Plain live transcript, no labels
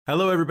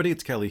Hello, everybody.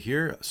 It's Kelly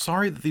here.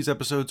 Sorry that these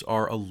episodes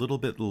are a little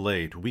bit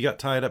late. We got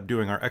tied up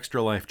doing our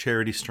Extra Life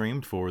charity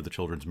stream for the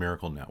Children's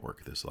Miracle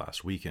Network this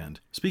last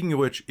weekend. Speaking of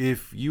which,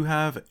 if you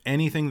have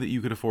anything that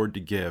you could afford to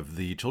give,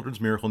 the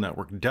Children's Miracle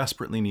Network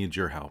desperately needs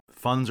your help.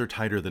 Funds are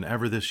tighter than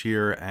ever this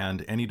year,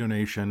 and any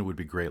donation would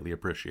be greatly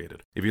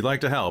appreciated. If you'd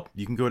like to help,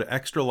 you can go to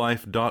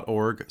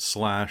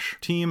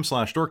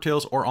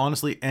extralife.org/team/dorktales, or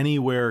honestly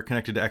anywhere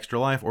connected to Extra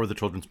Life or the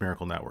Children's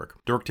Miracle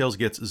Network. Dorktales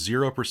gets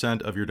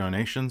 0% of your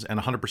donations, and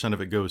 100% of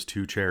it goes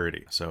to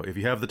charity. So if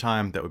you have the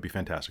time, that would be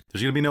fantastic.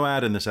 There's going to be no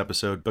ad in this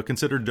episode, but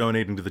consider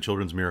donating to the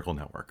Children's Miracle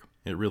Network.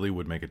 It really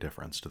would make a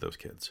difference to those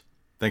kids.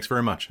 Thanks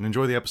very much, and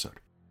enjoy the episode.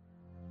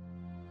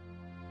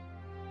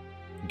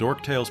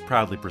 Dork Tales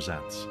proudly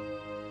presents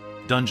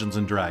Dungeons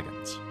 &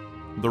 Dragons: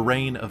 The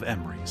Reign of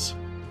Emrys.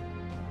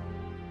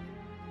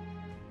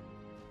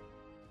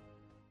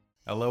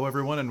 Hello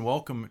everyone, and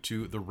welcome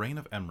to The Reign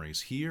of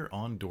Emrys here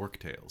on Dork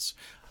Tales.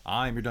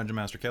 I'm your Dungeon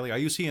Master Kelly. I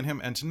use he and him,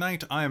 and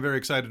tonight I am very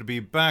excited to be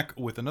back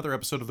with another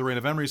episode of The Reign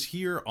of Emrys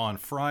here on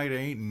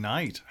Friday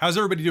night. How's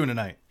everybody doing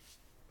tonight?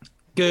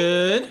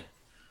 Good.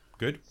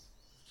 Good? Do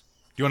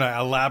you want to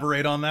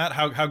elaborate on that?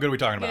 How good are we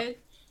talking about? Good.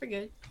 We're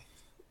good.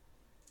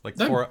 Like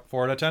Good. 4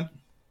 out of 10?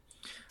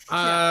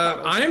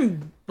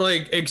 I'm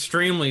like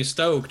extremely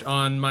stoked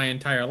on my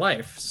entire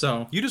life.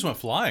 So You just went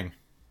flying.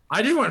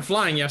 I just went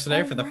flying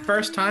yesterday for the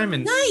first time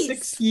in Nice.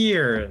 6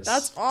 years.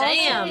 That's awesome.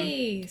 Damn.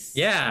 Nice.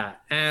 yeah,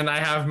 and I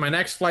have my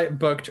next flight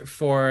booked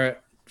for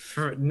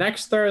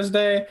next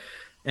Thursday,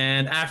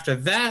 and after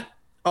that,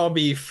 I'll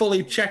be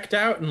fully checked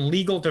out and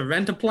legal to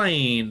rent a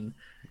plane.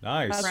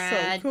 Nice. That's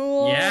Rad. so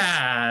cool.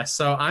 Yeah,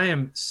 so I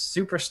am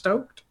super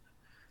stoked.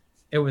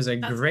 It was a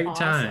That's great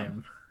awesome.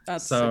 time.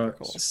 That's So super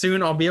cool.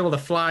 soon I'll be able to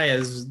fly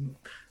as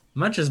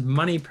much as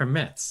money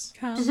permits.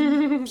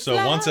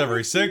 So once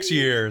every 6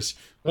 years.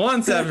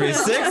 Once every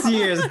 6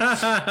 years.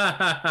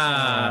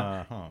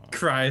 Uh-huh.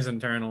 Cries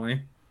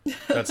internally.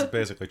 That's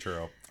basically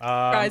true.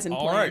 Fries and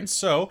all right, planes.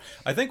 so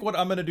I think what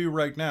I'm going to do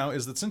right now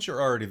is that since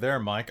you're already there,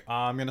 Mike,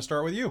 I'm going to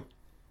start with you.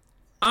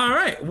 All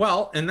right.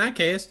 Well, in that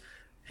case,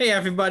 hey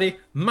everybody,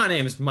 my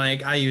name is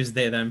Mike. I use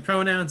they them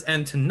pronouns,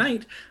 and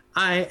tonight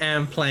I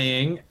am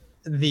playing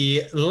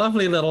the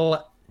lovely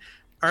little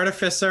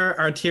artificer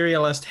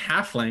arterialist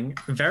halfling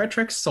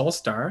Veritrix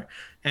Soulstar,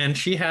 and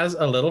she has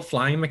a little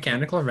flying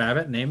mechanical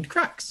rabbit named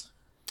Crux.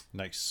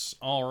 Nice.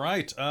 All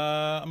right.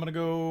 I'm going to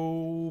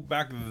go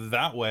back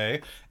that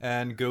way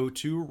and go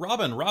to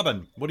Robin.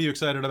 Robin, what are you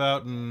excited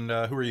about, and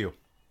who are you?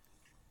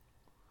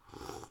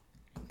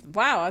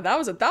 Wow, that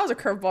was a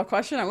curveball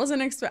question. I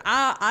wasn't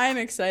I'm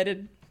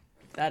excited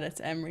that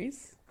it's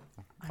Emrys.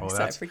 I'm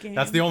excited for games.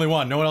 that's the only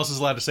one. No one else is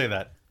allowed to say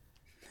that.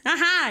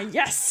 Haha,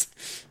 yes.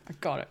 I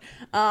got it.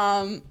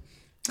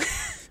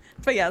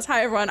 But yes,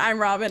 hi everyone. I'm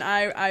Robin.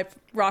 I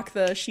rock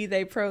the she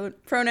they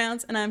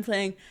pronouns, and I'm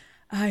playing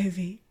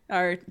Ivy,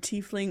 our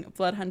tiefling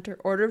blood hunter,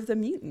 Order of the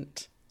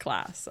Mutant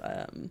class.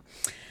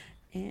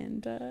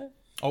 And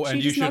Oh, she and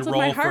you just should melts with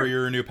my roll for heart.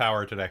 your new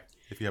power today,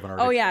 if you haven't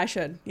already. Oh yeah, I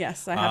should.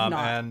 Yes, I have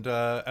not. And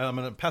I'm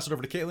going to pass it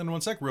over to Caitlin in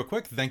one sec, real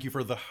quick. Thank you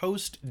for the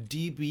host,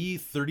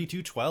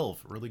 DB3212.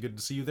 Really good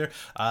to see you there.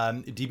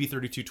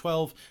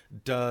 DB3212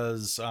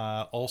 does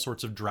all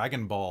sorts of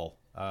Dragon Ball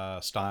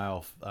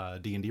style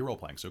D&D role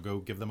playing, so go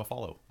give them a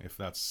follow if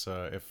that's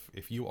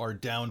if you are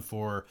down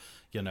for,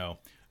 you know,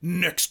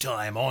 next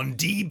time on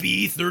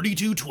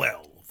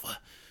DB3212.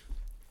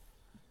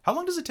 How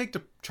long does it take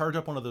to charge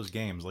up one of those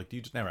games? Like, do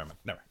you just never mind.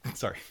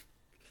 Sorry.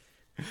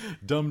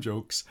 Dumb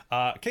jokes.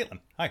 Caitlin,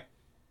 hi.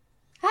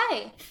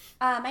 Hi,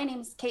 my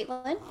name is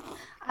Caitlin.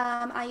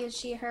 I use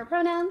she, her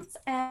pronouns,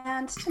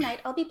 and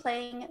tonight I'll be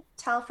playing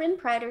Talfrin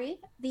Pridery,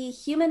 the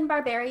human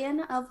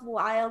barbarian of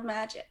wild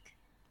magic.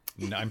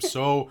 You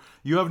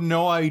have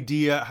no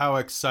idea how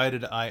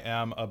excited I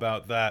am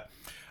about that.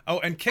 Oh,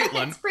 and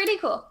Caitlin, It's pretty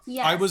cool.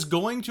 Yes. I was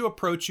going to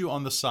approach you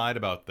on the side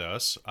about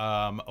this,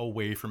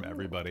 away from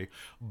everybody,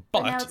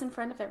 But now it's in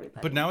front of everybody.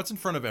 But now it's in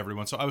front of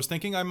everyone. So I was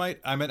thinking I might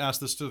ask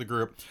this to the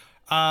group.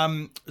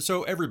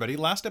 So everybody,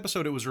 last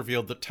episode it was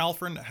revealed that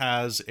Talfrin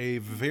has a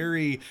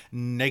very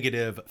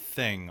negative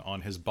thing on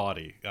his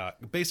body.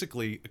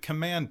 Basically,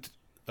 command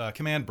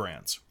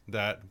brands,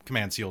 that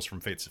command seals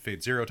from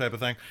Fate Zero type of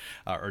thing,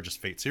 or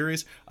just Fate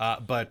series.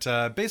 But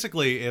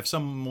basically, if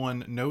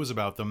someone knows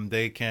about them,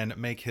 they can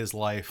make his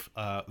life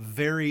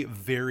very,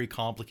 very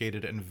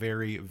complicated and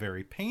very,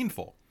 very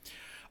painful.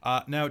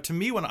 Now, to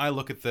me, when I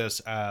look at this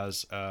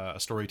as a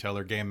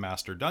storyteller, game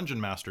master,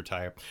 dungeon master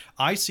type,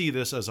 I see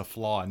this as a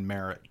flaw and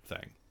merit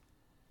thing.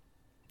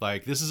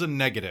 Like, this is a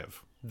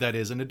negative that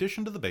is in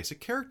addition to the basic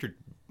character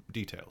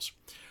details.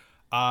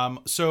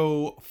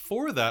 So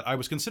for that, I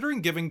was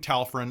considering giving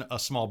Talfrin a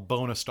small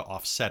bonus to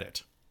offset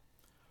it.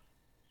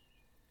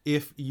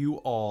 If you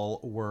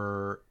all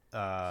were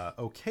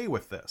okay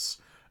with this.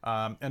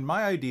 And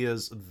my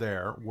ideas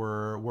there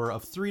were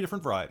of 3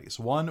 different varieties.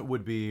 One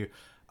would be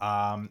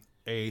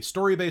a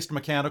story-based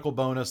mechanical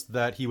bonus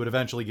that he would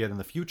eventually get in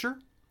the future.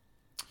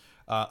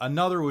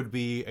 Another would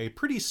be a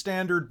pretty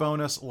standard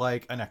bonus,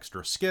 like an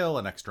extra skill,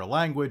 an extra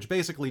language,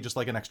 basically just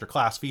like an extra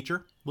class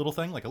feature, little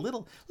thing, like a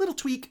little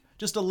tweak,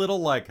 just a little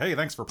like, hey,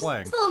 thanks for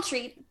playing. It's a little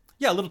treat.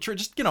 Yeah, a little treat,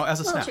 just as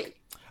a snack. Treat.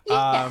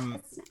 Yeah,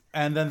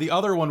 And then the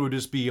other one would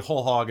just be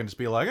whole hog and just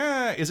be like,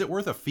 is it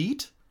worth a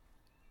feat?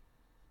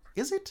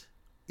 Is it?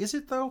 Is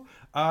it though?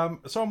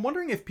 So I'm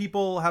wondering if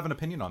people have an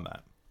opinion on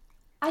that.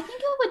 I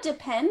think it would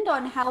depend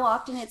on how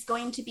often it's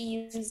going to be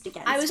used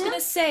against I was him. going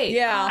to say,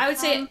 Yeah. I would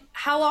say,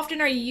 how often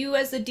are you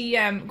as the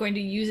DM going to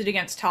use it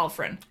against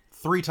Talfrin?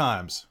 3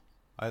 times.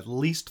 At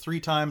least 3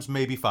 times,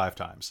 maybe 5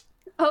 times.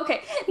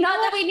 Okay, not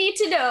that we need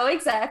to know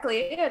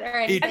exactly or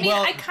anything. I mean,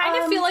 Well- I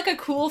kind of feel like a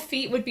cool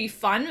feat would be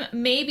fun.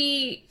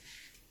 Maybe,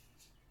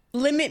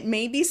 Limit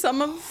maybe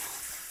some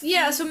of.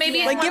 yeah, so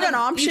maybe Like, give an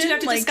option, You two have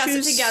to like, discuss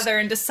choose- it together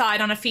and decide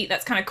on a feat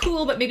that's kind of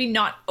cool, but maybe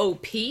not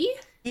OP.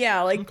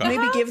 Yeah, like Okay.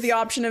 maybe give the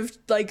option of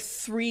like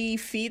 3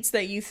 feats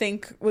that you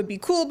think would be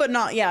cool, but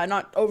not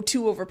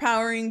too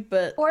overpowering.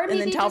 But Or and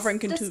maybe then Talfrin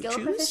just can the choose.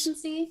 skill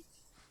proficiency.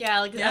 Yeah,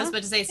 like I Yeah. was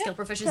about to say, skill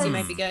proficiency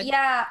might be good.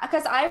 Yeah,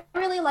 because I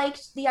really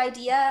liked the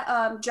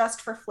idea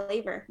just for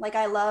flavor. Like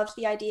I loved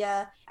the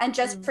idea, and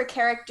just for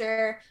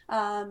character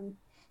Okay.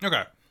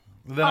 Then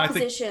I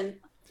think, opposition.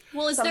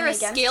 Well, is there a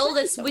Something against skill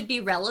it? that would be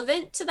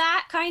relevant to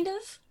that kind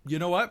of you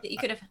know what? that you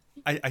could have?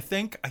 I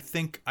think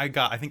I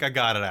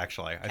got it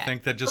actually. I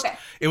think that just Okay.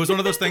 it was one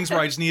of those things where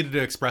I just needed to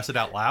express it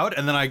out loud,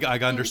 and then I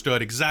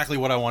understood exactly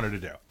what I wanted to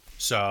do.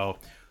 So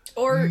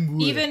Or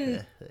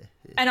even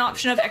an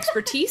option of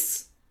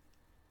expertise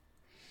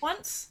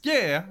once,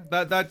 yeah,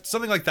 that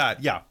something like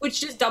that. Yeah. which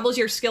just doubles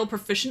your skill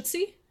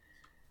proficiency.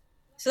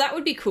 So that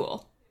would be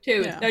cool,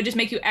 too. Yeah. That would just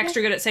make you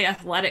extra good at, say,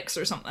 athletics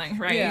or something,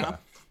 right? Yeah.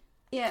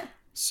 Yeah.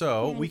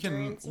 So Or we can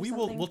endurance or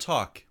we'll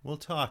something.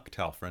 talk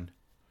Talfrin.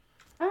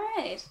 All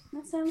right,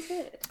 that sounds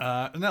good.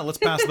 Now let's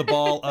pass the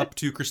ball up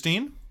to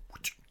Christine.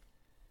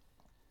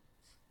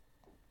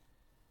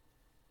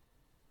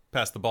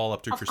 Pass the ball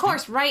up to Of Christine.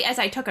 course, right as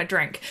I took a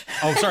drink.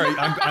 Oh, sorry.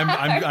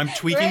 I'm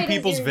tweaking Right as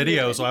people's you're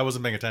videos, doing so I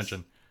wasn't paying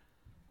attention.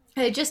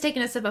 I had just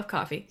taken a sip of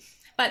coffee.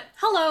 But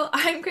hello,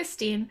 I'm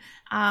Christine.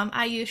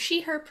 I use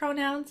she, her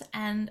pronouns,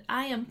 and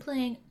I am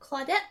playing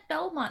Claudette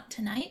Belmont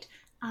tonight.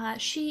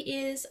 She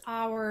is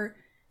our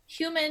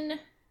human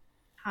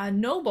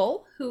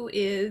noble who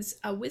is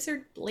a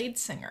wizard blade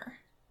singer.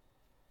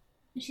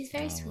 And she's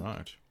very All sweet.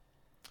 right.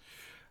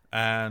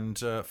 And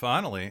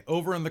finally,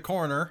 over in the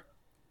corner,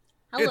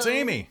 Hello. it's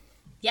Amy.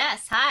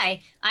 Yes,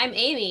 hi. I'm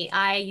Amy.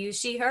 I use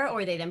she, her,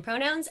 or they, them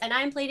pronouns, and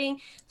I'm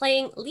playing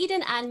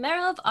Leiden and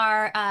Merov,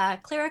 our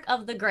cleric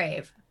of the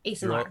grave,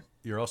 ASMR.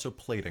 You're also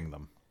plating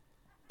them.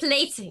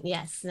 Plating,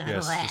 yes.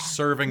 Yes, Bleh. just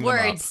serving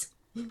Words.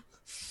 them up.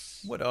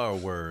 What are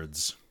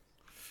words?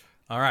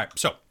 All right,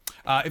 so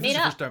if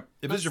this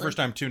Made is your first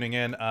time tuning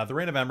in, the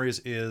Reign of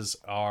Memories is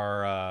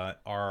our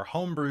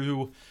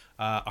homebrew.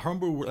 I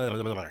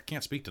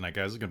can't speak tonight,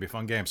 guys. This is gonna be a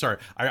fun game. Sorry,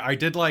 I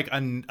did like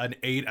an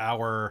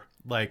 8-hour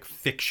like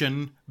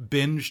fiction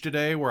binge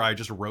today where I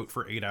just wrote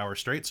for 8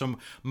 hours straight. So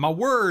my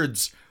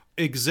words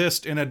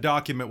exist in a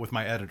document with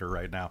my editor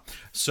right now.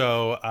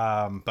 So,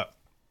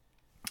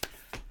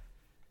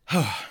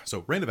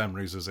 So, Reign of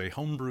Memories is a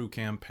homebrew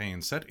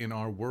campaign set in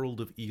our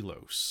world of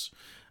Elos.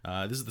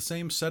 This is the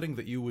same setting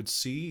that you would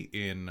see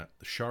in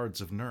Shards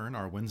of Nirn,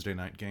 our Wednesday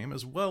night game,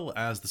 as well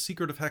as The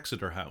Secret of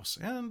Hexeter House,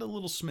 and a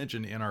little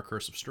smidgen in our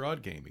Curse of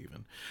Strahd game,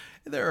 even.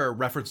 There are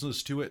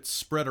references to it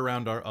spread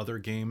around our other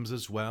games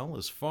as well,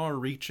 as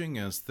far-reaching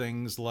as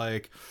things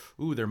like,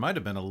 there might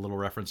have been a little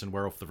reference in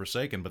Werewolf the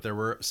Forsaken, but there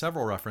were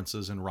several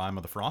references in Rime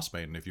of the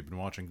Frostmaiden, if you've been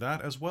watching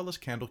that, as well as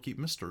Candlekeep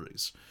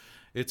Mysteries.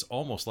 It's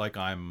almost like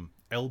I'm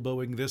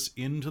elbowing this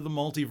into the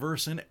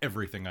multiverse in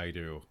everything I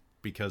do,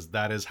 because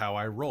that is how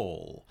I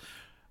roll.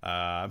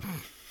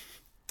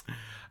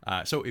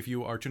 So if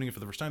you are tuning in for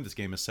the first time, this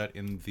game is set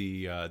in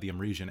the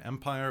Amresian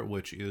Empire,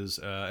 which is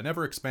an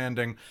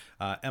ever-expanding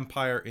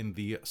empire in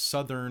the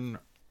southern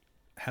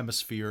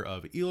hemisphere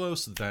of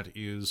Elos that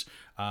is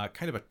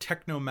kind of a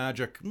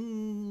techno-magic...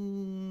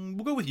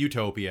 we'll go with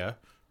utopia.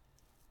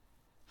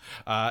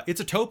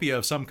 It's a topia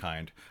of some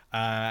kind,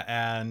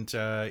 and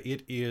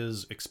it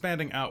is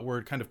expanding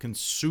outward, kind of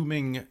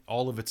consuming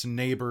all of its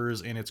neighbors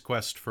in its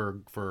quest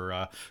for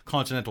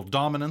continental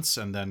dominance,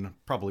 and then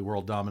probably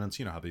world dominance.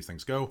 You know how these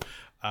things go,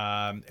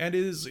 and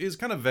is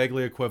kind of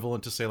vaguely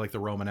equivalent to, say, like the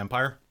Roman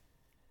Empire,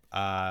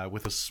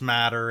 with a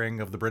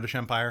smattering of the British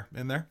Empire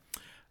in there,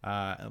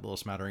 and a little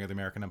smattering of the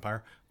American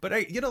Empire. But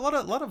a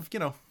lot of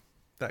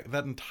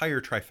that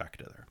entire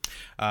trifecta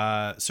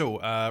there. So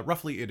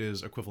roughly it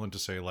is equivalent to,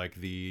 say, like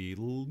the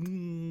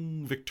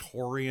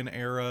Victorian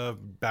era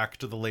back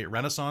to the late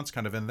Renaissance,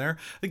 kind of in there.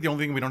 I think the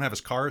only thing we don't have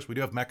is cars. We do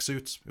have mech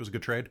suits. It was a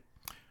good trade.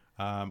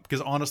 Because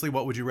honestly,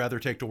 what would you rather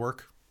take to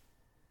work?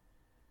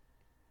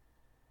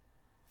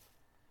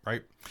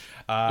 Right?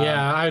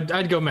 Yeah,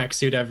 I'd go mech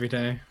suit every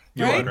day.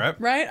 You would, right?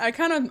 Right? I'm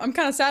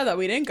kind of sad that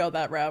we didn't go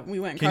that route. We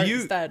went Can cars you-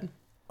 instead.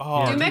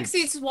 Oh, Do dude. mech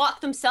suits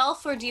walk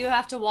themselves, or do you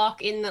have to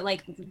walk in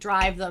the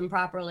drive them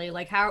properly?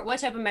 Like what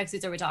type of mech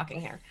suits are we talking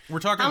here? We're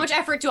talking. How much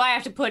effort do I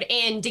have to put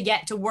in to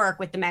get to work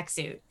with the mech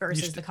suit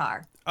versus the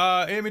car?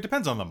 I mean, it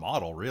depends on the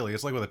model, really.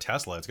 It's like with a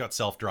Tesla; it's got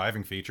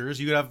self-driving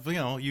features. You could have,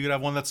 you could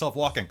have one that's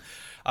self-walking.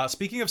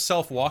 Speaking of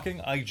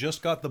self-walking, I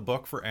just got the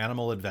book for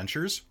Animal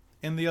Adventures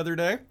in the other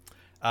day,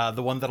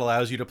 the one that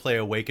allows you to play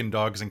awakened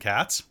dogs and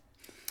cats,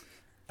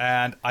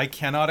 and I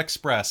cannot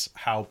express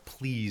how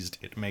pleased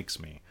it makes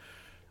me.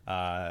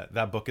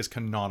 That book is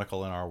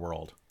canonical in our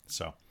world,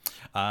 so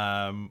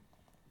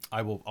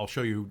I'll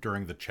show you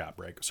during the chat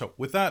break. So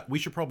with that, we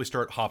should probably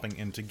start hopping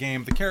into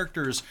game. The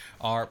characters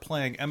are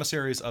playing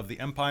emissaries of the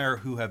Empire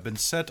who have been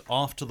sent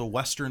off to the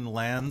western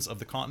lands of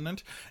the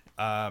continent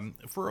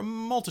for a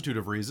multitude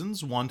of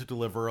reasons. One, to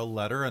deliver a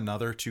letter,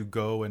 another to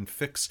go and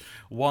fix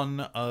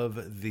one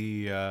of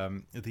the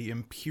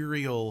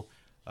Imperial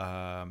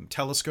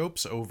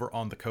telescopes over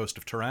on the coast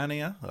of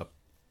Tyrannia, a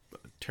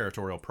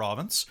territorial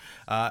province,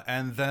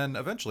 and then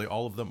eventually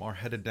all of them are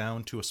headed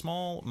down to a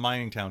small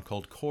mining town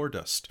called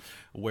Cordust,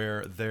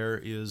 where there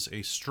is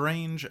a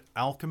strange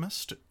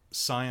alchemist,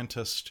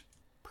 scientist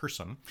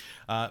person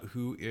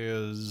who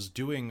is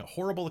doing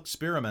horrible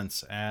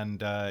experiments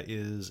and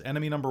is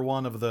enemy number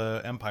one of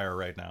the Empire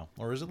right now,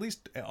 or is at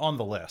least on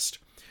the list.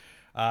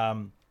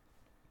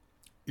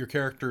 Your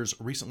characters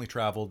recently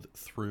traveled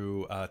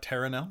through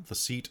Terranel, the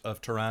seat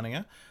of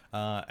Tyrannia,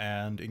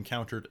 and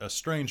encountered a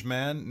strange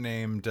man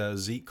named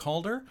Zeke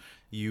Calder.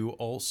 You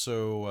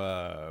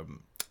also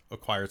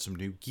acquired some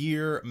new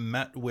gear,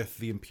 met with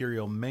the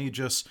Imperial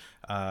Magus,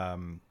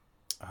 Lankea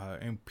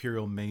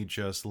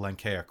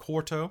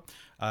Corto,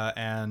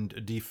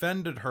 and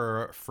defended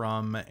her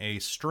from a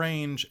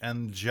strange,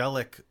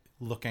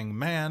 angelic-looking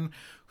man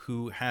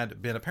who had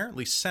been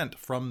apparently sent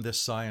from this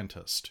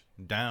scientist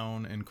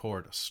down in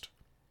Cordust.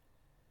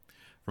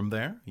 From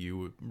there,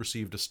 you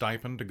received a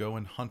stipend to go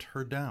and hunt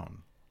her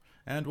down,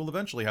 and will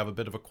eventually have a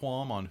bit of a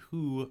qualm on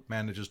who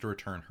manages to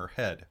return her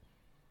head,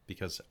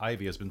 because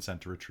Ivy has been sent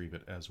to retrieve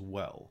it as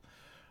well.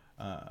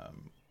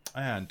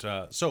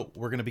 So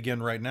we're going to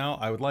begin right now.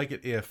 I would like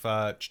it if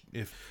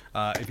you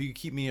could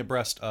keep me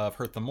abreast of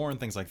Hurt the More and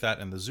things like that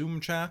in the Zoom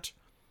chat.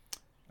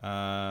 You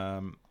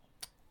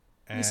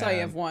saw you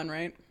have one,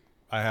 right?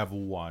 I have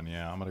one,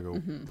 yeah. I'm going to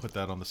go put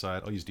that on the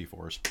side. I'll use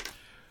D4s.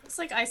 Looks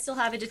like I still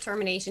have a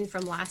determination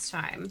from last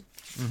time.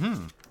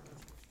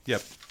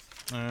 Yep.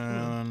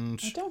 And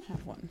I don't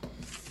have one.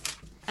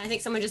 I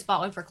think someone just bought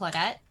one for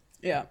Claudette.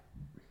 Yeah.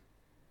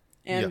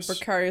 And Yes.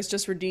 Bricarius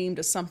just redeemed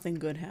a something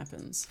good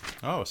happens.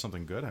 oh,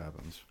 something good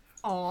happens.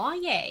 Aw,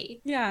 yay.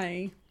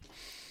 Yay.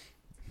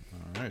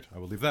 All right, I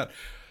will leave that.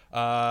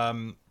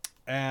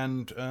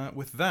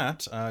 With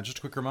that, just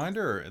a quick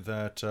reminder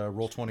that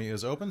Roll20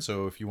 is open,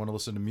 so if you want to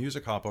listen to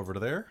music, hop over to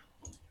there.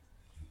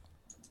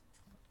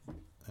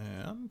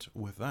 And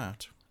with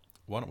that,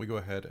 why don't we go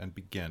ahead and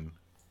begin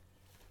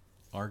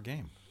our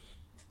game.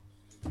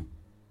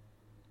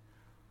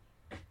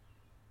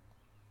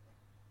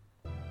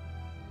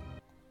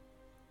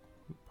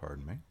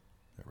 Pardon me.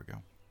 There we go.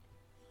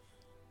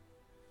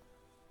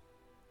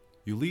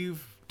 You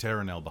leave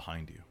Terranel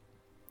behind you,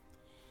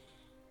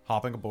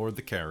 hopping aboard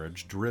the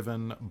carriage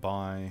driven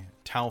by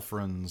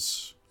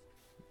Talfrin's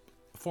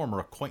former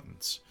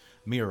acquaintance,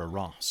 Mira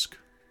Rosk,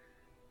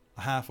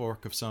 a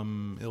half-orc of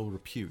some ill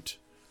repute.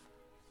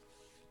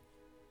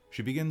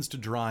 She begins to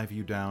drive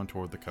you down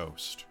toward the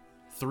coast,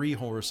 3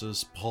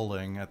 horses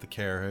pulling at the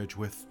carriage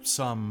with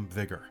some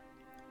vigor.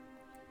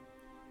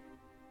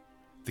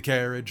 The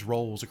carriage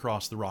rolls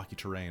across the rocky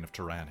terrain of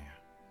Tyrannia.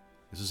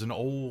 This is an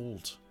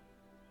old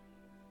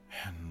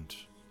and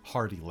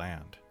hardy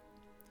land.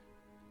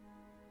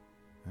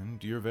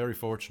 And you're very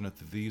fortunate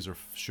that these are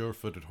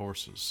sure-footed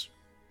horses.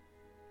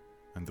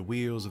 And the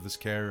wheels of this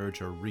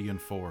carriage are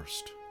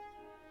reinforced,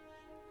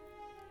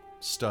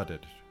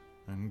 studded,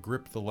 and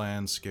grip the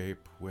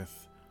landscape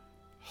with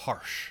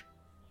harsh,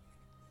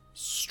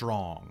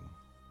 strong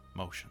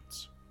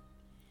motions.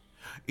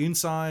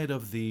 Inside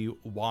of the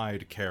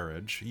wide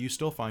carriage, you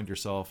still find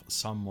yourself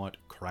somewhat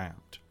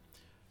cramped.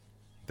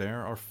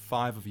 There are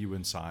 5 of you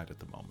inside at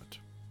the moment.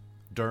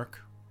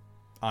 Dirk,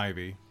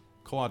 Ivy,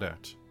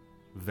 Claudette,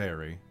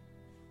 Very,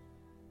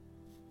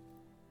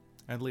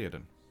 and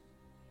Leodin.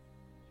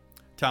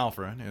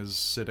 Talfrin is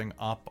sitting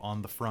up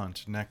on the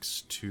front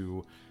next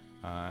to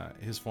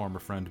his former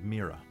friend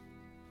Mira.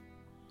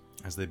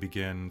 As they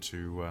begin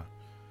to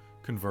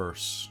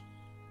converse,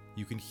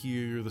 you can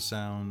hear the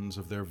sounds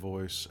of their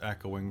voice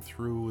echoing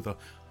through the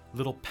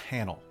little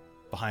panel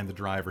behind the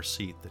driver's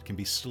seat that can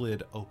be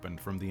slid open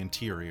from the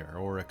interior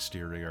or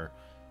exterior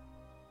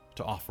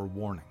to offer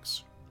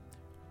warnings.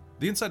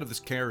 The inside of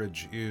this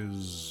carriage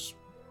is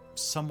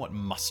somewhat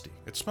musty.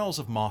 It smells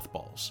of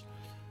mothballs.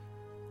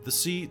 The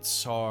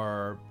seats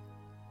are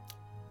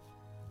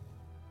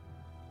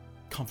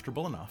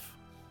comfortable enough.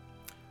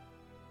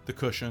 The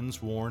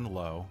cushions worn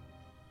low.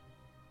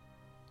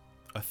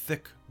 A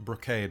thick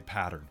brocade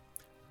pattern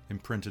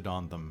imprinted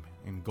on them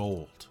in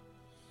gold.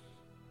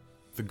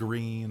 The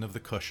green of the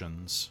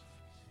cushions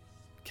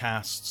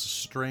casts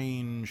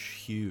strange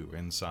hue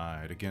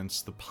inside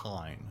against the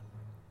pine.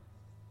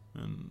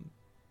 And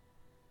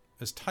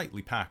as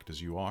tightly packed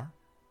as you are,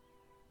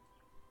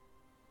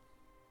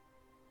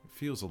 it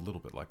feels a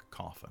little bit like a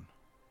coffin.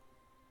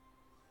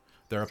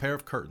 There are a pair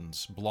of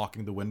curtains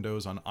blocking the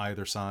windows on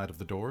either side of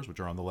the doors, which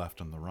are on the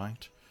left and the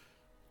right.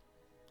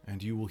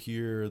 And you will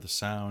hear the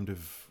sound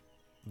of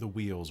the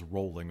wheels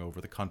rolling over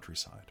the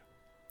countryside.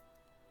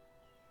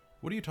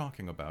 What are you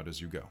talking about as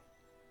you go?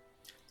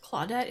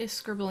 Claudette is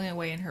scribbling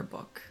away in her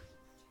book.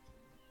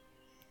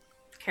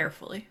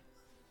 Carefully.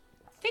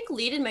 I think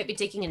Leiden might be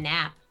taking a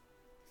nap.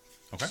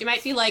 Okay. She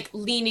might be like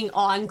leaning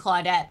on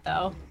Claudette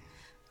though.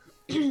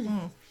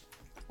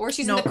 Or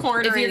she's in the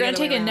corner. If you're going going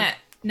to to take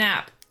a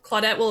nap,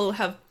 Claudette will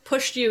have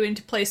pushed you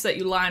into place that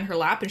you lie on her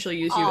lap, and she'll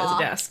use you as a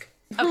desk.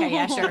 Okay,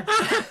 yeah, sure.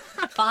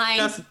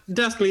 Fine.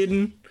 Desk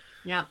leading.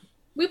 Yeah.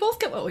 We both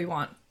get what we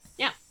want.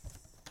 Yeah.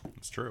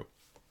 It's true.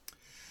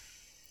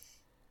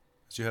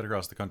 As you head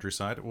across the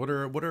countryside, what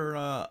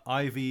are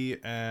Ivy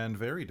and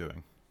Very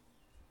doing?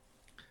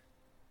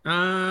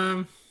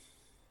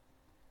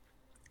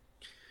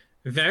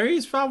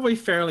 Very's probably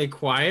fairly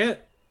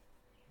quiet.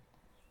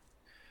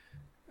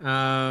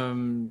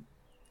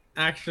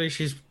 Actually,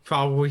 she's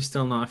probably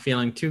still not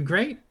feeling too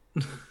great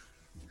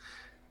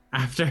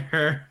after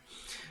her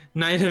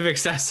night of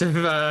excessive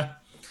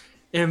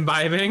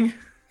imbibing.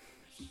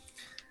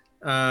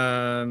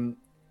 So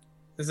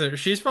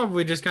she's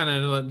probably just kind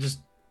of just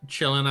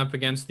chilling up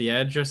against the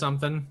edge or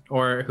something,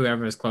 or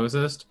whoever is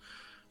closest.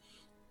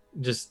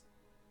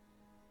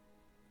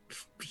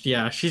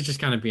 Yeah, she's just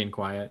kind of being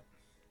quiet.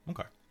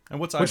 Okay. And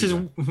what's Ivy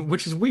doing?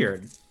 Which is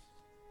weird.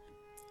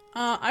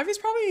 Ivy's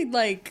probably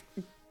like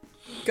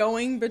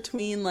going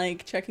between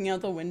like checking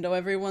out the window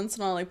every once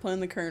in a while, like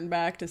pulling the curtain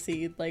back to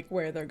see like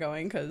where they're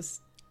going,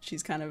 because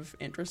she's kind of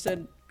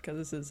interested because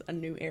this is a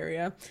new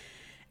area,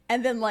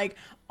 and then like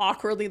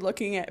awkwardly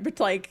looking at, but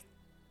like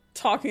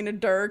talking to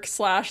Dirk /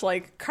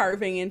 like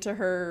carving into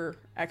her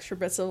extra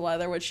bits of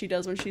leather, which she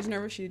does when she's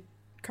nervous. She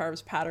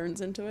carves patterns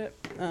into it.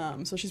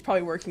 So she's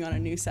probably working on a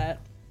new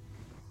set.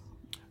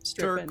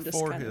 Dirk,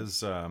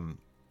 to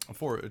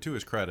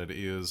his credit,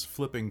 is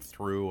flipping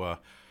through a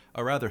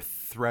rather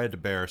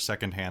threadbare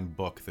secondhand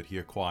book that he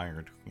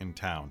acquired in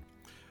town,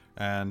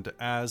 and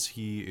as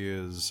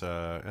he's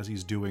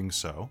doing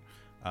so,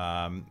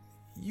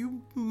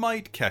 you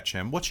might catch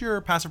him. What's your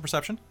passive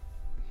perception?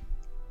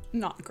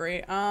 Not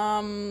great.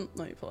 Let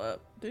me pull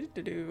up.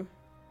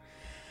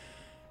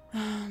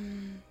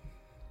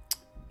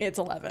 It's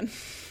 11.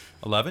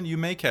 11. You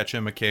may catch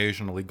him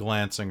occasionally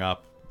glancing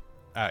up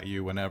at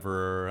you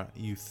whenever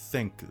you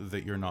think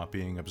that you're not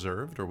being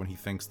observed, or when he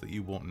thinks that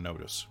you won't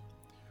notice.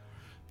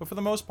 But for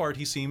the most part,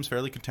 he seems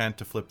fairly content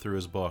to flip through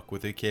his book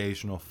with the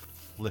occasional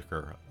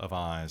flicker of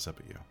eyes up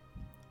at you.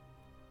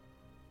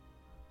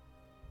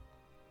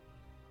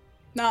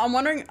 Now, I'm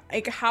wondering,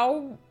 like,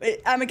 I'm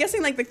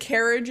guessing, like, the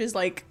carriage is,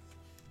 like,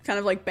 kind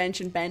of like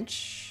bench and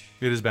bench.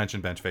 It is bench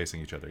and bench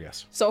facing each other,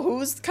 yes. So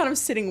who's kind of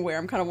sitting where?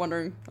 I'm kind of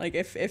wondering, like,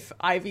 if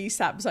Ivy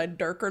sat beside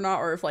Dirk or not,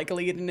 or if, like,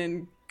 Leiden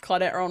and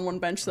Claudette are on one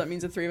bench, so that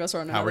means the three of us are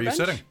on another bench.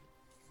 How are you sitting?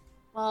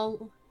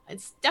 Well,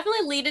 it's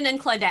definitely Leiden and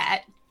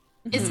Claudette.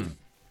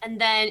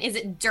 And then is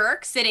it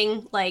Dirk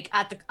sitting like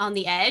on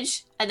the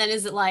edge? And then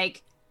is it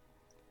like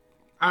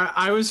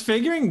I was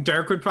figuring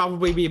Dirk would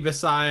probably be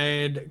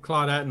beside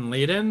Claudette and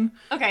Leiden.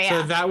 Okay,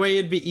 yeah. So that way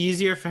it'd be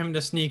easier for him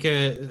to sneak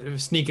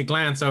a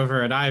glance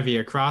over at Ivy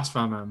across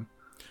from him.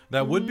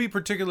 That would be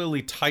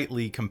particularly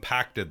tightly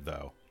compacted,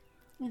 though.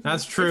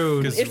 That's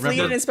true.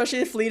 Especially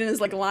if Leiden is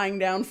like lying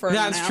down for a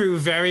nap. That's true.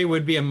 Very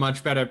would be a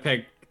much better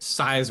pick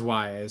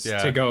size-wise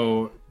to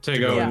go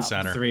in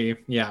center. 3.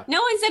 Yeah.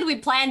 No one said we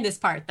planned this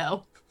part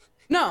though.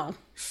 No.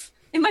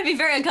 It might be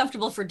very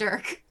uncomfortable for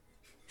Dirk.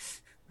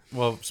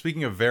 Well,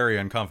 speaking of very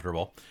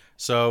uncomfortable,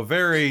 so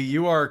Very,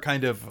 you are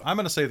kind of, I'm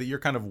going to say that you're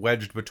kind of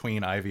wedged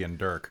between Ivy and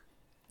Dirk.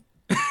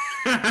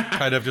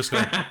 Kind of just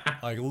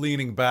like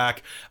leaning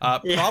back,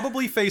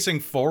 probably facing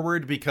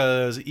forward,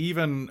 because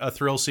even a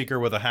thrill seeker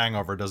with a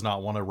hangover does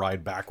not want to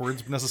ride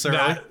backwards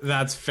necessarily.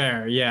 That's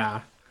fair,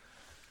 yeah.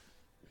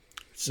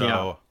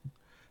 So,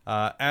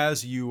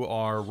 as you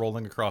are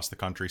rolling across the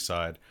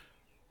countryside,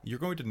 you're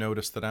going to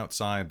notice that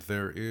outside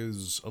there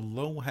is a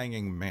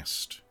low-hanging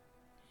mist.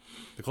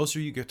 The closer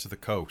you get to the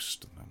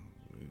coast,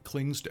 it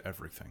clings to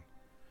everything.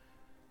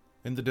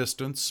 In the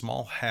distance,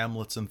 small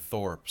hamlets and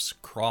thorps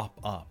crop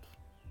up,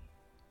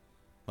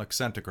 like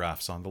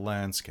centigraphs on the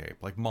landscape,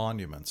 like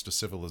monuments to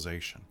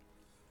civilization.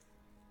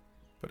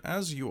 But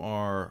as you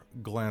are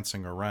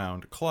glancing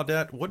around,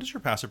 Claudette, what is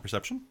your passive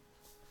perception?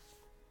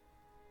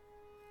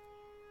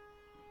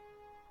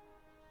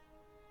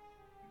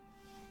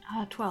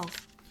 Uh,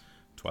 12.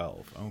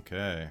 12,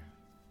 okay.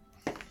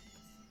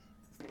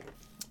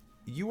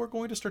 You are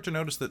going to start to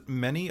notice that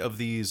many of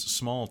these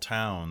small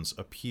towns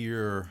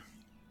appear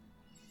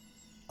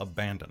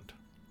abandoned.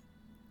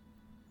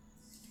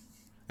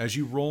 As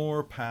you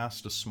roar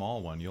past a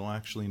small one, you'll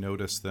actually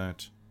notice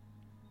that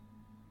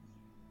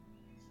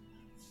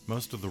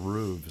most of the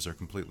roofs are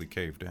completely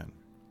caved in.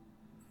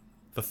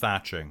 The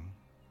thatching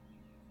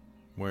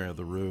where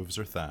the roofs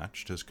are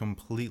thatched, is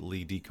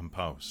completely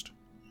decomposed.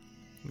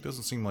 It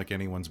doesn't seem like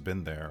anyone's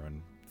been there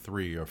in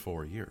 3 or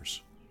 4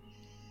 years.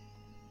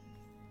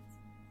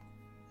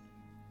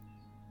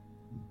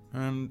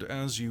 And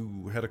as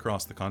you head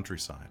across the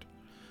countryside,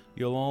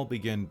 you'll all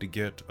begin to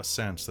get a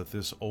sense that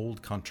this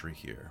old country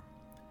here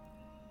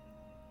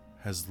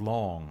has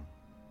long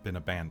been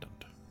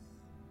abandoned.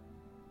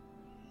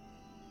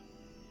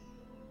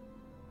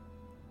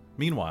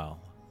 Meanwhile,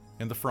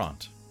 in the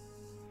front,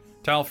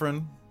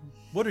 Talfrin,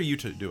 what are you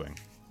two doing?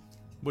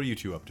 What are you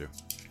two up to?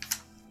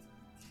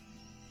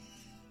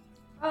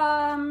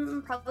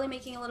 Probably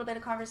making a little bit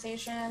of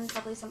conversation,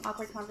 probably some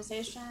awkward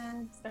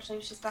conversation, especially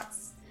if she's got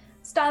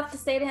stuff to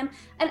say to him.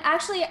 And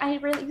actually, I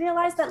really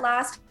realized that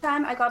last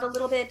time I got a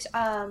little bit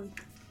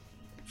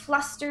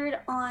flustered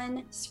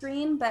on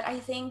screen, but I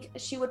think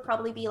she would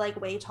probably be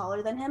like way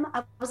taller than him.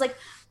 I was like,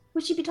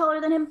 would she be taller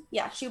than him?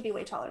 Yeah, she would be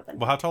way taller than him.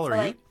 Well, how tall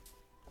are you?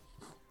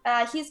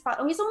 He's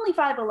only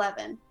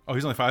 5'11". Oh,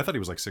 he's only 5. I thought he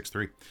was like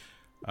 6'3".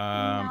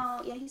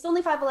 No, yeah, he's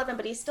only 5'11",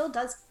 but he still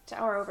does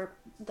tower over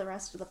the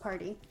rest of the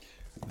party.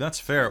 That's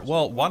fair.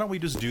 Well, why don't we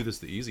just do this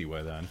the easy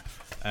way then?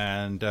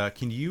 And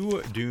can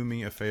you do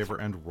me a favor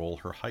and roll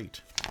her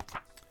height?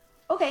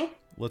 Okay.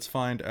 Let's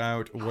find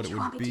out How what do it you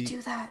would want me be. to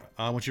do that?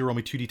 I want you to roll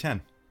me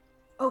 2d10.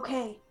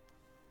 Okay.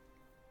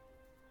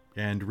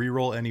 And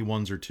re-roll any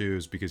 1s or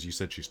 2s because you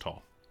said she's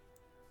tall.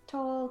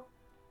 Tall.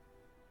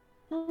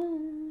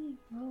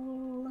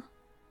 Roll.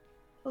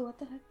 Oh, what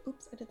the heck?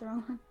 Oops, I did the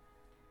wrong one.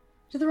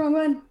 Did the wrong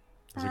one.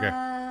 It's okay.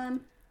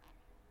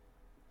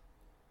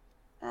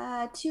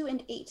 2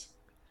 and 8.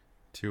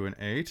 2 and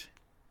 8.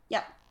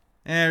 Yeah.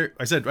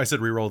 I said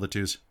re-roll the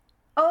 2s.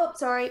 Oh,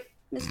 sorry.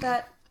 Missed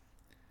that.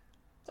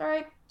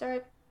 Sorry.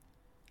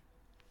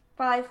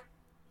 5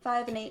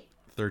 and 8.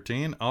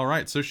 13. All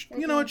right. So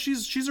you know what?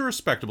 She's a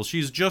respectable.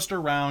 She's just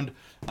around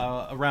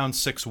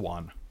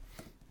 6'1".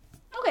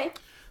 Okay.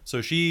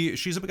 So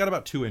she's got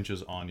about 2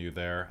 inches on you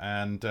there,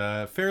 and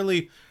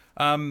fairly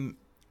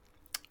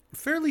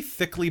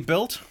thickly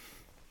built,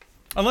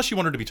 unless you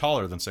want her to be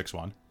taller than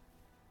 6'1".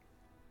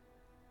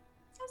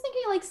 I was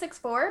thinking like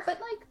 6'4", but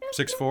like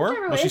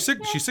 6'4"? Well, she's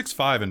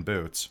 6'5" in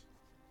boots.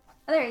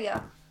 Oh, there you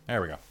go.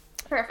 There we go.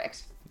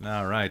 Perfect.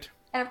 All right.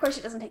 And of course,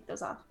 she doesn't take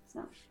those off.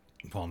 So.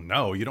 Well,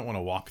 no, you don't want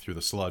to walk through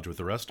the sludge with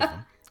the rest of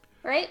them.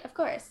 Right? Of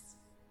course.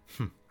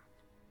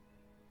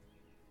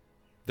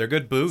 They're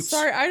good boots.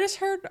 Sorry, I just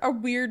heard a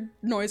weird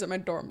noise at my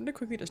door. I'm gonna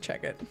quickly just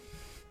check it.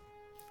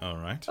 All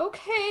right.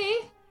 Okay.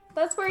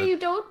 That's where you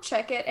don't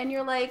check it, and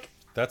you're like,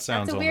 That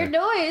sounds that's a weird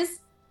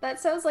noise. That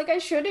sounds like I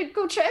shouldn't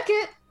go check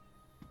it.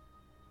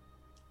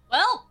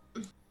 Well,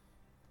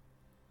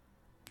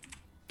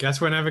 Guess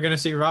we're never gonna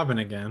see Robin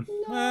again.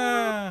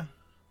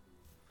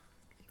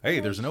 Hey,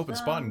 there's an open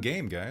spot in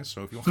game, guys.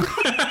 So if you want,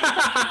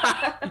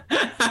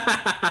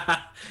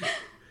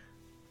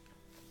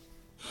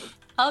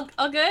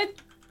 all good?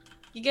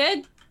 You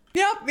good?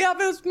 Yep. It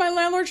was my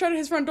landlord shut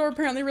his front door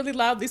apparently really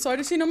loudly, so I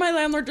just, my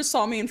landlord just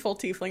saw me in full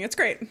tiefling. It's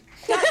great.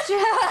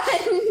 Gotcha.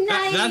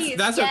 Nice.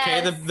 That's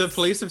okay. Yes. The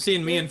police have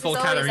seen me in full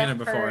There's always Katarina a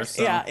before. first.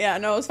 So. Yeah,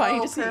 no, it was fine. Oh,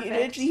 He just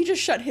perfect. he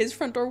just shut his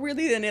front door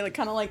weirdly, and it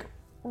kind of like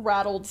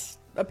rattled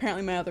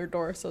apparently my other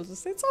door. So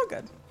it's all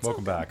good.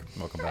 welcome back.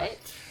 Welcome back. Right.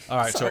 All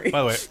right. Sorry. So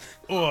by the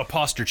way,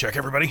 posture check,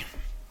 everybody.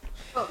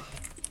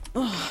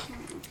 Oh.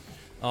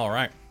 All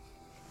right.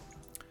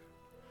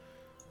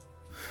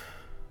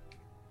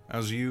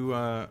 As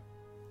you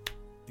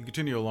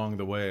continue along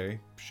the way,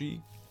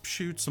 she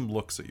shoots some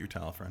looks at you,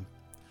 Talfrin.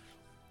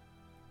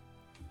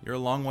 You're a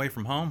long way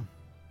from home.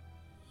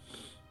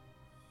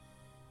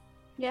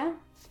 Yeah.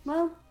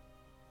 Well,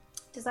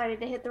 decided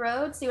to hit the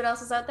road, see what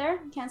else is out there.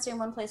 Can't stay in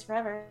one place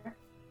forever.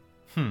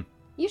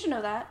 You should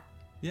know that.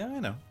 Yeah, I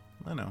know.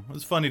 It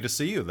was funny to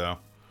see you, though.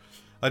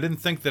 I didn't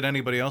think that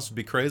anybody else would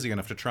be crazy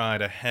enough to try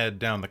to head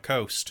down the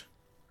coast.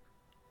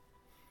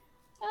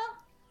 Well,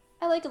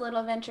 I like a little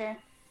adventure.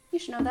 You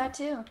should know that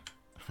too.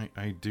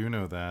 I do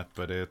know that,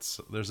 but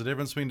there's a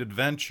difference between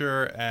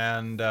adventure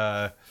and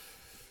well,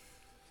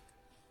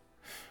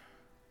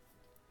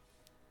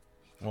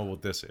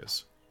 what this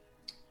is.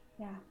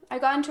 Yeah. I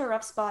got into a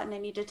rough spot and I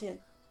needed to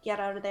get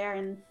out of there,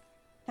 and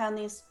found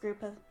these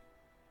group of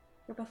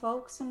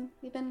folks, and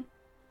we've been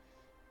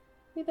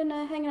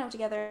hanging out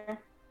together.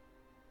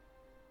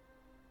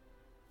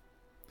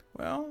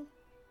 Well,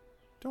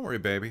 don't worry,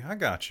 baby. I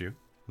got you.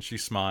 And she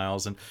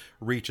smiles and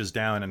reaches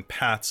down and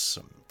pats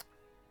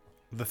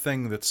the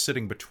thing that's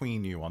sitting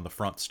between you on the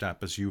front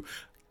step as you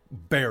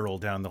barrel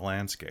down the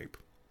landscape.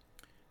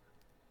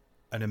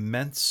 An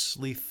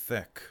immensely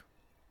thick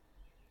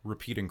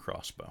repeating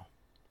crossbow.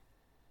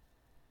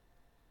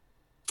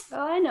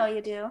 Oh, I know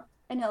you do.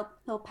 And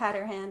he'll pat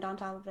her hand on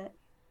top of it.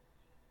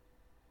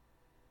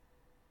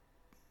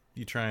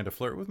 You trying to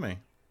flirt with me?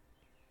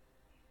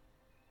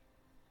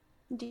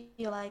 Do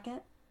you like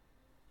it?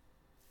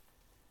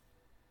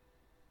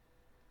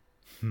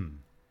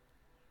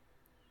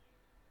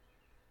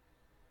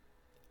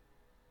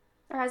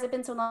 Or has it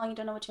been so long you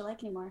don't know what you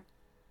like anymore?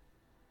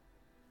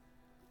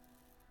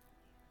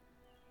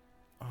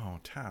 Oh,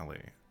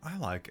 Tally, I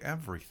like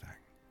everything.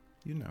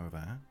 You know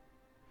that.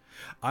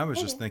 I was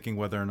just thinking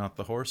whether or not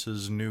the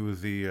horses knew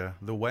the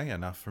way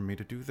enough for me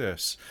to do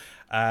this.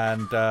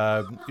 And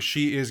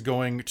she is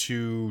going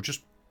to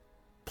just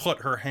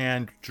put her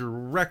hand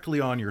directly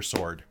on your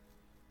sword.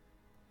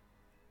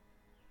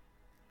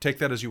 Take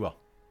that as you will.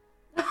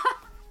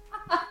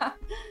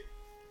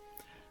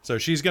 So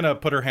she's gonna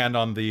put her hand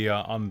on the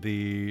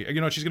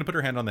she's gonna put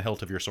her hand on the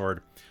hilt of your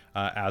sword,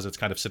 as it's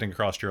kind of sitting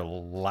across your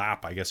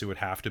lap. I guess it would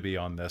have to be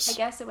on this. I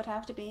guess it would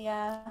have to be,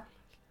 yeah.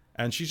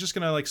 And she's just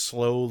gonna like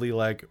slowly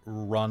like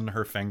run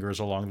her fingers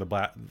along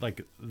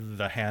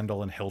the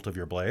handle and hilt of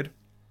your blade.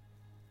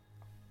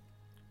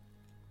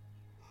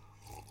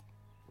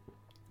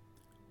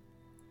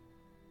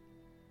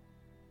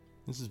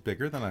 This is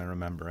bigger than I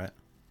remember it.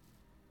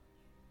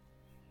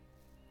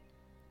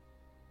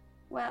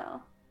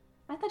 Well,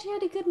 I thought you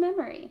had a good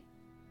memory.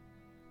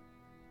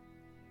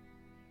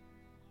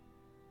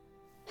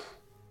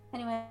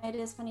 Anyway, it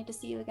is funny to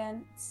see you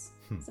again. It's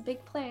a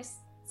big place.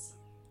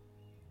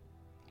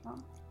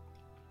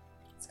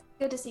 It's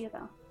good to see you,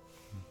 though.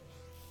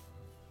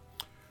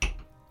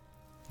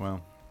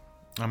 Well,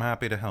 I'm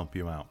happy to help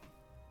you out.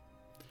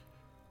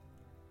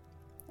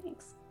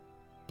 Thanks.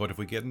 But if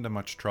we get into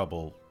much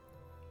trouble,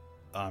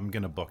 I'm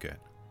gonna book it.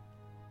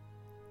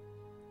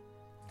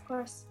 Of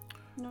course.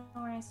 No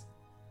worries.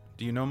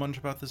 Do you know much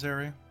about this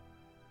area?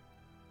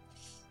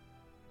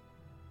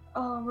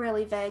 Oh,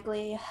 really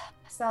vaguely.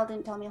 Sal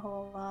didn't tell me a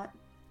whole lot.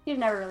 He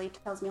never really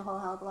tells me a whole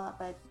hell of a lot,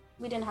 but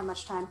we didn't have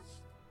much time.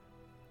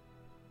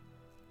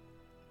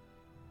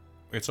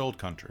 It's old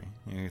country.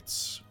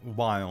 It's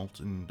wild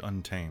and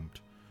untamed.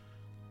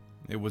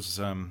 It was,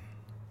 the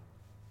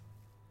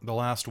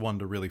last one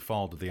to really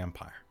fall to the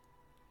Empire.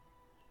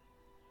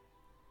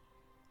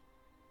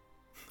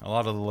 A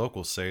lot of the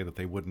locals say that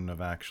they wouldn't have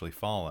actually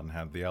fallen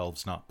had the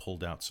elves not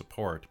pulled out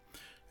support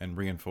and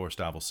reinforced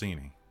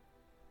Avelsini.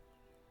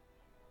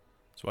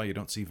 That's why you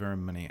don't see very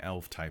many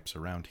elf types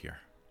around here.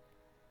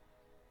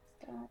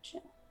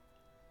 Gotcha.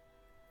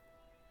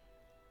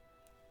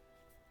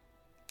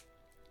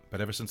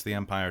 But ever since the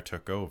Empire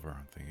took over,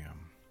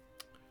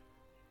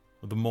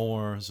 the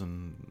moors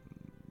and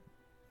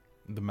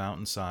the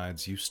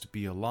mountainsides used to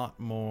be a lot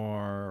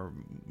more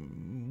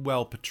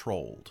well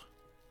patrolled.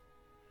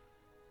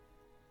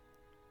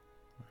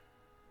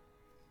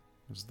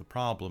 There's the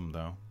problem,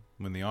 though,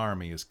 when the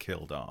army is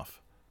killed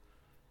off.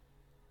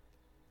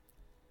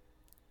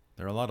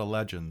 There are a lot of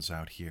legends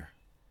out here.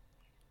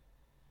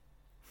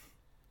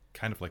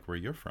 Kind of like where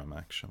you're from,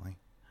 actually.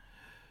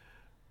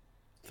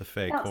 The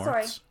Fey Courts.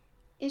 Sorry.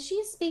 Is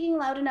she speaking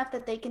loud enough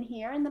that they can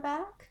hear in the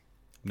back?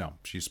 No,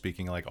 she's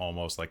speaking like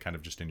almost like kind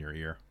of just in your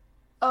ear.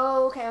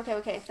 Oh,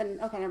 okay. Then,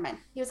 okay, never mind.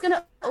 He was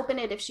gonna open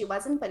it if she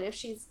wasn't, but if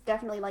she's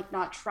definitely like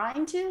not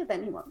trying to,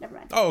 then he won't. Never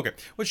mind. Oh, okay.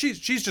 Well, she's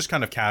just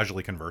kind of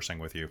casually conversing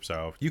with you,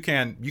 so you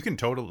can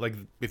totally, like,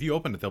 if you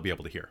open it, they'll be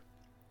able to hear.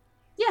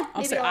 Yeah,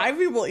 I'll say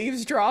Ivy will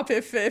eavesdrop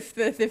if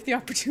the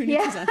opportunity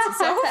presents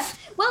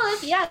itself. Well,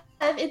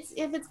 if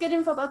it's good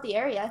info about the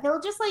area,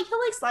 he'll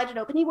slide it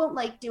open. He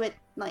won't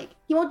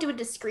do it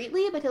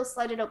discreetly, but he'll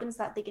slide it open so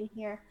that they can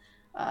hear.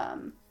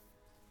 And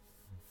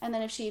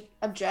then if she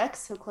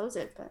objects, he'll close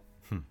it. But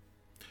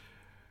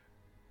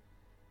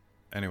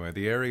anyway,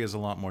 the area is a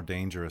lot more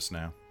dangerous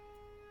now.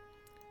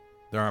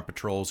 There aren't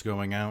patrols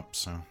going out,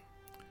 so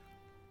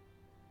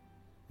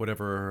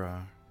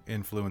whatever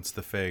influence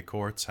the Fey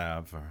Courts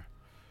have are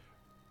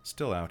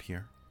still out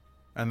here.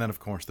 And then, of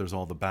course, there's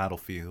all the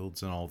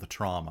battlefields and all the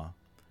trauma.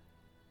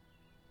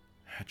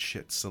 That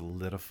shit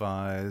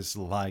solidifies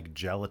like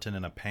gelatin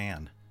in a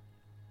pan.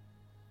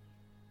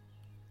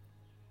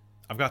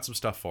 I've got some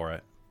stuff for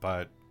it,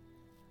 but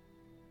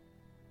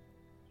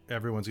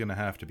everyone's going to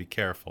have to be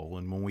careful.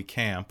 And when we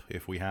camp,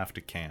 if we have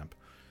to camp,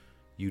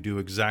 you do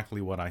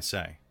exactly what I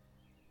say.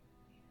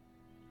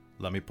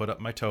 Let me put up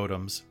my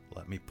totems.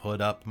 Let me put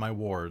up my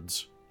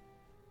wards.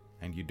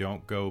 And you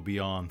don't go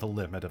beyond the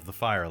limit of the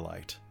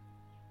firelight.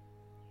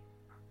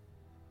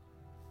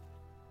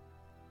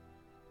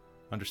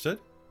 Understood?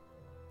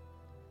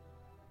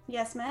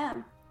 yes,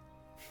 ma'am.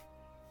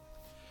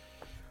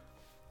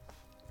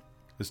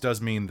 This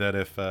does mean that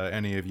if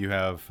any of you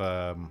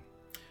have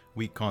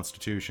weak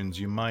constitutions,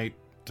 you might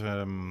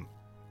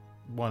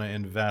want to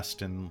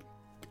invest in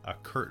a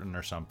curtain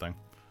or something.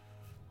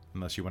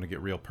 Unless you want to get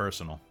real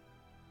personal.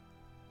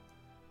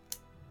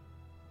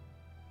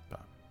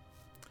 But.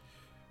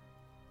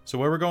 So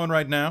where we're going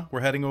right now,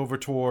 we're heading over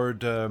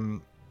toward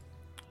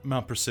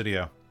Mount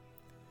Presidio.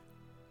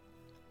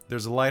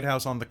 There's a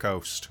lighthouse on the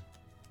coast.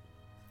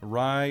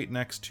 Right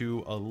next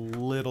to a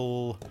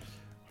little...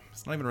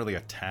 It's not even really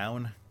a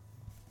town.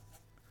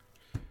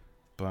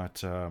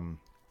 But a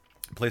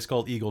place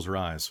called Eagle's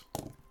Rise.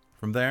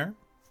 From there,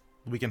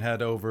 we can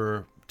head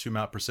over to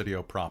Mount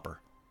Presidio proper.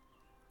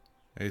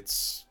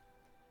 It's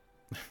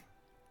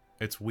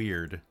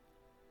weird,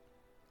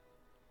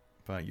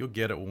 but you'll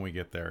get it when we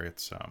get there.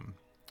 It's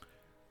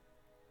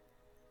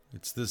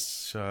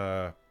this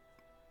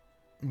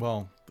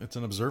well, it's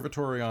an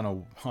observatory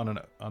on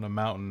a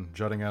mountain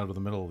jutting out of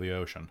the middle of the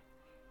ocean.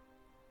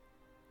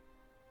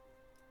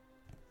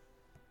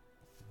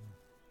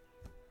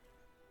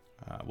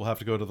 We'll have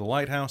to go to the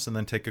lighthouse and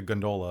then take a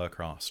gondola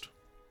across.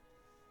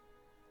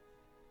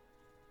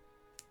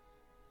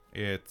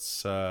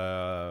 It's,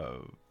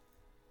 from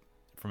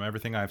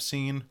everything I've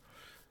seen,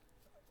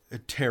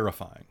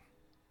 terrifying.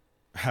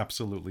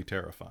 Absolutely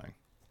terrifying.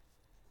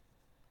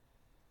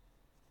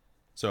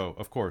 So,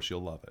 of course,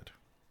 you'll love it.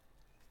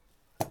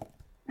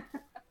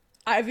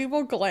 Ivy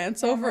will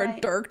glance over right.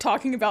 at Dirk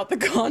talking about the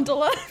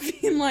gondola,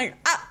 being like,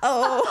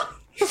 uh-oh,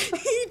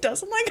 he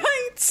doesn't like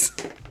heights.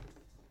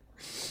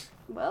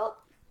 Well,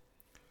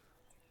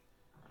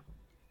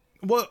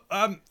 Well,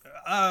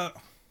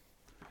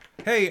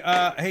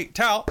 hey,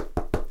 Tal,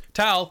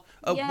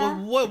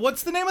 Yeah?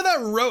 what's the name of that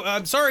road?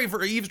 I'm sorry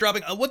for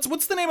eavesdropping.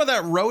 What's the name of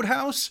that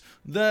roadhouse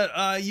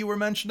that you were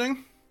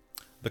mentioning?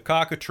 The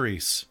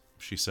Cockatrice,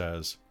 she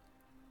says.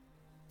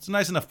 It's a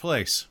nice enough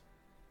place.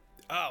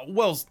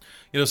 Well,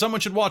 someone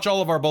should watch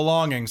all of our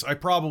belongings. I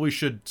probably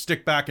should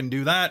stick back and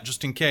do that,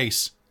 just in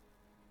case.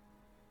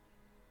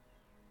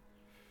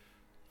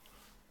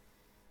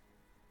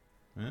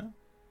 Yeah?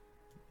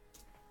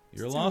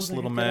 You're lost,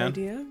 little man.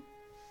 Idea.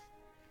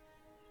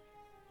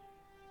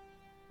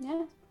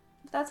 yeah.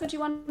 If that's what you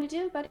want to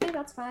do, buddy,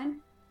 that's fine.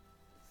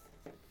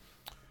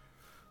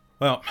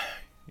 Well,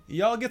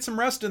 y'all get some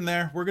rest in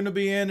there. We're gonna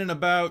be in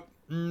about,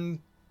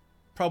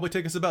 probably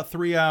take us about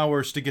 3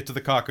 hours to get to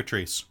the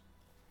Cockatrice.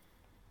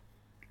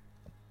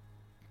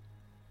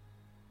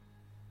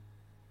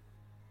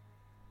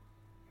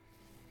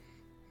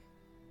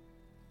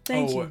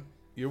 Thank you.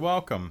 You're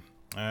welcome.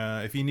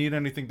 If you need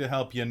anything to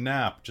help you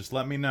nap, just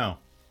let me know.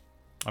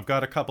 I've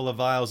got a couple of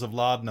vials of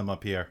laudanum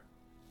up here.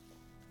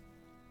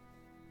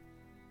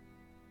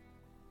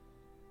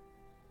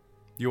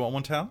 You want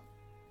one, Tal?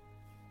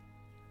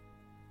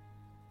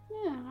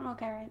 Yeah, I'm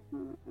okay, right?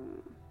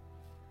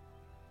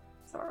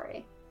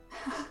 Sorry.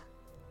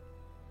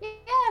 Yeah,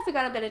 if we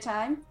got a bit of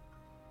time.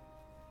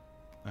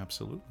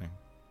 Absolutely.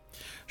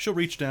 She'll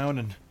reach down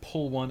and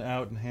pull one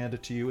out and hand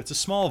it to you. It's a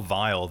small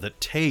vial that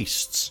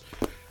tastes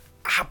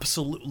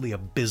absolutely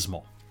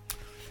abysmal.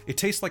 It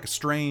tastes like a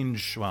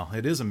strange, well,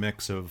 it is a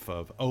mix of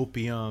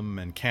opium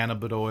and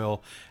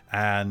cannabinoid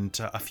and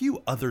a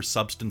few other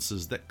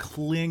substances that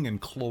cling and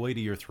cloy to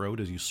your throat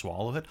as you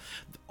swallow it.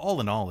 All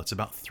in all, it's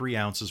about 3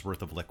 ounces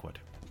worth of liquid.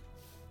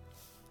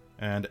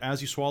 And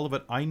as you swallow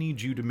it, I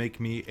need you to make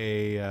me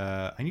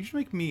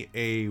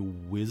a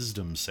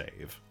wisdom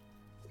save.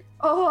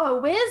 Oh,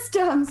 a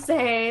wisdom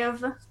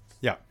save.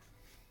 Yeah.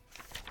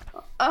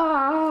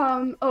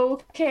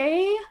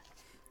 Okay.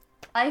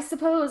 I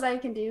suppose I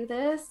can do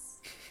this.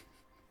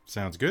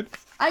 Sounds good.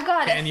 I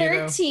got Can a you,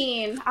 though?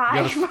 13.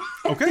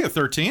 Okay, a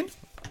 13.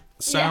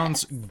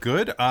 Sounds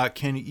good.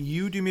 Can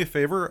you do me a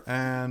favor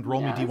and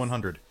roll Yes. me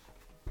D100?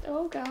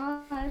 Oh,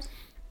 God.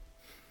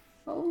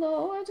 Oh,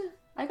 Lord.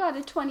 I got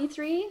a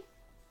 23.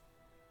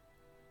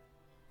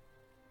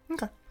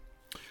 Okay.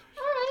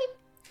 All right.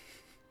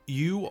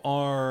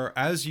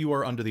 As you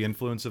are under the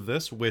influence of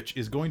this, which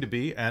is going to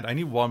be, and I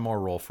need one more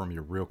roll from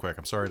you real quick.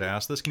 I'm sorry to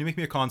ask this. Can you make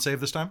me a con save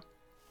this time?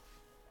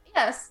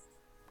 Yes.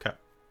 Okay.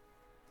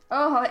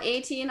 Oh,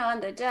 18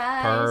 on the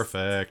dice.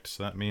 Perfect.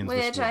 So that means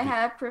this Which will I be-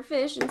 have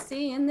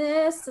proficiency in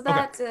this, so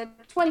that's a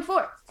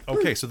 24.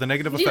 Okay, so the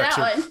negative Do effects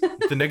that one.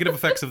 the negative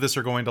effects of this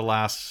are going to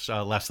last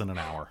less than an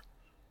hour.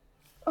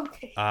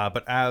 Okay.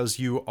 But as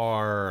you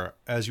are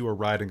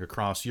riding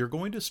across, you're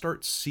going to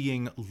start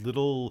seeing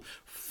little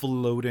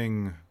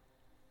floating,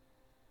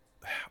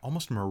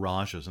 almost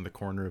mirages in the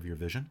corner of your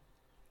vision.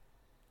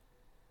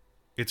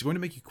 It's going to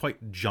make you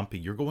quite jumpy.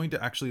 You're going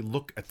to actually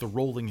look at the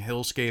rolling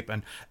hillscape,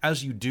 and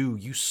as you do,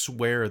 you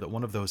swear that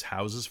one of those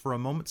houses for a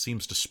moment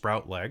seems to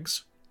sprout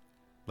legs,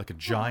 like a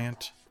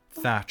giant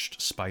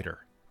thatched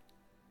spider.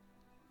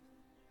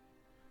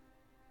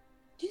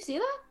 Did you see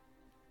that?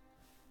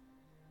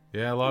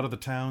 Yeah, a lot of the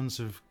towns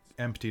have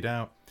emptied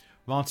out.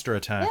 Monster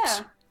attacks.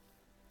 Yeah.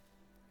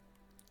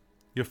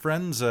 Your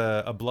friend's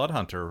a blood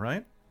hunter,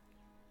 right?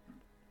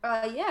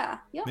 Yeah.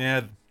 Yep.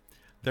 Yeah,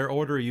 their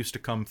order used to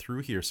come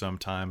through here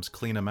sometimes,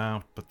 clean them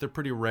out, but they're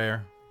pretty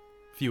rare.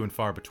 Few and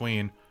far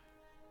between.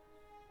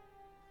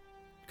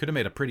 Could have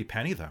made a pretty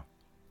penny, though.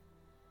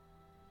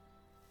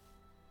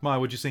 Why,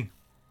 what'd you see?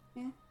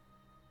 Yeah.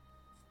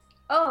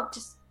 Oh,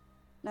 just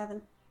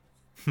nothing.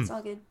 It's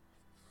all good.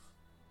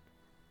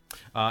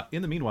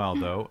 In the meanwhile,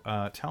 though,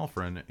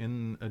 Talfrin,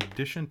 in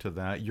addition to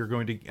that, you're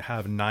going to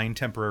have 9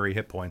 temporary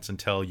hit points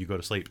until you go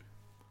to sleep.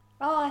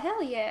 Oh,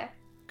 hell yeah.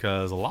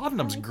 Because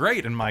laudanum's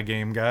great in my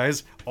game,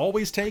 guys.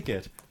 Always take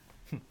it.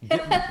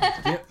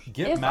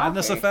 Get If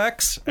madness offered.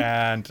 effects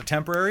and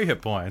temporary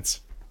hit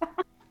points.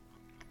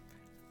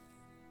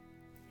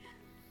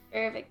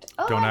 Perfect.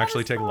 Oh, Don't I got a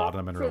actually take spell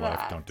laudanum in for real life.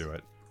 that. Don't do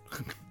it.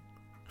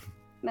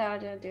 No,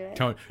 don't do it.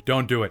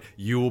 Don't do it.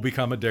 You will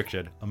become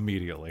addicted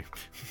immediately.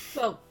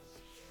 Well,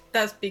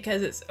 that's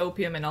because it's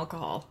opium and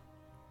alcohol.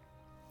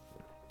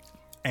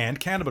 And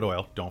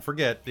cannabinoid. Don't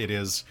forget,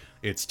 it's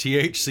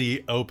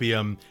THC,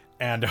 opium,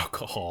 and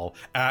alcohol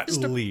at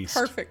Just least. a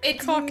perfect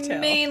It's cocktail.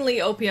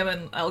 mainly opium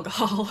and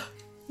alcohol.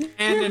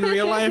 And in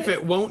real life,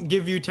 it won't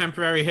give you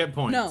temporary hit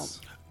points. No.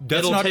 That's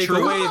It'll not take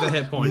true. away the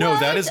hit points. No,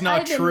 that What? is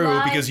not I've been true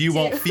lied because you to.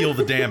 won't feel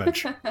the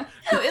damage. No,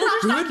 it'll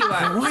just knock you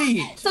out.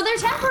 Wait. So they're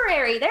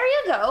temporary. There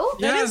you go.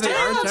 Yeah, they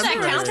are That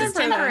counts as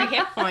temporary. temporary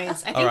hit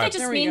points. I think Alright. that just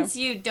There we go. means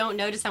you don't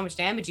notice how much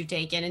damage you've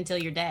taken until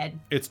you're dead.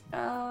 It's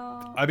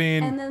Oh. I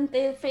mean- and then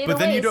they fade but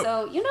then away. you don't-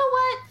 So you know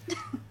what?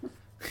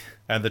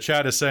 and the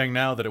chat is saying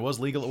now that it was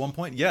legal at one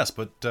point. Yes,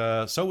 but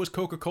so was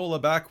Coca-Cola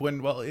back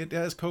when, well, it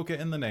has Coca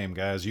in the name,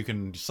 guys. You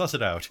can suss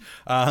it out.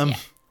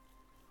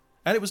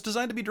 And it was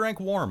designed to be drank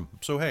warm.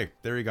 So hey,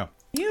 there you go.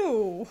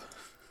 Ew.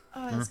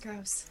 Oh, that's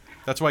gross.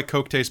 That's why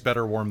Coke tastes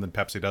better warm than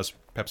Pepsi does.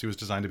 Pepsi was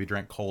designed to be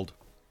drank cold.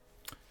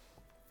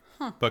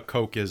 But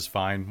Coke is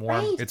fine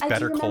warm. Right. It's I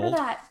better do remember cold,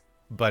 that.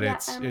 but Yeah,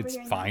 it's I remember it's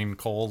hearing fine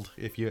cold.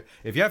 If you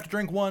have to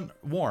drink one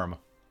warm,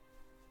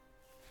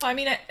 I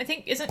mean, I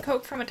think isn't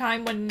Coke from a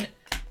time when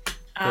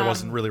there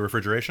wasn't really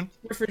refrigeration.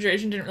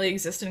 refrigeration didn't really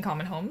exist in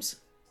common homes,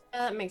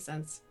 Yeah, that makes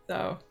sense.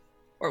 so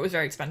or it was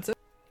very expensive.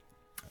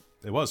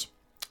 It was.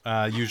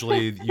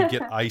 Usually you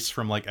get ice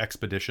from like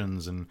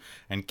expeditions and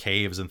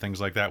caves and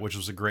things like that, which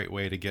was a great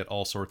way to get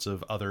all sorts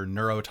of other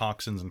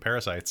neurotoxins and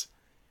parasites.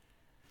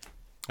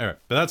 All right,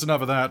 but that's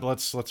enough of that.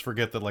 Let's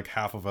forget that like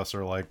half of us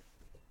are like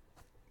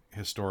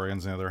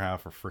historians and the other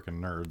half are freaking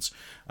nerds.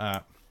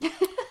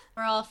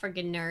 We're all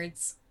friggin'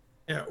 nerds.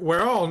 Yeah,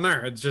 we're all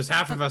nerds. Just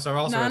half of us are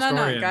also No,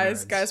 historian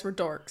guys. nerds. Guys, we're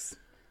dorks.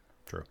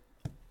 True.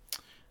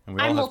 And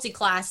we I'm all have,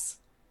 multi-class.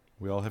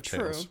 we all have True.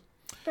 tails.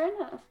 Fair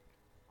enough.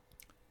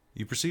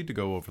 You proceed to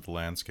go over the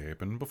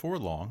landscape, and before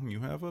long,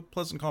 you have a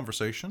pleasant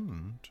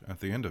conversation, and at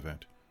the end of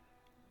it,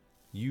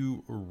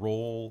 you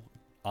roll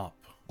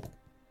up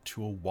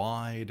to a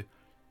wide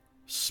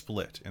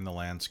split in the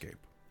landscape.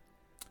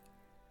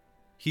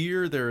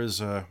 Here, there is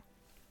it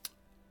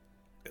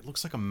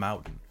looks like a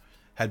mountain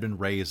had been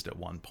raised at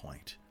one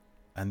point,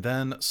 and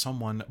then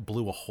someone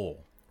blew a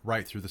hole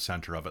right through the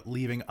center of it,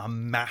 leaving a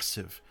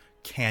massive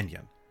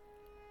canyon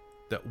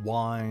that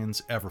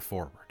winds ever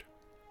forward.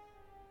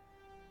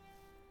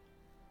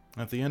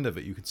 At the end of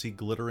it, you can see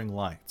glittering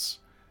lights,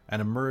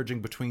 and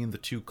emerging between the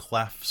two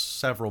clefts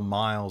several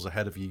miles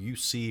ahead of you, you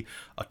see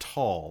a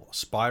tall,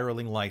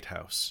 spiraling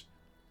lighthouse,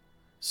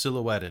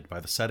 silhouetted by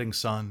the setting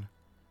sun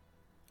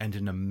and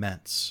an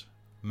immense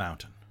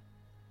mountain.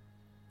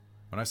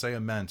 When I say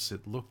immense,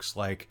 it looks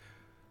like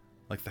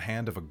the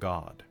hand of a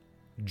god,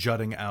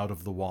 jutting out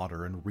of the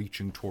water and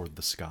reaching toward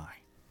the sky.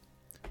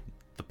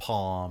 The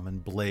palm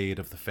and blade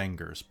of the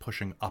fingers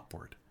pushing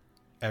upward,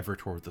 ever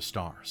toward the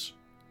stars.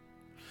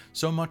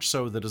 So much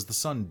so that as the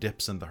sun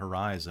dips in the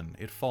horizon,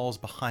 it falls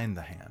behind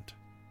the hand,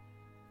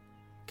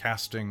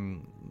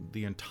 casting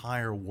the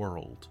entire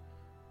world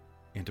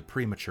into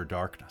premature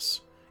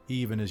darkness,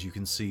 even as you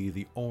can see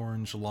the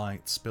orange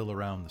light spill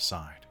around the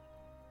side.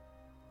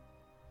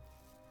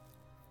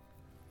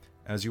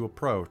 As you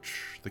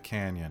approach the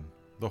canyon,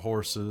 the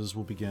horses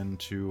will begin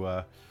to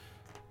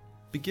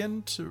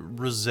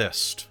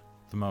resist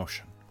the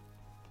motion.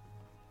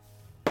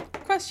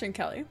 Question,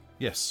 Kelly.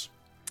 Yes.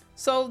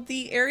 So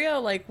the area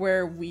like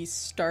where we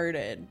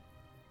started,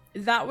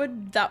 that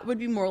would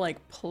be more like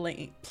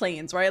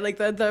plains, right? Like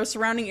the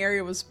surrounding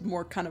area was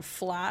more kind of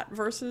flat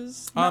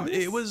versus mountains,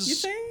 it was. you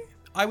say?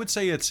 I would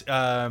say it's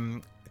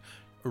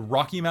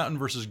Rocky Mountain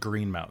versus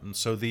Green Mountain.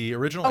 So the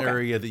original Okay.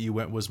 area that you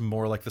went was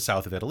more like the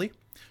south of Italy.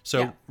 So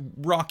Yeah.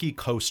 rocky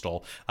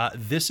coastal.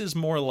 This is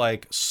more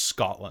like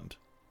Scotland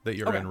that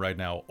you're Okay. in right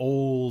now.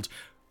 Old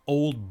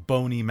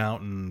bony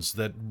mountains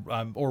that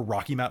or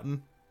Rocky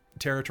Mountain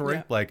territory.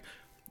 Yeah. Like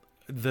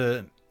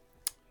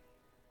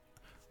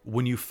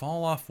when you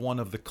fall off one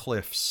of the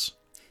cliffs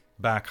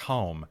back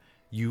home,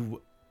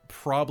 you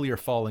probably are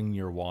falling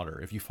near water.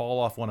 If you fall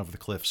off one of the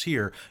cliffs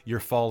here, you're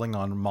falling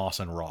on moss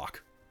and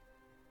rock.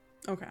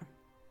 Okay.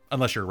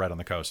 Unless you're right on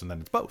the coast, and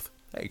then it's both.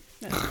 Hey.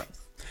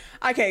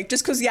 Okay,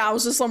 just because I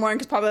was just wondering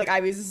because probably like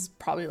Ivy's is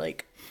probably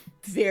like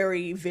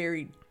very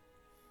very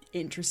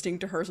interesting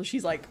to her, so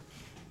she's like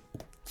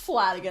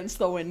flat against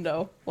the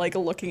window, like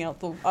looking out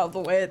the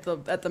way at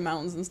the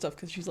mountains and stuff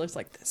because she's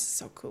like, this is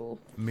so cool.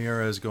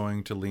 Mira is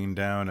going to lean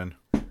down and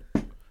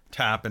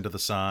tap into the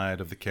side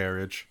of the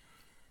carriage.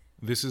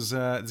 This is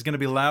it's going to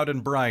be loud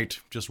and bright,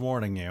 just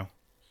warning you.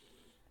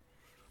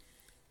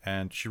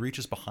 And she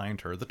reaches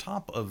behind her. The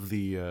top of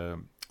the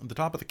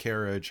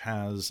carriage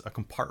has a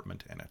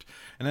compartment in it.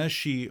 And as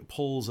she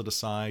pulls it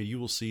aside, you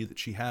will see that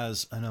she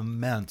has an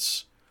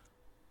immense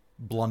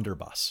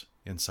blunderbuss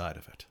inside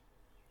of it.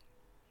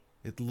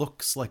 It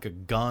looks like a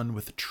gun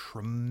with a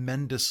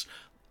tremendous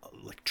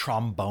like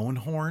trombone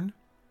horn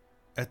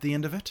at the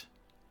end of it.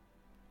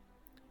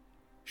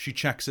 She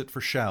checks it for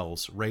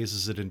shells,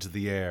 raises it into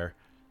the air,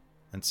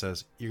 and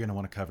says, "You're going to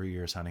want to cover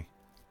your ears, honey."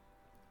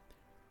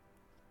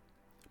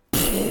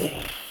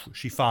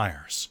 She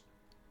fires.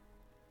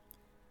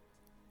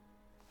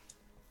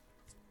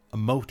 A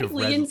mote of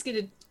red...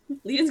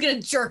 Leon's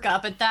gonna jerk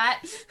up at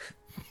that.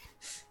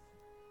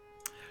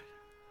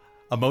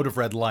 A mote of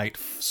red light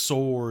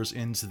soars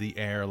into the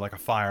air like a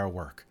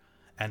firework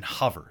and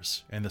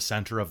hovers in the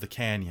center of the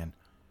canyon,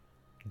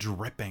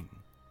 dripping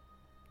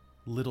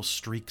little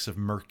streaks of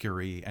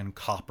mercury and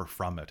copper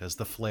from it as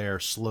the flare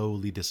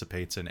slowly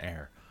dissipates in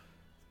air.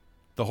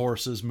 The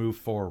horses move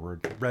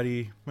forward,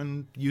 ready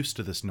and used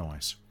to this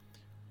noise.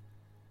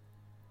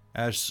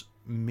 As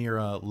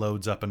Mira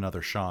loads up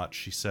another shot,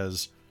 she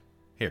says,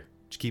 "Here,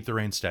 just keep the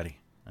reins steady,"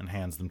 and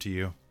hands them to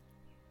you.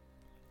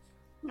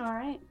 All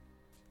right.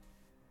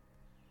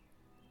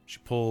 She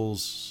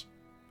pulls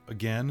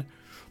again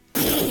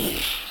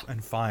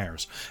and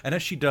fires. And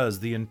as she does,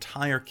 the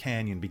entire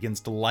canyon begins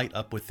to light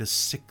up with this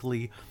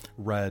sickly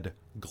red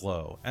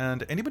glow.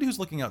 And anybody who's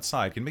looking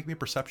outside can make me a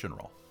perception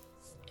roll.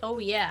 Oh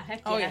yeah, heck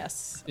yeah. Oh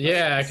yes.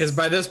 Yeah, because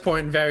by this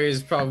point, Very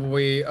is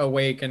probably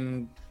awake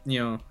and,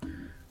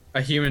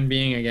 a human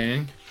being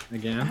again. A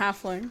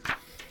halfling.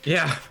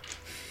 Yeah.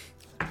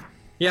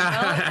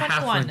 Yeah. Oh,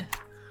 21.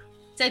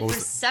 Said What was it?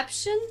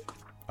 perception?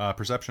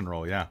 Perception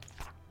roll, yeah.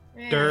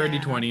 Dirty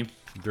 20.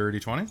 Dirty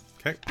 20.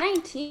 Okay.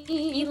 19.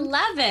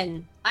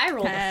 11. I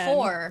rolled 10. a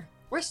 4.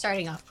 We're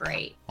starting off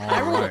great.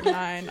 I rolled Alright. a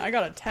 9. I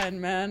got a 10,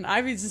 man.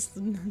 Ivy's just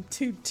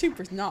too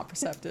not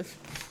perceptive.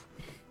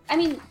 I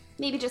mean,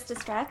 maybe just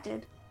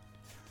distracted.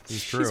 It's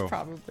She's true.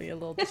 probably a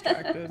little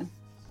distracted.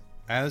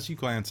 As you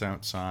glance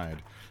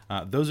outside,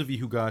 those of you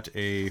who got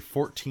a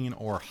 14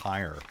 or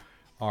higher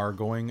are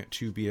going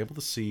to be able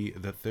to see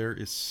that there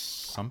is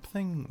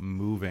something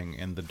moving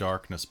in the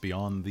darkness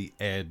beyond the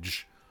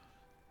edge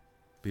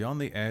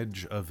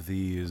of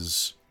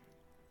these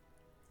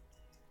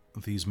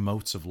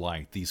motes of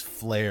light, these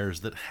flares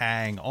that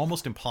hang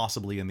almost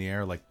impossibly in the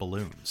air like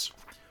balloons.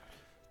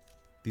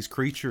 These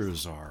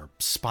creatures are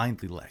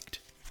spindly legged.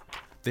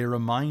 They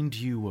remind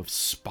you of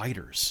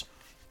spiders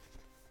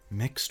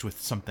mixed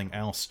with something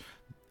else.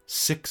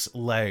 6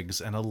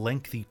 legs and a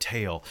lengthy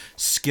tail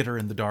skitter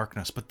in the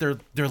darkness, but their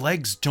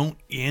legs don't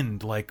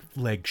end like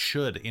legs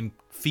should in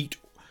feet,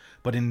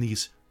 but in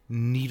these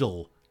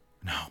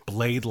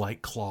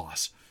blade-like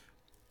claws.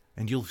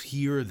 And you'll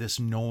hear this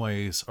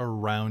noise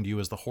around you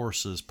as the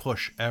horses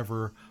push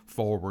ever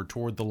forward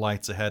toward the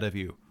lights ahead of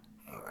you.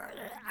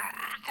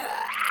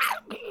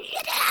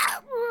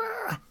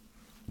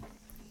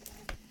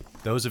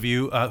 Those of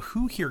you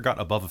who here got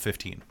above a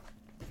 15.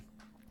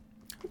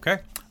 Okay.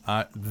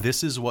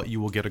 This is what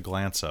you will get a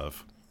glance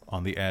of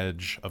on the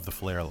edge of the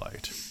flare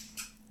light.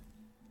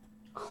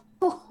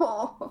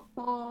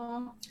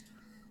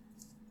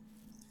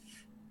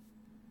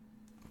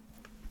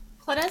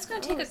 Claudette's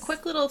going to take a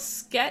quick little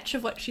sketch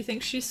of what she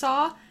thinks she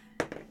saw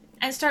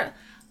and start.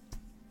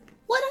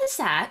 What is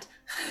that?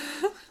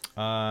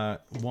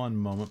 One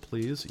moment,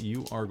 please.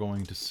 You are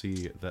going to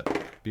see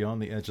that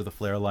beyond the edge of the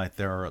flare light,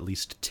 there are at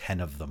least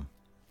 10 of them.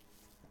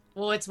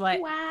 Well, it's what?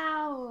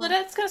 Wow.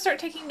 Claudette's going to start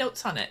taking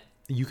notes on it.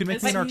 You can make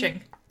It's me an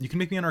teaching. you can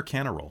make me an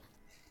Arcana roll.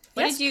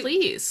 What Yes, did you-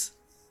 please.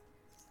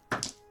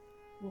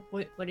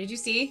 What did you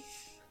see?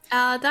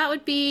 That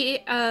would be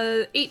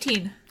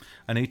 18.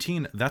 An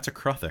 18, that's a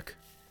Kruthic.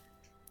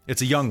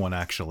 It's a young one,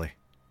 actually.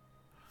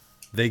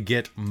 They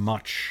get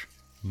much,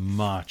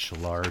 much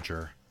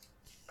larger.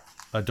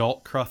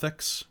 Adult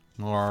Kruthics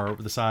are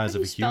the size How of do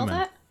a you spell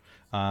human.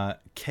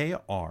 that?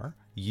 K-R-U-T-H-I-K.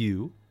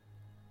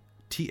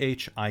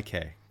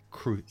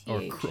 Or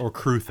TH.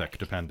 Kruthic,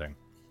 depending.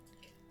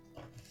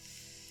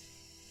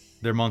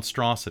 They're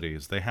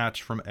monstrosities. They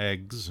hatch from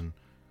eggs and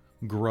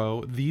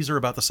grow. These are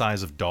about the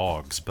size of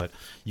dogs, but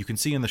you can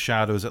see in the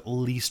shadows at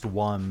least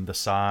one the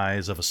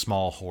size of a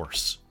small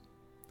horse.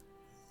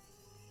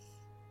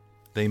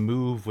 They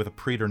move with a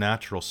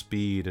preternatural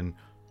speed and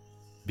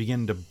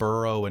begin to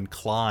burrow and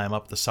climb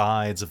up the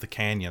sides of the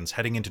canyons,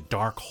 heading into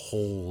dark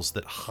holes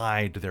that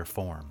hide their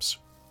forms.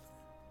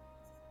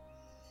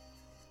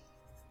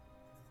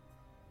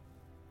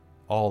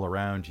 All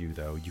around you,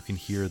 though, you can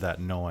hear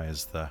that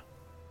noise,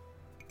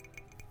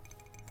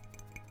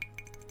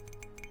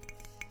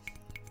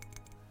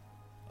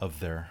 of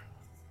their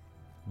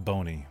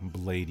bony,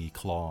 blady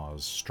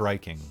claws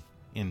striking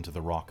into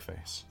the rock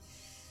face.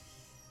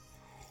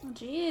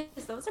 Jeez,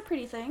 those are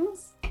pretty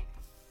things.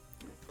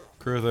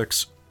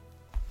 Kruthics,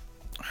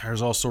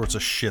 there's all sorts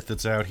of shit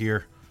that's out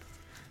here.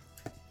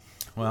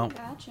 Well,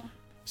 Gotcha.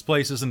 this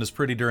place isn't as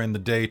pretty during the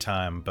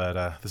daytime,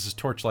 but this is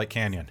Torchlight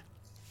Canyon.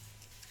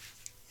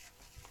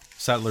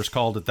 Settlers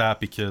called it that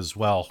because,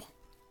 well,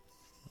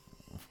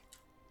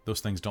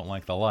 those things don't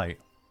like the light.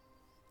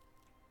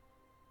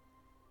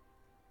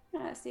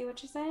 I see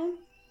what you're saying.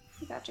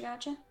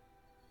 Gotcha.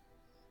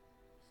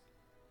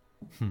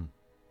 And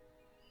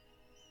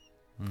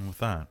with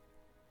that,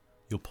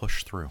 you'll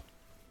push through.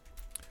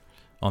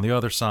 On the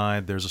other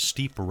side, there's a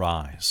steep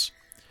rise,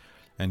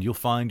 and you'll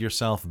find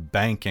yourself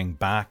banking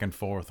back and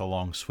forth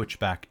along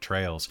switchback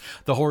trails.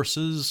 The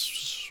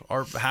horses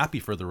are happy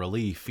for the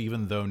relief,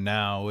 even though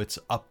now it's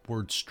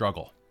upward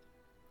struggle.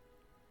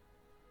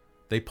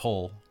 They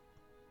pull,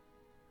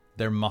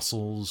 their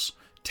muscles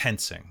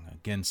tensing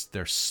against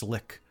their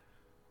slick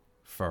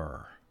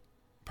fur.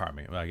 Pardon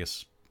me, I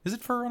guess, is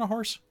it fur on a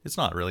horse? It's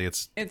not really,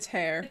 It's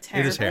hair.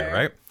 it is hair,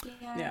 right?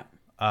 Yeah.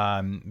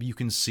 You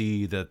can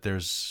see that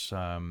there's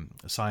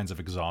signs of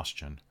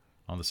exhaustion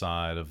on the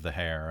side of the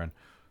hair, and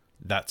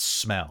that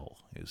smell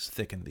is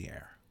thick in the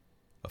air.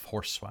 A of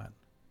horse sweat.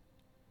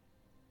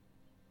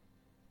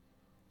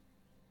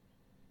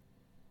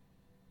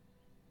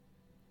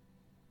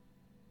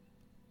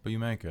 But you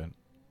make it.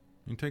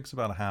 It takes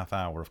about a half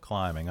hour of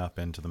climbing up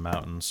into the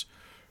mountains.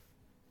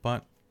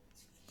 But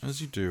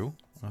as you do,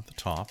 at the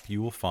top,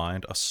 you will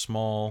find a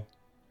small...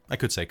 I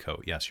could say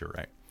coat. Yes, you're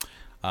right.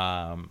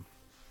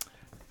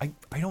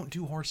 I don't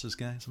do horses,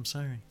 guys. I'm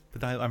sorry,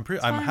 but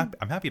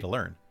I'm happy to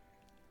learn.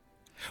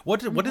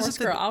 What is it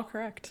that I'll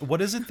correct.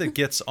 What is it that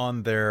gets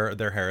on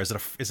their hair? Is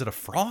it a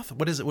froth?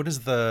 What is it? What is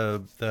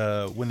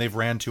the when they've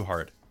ran too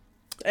hard?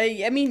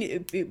 I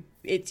mean,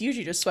 it's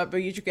usually just sweat, but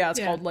usually it's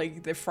Yeah. called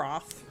like the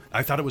froth.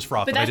 I thought it was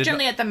froth, But I that's didn't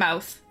generally at the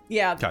mouth.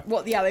 Yeah. Okay.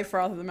 Well, yeah, they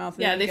froth at the mouth.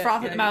 Yeah, they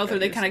froth at the mouth, or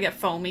they kind of get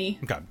foamy.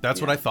 Okay,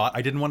 that's what I thought.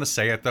 I didn't want to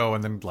say it though,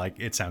 and then like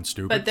it sounds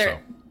stupid. But so.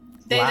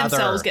 they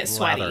themselves get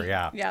sweaty. Lather,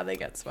 yeah. Yeah, they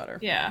get sweater.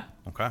 Yeah.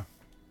 Okay.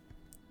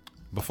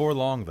 Before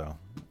long, though,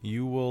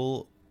 you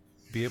will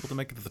be able to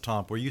make it to the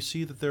top, where you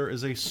see that there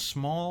is a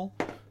small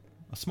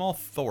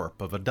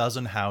thorp of a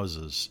dozen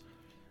houses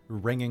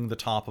ringing the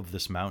top of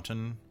this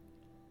mountain.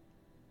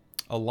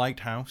 A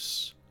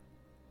lighthouse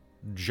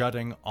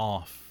jutting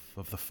off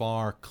of the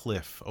far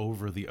cliff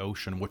over the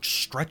ocean,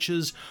 which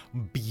stretches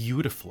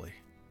beautifully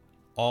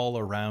all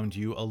around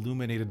you,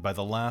 illuminated by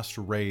the last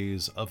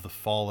rays of the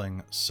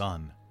falling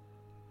sun,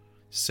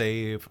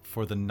 save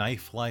for the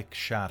knife-like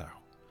shadow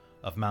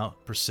of Mount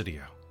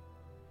Presidio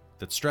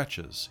that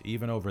stretches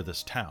even over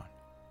this town.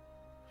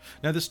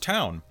 Now, this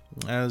town,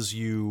 as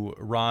you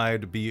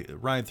ride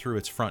through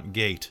its front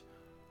gate,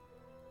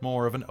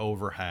 more of an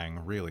overhang,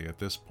 really, at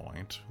this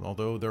point,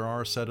 although there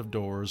are a set of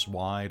doors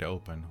wide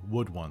open,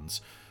 wood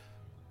ones,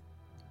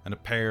 and a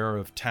pair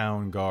of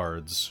town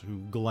guards who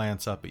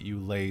glance up at you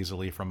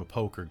lazily from a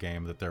poker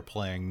game that they're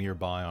playing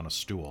nearby on a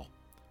stool.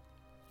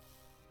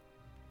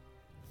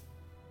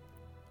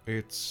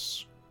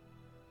 It's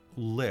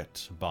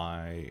lit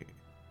by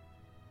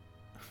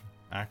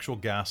actual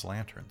gas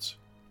lanterns.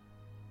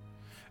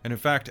 And in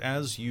fact,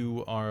 as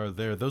you are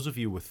there, those of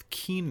you with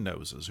keen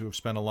noses who have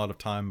spent a lot of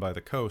time by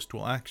the coast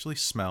will actually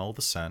smell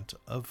the scent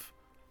of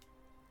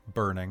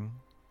burning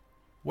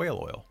whale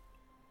oil.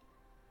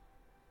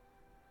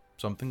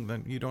 Something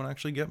that you don't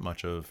actually get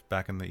much of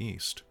back in the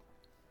East.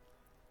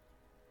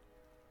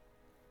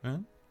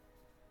 And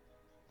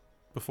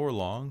before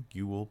long,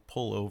 you will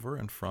pull over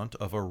in front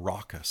of a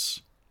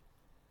raucous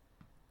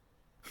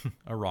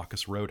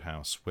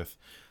roadhouse with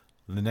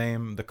the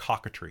name The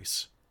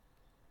Cockatrice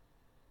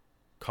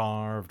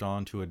carved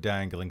onto a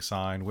dangling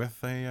sign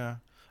with a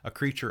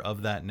creature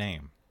of that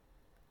name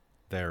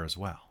there as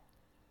well.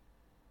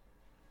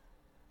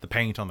 The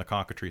paint on the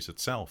cockatrice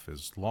itself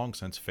is long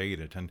since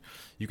faded, and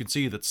you can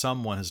see that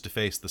someone has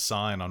defaced the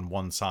sign on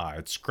one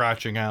side,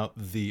 scratching out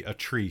the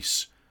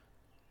Atrice,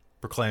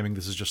 proclaiming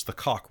this is just the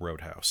Cock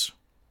Roadhouse.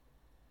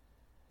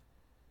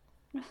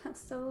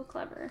 So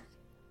clever.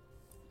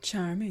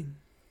 Charming.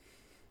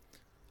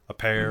 A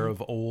pair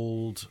of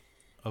old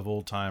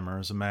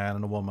timers, a man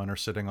and a woman, are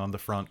sitting on the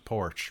front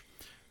porch,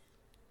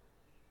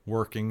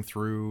 working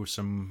through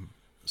some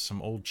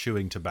old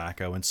chewing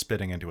tobacco and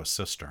spitting into a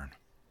cistern.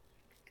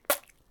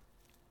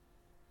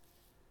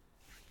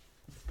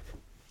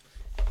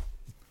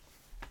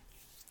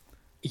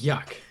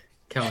 Yuck,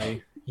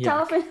 Kelly.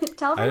 Yuck.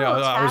 Tell him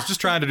I was just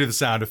trying to do the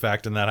sound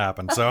effect, and that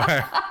happened. So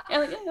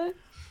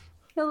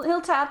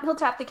he'll tap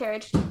the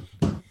carriage.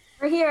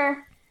 We're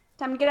here.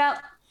 Time to get out.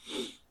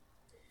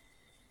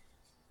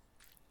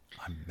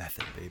 I'm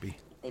method, baby.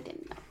 They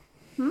didn't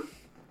know.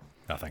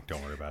 Nothing.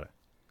 Don't worry about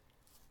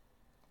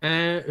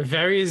it.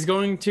 Very is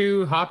going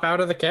to hop out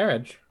of the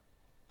carriage.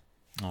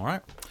 All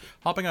right.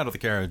 Hopping out of the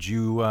carriage,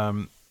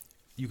 you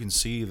can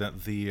see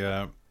that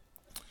the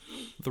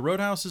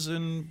roadhouse is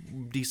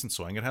in decent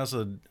swing. It has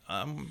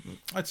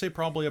I'd say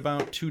probably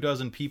about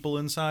 24 people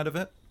inside of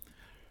it,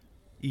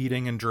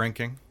 eating and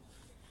drinking.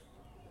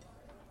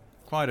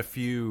 Quite a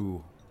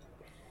few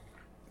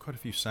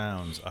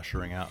sounds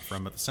ushering out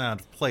from it. The sound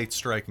of plates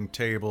striking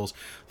tables,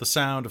 the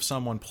sound of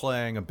someone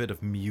playing a bit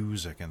of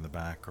music in the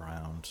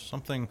background.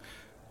 Something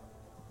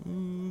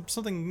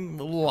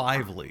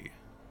lively.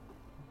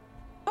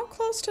 How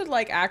close to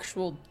like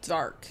actual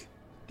dark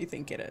do you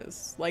think it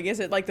is? Like, is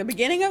it like the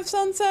beginning of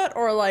sunset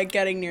or like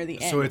getting near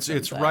the end? So of it's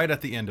sunset? right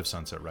at the end of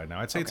sunset right now.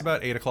 I'd say it's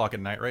about 8 o'clock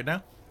at night right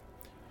now.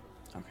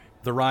 Okay.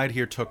 The ride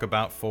here took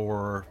about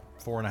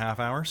 4.5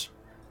 hours.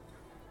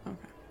 Okay.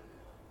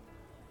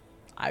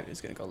 I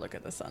was gonna go look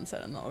at the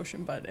sunset and the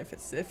ocean, but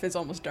if it's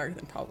almost dark,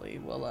 then probably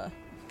we'll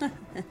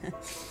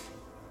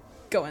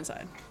go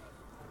inside.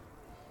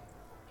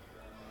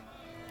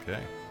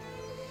 Okay.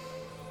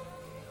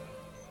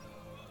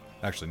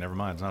 Actually, never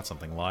mind. It's not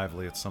something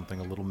lively. It's something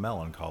a little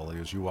melancholy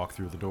as you walk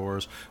through the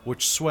doors,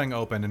 which swing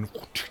open and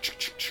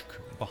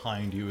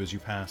behind you as you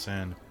pass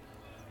in.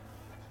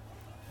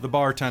 The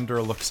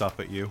bartender looks up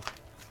at you.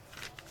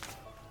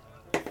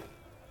 I'm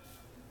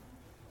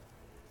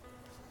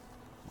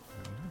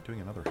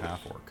doing another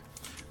half orc.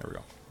 There we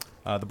go.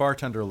 The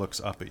bartender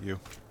looks up at you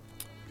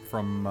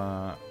from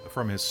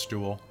his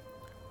stool.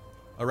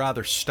 a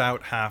rather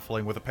stout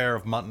halfling with a pair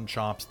of mutton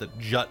chops that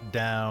jut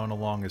down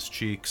along his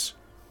cheeks.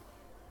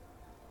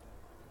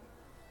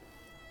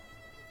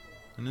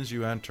 And as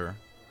you enter,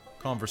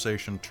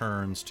 conversation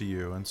turns to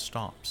you and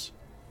stops.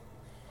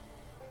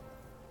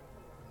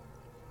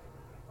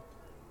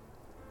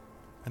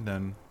 And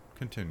then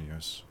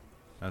continues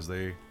as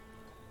they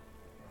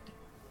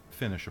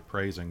finish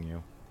appraising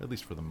you, at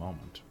least for the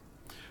moment.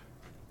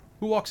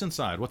 Who walks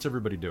inside? What's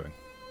everybody doing?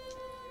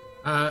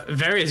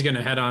 Very's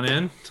gonna head on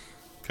in.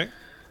 Okay.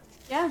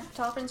 Yeah,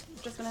 Talfrin's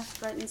just gonna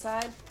right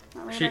inside.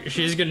 Not really back to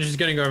She's me.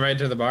 gonna go right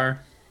to the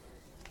bar.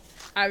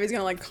 Ivy's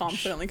gonna like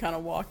confidently kind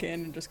of walk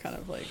in and just kind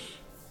of like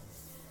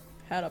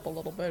head up a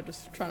little bit,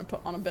 just trying to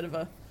put on a bit of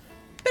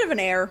an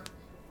air,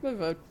 bit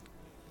of a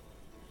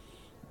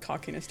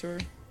cockiness to her.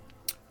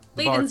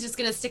 The bar- Layden's just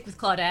gonna stick with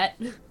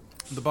Claudette.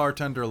 The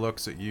bartender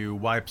looks at you,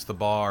 wipes the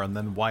bar, and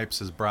then wipes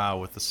his brow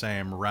with the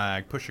same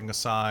rag, pushing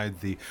aside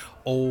the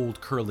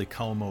old curly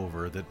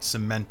comb-over that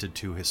cemented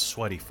to his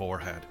sweaty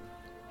forehead.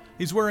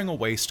 He's wearing a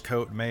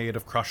waistcoat made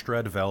of crushed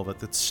red velvet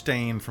that's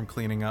stained from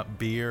cleaning up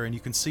beer, and you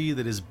can see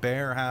that his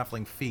bare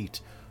halfling feet,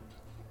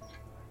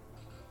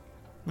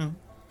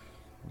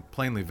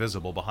 plainly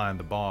visible behind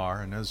the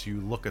bar, and as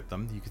you look at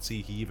them, you can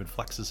see he even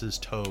flexes his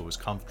toes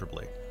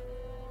comfortably.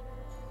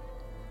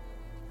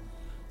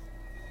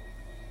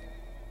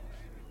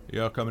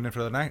 You all coming in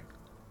for the night?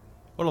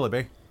 What'll it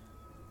be?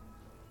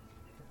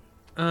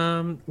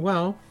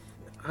 Well,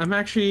 I'm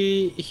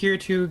actually here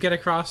to get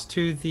across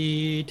to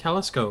the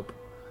telescope.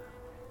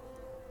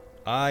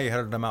 You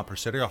headed to Mount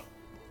Presidio.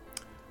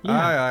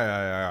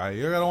 Yeah. Aye.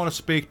 You're gonna want to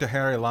speak to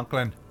Harry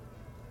Lunklin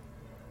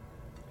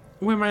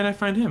Where might I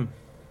find him?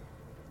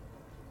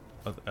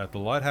 at the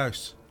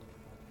lighthouse.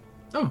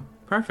 Oh,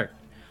 perfect.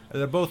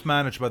 They're both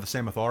managed by the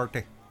same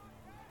authority.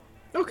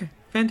 Okay,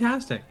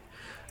 fantastic.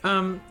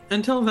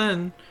 Until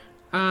then,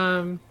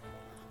 do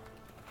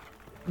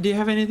you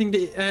have anything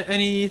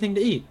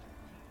to eat?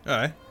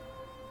 Aye.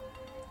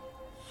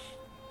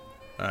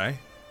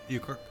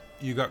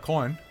 You got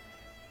coin?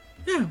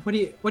 Yeah. What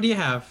do you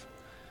have?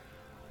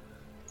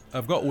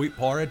 I've got wheat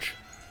porridge.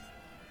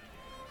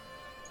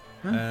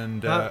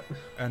 Huh?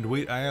 And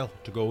wheat ale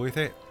to go with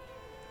it.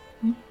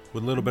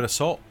 With a little bit of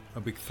salt.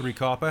 A big 3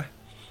 copper.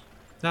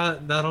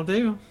 That'll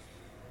do.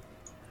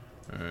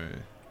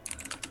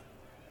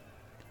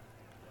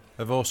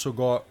 I've also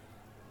got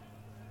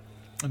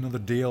another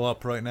deal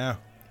up right now.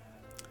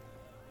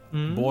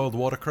 Boiled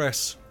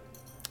watercress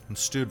and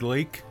stewed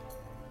leek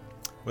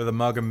with a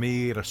mug of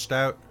mead or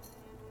stout.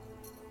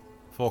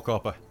 4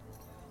 copper.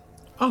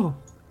 Oh,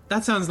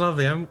 that sounds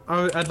lovely.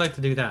 I'd like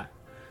to do that.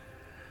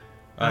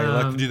 You'd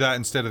like to do that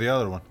instead of the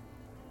other one?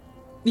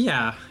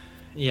 Yeah.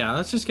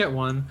 Let's just get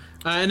one,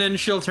 and then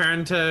she'll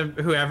turn to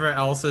whoever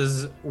else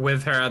is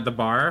with her at the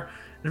bar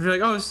and be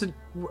like, "Oh, so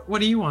what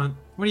do you want?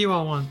 What do you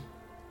all want?"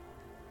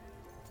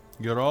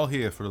 You're all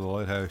here for the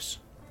lighthouse.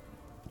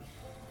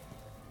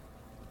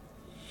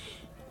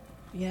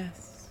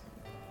 Yes.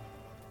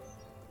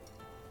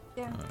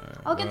 Yeah.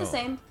 I'll get the well.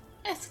 same.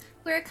 Yes,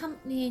 we're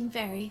accompanying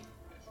Very.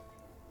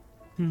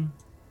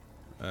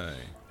 Aye.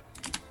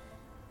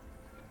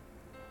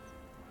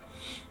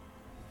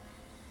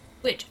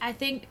 Which I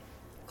think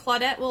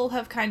Claudette will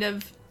have kind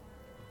of...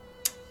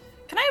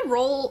 Can I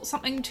roll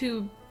something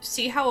to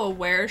see how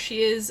aware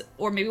she is,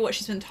 or maybe what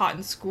she's been taught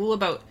in school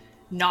about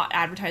not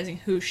advertising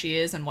who she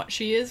is and what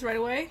she is right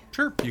away?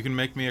 Sure. You can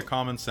make me a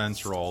common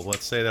sense roll.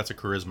 Let's say that's a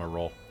charisma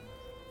roll.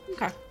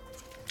 Okay.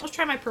 Let's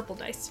try my purple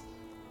dice.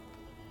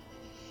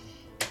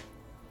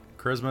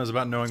 Charisma is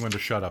about knowing when to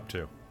shut up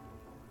too.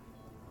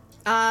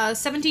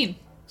 17.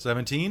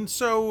 17?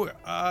 So,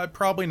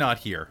 probably not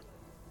here.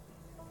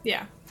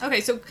 Yeah.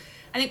 Okay, so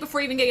I think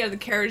before you even getting out of the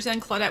carriage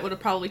then, Claudette would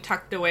have probably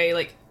tucked away,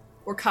 like,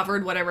 or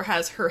covered whatever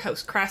has her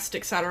house crest,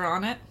 etc.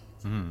 on it.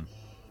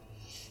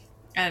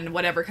 And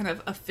whatever kind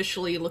of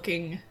officially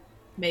looking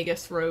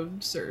Magus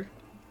robes or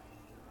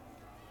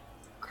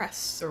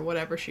crests or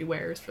whatever she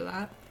wears for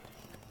that,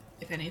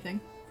 if anything.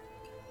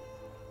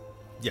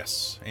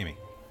 Yes, Amy.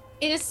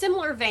 In a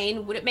similar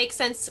vein, would it make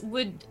sense?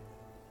 Would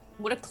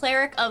a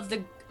cleric of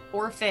the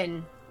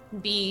orphan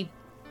be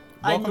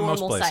a Welcome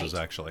normal most places,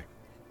 sight? actually.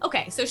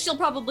 Okay, so she'll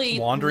probably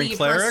Wandering leave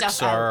her clerics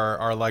stuff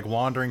out. are like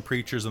wandering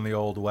preachers in the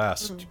Old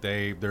West.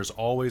 There's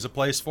always a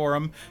place for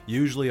them,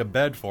 usually a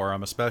bed for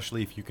them,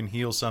 especially if you can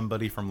heal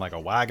somebody from like a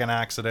wagon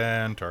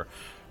accident or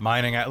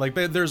mining.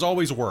 There's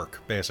always work,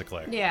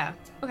 basically. Yeah.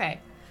 Okay.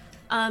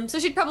 So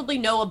she'd probably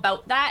know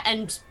about that,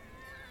 and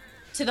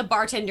to the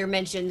bartender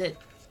mention that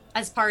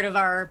as part of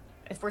our,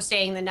 if we're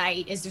staying the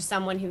night, is there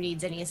someone who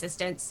needs any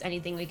assistance,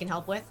 anything we can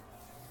help with?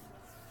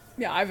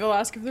 Yeah, I will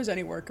ask if there's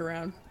any work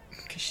around,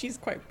 because she's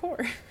quite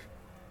poor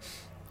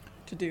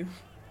to do.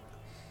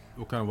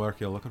 What kind of work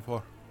are you looking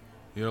for?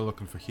 You're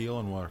looking for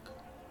healing work.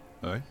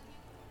 Aye?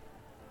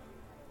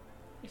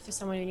 If there's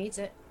someone who needs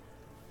it.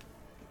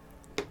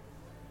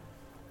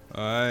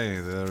 Aye,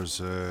 there's,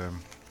 Or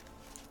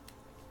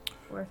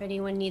if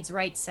anyone needs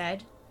right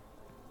said.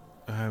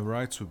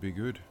 rights would be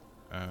good.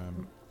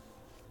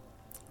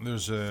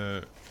 There's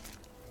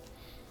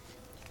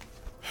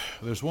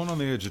There's one on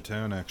the edge of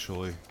town,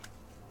 actually.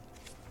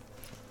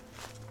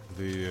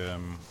 The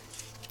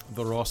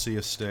Rossi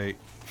estate.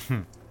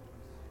 An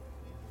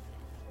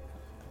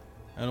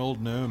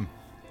old gnome.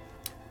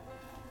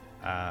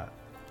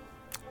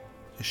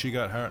 She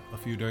got hurt a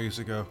few days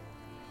ago.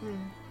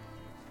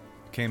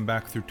 Came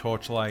back through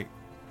torchlight.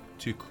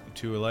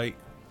 Too late.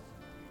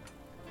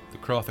 The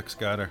Krothics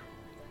got her.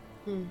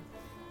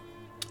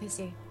 I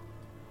see.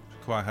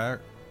 Quite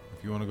hurt.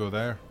 If you want to go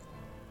there,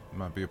 it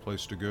might be a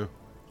place to go.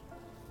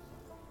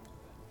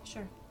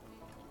 Sure.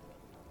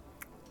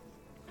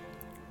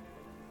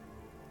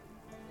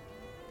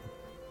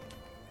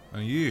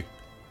 And you?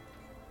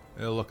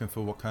 They're looking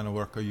for what kind of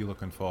work are you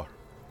looking for?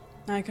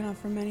 I can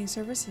offer many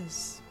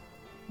services.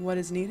 What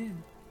is needed?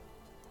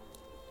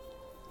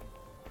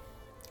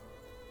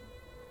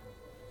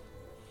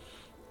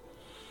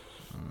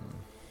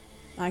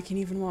 I can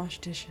even wash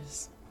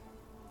dishes.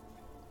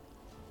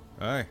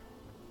 Aye.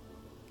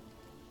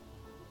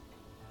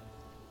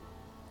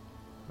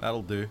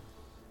 That'll do.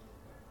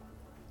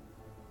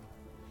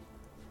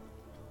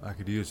 I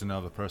could use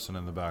another person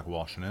in the back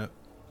washing it.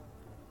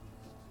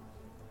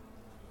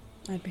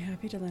 I'd be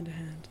happy to lend a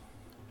hand.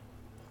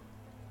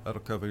 That'll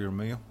cover your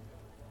meal.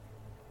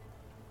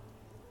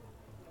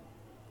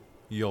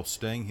 You're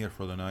staying here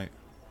for the night.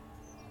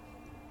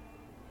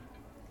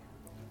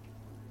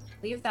 I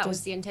believe that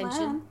was the intention.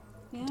 Plan.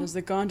 Yeah. Does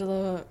the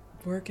gondola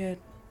work at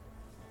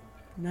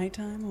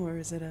nighttime, or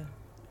is it a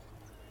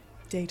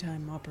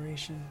daytime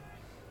operation?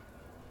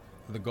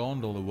 The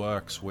gondola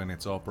works when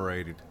it's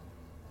operated.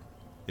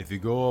 If you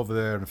go over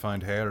there and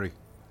find Harry,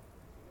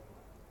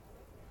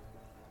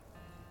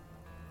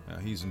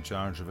 he's in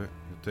charge of it.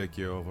 He'll take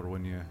you over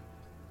when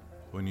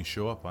you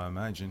show up, I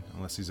imagine,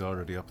 unless he's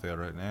already up there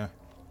right now.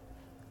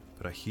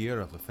 But I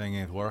hear the thing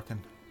ain't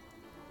working.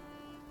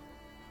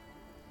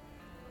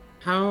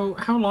 How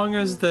long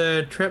is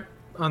the trip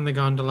on the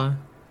gondola?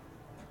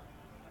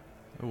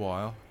 A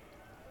while.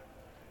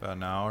 About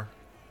an hour.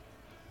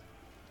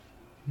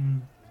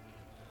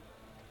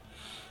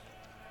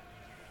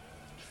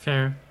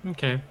 Fair.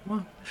 Okay. Well,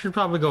 I should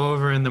probably go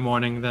over in the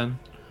morning then.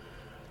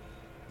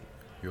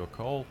 Your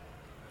call.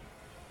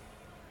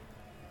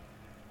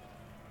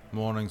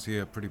 Mornings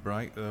here pretty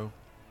bright though.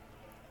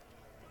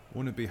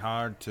 Wouldn't it be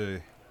hard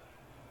to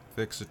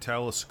fix a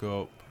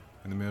telescope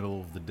in the middle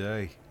of the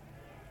day?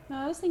 No,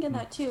 I was thinking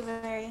that too.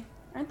 Very.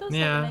 Aren't those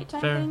Yeah, like a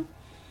nighttime fair. thing?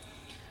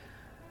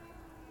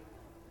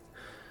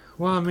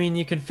 Well, I mean,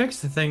 you can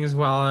fix the things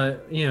while,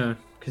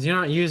 because you're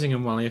not using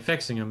them while you're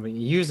fixing them, but you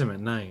use them at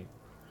night.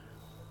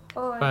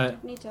 Or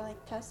But- do you need to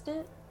like test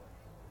it?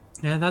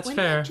 Yeah, that's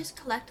Wouldn't fair. it just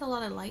collect a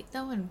lot of light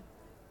though, and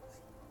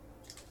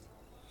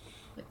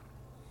Wait.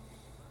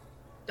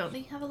 Don't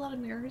they have a lot of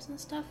mirrors and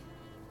stuff?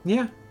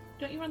 Yeah.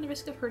 Don't you run the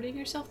risk of hurting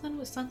yourself then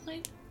with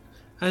sunlight?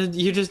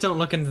 You just don't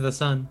look into the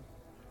sun.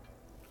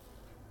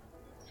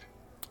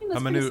 I think that's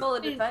How pretty many-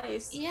 solid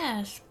advice.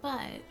 Yes,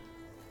 but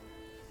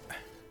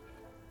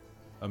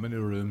How many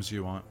rooms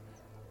you want?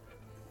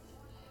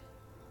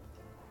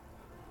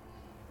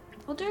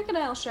 Well, Derek and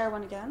I will share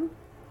one again.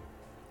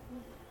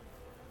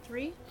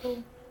 3.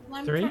 Well,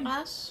 one 3? for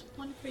us,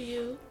 one for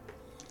you.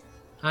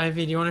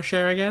 Ivy, do you want to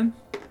share again?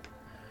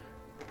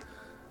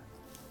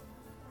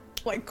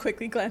 Like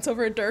quickly glance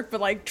over at Dirk, but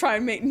like try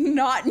and make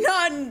not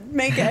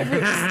make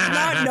every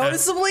not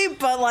noticeably,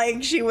 but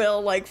like she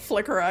will like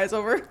flick her eyes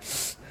over.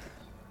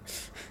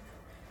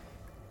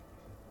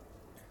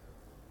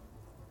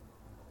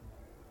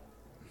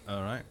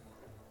 All right.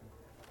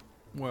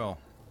 Well,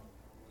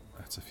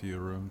 that's a few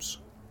rooms.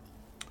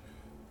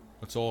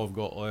 That's all I've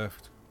got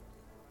left.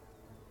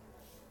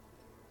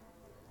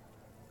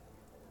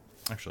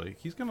 Actually,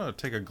 he's gonna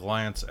take a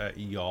glance at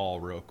y'all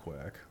real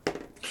quick.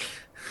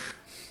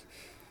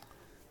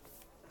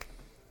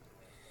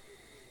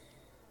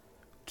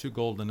 $2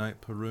 gold a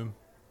night per room.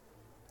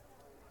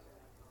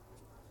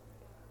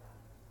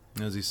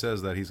 As he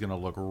says that, he's gonna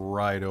look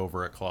right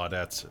over at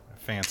Claudette's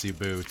fancy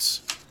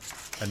boots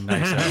and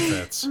nice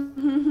outfits.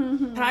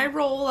 Can I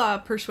roll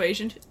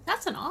persuasion?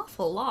 That's an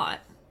awful lot.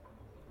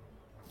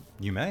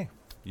 You may.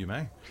 You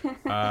may.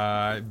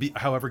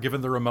 However,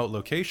 given the remote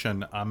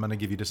location, I'm going to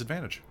give you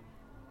disadvantage.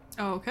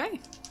 Okay.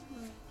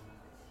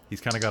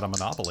 He's kind of got a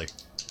monopoly.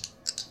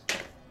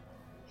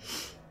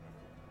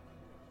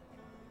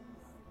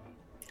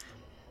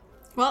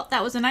 Well,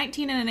 that was a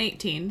 19 and an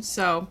 18,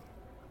 so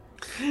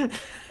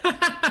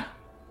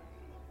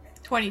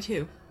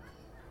 22.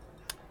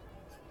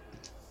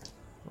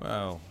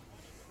 Well.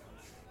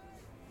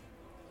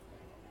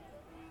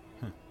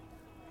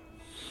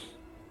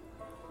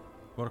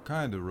 What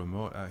kind of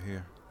remote out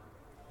here?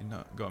 You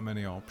not got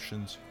many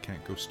options.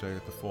 Can't go stay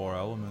at the Four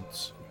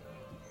Elements.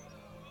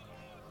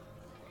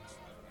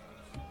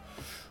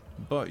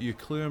 But you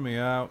clear me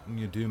out and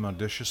you do my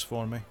dishes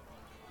for me.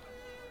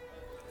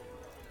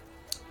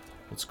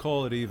 Let's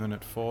call it even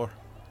at 4.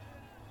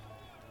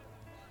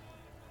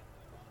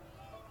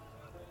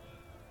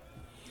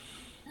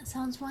 That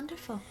sounds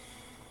wonderful.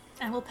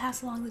 I will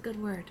pass along the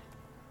good word.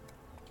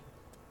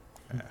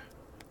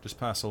 Just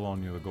pass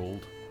along you the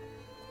gold.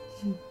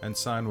 and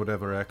sign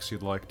whatever X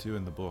you'd like to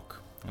in the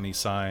book. And he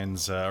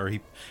signs, or he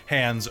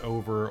hands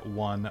over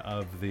one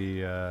of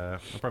the,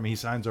 he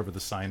signs over the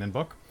sign-in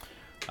book,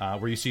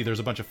 where you see there's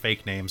a bunch of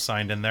fake names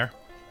signed in there.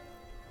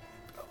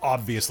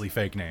 Obviously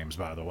fake names,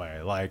 by the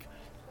way. Like,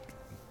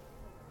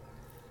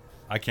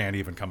 I can't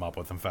even come up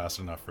with them fast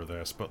enough for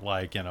this, but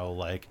like, you know,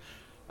 like,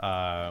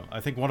 I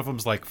think one of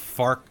them's like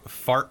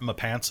Fart my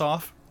pants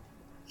off.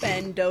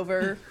 Ben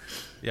Dover.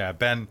 Yeah,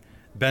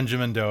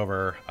 Benjamin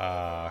Dover,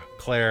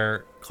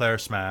 Claire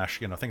Smash,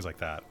 you know, things like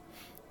that.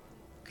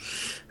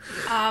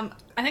 I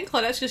think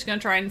Claudette's just gonna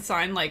try and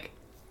sign like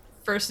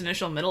first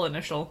initial, middle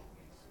initial.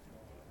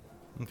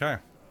 Okay.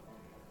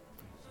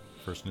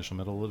 First initial,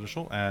 middle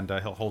initial, and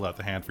he'll hold out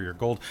the hand for your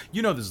gold.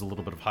 You know there's a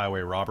little bit of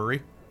highway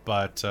robbery,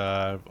 but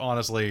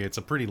honestly, it's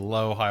a pretty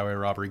low highway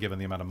robbery given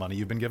the amount of money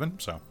you've been given,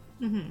 so.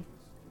 Mm-hmm.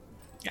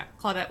 Yeah,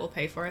 Claudette will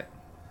pay for it.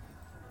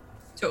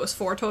 So it was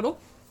 4 total?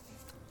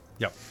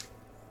 Yep.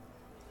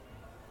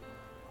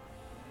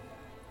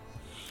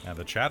 And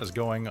the chat is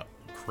going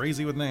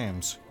crazy with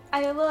names.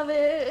 I love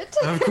it.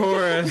 Of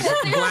course.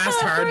 Blast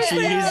hard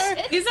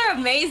cheese. These are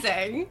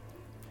amazing.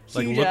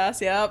 Like, Huge look-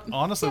 ass, yep.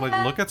 Honestly,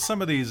 like, look at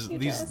some of these.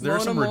 There are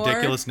some Mona Moore.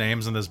 ridiculous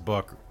names in this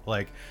book.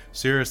 Like,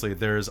 seriously,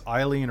 there's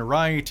Eileen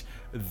Wright.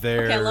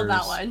 There's Okay, I love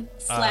that one.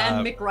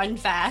 Slam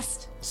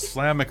McRunfast.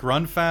 Slam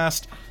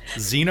McRunfast,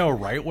 Zeno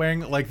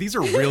Rightwing. Like, these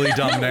are really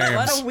dumb names.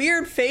 What a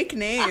weird fake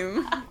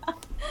name.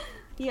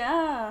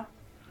 Yeah.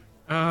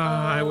 Oh,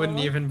 I wouldn't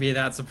even be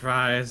that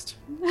surprised.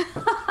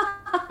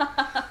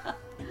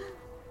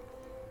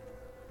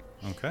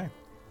 Okay.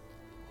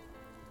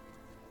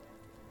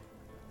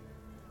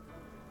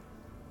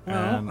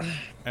 Well.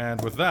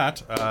 And with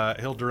that,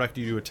 he'll direct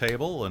you to a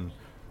table and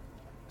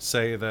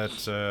say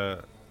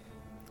that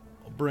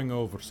I'll bring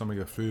over some of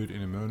your food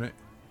in a minute.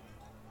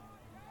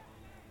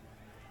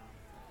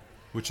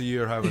 Which of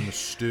you are having the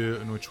stew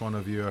and which one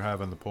of you are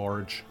having the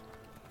porridge?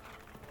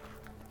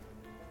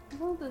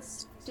 Oh, the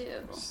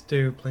stew.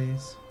 Stew,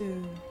 please.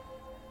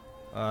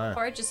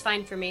 Porridge is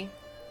fine for me.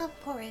 Love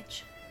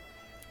porridge.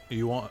 Do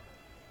you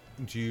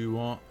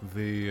want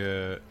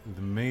the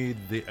mead,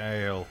 the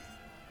ale,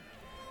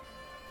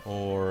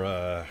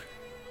 or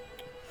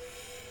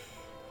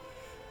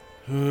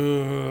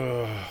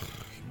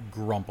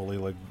grumpily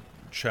like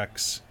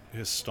checks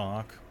his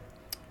stock?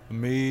 The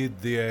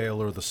mead, the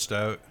ale, or the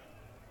stout?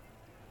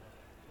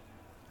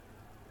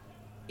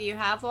 Do you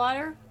have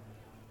water?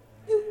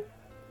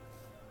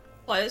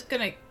 Claudette's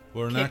gonna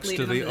We're kick next lead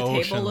to under the the table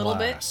ocean, a little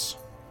lass.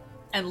 bit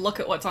and look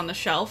at what's on the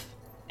shelf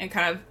and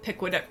kind of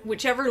pick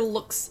whichever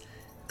looks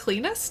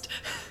cleanest.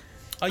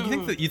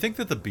 You think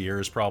that the beer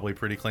is probably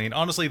pretty clean.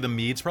 Honestly, the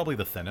mead's probably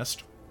the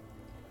thinnest.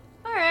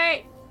 All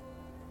right.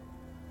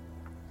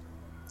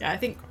 Yeah, I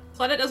think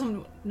Claudette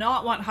doesn't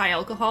not want high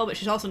alcohol, but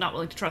she's also not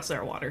willing to trust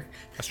their water.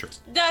 That's true.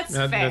 That's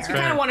fair. That's She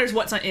fair. kind of wonders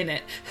what's in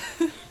it.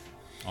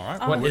 All right.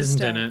 What isn't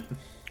wisdom. in it?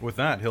 With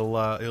that, he'll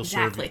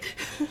Exactly.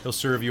 he'll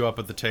serve you up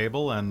at the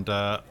table, and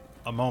a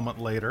moment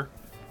later,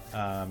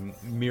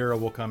 Mira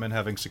will come in,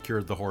 having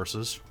secured the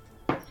horses.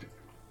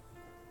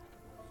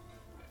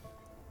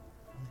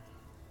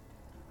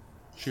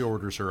 She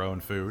orders her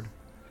own food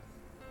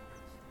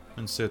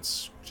and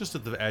sits just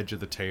at the edge of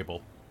the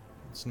table.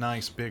 It's a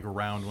nice big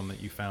round one that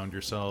you found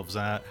yourselves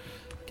at,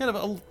 kind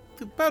of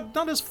about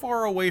not as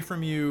far away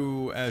from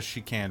you as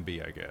she can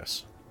be, I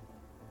guess.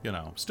 You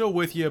know, still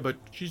with you, but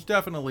she's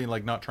definitely,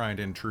 like, not trying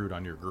to intrude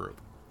on your group.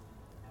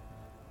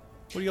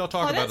 What do y'all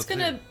talk about? Claudette's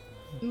gonna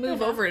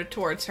move over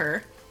towards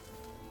her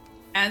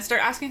and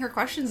start asking her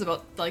questions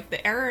about, like,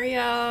 the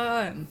area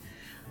and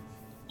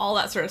all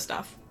that sort of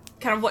stuff.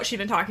 Kind of what she'd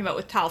been talking about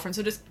with Talfrin,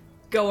 so just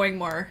going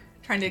more,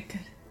 trying to What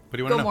do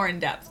you want go to know? more in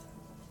depth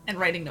and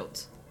writing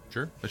notes.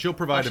 Sure. But she'll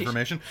provide Oh, she-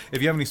 information.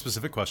 If you have any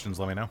specific questions,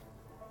 let me know.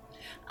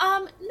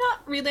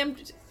 Not really. I'm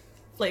just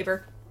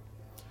flavor.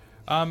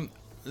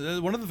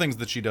 One of the things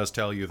that she does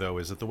tell you, though,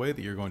 is that the way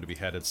that you're going to be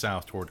headed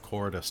south toward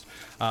Cordist,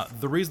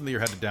 the reason that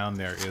you're headed down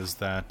there is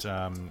that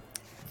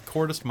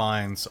Cordist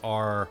mines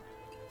are...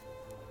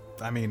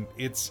 I mean,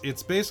 it's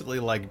basically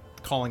like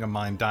calling a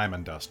mine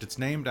diamond dust. It's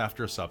named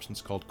after a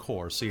substance called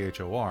core,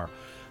 C-H-O-R.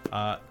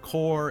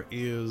 Core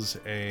is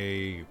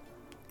a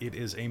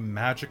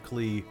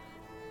magically...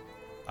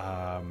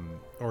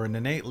 or an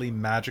innately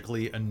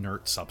magically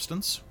inert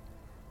substance.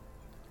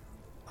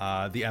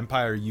 The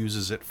Empire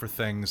uses it for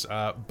things,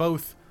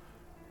 both...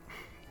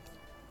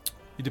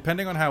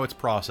 Depending on how it's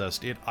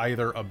processed, it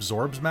either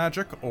absorbs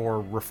magic or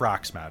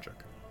refracts magic.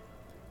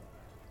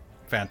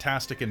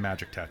 Fantastic in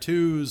magic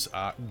tattoos,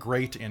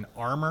 great in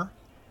armor,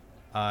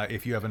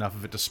 if you have enough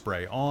of it to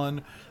spray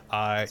on.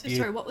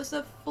 Sorry, what was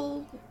the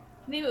full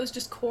name? It was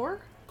just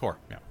core? Core,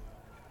 yeah.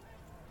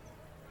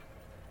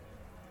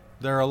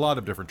 There are a lot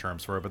of different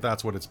terms for it, but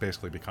that's what it's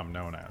basically become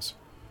known as.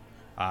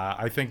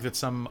 I think that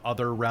some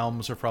other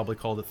realms have probably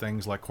called it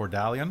things like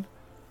Cordalian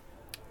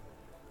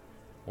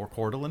or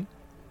Cordalin,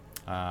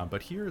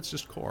 but here it's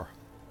just core.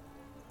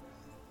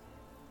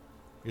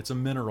 It's a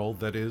mineral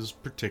that is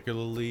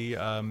particularly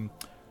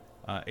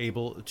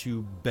able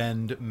to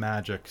bend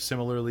magic,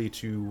 similarly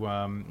to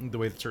the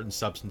way that certain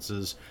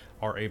substances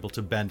are able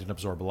to bend and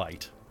absorb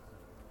light.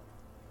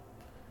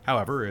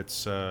 However,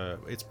 it's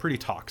pretty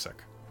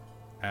toxic,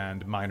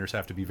 and miners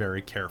have to be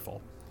very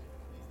careful.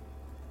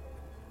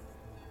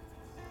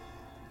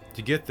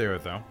 To get there,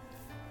 though,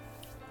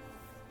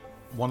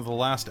 one of the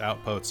last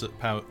outposts of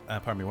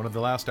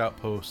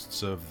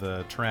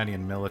the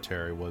Turanian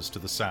military was to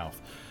the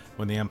south,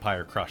 when the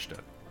Empire crushed it.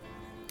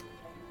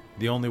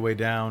 The only way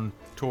down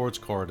towards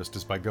Cordist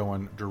is by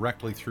going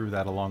directly through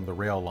that along the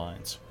rail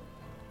lines.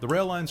 The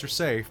rail lines are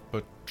safe,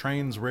 but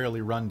trains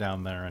rarely run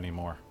down there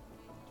anymore.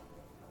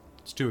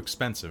 It's too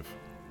expensive.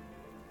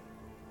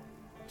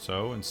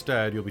 So,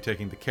 instead, you'll be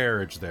taking the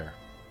carriage there.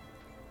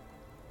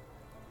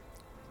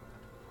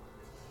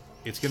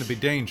 It's going to be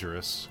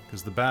dangerous,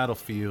 because the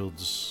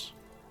battlefields...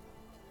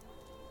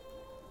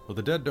 Well,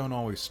 the dead don't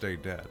always stay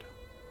dead.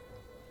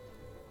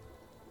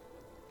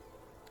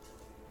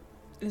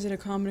 Is it a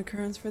common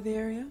occurrence for the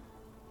area?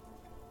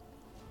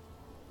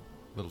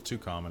 A little too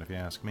common, if you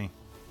ask me.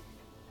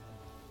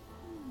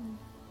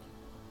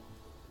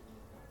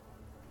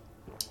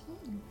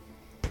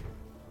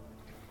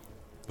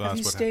 But Have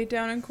you that's what stayed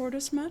down in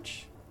Cordis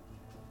much?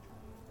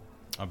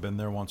 I've been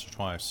there once or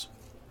twice.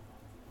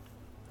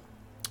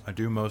 I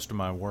do most of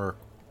my work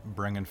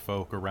bringing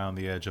folk around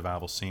the edge of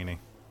Avalcini.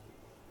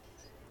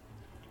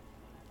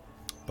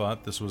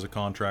 But this was a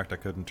contract I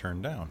couldn't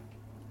turn down.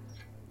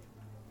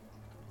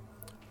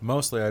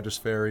 Mostly I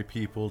just ferry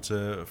people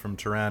from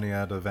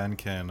Tyrania to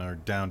Venkin or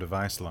down to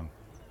Weislang.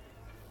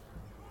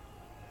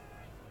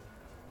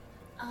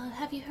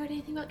 Have you heard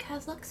anything about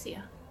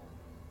Kazluxia?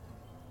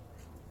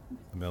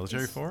 The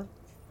military fort?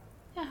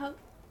 Yeah,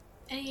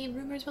 any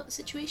rumors about the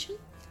situation?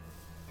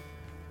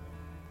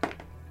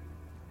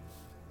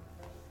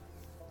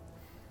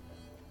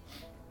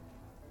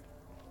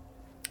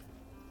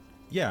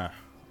 Yeah.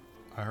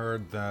 I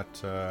heard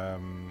that a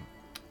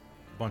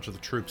bunch of the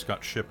troops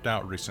got shipped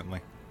out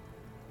recently.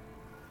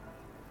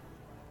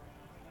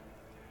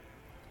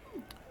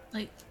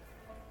 Like,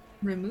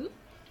 removed?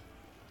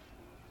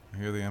 I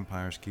hear the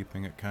Empire's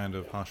keeping it kind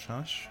of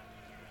hush-hush.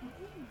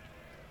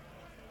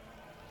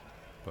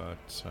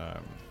 But,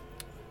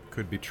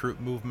 could be troop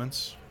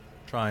movements,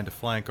 trying to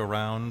flank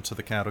around to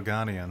the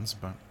Cadoganians,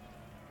 but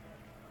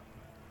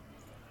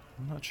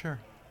I'm not sure.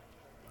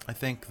 I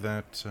think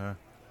that,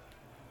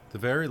 the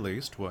very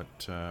least,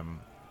 what's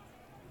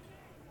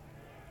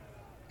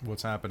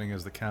happening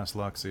is the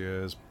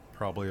Kazluxia is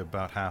probably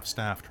about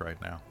half-staffed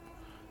right now.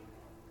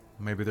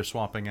 Maybe they're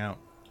swapping out,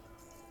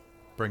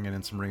 bringing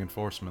in some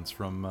reinforcements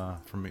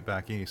from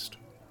back east,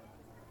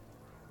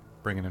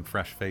 bringing in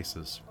fresh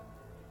faces.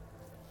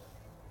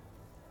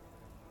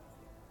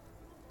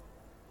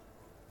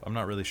 I'm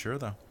not really sure,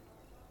 though.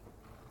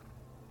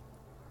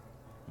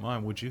 Why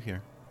would you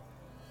hear?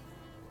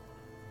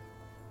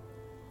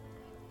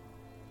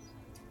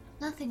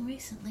 Nothing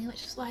recently,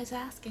 which is why I was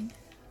asking.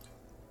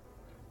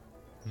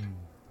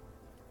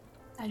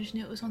 I just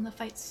knew it was one of the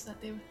fights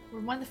that they were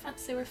one of the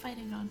fronts they were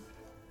fighting on.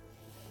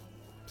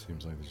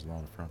 Seems like there's a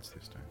lot of fronts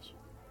these days.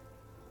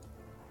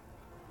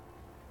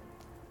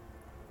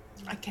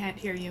 I can't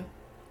hear you.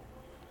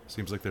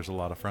 Seems like there's a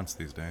lot of fronts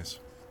these days.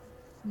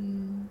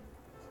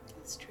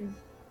 That's true.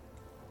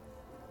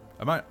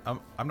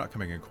 I'm not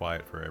coming in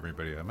quiet for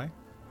everybody, am I?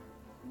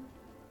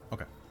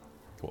 Okay,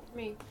 cool.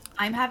 Me.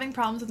 I'm having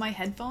problems with my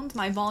headphones.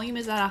 My volume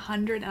is at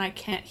 100 and I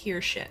can't hear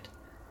shit.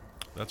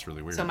 That's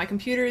really weird. So my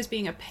computer is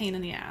being a pain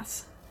in the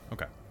ass.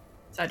 Okay.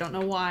 So I don't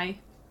know why.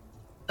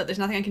 But there's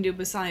nothing I can do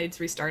besides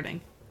restarting.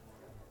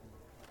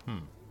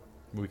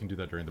 We can do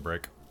that during the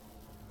break.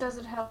 Does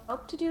it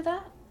help to do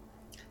that?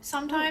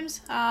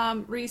 Sometimes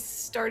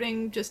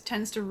restarting just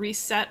tends to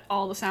reset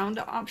all the sound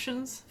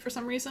options for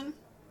some reason.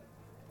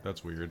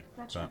 That's weird.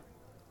 Gotcha.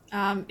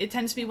 It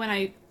tends to be when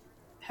I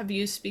have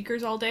used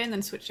speakers all day and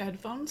then switch to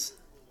headphones.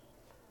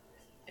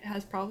 It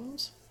has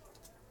problems.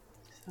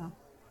 So.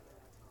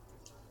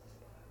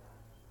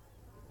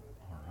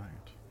 All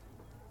right.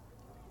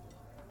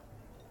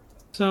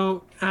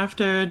 So,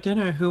 after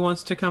dinner, who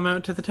wants to come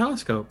out to the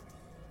telescope?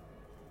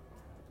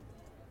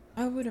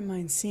 I wouldn't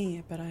mind seeing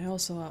it, but I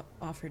also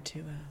offered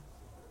to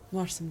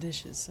wash some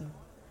dishes, so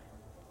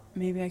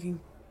maybe I can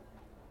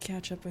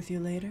catch up with you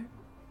later.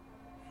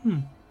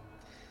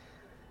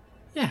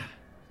 Yeah,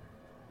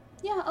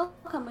 Yeah, I'll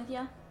come with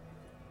you.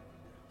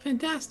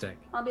 fantastic.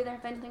 I'll be there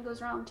if anything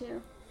goes wrong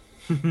too.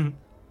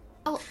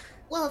 Oh,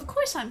 well, of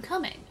course I'm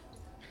coming.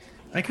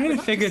 I kind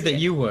of figured that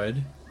you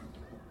would.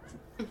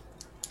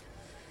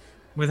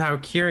 With how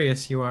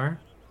curious you are.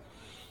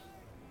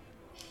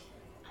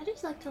 I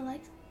just like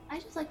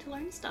to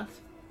learn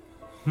stuff.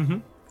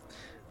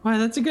 Why,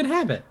 that's a good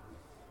habit.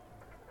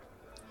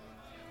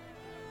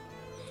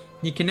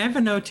 You can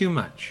never know too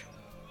much.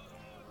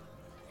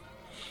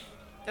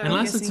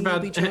 Unless it's Guessing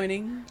about... you'll be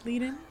joining,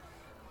 Leiden?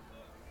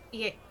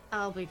 Yeah,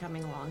 I'll be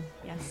coming along.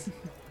 Yes.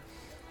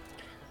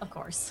 Of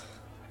course.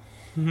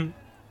 All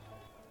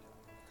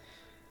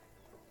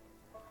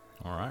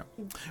right.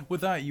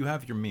 With that, you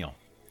have your meal.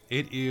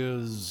 It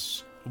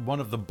is one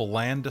of the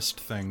blandest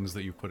things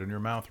that you put in your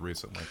mouth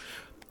recently.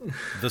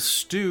 The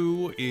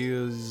stew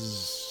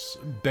is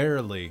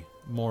barely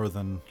more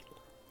than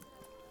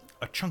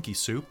a chunky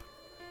soup,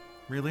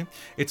 really.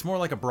 It's more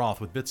like a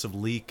broth with bits of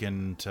leek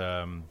and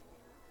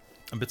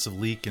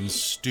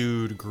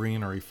stewed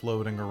greenery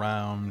floating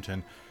around,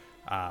 and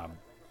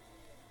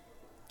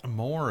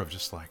more of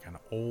just like an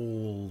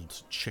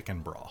old chicken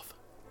broth.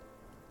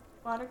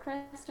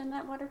 Watercress in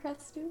that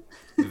watercress stew?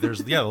 There's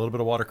a little bit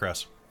of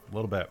watercress, a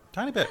little bit,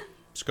 tiny bit,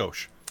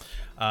 skosh.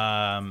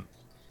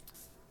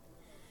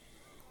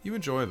 You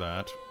enjoy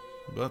that,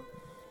 but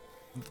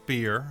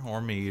beer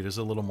or mead is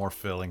a little more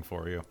filling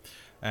for you,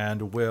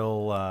 and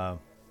will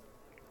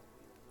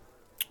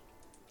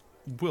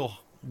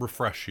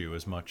refresh you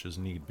as much as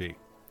need be.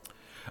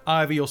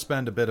 Ivy, you'll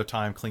spend a bit of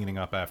time cleaning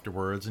up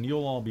afterwards, and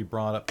you'll all be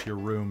brought up to your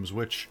rooms,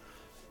 which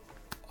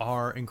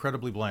are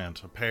incredibly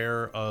bland. A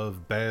pair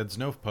of beds,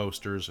 no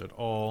posters at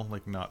all,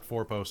 like not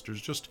 4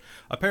 posters, just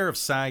a pair of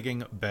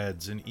sagging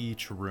beds in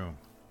each room.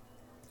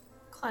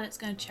 Claudette's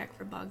gonna check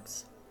for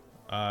bugs.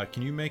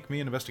 Can you make me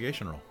an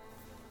investigation roll?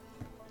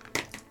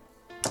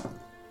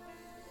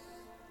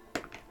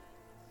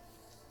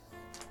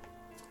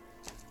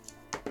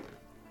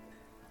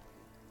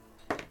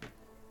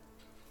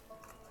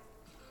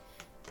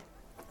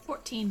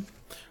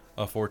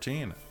 A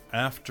 14.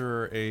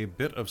 After a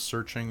bit of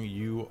searching,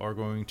 you are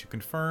going to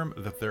confirm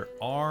that there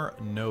are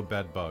no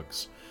bed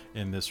bugs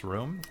in this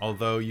room,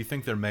 although you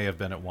think there may have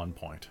been at one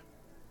point.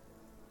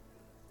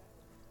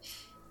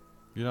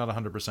 You're not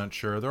 100%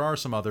 sure. There are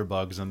some other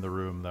bugs in the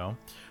room, though.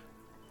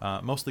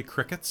 Mostly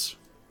crickets,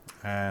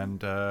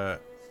 and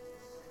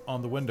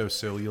on the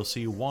windowsill you'll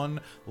see one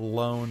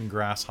lone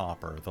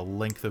grasshopper, the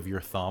length of your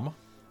thumb,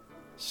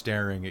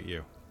 staring at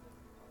you.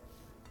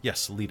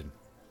 Yes, Leiden.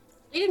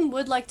 Leiden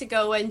would like to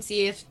go and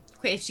see if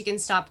she can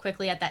stop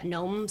quickly at that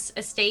gnome's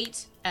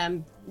estate.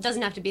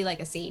 Doesn't have to be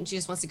like a scene. She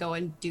just wants to go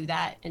and do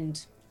that,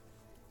 and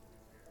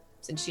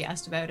since she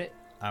asked about it.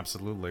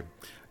 Absolutely.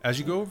 As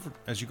you go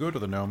to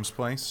the gnome's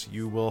place,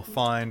 you will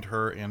find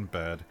her in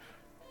bed.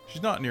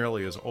 She's not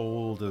nearly as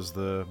old as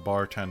the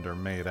bartender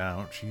made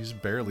out. She's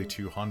barely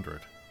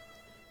 200.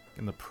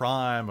 In the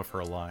prime of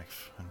her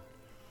life.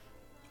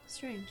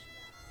 Strange.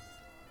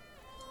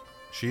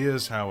 She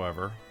is,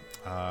 however,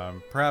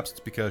 perhaps it's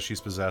because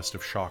she's possessed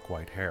of shock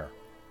white hair.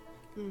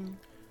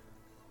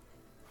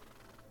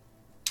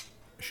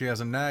 She has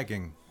a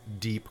nagging,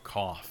 deep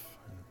cough,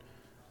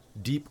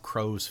 and deep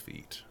crow's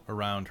feet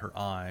around her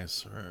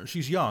eyes.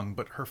 She's young,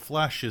 but her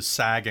flesh is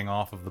sagging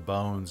off of the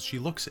bones. She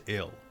looks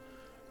ill,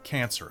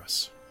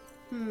 cancerous.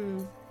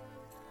 Can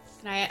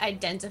I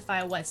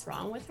identify what's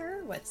wrong with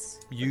her?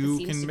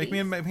 You can make me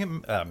a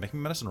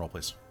medicine roll,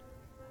 please.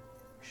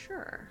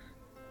 Sure.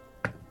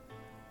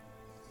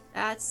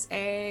 That's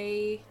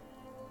a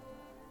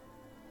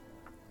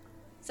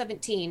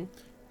 17.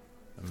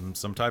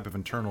 Some type of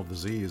internal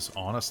disease.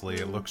 Honestly,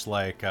 it looks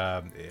like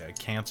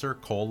cancer,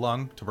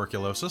 lung,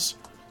 tuberculosis.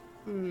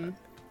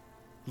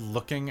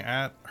 Looking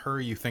at her,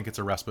 you think it's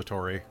a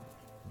respiratory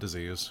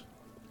disease.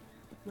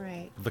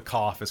 Right. The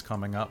cough is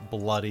coming up,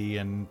 bloody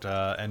and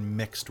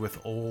mixed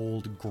with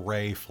old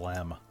gray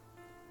phlegm.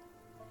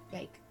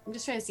 Yike. I'm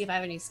just trying to see if I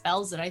have any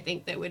spells that I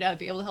think that would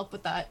be able to help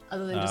with that,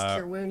 other than just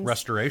cure wounds.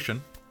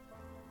 Restoration.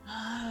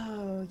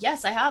 Oh,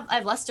 yes, I have. I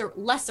have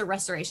lesser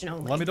restoration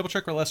only. Let me double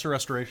check for lesser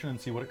restoration and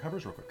see what it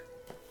covers real quick.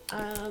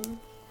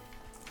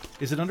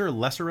 Is it under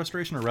lesser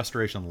restoration or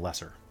restoration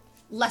lesser?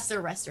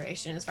 Lesser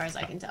restoration, as far as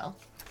I can tell.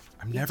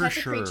 I'm never Touch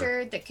sure. a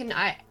creature that can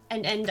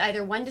end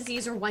either one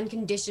disease or one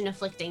condition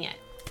afflicting it.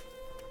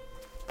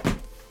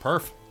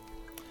 Perf.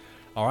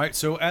 All right,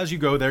 so as you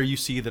go there, you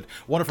see that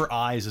one of her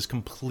eyes is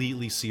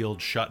completely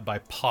sealed shut by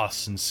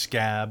pus and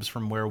scabs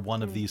from where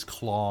one of these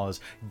claws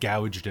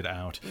gouged it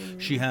out.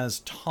 She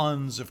has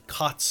tons of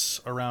cuts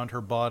around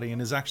her body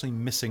and is actually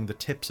missing the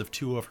tips of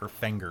 2 of her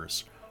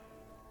fingers.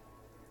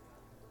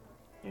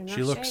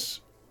 She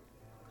looks...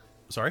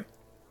 Sorry?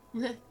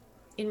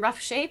 In rough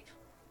shape?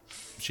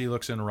 She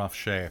looks in rough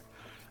shape.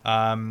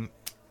 A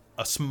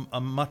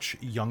much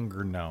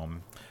younger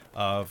gnome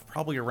of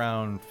probably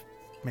around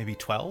maybe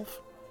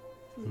 12?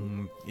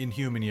 In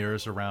human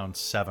years, around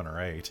 7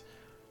 or 8,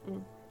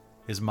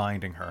 is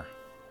minding her.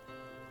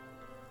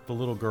 The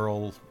little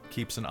girl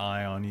keeps an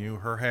eye on you.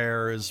 Her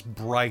hair is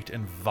bright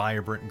and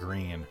vibrant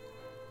green.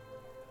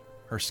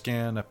 Her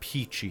skin a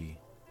peachy,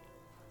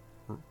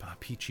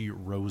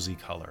 rosy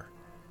color,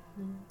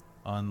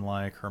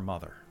 unlike her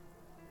mother.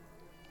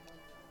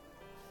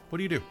 What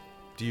do you do?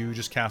 Do you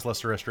just cast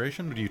Lesser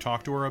Restoration, or do you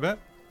talk to her a bit?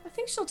 I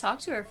think she'll talk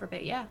to her for a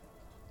bit, yeah.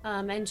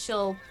 And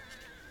she'll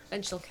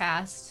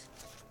cast.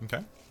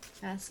 Okay.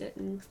 Cast it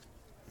and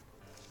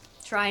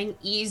try and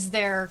ease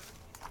their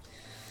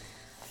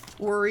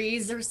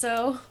worries or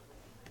so.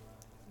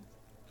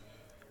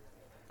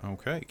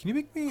 Okay. Can you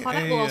make me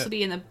Claudette will also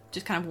be in the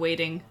just kind of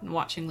waiting and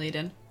watching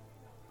Leiden.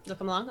 Look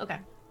them along? Okay.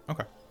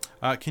 Okay.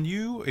 Can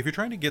you, if you're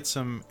trying to get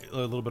a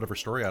little bit of her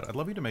story out, I'd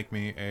love you to make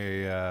me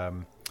a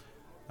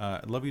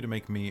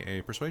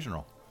persuasion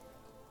roll.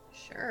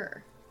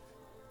 Sure.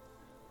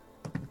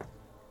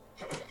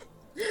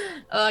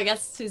 Oh, I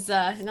guess who's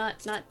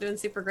not doing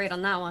super great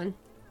on that one.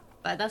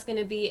 But that's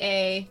gonna be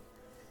a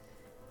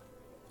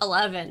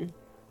 11.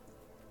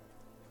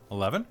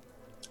 11?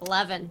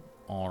 11.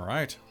 All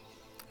right.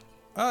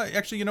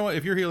 Actually, you know what?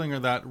 If you're healing her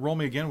that, roll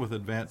me again with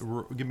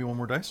give me one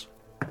more dice.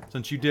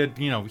 Since you did,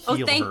 heal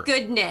Oh, thank her.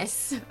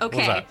 goodness. What was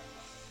Okay. that?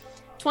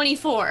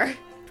 24.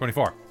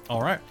 24.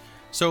 All right.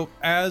 So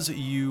as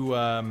you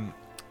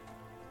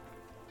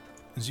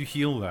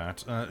heal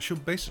that,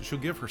 she'll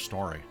give her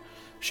story.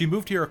 She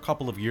moved here a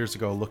couple of years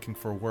ago looking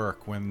for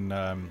work when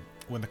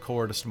the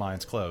Cordist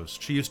mines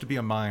closed. She used to be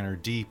a miner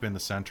deep in the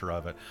center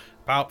of it.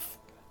 About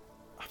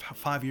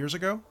 5 years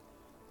ago,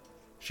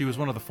 she was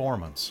one of the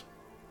foremans.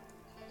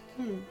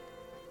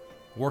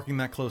 Working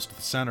that close to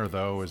the center,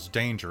 though, is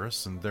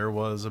dangerous, and there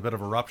was a bit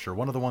of a rupture.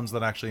 One of the ones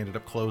that actually ended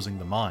up closing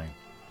the mine.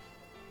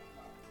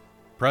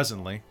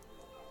 Presently,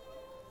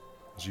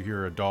 as you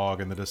hear a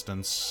dog in the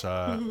distance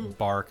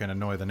bark and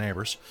annoy the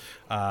neighbors,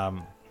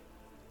 the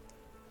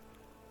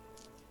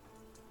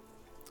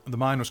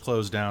mine was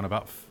closed down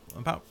about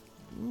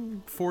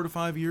 4 to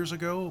 5 years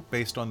ago,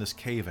 based on this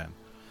cave-in.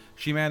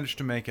 She managed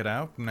to make it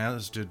out, and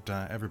as did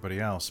everybody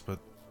else, but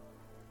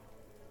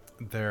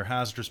their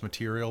hazardous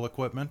material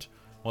equipment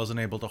wasn't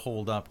able to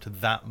hold up to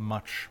that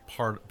much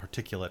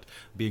particulate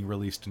being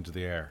released into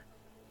the air.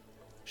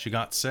 She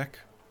got sick,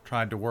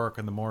 tried to work,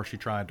 and the more she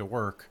tried to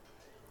work,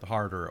 the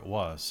harder it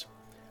was.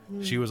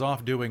 She was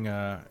off doing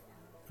a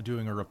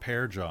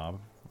repair job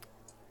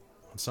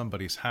on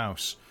somebody's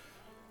house.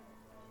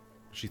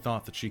 She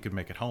thought that she could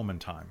make it home in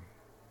time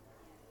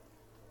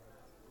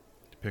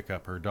to pick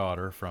up her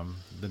daughter from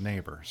the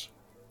neighbors.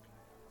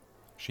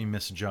 She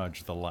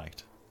misjudged the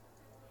light.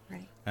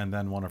 Right. And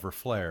then one of her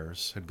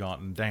flares had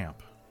gotten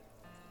damp.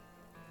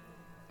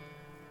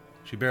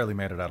 She barely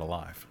made it out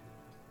alive.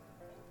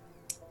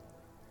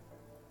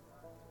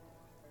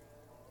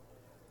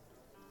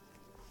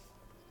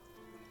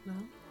 Well,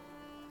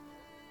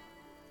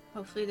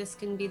 hopefully this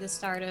can be the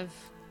start of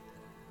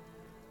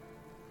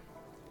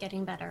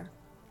getting better.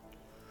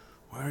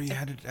 Where are you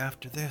headed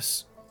after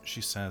this?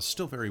 She says,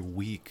 still very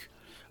weak.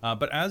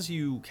 But as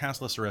you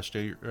cast Lesser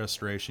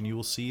Restoration, you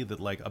will see that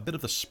like a bit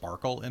of the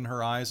sparkle in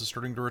her eyes is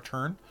starting to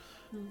return.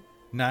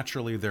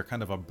 Naturally, they're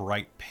kind of a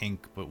bright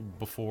pink, but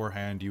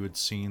beforehand you had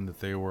seen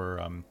that they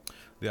were,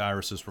 the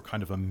irises were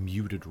kind of a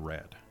muted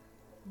red.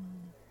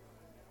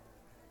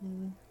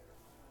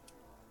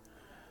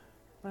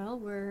 Well,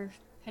 we're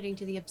heading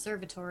to the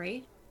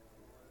observatory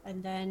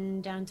and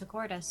then down to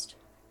Cordist.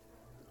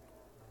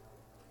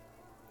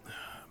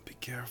 Be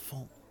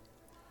careful.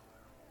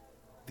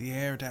 The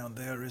air down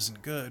there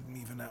isn't good,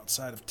 even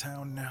outside of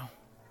town now.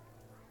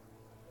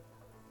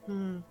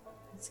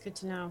 It's good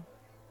to know.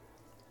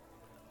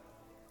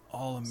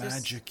 All the So s-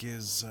 magic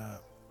is,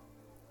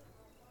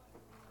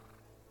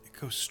 it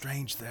goes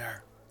strange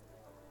there.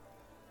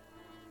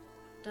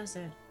 Does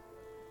it?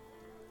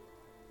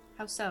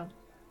 How so?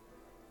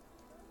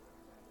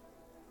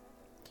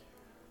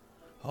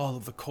 All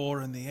of the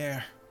core in the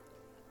air.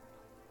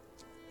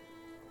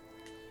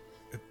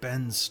 It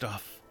bends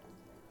stuff.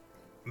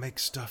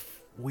 Makes stuff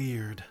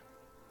weird.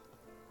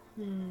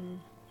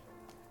 Don't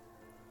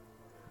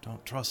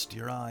trust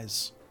your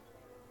eyes.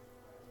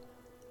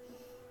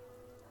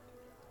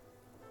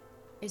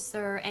 Is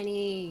there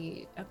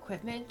any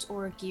equipment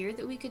or gear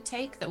that we could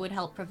take that would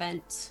help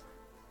us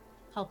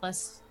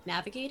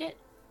navigate it?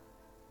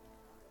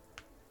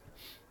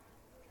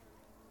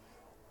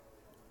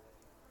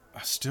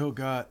 I still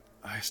got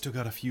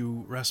a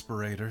few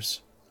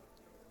respirators.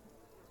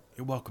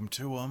 You're welcome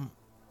to them.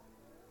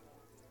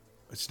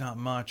 It's not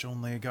much,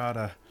 only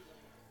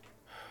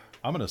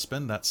I'm gonna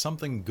spend that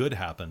something good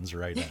happens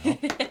right now.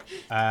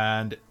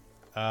 And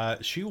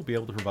she will be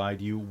able to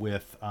provide you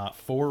with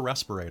 4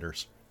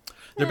 respirators.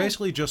 They're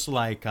basically just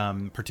like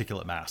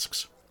particulate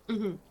masks.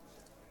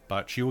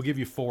 But she will give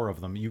you 4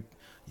 of them.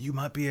 You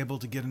might be able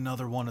to get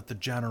another one at the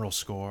general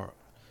store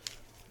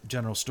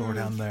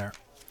down there.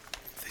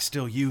 If they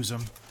still use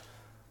them.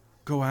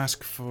 Go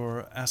ask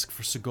for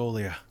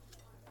Segolia.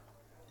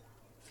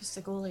 For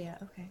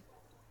Segolia, okay.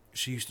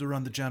 She used to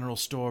run the general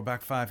store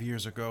back 5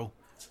 years ago.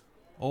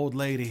 Old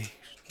lady.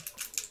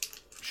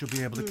 She'll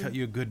be able to cut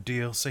you a good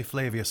deal. Say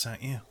Flavia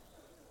sent you.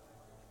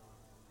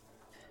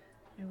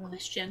 I will.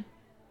 Question.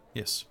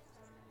 Yes.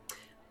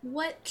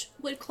 What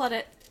would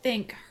Claudette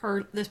think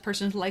this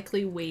person's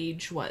likely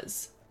wage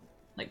was?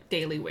 Like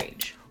daily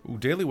wage. Ooh,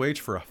 daily wage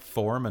for a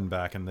foreman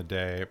back in the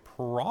day,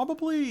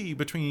 probably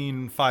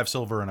between 5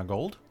 silver and a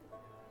gold.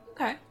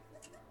 Okay.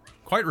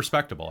 Quite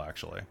respectable,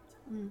 actually.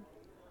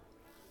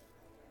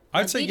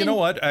 I'd say, we you know didn't-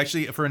 what?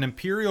 Actually, for an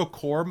Imperial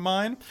core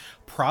mine,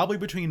 probably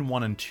between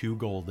 1 and 2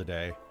 gold a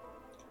day.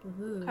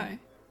 Ooh. Okay.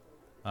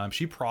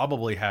 She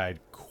probably had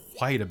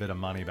quite a bit of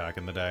money back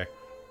in the day.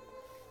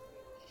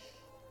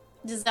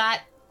 Does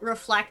that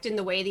reflect in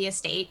the way the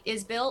estate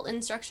is built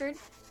and structured?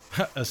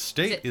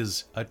 Estate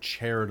is a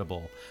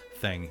charitable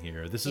thing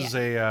here. This is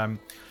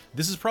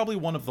this is probably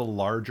one of the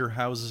larger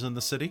houses in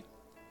the city.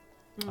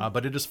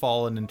 But it has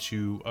fallen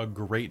into a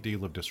great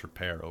deal of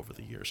disrepair over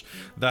the years.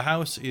 The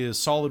house is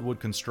solid wood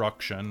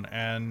construction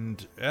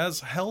and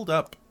has held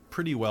up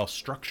pretty well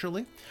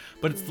structurally,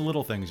 but it's the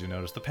little things you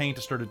notice. The paint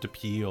has started to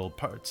peel,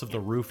 parts of the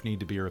roof need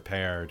to be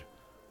repaired.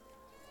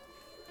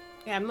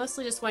 Yeah, I'm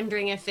mostly just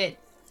wondering if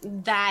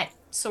that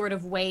sort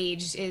of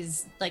wage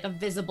is like a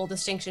visible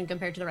distinction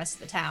compared to the rest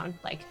of the town.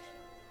 Like,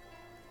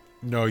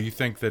 No, you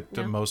think that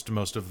No?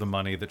 most of the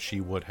money that she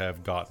would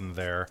have gotten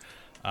there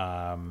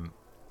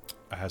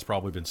has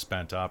probably been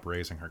spent up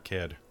raising her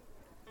kid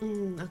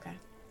okay.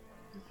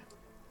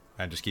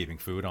 and just keeping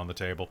food on the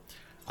table.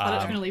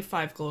 Claudette's gonna leave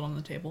 5 gold on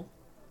the table.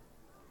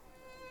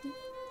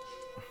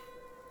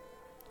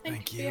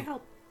 Thank For your you.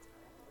 help.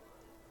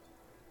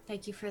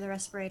 Thank you for the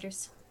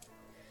respirators.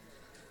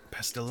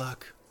 Best of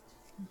luck.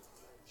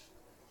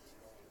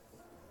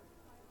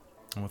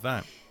 And with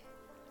that,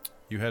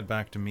 you head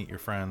back to meet your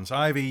friends.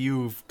 Ivy,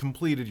 you've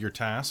completed your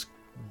task,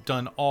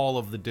 done all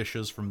of the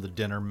dishes from the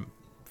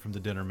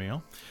dinner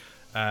meal,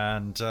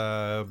 and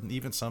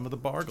even some of the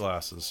bar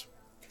glasses.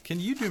 Can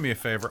you do me a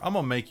favor? I'm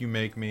gonna make you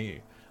make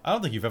me. I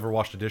don't think you've ever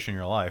washed a dish in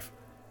your life.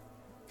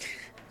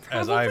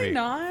 As Probably Ivy.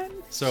 not.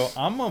 So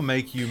I'm gonna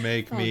make you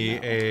make me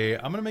no.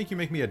 I'm gonna make you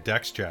make me a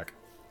dex check.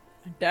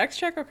 Dex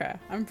check? Okay.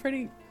 I'm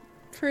pretty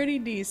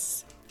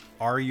decent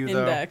Are you in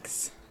though?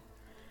 dex.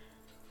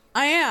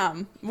 I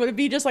am. Would it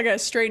be just like a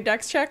straight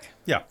dex check?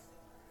 Yeah.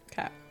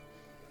 Okay.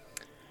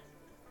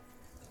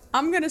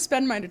 I'm gonna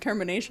spend my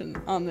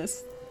determination on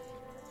this.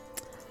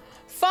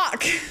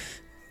 Fuck!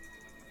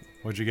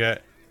 What'd you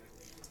get?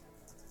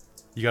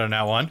 You got a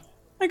nat 1?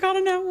 I got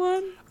a nat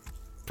 1.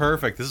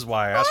 Perfect. This is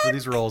why I asked for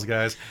these rolls,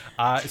 guys.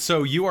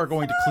 So you are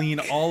going to clean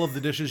all of the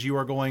dishes. You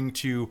are going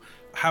to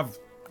have,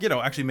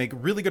 actually make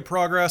really good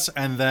progress.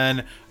 And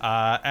then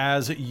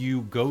as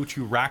you go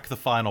to rack the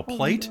final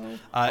plate,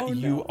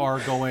 you are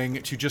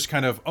going to just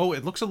kind of,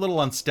 it looks a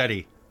little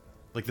unsteady.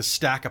 Like the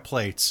stack of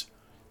plates.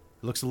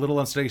 It looks a little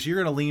unsteady. So you're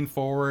going to lean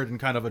forward and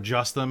kind of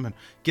adjust them and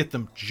get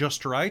them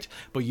just right.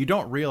 But you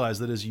don't realize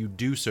that as you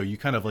do so, you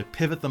kind of like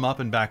pivot them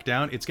up and back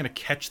down. It's going to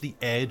catch the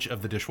edge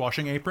of the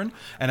dishwashing apron.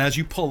 And as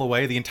you pull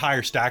away, the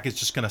entire stack is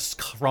just going to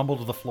crumble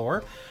to the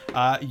floor.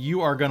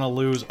 You are going to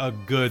lose a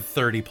good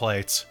 30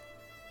 plates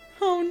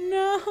Oh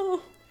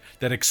no.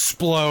 that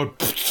explode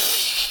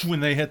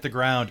when they hit the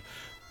ground.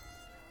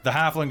 The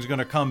halfling's going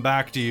to come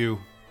back to you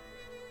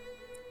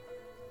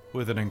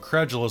with an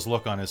incredulous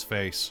look on his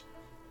face.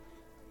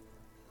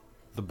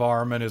 The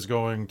barman is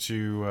going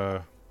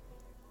to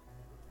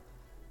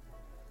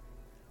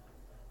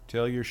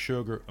tell your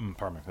sugar.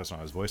 Pardon me, that's not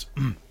his voice.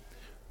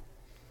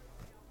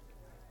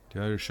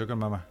 Tell your sugar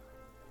mama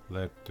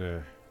that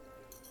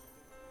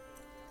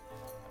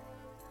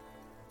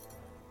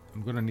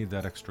I'm gonna need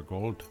that extra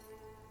gold.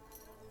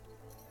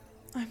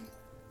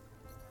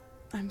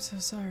 I'm so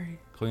sorry.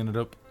 Clean it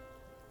up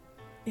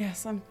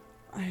Yes,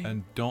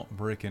 and don't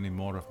break any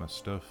more of my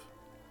stuff.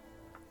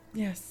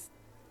 yes.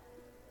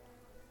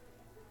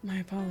 My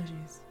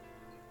apologies.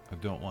 I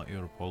don't want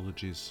your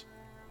apologies.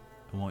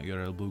 I want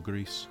your elbow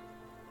grease.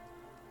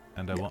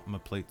 And I want my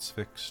plates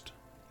fixed.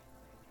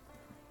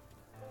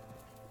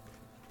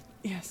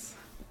 Yes.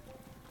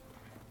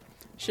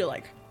 She'll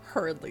like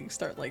hurriedly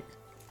start like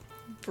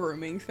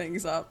brooming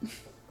things up.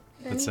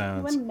 Can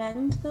sounds- anyone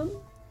mend them?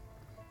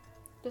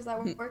 Does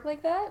that work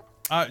like that?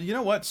 You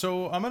know what?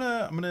 So I'm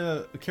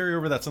gonna carry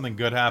over that something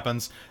good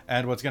happens,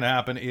 and what's gonna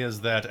happen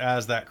is that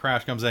as that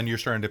crash comes in, you're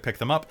starting to pick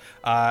them up.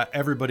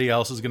 Everybody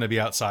else is gonna be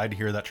outside to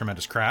hear that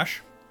tremendous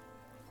crash.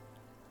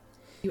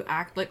 You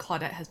act like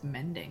Claudette has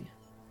mending.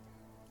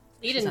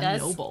 She's Leiden a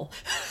does. noble.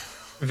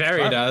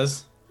 Very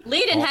does.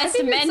 Leiden has to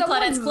Figured mend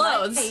someone Claudette's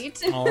clothes.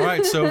 might. All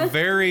right, so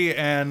Very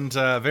and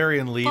Leiden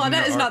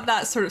Claudette is are- not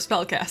that sort of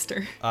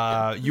spellcaster.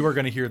 you are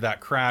going to hear that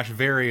crash.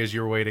 Very as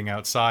you're waiting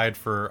outside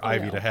for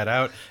Ivy no. to head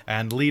out,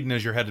 and Leiden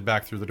as you're headed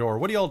back through the door.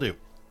 What do y'all do?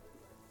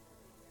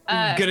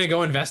 Gonna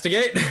go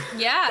investigate?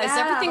 Yeah, is Yeah,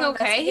 everything I'll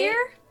okay investigate.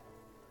 here?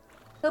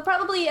 He'll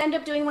probably end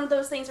up doing one of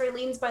those things where he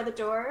leans by the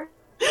door.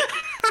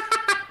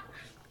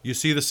 You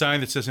see the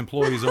sign that says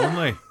employees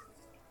only?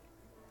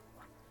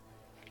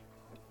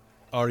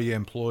 Are you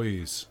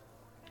employees?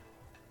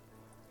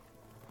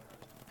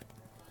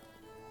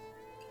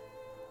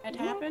 What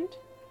happened?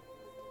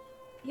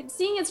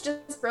 Seeing it's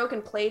just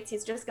broken plates,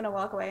 he's just gonna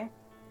walk away.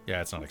 Yeah,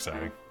 it's not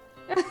exciting.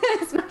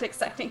 It's not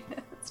exciting.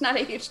 It's not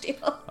a huge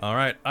deal. All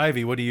right,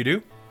 Ivy, what do you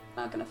do?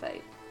 Not gonna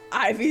fight.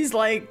 Ivy's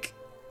like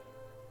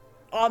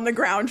on the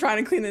ground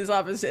trying to clean this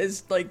up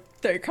as like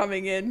they're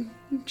coming in.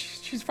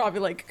 She's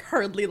probably like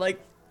hurriedly like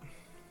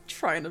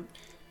trying to.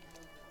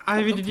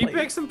 Ivy, the did you plate.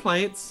 pick some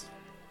plates?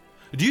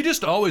 Do you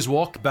just always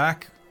walk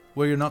back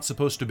where you're not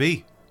supposed to be?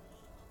 Do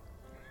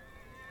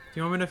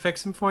you want me to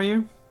fix them for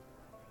you?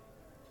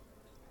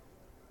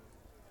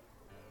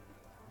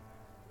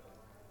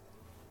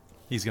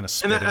 He's gonna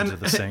spit And- into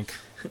the sink.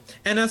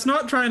 And that's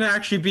not trying to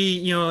actually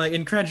be, like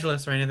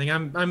incredulous or anything.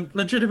 I'm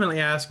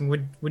legitimately asking,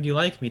 would you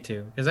like me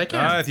to? Because I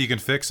can. If you can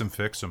fix him,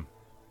 fix him.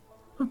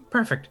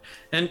 Perfect.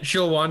 And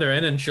she'll wander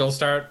in and she'll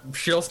start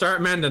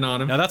mending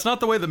on him. Now that's not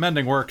the way that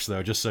mending works,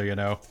 though. Just so you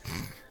know.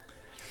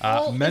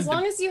 Well, as mending-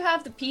 long as you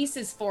have the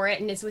pieces for it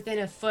and it's within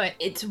a foot.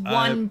 It's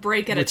one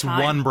break at a it's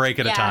time. one break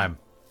at a Yeah. time.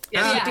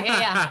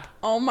 Yeah.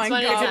 Oh my So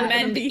god, it's I'm gonna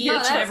Mend be each here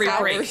and for every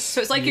break. hours.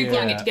 So it's like you're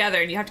gluing Yeah. it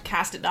together and you have to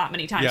cast it that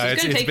many times. Yeah, so it's,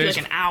 it's going to take you like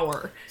basi- an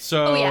hour.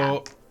 So Oh, yeah.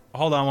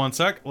 hold on one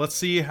sec. Let's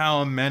see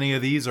how many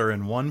of these are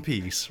in one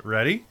piece.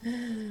 Ready?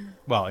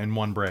 Well, in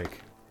one break.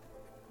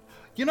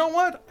 You know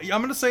what?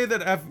 I'm gonna say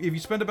that if you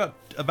spend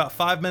about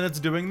 5 minutes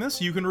doing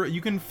this, you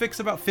can fix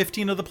about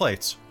 15 of the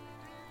plates.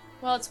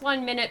 Well, it's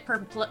 1 minute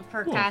per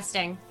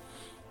casting.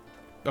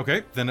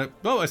 Okay, then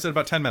I said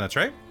about 10 minutes,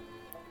 right?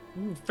 For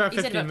You said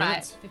 15 about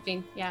minutes.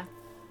 15, yeah.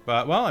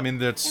 But well, I mean,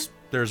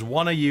 there's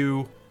one of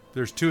you,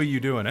 there's two of you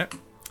doing it.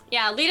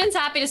 Yeah, Leden's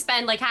happy to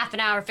spend like half an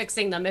hour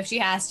fixing them if she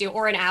has to,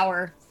 or an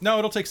hour. No,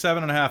 it'll take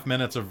 7.5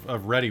 minutes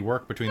of ready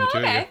work between the two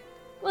of you. Okay.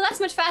 Well, that's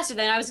much faster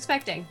than I was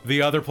expecting.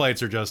 The other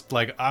plates are just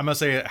like, I'm gonna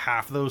say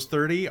half those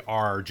 30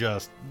 are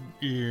just.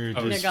 They're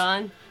just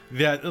gone.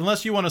 Yeah,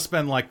 unless you want to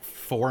spend like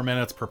 4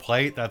 minutes per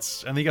plate, and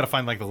then you gotta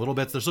find like the little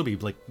bits. There'll still be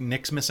like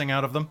nicks missing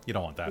out of them. You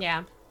don't want that.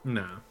 Yeah.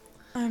 No.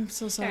 I'm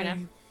so sorry. enough.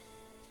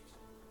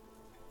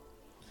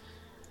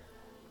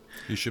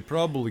 You should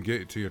probably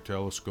get to your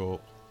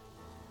telescope.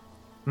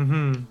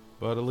 Mm-hmm.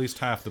 But at least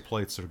half the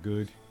plates are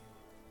good.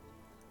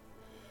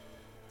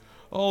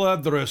 I'll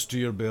add the rest to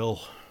your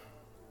bill.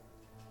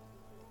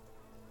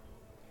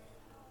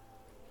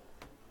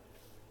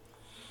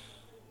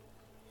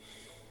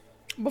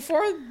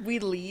 Before we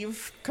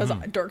leave, because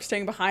Dirk's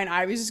staying behind,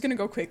 Ivy's just gonna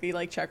go quickly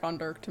like check on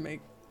Dirk to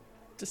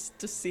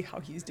just see how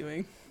he's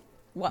doing.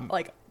 What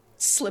like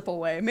slip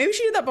away? Maybe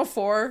she did that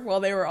before while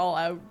they were all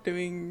out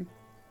doing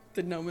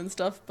the gnome and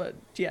stuff. But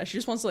yeah, she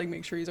just wants to like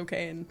make sure he's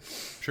okay and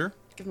Sure.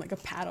 give him like a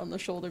pat on the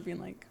shoulder, being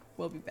like,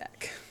 "We'll be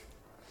back."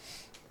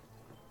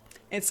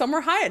 It's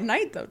somewhere high at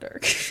night though,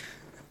 Dirk.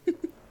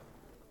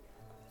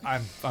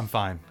 I'm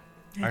fine.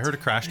 I heard a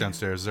crash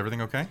downstairs. Is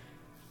everything okay?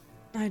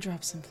 I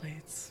dropped some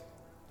plates.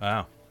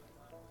 Wow.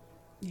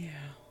 Yeah.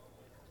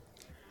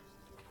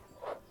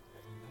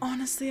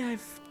 Honestly,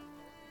 I've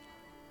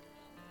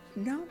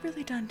not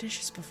really done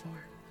dishes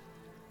before.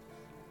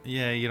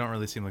 Yeah, you don't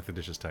really seem like the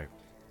dishes type.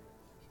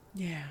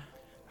 Yeah.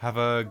 Have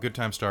a good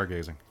time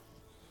stargazing.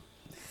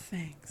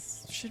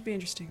 Thanks. Should be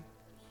interesting.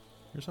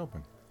 Here's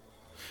hoping.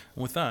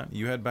 With that,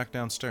 you head back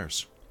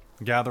downstairs,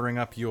 gathering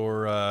up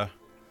your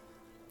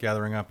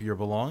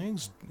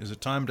belongings. Is it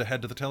time to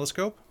head to the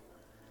telescope?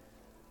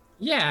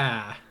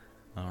 Yeah.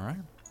 All right.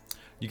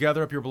 You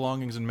gather up your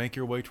belongings and make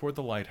your way toward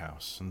the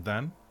lighthouse, and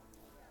then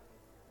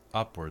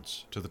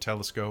upwards to the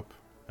telescope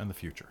and the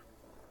future,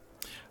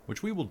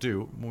 which we will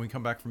do when we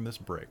come back from this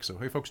break. So,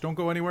 hey, folks, don't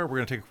go anywhere. We're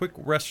going to take a quick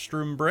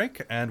restroom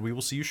break, and we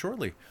will see you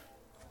shortly.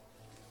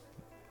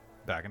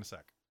 Back in a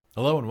sec.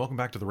 Hello, and welcome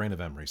back to the Reign of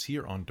Emeries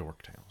here on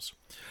Dork Tales.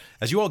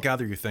 As you all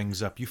gather your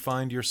things up, you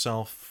find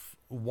yourself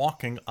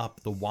walking up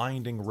the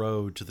winding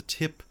road to the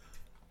tip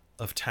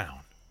of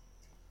town.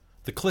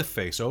 The cliff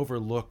face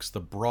overlooks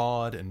the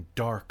broad and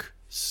dark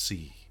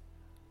sea.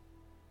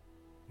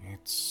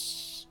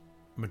 It's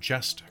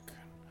majestic.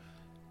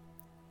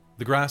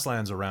 The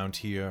grasslands around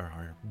here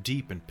are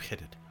deep and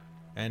pitted,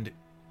 and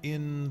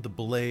in the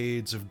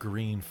blades of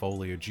green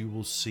foliage you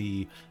will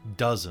see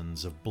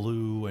dozens of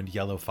blue and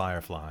yellow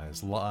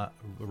fireflies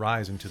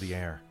rising to the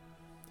air.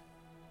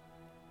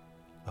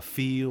 A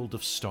field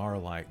of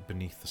starlight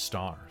beneath the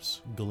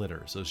stars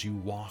glitters as you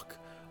walk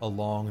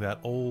along that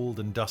old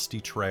and dusty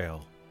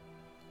trail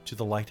to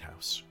the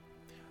lighthouse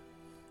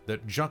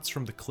that juts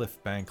from the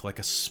cliff bank like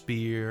a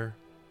spear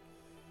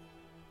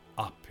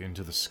up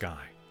into the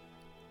sky.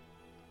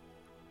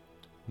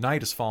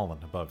 Night has fallen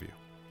above you.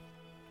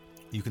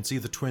 You can see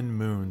the twin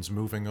moons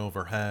moving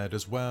overhead,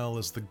 as well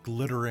as the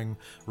glittering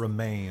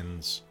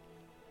remains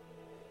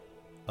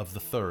of the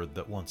third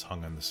that once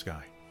hung in the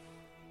sky.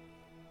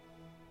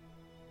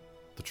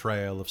 The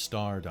trail of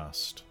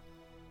stardust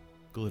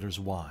glitters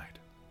wide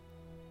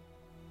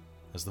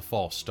as the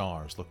false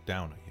stars look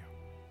down at you.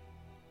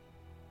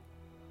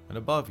 And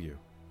above you,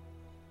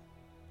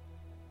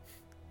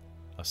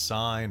 a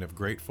sign of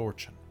great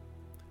fortune.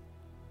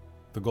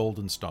 The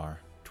golden star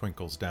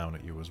twinkles down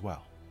at you as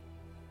well.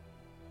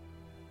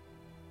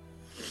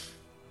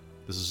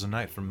 This is a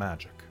night for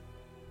magic.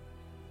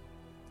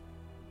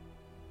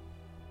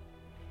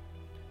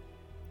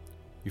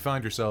 You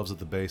find yourselves at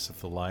the base of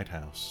the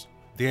lighthouse.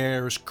 The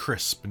air is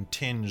crisp and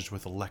tinged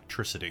with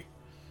electricity.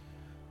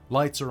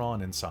 Lights are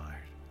on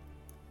inside,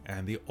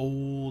 and the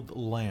old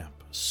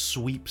lamp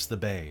sweeps the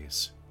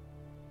bays,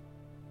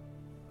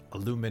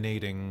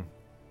 illuminating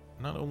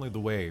not only the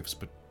waves,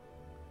 but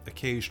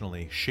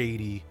occasionally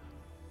shady,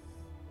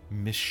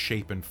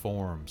 misshapen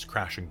forms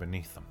crashing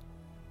beneath them.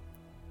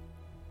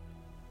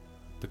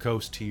 The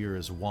coast here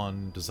is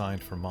one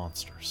designed for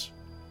monsters,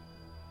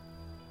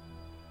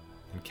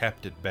 and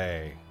kept at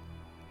bay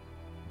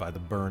by the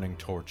burning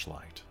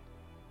torchlight.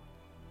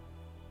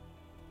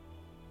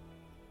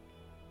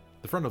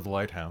 The front of the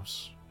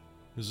lighthouse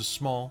is a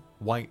small,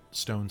 white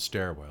stone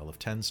stairwell of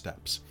 10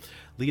 steps,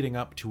 leading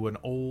up to an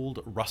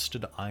old,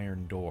 rusted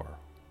iron door.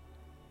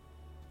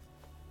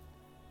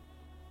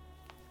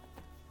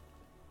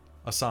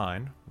 A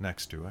sign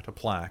next to it, a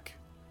plaque,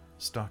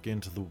 stuck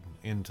into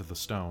the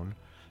stone,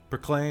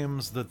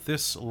 proclaims that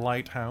this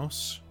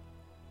lighthouse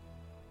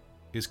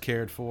is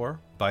cared for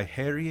by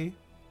Harry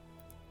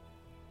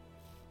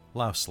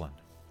Lausland.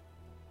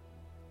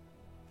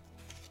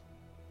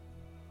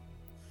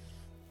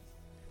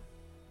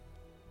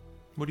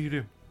 What do you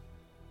do?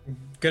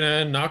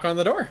 Gonna knock on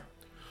the door.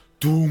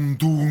 Doom,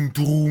 doom,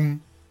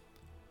 doom.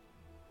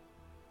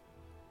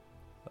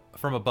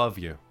 From above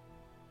you,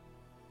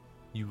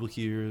 you will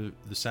hear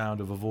the sound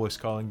of a voice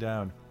calling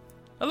down.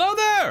 Hello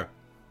there!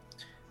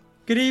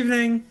 Good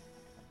evening.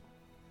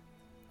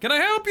 Can I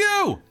help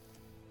you?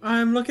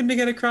 I'm looking to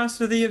get across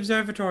to the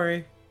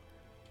observatory.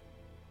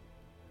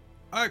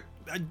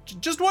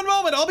 Just one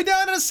moment. I'll be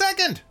down in a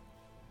second.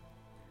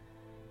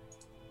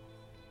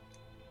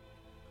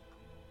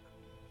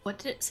 What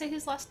did it say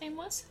his last name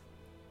was?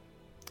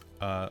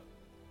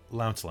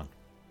 Launceland.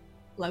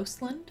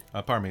 Lousland?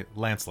 Pardon me,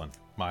 Lanceland.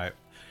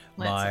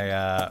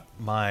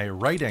 My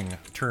writing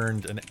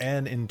turned an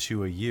N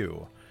into a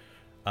U.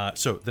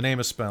 So the name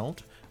is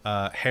spelled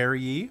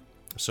Harry.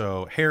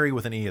 So Harry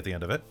with an E at the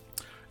end of it.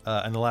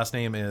 And the last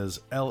name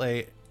is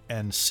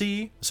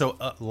L-A-N-C.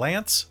 So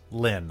Lance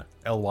Lynn,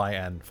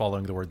 L-Y-N,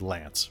 following the word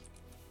Lance.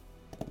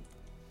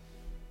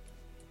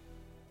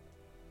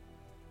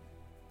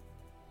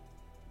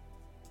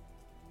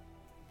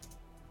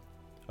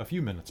 A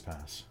few minutes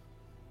pass.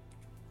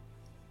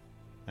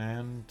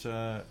 And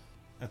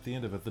at the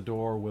end of it, the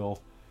door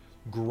will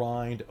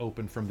grind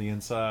open from the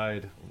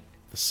inside.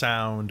 The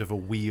sound of a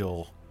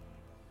wheel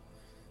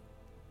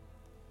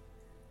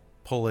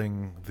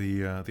pulling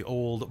the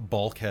old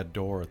bulkhead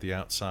door at the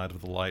outside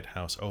of the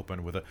lighthouse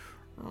open with a...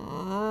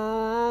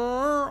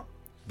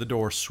 The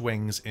door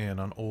swings in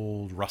on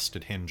old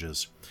rusted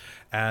hinges.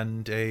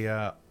 And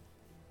a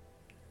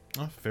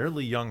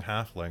fairly young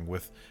halfling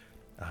with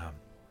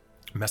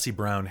messy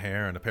brown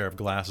hair and a pair of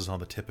glasses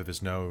on the tip of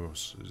his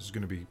nose is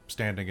going to be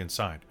standing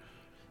inside.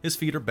 His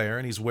feet are bare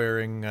and he's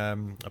wearing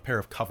a pair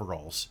of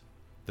coveralls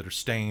that are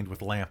stained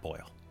with lamp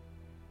oil.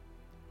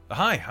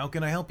 Hi, how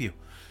can I help you?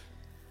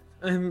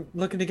 I'm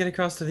looking to get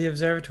across to the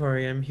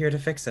observatory. I'm here to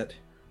fix it.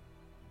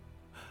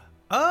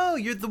 Oh,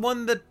 you're the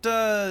one that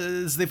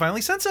they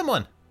finally sent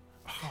someone.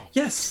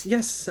 Yes.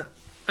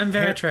 I'm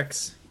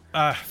Veritrix.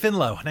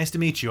 Finlow, nice to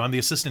meet you. I'm the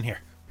assistant here.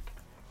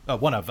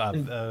 One of.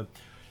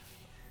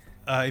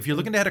 If you're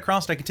looking to head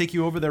across, I can take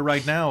you over there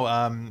right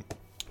now.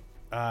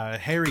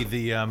 Harry,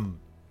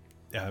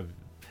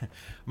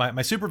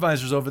 my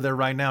supervisor's over there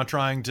right now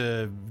trying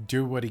to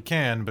do what he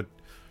can, but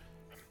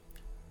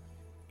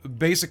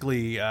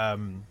basically, as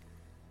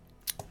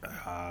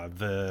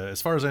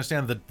far as I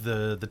understand,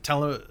 the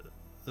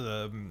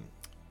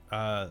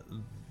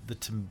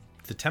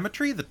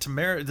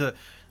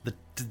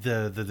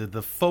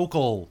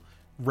focal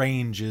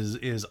range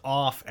is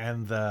off,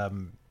 and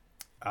the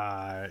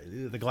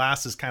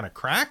glass is kind of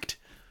cracked.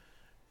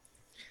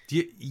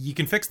 You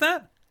can fix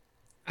that?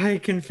 I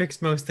can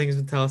fix most things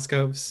with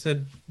telescopes.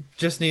 It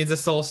just needs a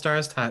Soul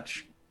Star's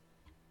touch.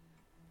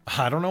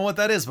 I don't know what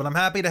that is, but I'm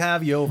happy to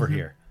have you over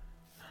here.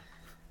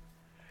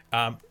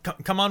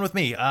 Come on with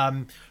me.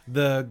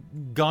 The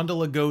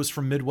gondola goes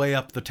from midway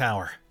up the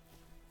tower.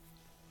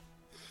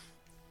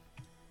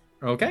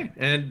 Okay,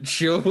 and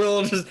she'll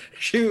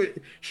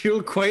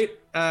quite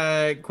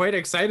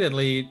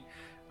excitedly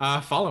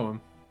follow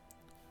him.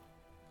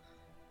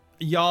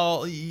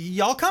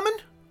 Y'all coming?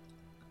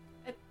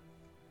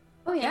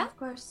 Oh yeah, Yeah. of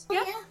course.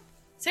 Yeah,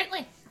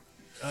 certainly.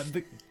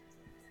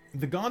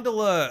 The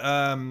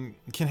gondola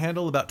can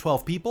handle about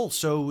 12 people,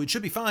 so it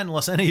should be fine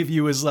unless any of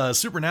you is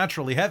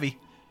supernaturally heavy.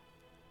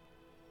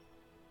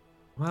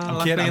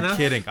 Well,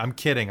 I'm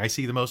kidding. I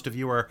see the most of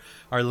you are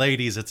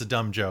ladies. It's a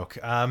dumb joke.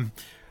 Come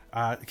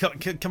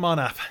on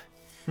up.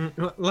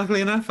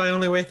 Luckily enough, I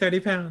only weigh 30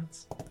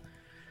 pounds.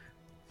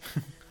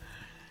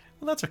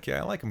 Well, that's okay.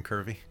 I like him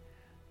curvy.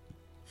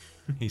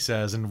 He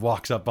says and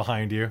walks up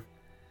behind you.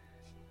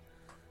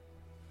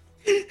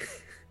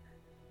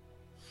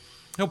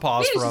 He'll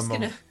pause for a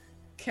moment. Gonna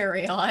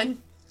carry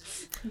on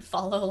and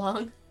follow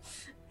along.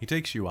 He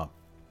takes you up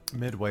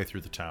midway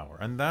through the tower,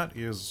 and that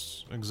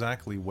is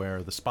exactly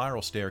where the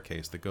spiral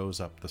staircase that goes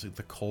up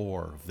the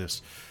core of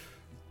this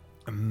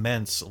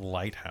immense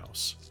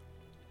lighthouse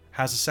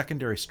has a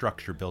secondary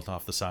structure built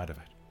off the side of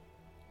it.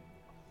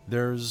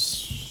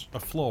 There's a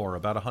floor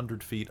about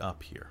 100 feet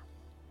up here,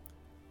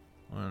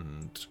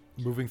 and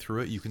moving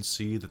through it you can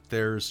see that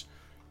there's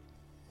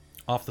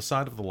off the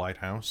side of the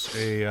lighthouse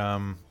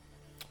a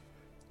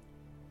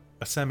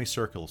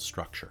semicircular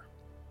structure,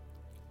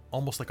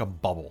 almost like a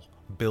bubble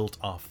built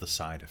off the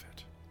side of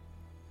it.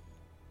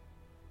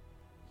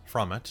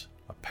 From it,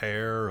 a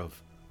pair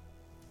of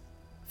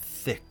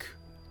thick,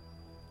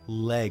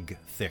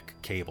 leg-thick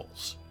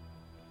cables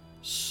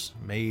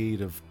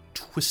made of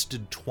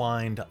twisted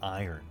twined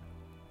iron.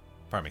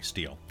 Pardon me,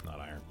 steel,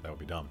 not iron. That would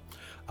be dumb.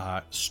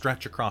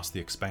 stretch across the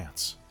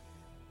expanse.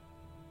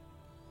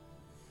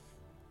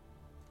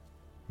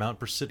 Mount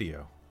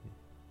Presidio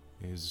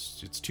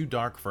it's too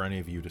dark for any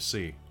of you to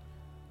see.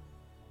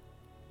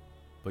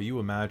 But you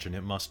imagine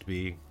it must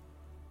be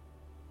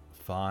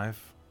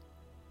 5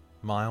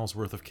 miles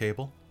worth of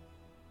cable,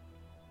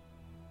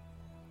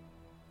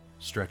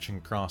 stretching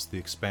across the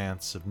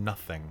expanse of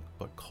nothing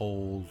but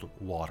cold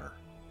water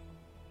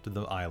to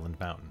the island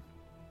mountain.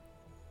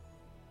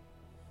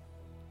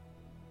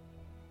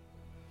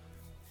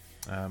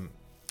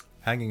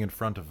 Hanging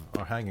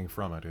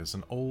from it is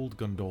an old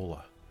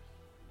gondola.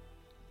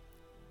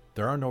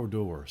 There are no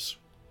doors,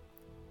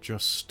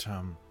 just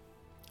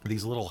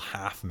these little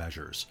half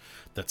measures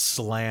that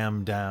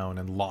slam down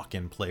and lock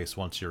in place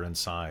once you're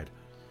inside.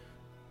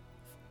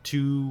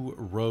 2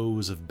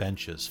 rows of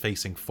benches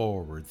facing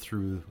forward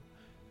through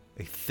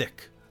a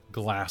thick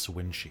glass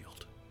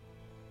windshield,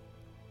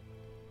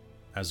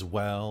 as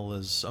well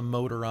as a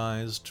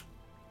motorized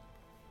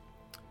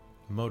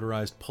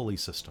pulley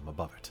system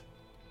above it,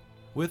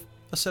 with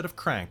a set of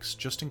cranks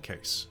just in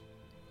case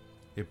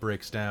it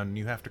breaks down and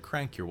you have to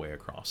crank your way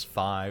across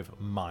 5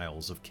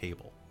 miles of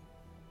cable.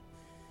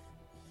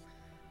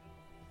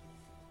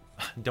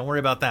 Don't worry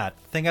about that.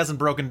 Thing hasn't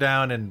broken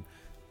down in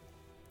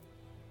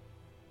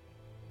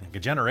like a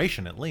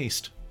generation at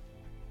least.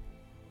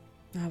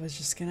 I was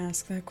just gonna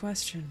ask that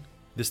question.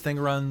 This thing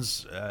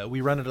runs,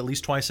 we run it at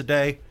least twice a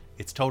day.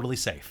 It's totally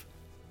safe.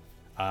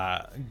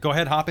 Go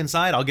ahead, hop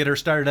inside. I'll get her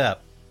started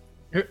up.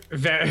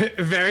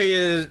 Very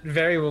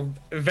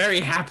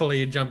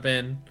happily jump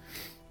in.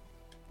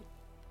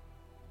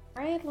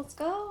 All right, let's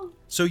go.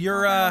 So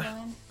you're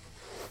an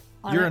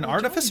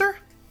artificer?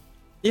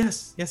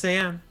 Yes, I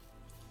am.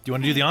 Do you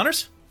want to do the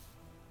honors?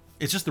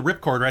 It's just the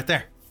ripcord right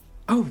there.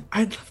 Oh,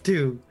 I'd love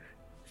to.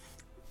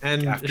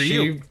 And After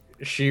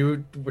she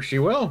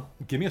will.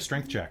 Give me a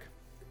strength check.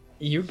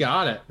 You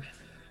got it.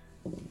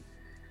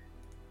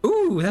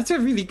 Ooh, that's a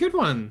really good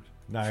one.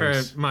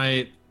 Nice. For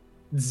my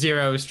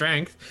 0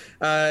 strength.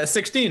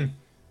 16.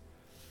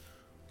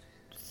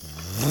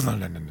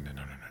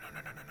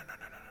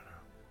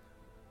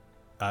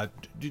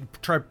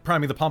 Try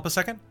me the pump a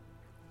second.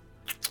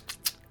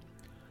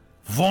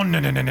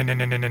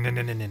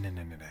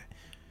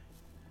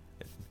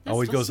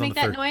 Always goes on the make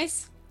that third.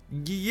 noise.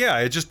 Yeah,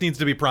 it just needs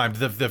to be primed.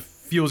 The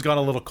fuel's gone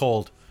a little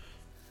cold.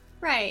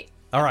 Right.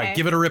 All right, Okay.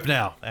 give it a rip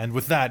now. And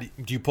with that,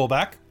 do you pull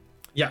back?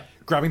 Yeah.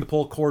 Grabbing the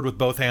pull cord with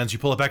both hands, you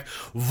pull it back.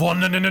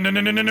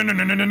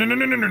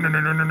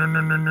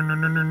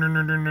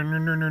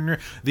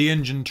 The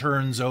engine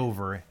turns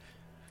over.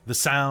 The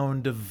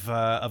sound of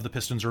the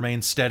pistons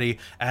remains steady,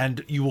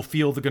 and you will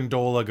feel the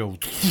gondola go.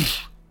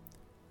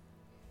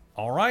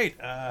 All right,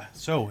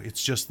 so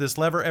it's just this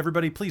lever.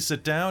 Everybody, please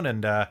sit down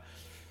and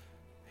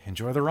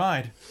enjoy the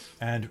ride.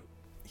 And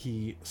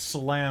he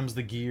slams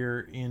the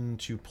gear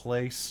into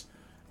place.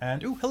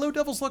 And ooh, hello,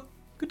 Devil's Look.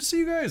 Good to see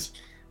you guys.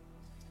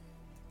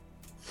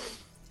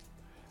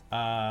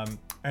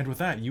 And with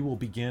that, you will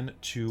begin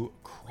to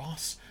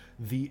cross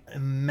the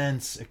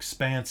immense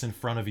expanse in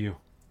front of you.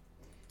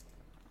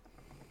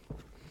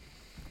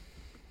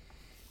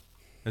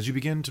 As you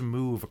begin to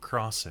move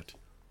across it,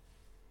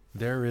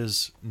 there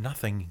is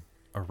nothing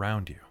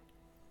around you,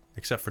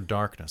 except for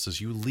darkness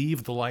as you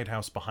leave the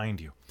lighthouse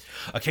behind you.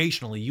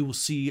 Occasionally, you will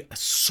see a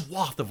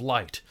swath of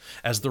light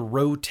as the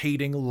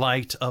rotating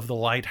light of the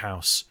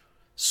lighthouse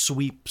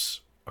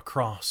sweeps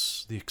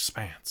across the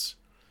expanse.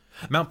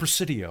 Mount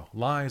Presidio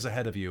lies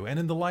ahead of you, and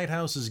in the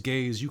lighthouse's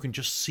gaze, you can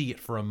just see it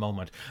for a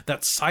moment,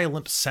 that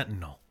silent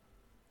sentinel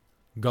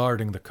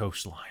guarding the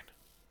coastline.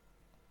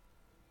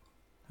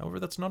 However,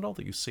 that's not all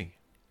that you see.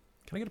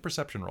 Can I get a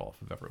perception roll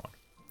of everyone?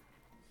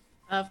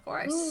 Of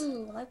course.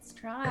 Ooh, let's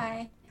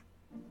try.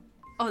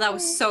 Oh, that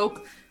was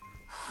so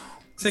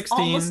 16.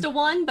 almost a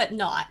 1, but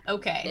not.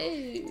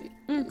 Okay.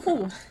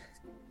 Ooh.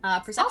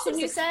 Perception,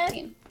 you said?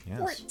 16. Yes.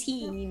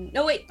 14.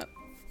 No, wait.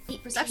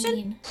 8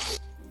 perception?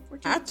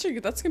 14. Actually,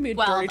 that's gonna be a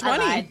 12. dirty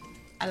 20.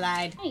 I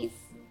lied. Nice.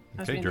 I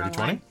was Okay, being dirty wrong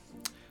 20. line.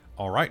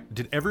 All right.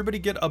 Did everybody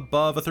get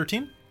above a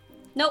 13?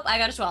 Nope, I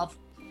got a 12.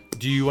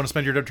 Do you want to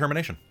spend your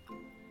determination?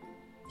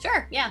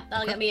 Sure, yeah.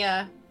 That'll get me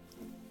a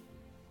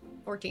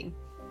 14.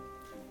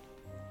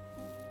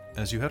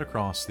 As you head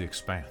across the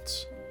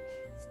expanse,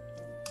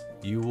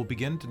 you will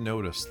begin to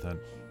notice that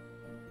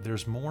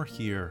there's more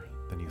here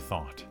than you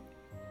thought.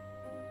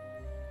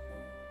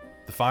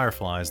 The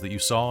fireflies that you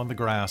saw in the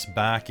grass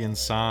back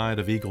inside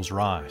of Eagle's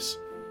Rise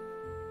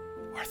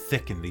are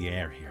thick in the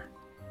air here,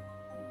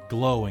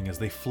 glowing as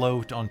they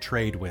float on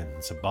trade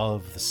winds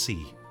above the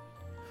sea.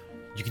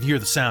 You can hear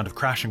the sound of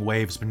crashing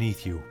waves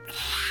beneath you.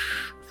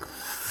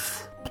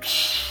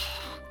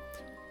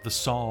 The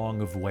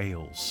song of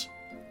whales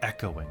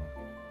echoing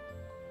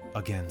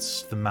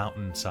against the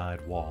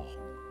mountainside wall.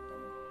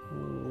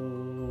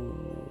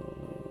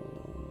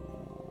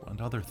 And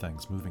other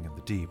things moving in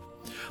the deep.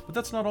 But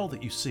that's not all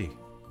that you see.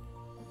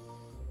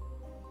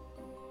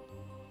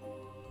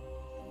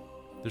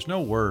 There's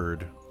no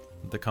word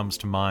that comes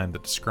to mind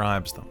that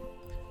describes them.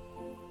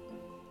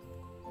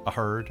 A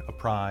herd, a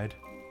pride,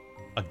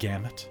 a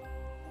gamut.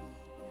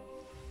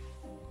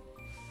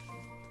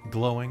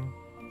 glowing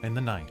in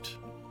the night,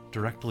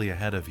 directly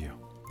ahead of you,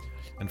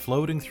 and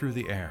floating through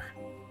the air.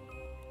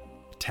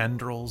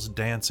 Tendrils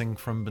dancing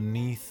from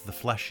beneath the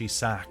fleshy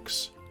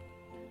sacks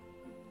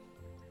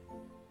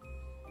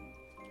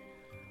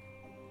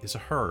is a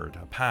herd,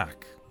 a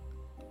pack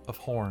of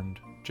horned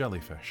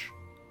jellyfish.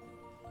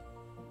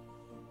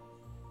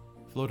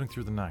 Floating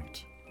through the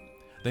night,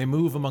 they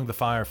move among the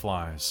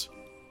fireflies,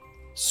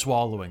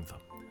 swallowing them.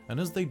 And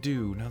as they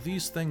do, now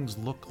these things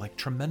look like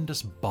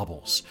tremendous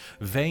bubbles,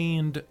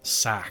 veined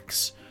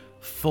sacks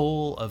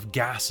full of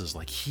gases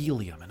like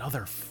helium and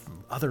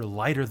other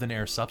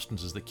lighter-than-air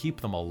substances that keep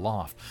them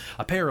aloft.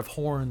 A pair of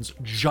horns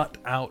jut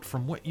out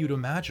from what you'd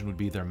imagine would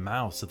be their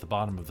mouths at the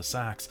bottom of the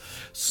sacks.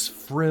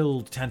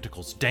 Frilled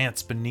tentacles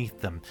dance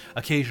beneath them,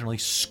 occasionally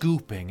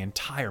scooping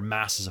entire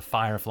masses of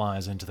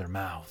fireflies into their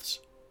mouths.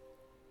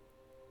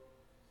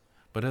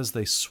 But as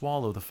they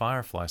swallow the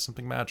firefly,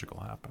 something magical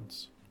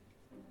happens.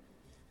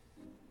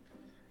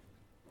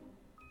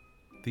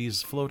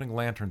 These floating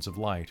lanterns of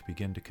light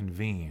begin to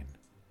convene.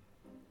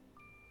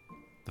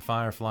 The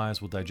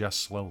fireflies will digest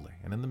slowly,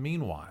 and in the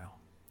meanwhile,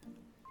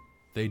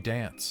 they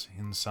dance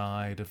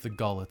inside of the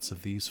gullets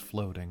of these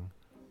floating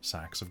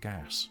sacks of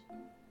gas,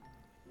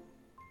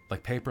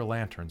 like paper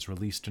lanterns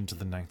released into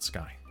the night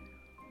sky.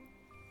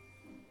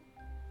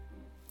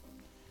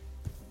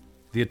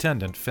 The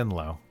attendant,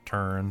 Finlow,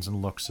 turns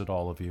and looks at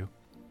all of you.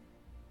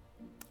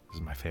 This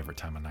is my favorite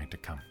time of night to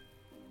come.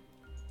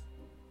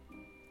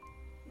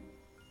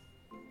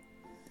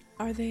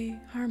 Are they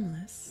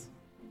harmless?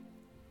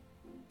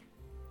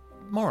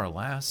 More or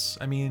less.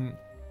 I mean,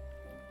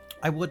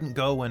 I wouldn't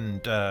go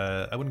and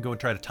try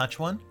to touch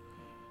one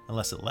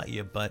unless it let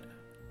you. But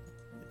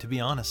to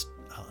be honest,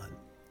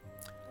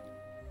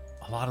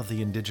 a lot of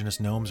the indigenous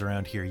gnomes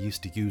around here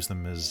used to use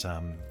them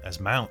as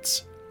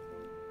mounts.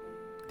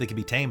 They can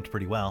be tamed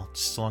pretty well,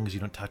 just as long as you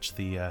don't touch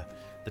the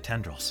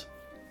tendrils.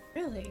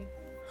 Really?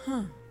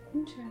 Huh.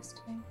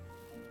 Interesting.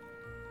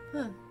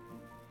 Huh.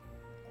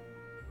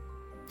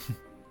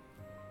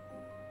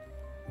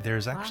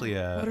 There's actually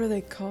What are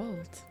they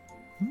called?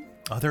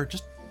 they're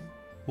just,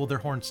 well, they're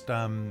horned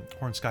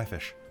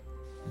skyfish,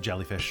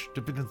 jellyfish.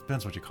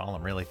 Depends what you call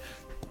them, really.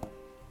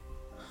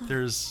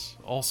 There's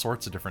all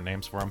sorts of different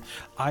names for them.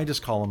 I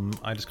just call them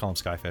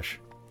skyfish.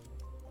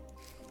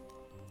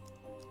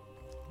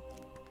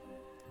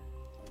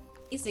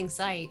 Amazing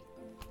sight.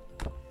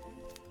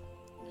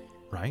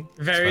 Right?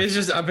 Varys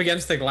just up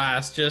against the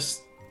glass,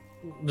 just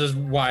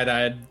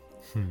wide-eyed.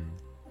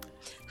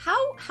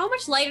 How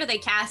much light are they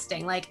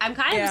casting? Like, I'm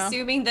kind of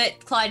assuming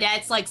that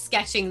Claudette's like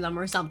sketching them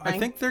or something. I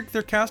think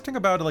they're casting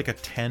about like a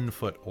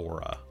 10-foot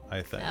aura,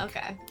 I think.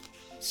 Okay.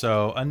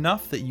 So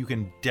enough that you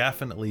can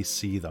definitely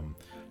see them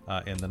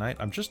in the night.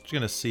 I'm just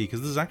going to see, because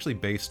this is actually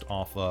based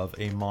off of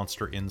a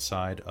monster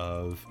inside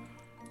of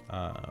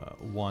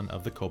one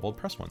of the Kobold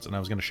Press ones. And I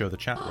was going to show the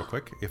chat real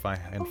quick if I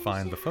can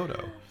find the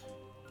photo.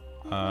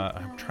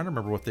 I'm trying to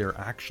remember what they're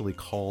actually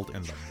called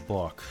in the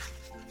book,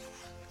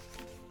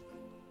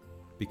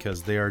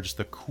 because they are just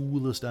the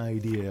coolest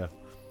idea.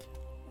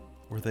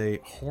 Were they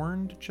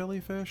horned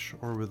jellyfish,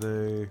 or were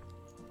they...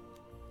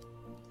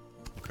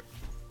 Okay.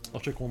 I'll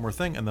check one more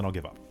thing, and then I'll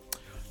give up.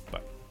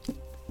 But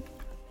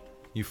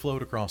you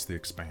float across the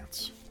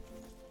expanse.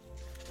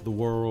 The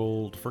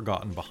world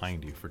forgotten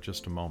behind you for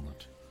just a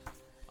moment.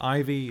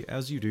 Ivy,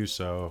 as you do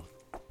so,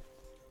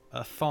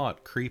 a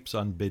thought creeps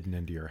unbidden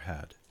into your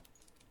head.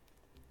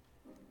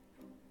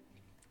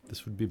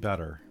 This would be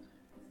better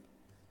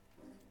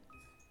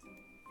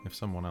if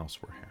someone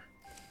else were here.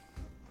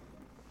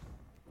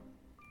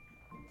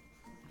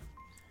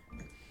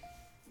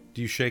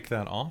 Do you shake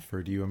that off,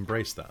 or do you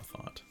embrace that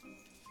thought?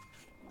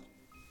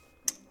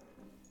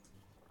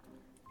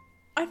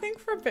 I think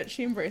for a bit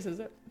she embraces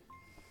it.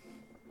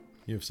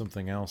 You have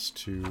something else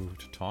to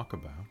talk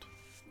about.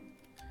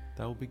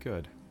 That will be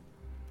good.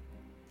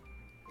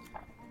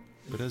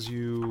 But as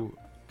you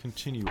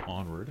continue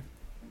onward...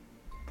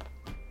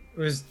 It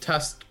was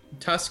tusked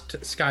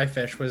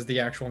skyfish was the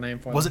actual name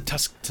for them. Was it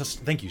Tusk?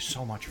 Thank you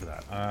so much for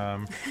that.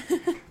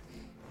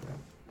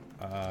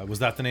 Was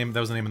that the name? That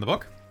was the name in the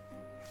book?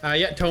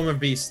 Yeah, Tome of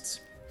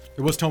Beasts.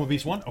 It was Tome of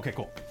Beasts 1? Okay,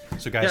 cool.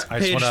 So guys, I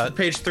just want to...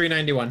 Page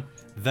 391.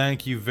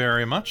 Thank you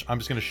very much. I'm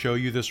just going to show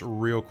you this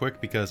real quick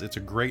because it's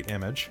a great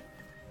image.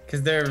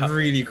 Because they're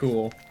really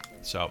cool.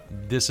 So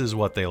this is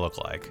what they look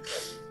like.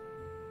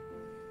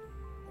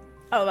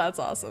 Oh, that's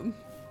awesome.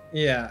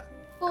 Yeah.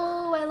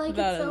 Oh, I like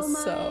That it so is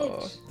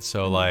much.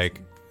 So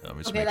like, let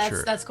me just Okay, make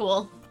sure. that's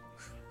cool.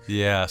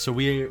 Yeah, so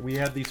we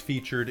had these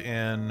featured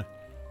in...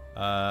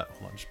 hold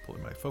on, just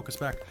pulling my focus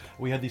back.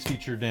 We had these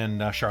featured in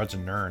Shards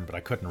of Nirn, but I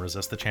couldn't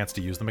resist the chance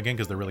to use them again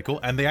because they're really cool.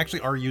 And they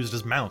actually are used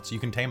as mounts. You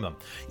can tame them.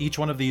 Each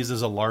one of these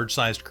is a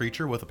large-sized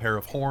creature with a pair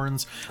of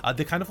horns.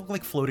 They kind of look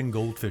like floating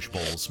goldfish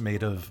bowls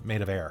made of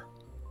air.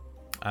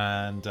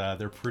 And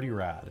they're pretty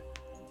rad.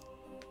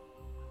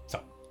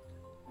 So.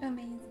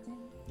 Amazing.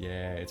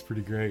 Yeah, it's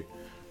pretty great.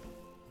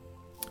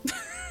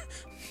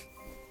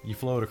 You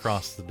float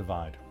across the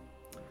divide.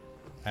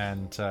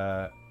 And,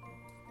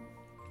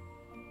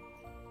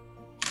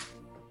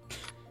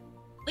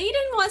 Leave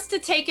wants to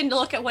take a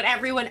look at what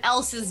everyone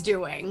else is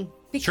doing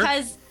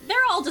because they're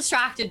all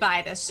distracted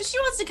by this. So she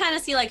wants to kind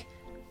of see, like,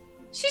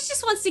 she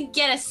just wants to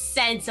get a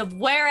sense of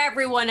where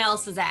everyone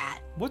else is at.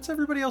 What's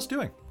everybody else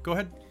doing? Go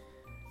ahead.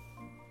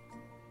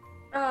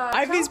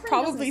 Ivy's Talfrin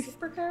probably- does a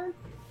supercar.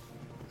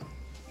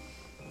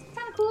 It's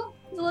kind of cool.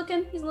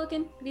 He's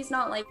looking, but he's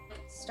not like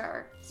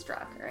struck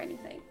or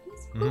anything.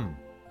 He's cool.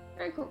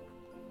 Very cool.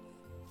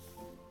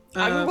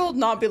 Ivy will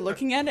not be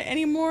looking at it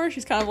anymore.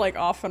 She's kind of like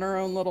off in her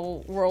own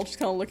little world. She's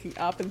kind of looking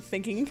up and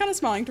thinking and kind of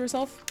smiling to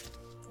herself.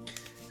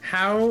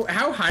 How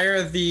high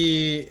are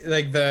the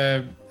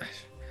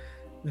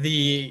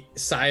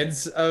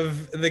sides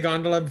of the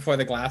gondola before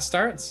the glass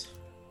starts?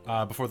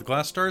 Before the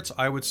glass starts,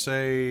 I would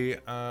say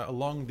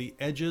along the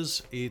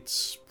edges,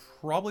 it's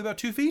probably about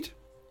 2 feet.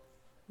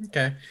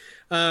 Okay.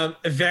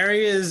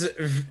 Very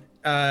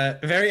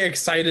very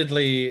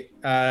excitedly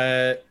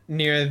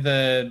near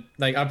the,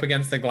 like, up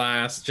against the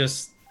glass,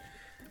 just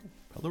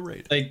Hello,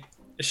 Raid. like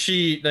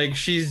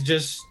she's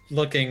just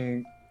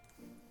looking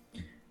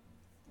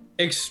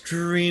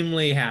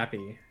extremely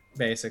happy,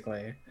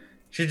 basically.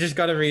 She's just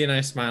got a really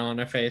nice smile on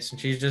her face, and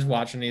she's just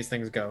watching these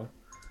things go.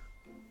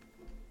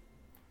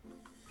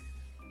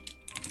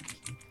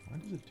 Why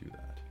does it do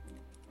that?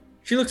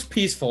 She looks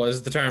peaceful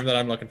is the term that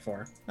I'm looking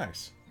for.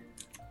 Nice.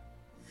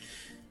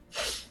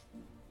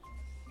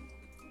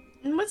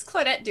 And what's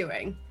Claudette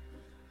doing?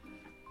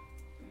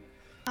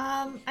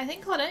 I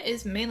think Claudette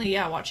is mainly,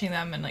 watching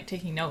them and, like,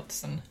 taking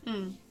notes and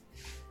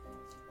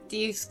Do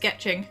you?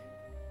 sketching.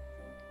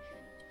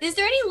 Is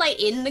there any light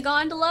in the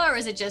gondola, or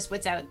is it just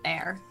what's out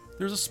there?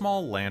 There's a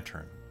small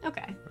lantern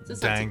Okay. So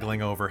it's not too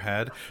dangling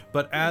overhead,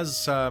 but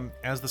as the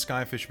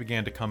skyfish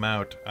began to come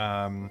out,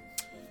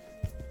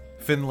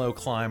 Finlow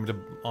climbed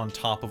on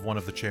top of one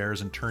of the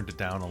chairs and turned it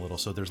down a little,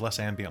 so there's less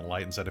ambient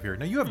light inside of here.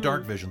 Now you have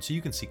dark vision, so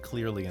you can see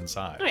clearly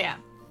inside. bad.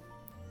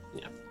 Oh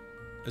yeah.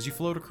 As you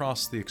float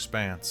across the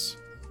expanse,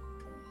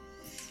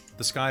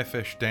 the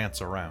skyfish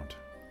dance around.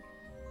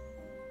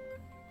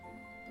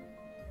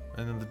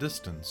 And in the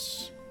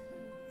distance,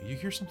 you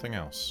hear something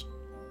else.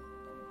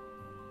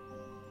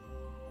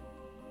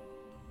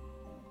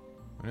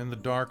 And in the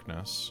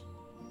darkness,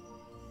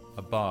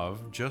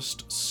 above,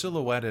 just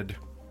silhouetted...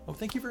 Oh,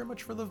 thank you very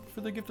much for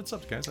the gifted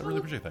subs, guys. I really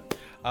appreciate that.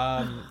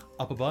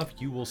 Up above,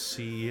 you will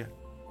see...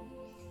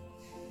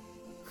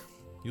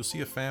 You'll see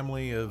a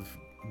family of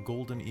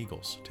golden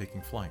eagles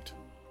taking flight.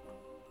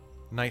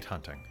 Night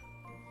hunting.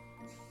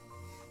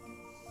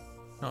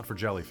 Not for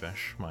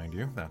jellyfish, mind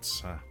you.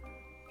 That's a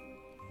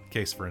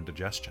case for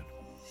indigestion.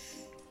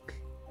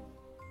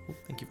 Oh,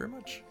 thank you very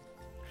much.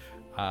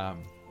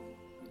 And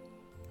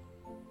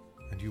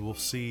you will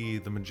see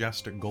the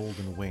majestic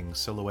golden wings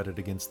silhouetted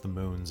against the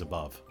moons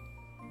above.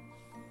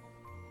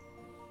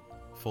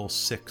 Full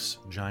 6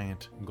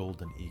 giant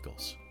golden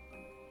eagles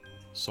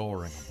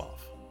soaring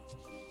above.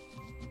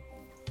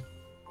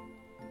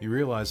 You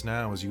realize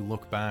now as you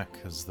look back,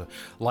 as the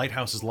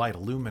lighthouse's light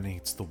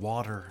illuminates the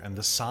water and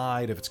the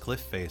side of its cliff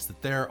face,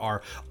 that there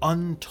are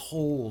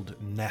untold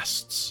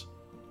nests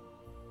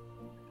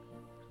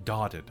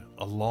dotted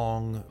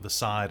along the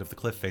side of the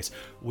cliff face,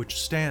 which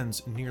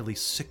stands nearly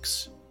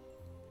 6,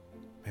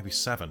 maybe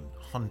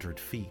 700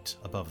 feet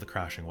above the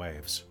crashing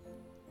waves.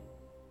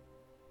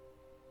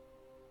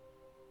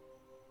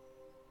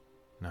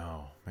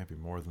 No, maybe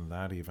more than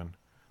that even.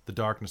 The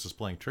darkness is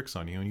playing tricks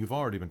on you, and you've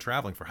already been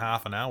traveling for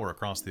half an hour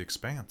across the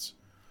expanse.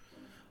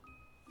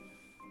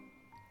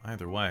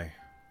 Either way,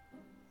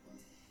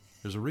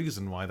 there's a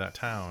reason why that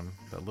town,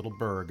 that little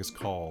burg, is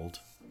called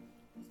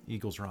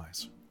Eagle's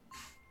Rise.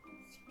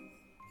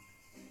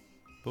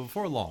 But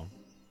before long,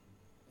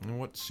 in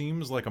what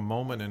seems like a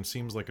moment and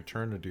seems like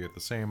eternity at the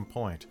same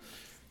point,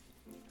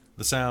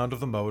 the sound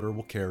of the motor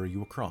will carry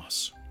you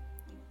across.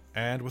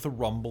 And with a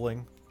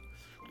rumbling,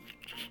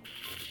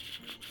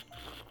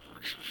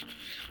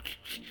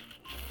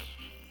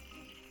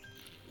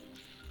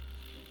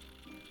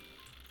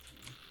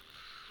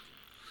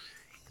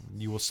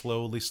 you will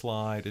slowly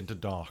slide into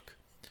dock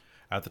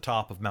at the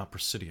top of Mount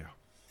Presidio.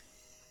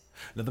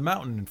 Now, the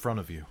mountain in front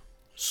of you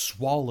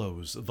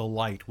swallows the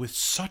light with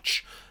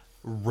such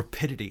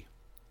rapidity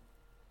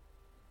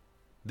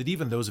that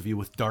even those of you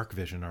with dark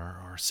vision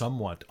are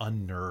somewhat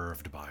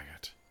unnerved by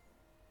it.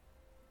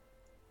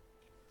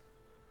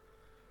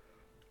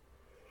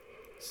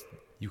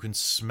 You can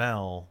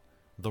smell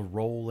the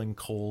rolling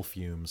coal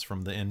fumes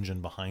from the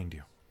engine behind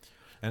you.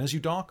 And as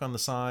you dock on the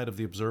side of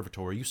the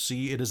observatory, you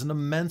see it is an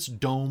immense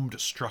domed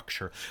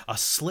structure, a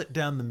slit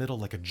down the middle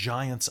like a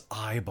giant's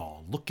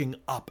eyeball, looking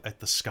up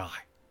at the sky.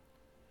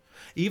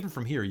 Even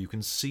from here, you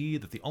can see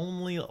that the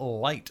only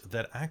light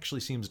that actually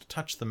seems to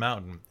touch the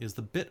mountain is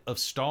the bit of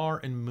star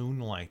and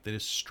moonlight that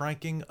is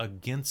striking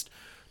against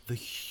the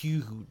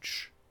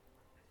huge,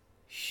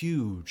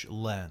 huge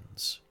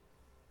lens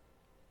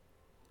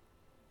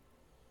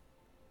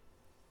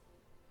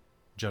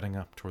jutting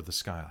up toward the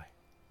sky.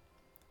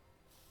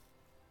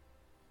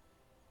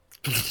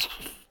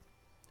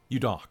 You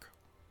dock.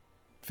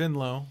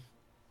 Finlow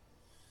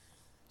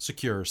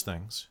secures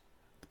things,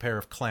 the pair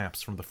of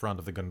clamps from the front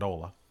of the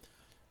gondola,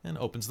 and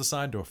opens the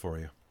side door for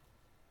you.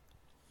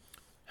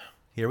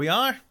 Here we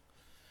are.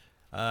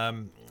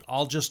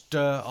 I'll just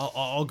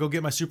I'll go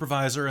get my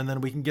supervisor, and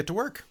then we can get to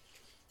work.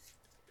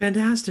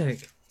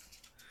 Fantastic.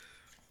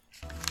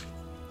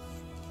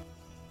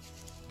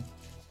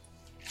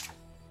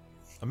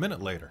 A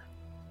minute later,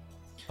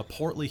 a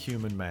portly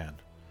human man,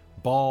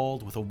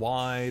 bald with a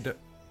wide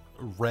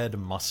red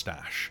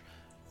mustache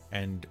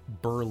and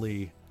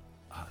burly,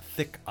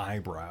 thick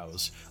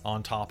eyebrows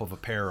on top of a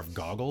pair of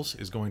goggles,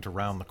 is going to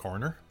round the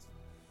corner.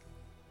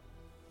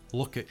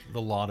 Look at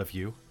the lot of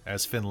you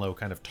as Finlow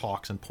kind of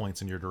talks and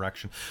points in your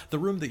direction. The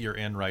room that you're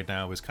in right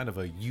now is kind of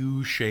a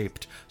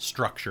U-shaped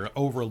structure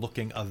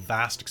overlooking a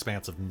vast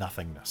expanse of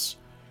nothingness.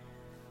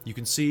 You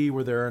can see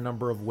where there are a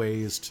number of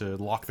ways to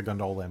lock the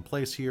gondola in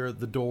place here.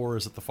 The door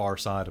is at the far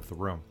side of the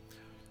room.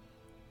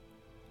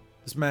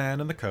 This man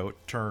in the coat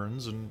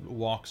turns and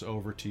walks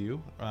over to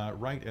you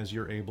right as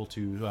you're able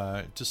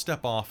to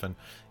step off and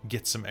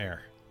get some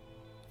air.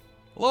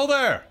 Hello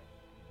there!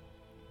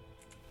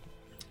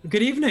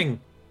 Good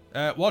evening.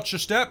 Watch your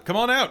step. Come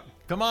on out.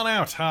 Come on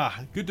out.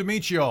 Good to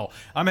meet you all.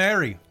 I'm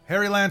Harry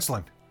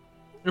Lanceland.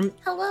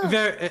 Hello.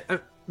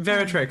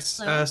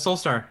 Veratrix,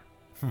 Soulstar.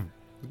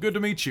 Good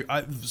to meet you.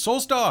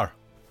 Soulstar.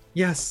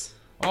 Yes.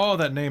 Oh,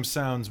 that name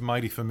sounds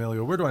mighty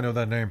familiar. Where do I know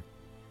that name?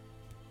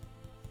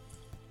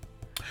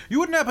 You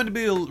wouldn't happen to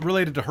be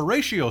related to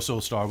Horatio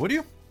Soulstar, would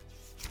you?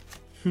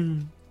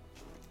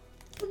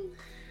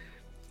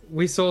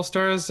 We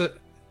Soulstars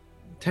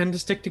tend to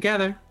stick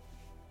together.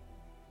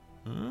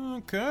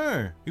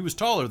 Okay. He was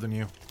taller than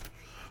you.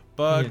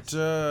 But,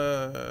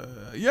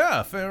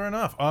 yeah, fair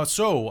enough.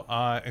 So,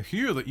 I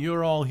hear that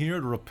you're all here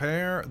to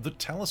repair the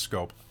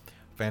telescope.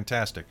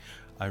 Fantastic.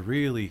 I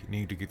really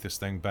need to get this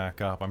thing back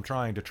up. I'm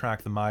trying to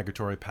track the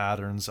migratory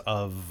patterns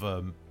of,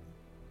 well,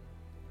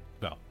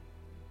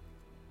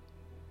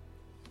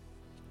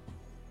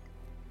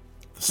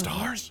 the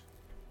stars.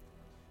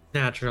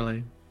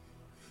 Naturally.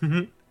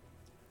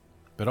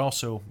 But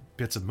also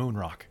bits of moon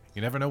rock.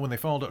 You never know when they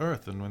fall to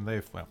Earth and when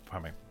they've, well, I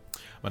mean,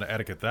 I'm going to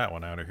etiquette that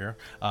one out of here.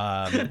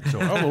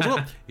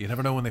 You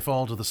never know when they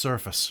fall to the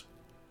surface.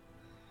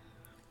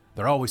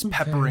 They're always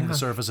peppering the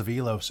surface of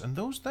Elos, and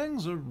those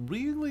things are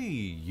really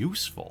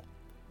useful.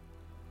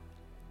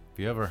 If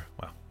you ever,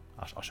 well,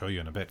 I'll show you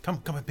in a bit.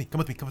 Come with me.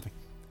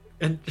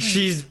 And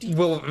she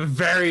will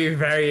very,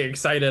 very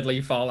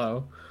excitedly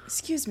follow.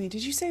 Excuse me,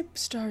 did you say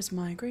stars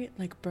migrate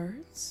like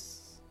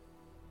birds?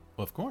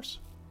 Well, of course.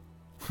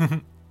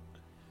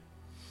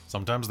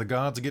 Sometimes the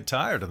gods get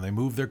tired and they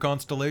move their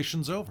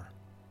constellations over.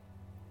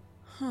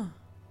 Huh.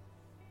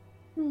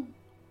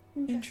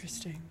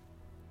 Interesting.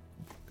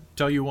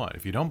 Tell you what,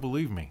 if you don't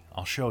believe me,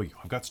 I'll show you.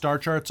 I've got star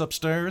charts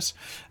upstairs,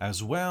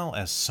 as well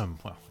as some,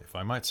 well, if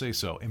I might say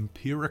so,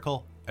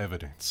 empirical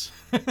evidence.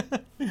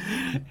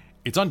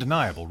 It's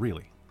undeniable,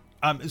 really.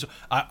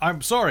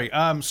 I'm sorry.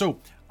 So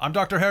I'm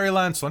Dr. Harry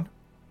Lanceland.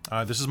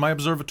 This is my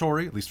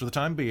observatory, at least for the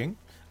time being.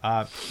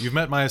 You've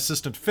met my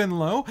assistant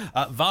Finlow.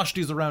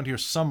 Vashti's around here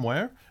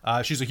somewhere.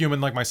 She's a human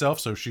like myself,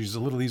 so she's a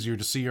little easier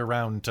to see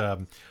around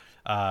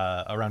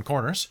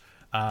corners.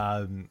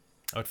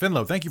 But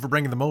Finlow, thank you for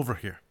bringing them over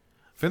here.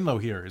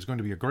 Finlow here is going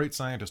to be a great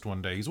scientist one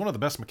day. He's one of the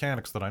best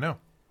mechanics that I know.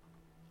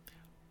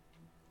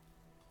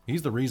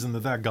 He's the reason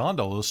that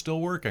gondola is still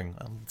working.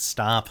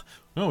 Stop.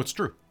 No, it's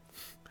true.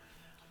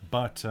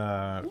 But,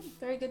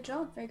 Very good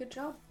job. Very good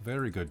job.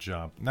 very good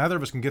job. Neither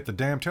of us can get the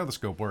damn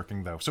telescope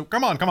working, though. So,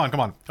 come on. Come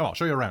on,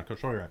 show you around.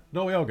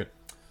 No, we all good.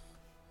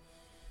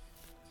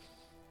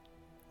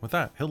 With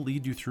that, he'll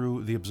lead you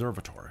through the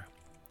observatory.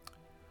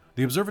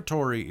 The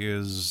observatory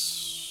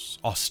is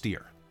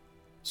austere,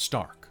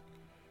 stark,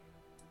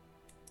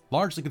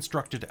 largely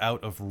constructed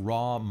out of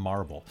raw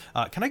marble.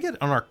 Can I get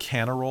an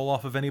Arcana roll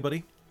off of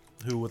anybody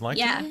who would like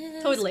to? Yeah,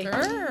 totally.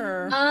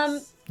 Sure.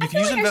 You can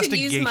use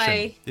investigation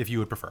if you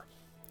would prefer.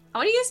 I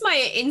want to use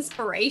my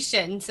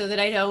inspiration so that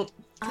I don't,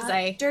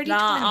 because Dirty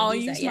Nah, 20. I'll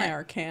use use that my yet.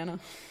 Arcana.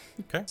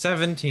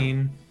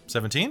 17.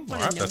 17? All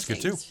right, that's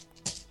good too.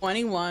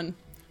 21.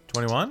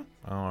 21?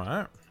 All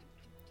right.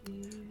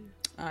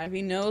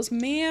 Ivy knows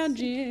magic.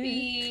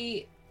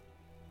 Be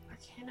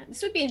Arcana.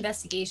 This would be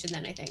investigation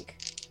then, I think.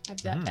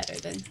 I've got better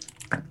than.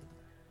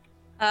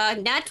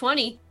 Nat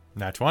 20.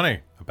 Nat 20.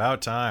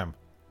 About time.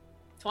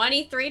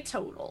 23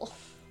 total.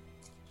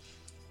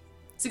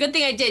 It's a good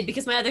thing I did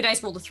because my other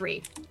dice rolled a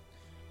 3.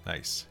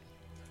 Nice.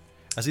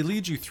 As he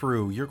leads you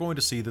through, you're going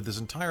to see that this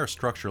entire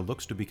structure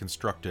looks to be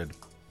constructed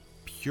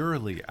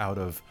purely out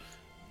of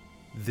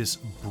this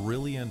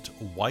brilliant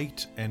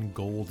white and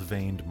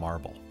gold-veined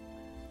marble.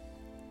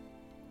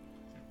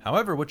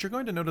 However, what you're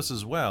going to notice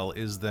as well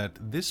is that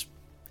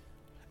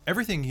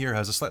everything here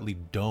has a slightly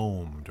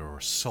domed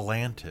or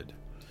slanted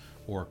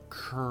or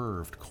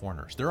curved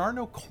corners. There are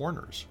no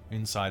corners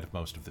inside of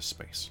most of this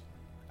space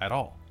at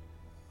all.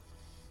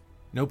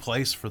 No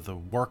place for the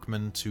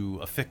workman to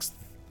affix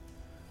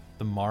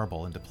the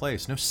marble into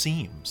place. No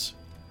seams.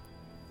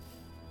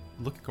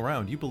 Looking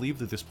around, you believe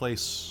that this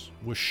place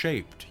was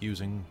shaped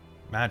using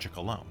magic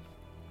alone.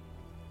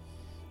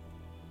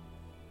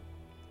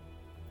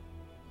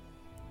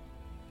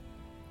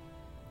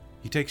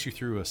 He takes you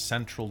through a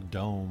central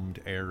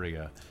domed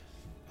area.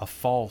 A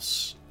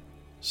false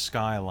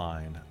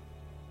skyline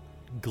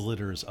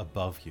glitters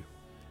above you.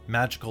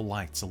 Magical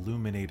lights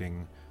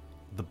illuminating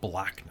the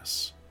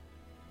blackness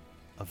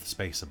of the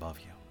space above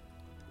you.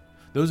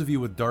 Those of you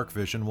with dark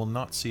vision will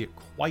not see it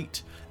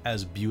quite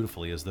as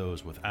beautifully as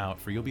those without,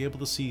 for you'll be able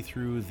to see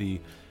through the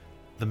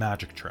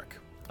magic trick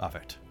of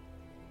it.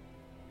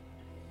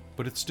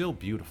 But it's still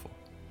beautiful.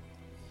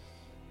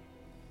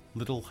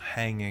 Little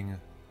hanging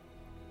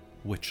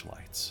witch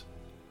lights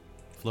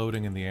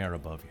floating in the air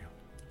above you.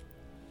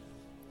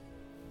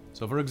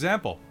 So for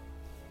example,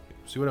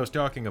 see what I was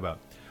talking about.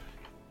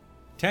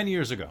 10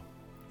 years ago,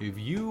 if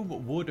you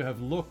would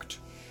have looked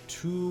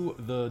to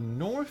the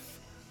north,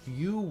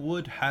 you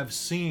would have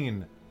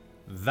seen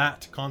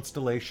that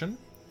constellation.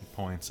 He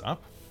points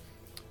up.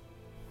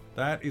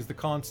 That is the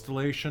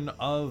constellation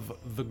of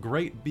the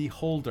Great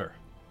Beholder.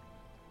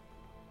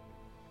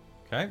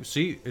 Okay,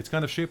 see, it's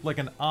kind of shaped like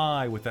an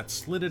eye with that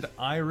slitted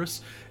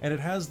iris, and it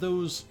has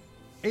those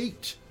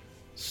 8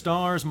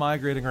 stars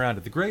migrating around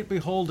it. The Great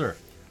Beholder,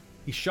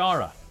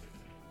 Ishara,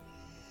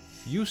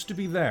 used to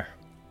be there.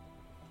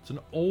 It's an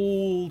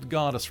old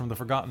goddess from the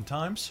Forgotten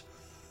Times.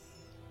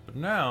 But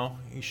now,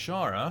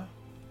 Ishara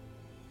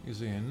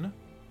is in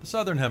the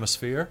southern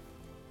hemisphere.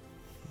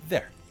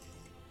 There.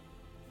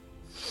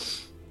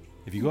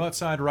 If you go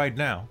outside right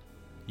now,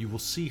 you will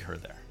see her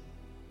there,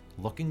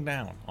 looking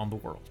down on the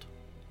world.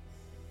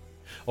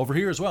 Over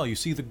here as well, you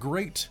see the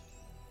Great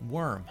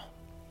Worm.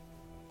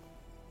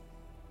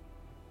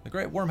 The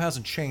Great Worm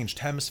hasn't changed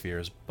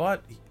hemispheres,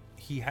 but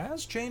he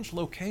has changed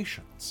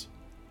locations.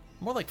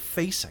 More like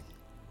facing.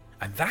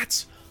 And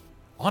that's,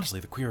 honestly,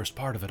 the queerest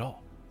part of it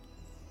all.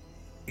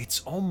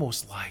 It's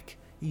almost like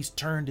he's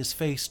turned his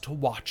face to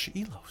watch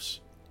Elos.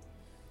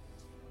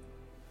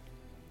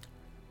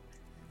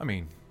 I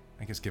mean,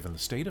 I guess given the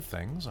state of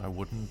things, I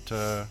wouldn't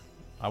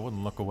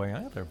look away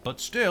either. But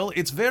still,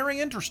 it's very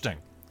interesting.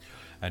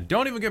 And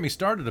don't even get me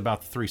started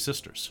about the 3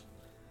 sisters.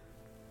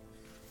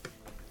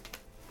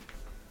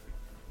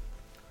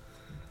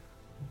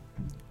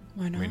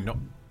 Why not? I mean, no.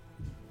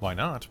 Why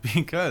not?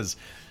 Because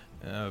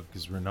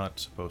we're not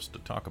supposed to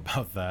talk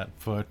about that.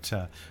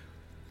 But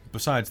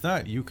besides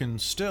that, you can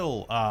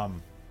still,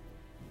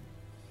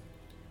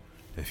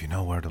 if you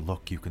know where to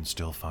look, you can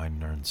still find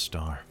Nirn's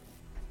star.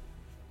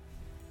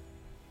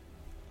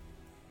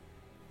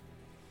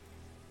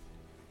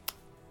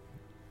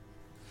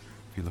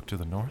 If you look to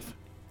the north,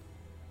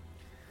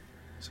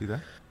 see that?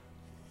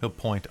 He'll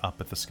point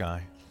up at the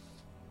sky.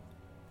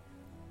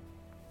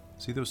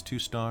 See those 2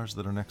 stars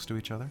that are next to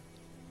each other?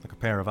 Like a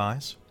pair of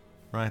eyes?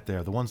 Right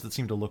there, the ones that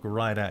seem to look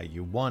right at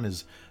you. One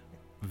is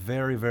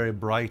very, very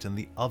bright, and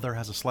the other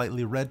has a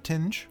slightly red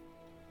tinge.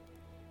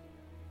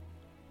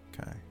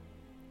 Okay.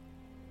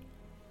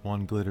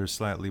 One glitters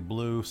slightly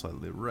blue,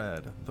 slightly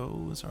red.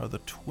 Those are the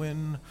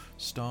twin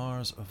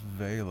stars of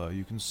Vela.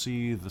 You can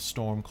see the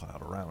storm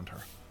cloud around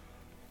her.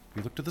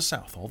 You look to the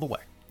south all the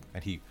way,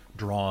 and he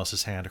draws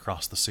his hand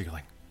across the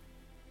ceiling.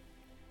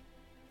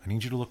 I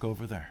need you to look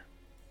over there.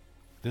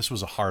 This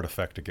was a hard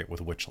effect to get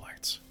with witch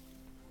lights.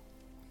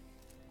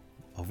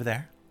 Over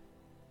there.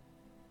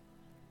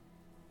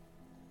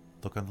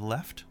 Look on the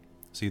left.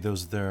 See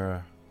those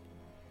there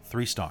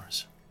 3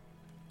 stars.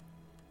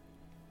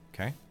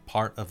 Okay,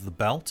 part of the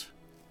belt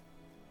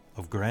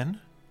of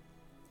Gren.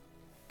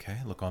 Okay,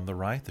 look on the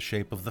right, the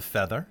shape of the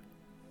feather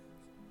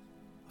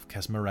of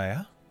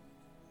Kesmerea.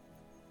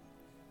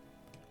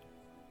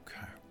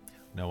 Okay,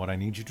 now what I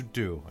need you to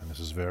do, and this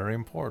is very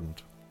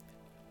important,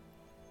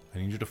 I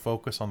need you to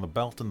focus on the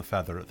belt and the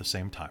feather at the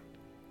same time.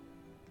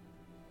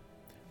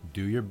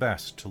 Do your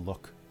best to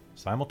look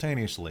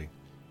simultaneously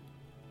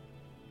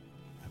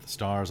at the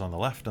stars on the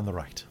left and the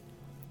right.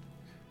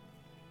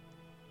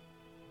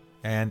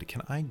 And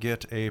can I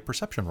get a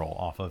perception roll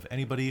off of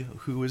anybody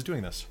who is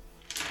doing this?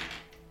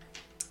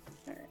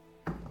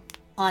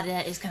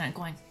 Claudette is kind of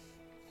going,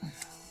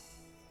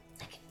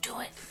 I can do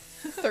it.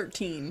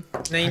 13.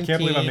 19. I can't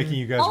believe I'm making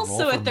you guys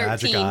Also roll a for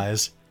magic 13.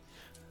 eyes.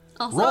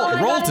 Also, Roll- I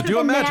roll got to it do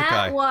with a magic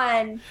nat eye.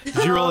 1. Did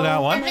you roll it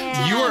out one?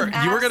 man,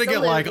 You were gonna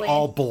get like absolutely.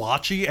 all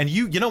blotchy, and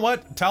you know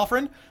what,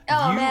 Talfrin?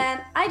 Oh You-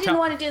 man, I didn't Tal-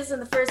 want to do this in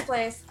the first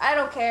place. I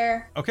don't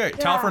care. Okay, God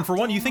Talfrin, for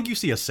one, you damn. think you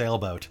see a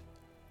sailboat.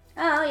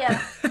 Oh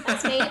yeah,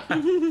 that's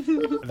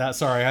neat.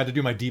 Sorry, I had to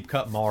do my deep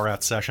cut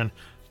Mallrats session,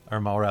 or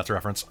Mallrats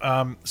reference.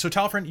 So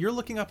Talfrin, you're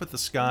looking up at the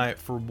sky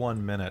for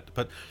 1 minute,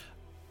 but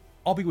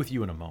I'll be with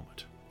you in a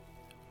moment.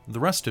 The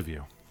rest of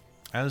you,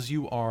 as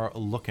you are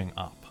looking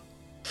up,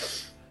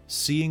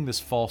 seeing this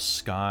false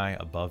sky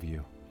above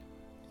you,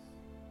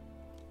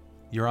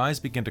 your eyes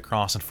begin to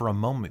cross, and for a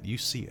moment you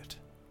see it.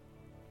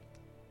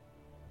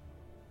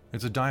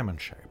 It's a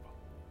diamond shape,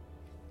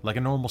 like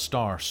a normal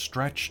star,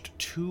 stretched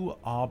too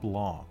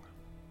oblong.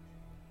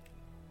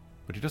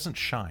 But it doesn't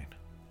shine.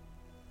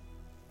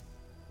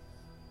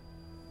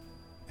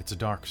 It's a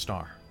dark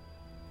star.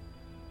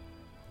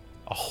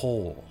 A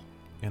hole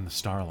in the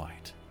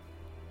starlight,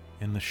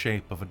 in the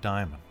shape of a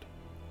diamond,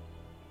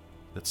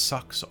 that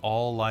sucks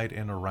all light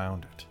in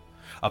around it.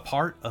 a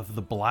part of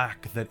the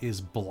black that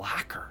is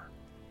blacker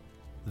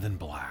than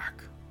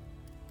black.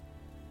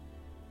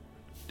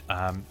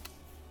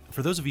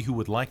 For those of you who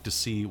would like to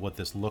see what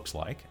this looks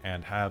like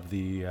and have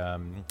the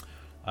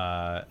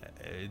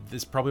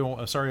this probably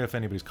won't, sorry if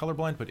anybody's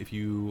colorblind, but if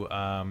you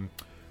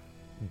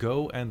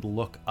go and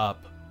look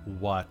up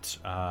what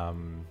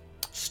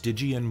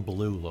Stygian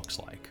blue looks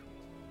like,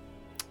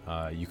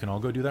 you can all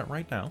go do that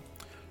right now.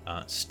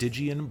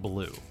 Stygian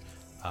blue.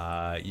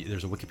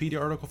 There's a Wikipedia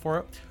article for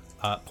it.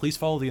 Please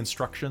follow the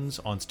instructions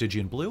on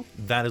Stygian blue.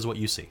 That is what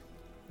you see.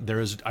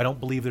 I don't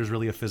believe there's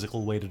really a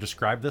physical way to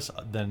describe this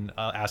than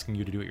asking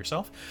you to do it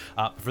yourself.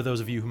 For those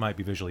of you who might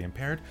be visually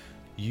impaired,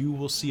 you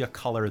will see a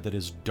color that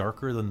is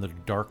darker than the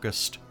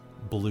darkest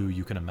blue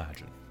you can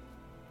imagine.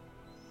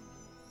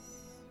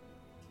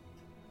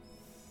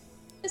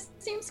 This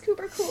seems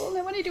super cool, and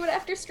I want to do it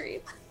after stream.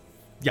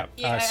 Yeah.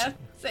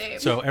 Same.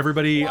 So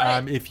everybody,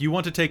 What? if you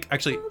want to take,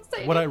 actually, So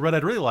excited. what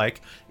I'd really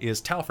like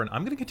is Talfrin.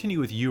 I'm going to continue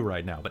with you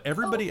right now, but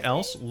everybody Okay.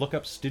 else look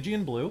up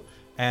Stygian blue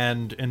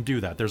and do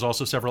that. There's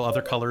also several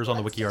other colors on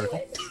the Let's wiki do article.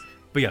 it.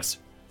 But yes,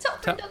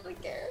 Telfrin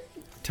doesn't care.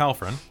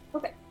 Talfrin,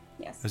 Okay.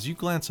 Yes. as you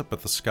glance up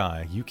at the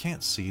sky, you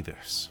can't see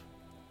this.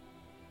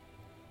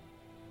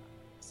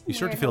 You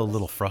start to Weird feel a how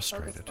little this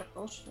frustrated. focus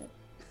bullshit.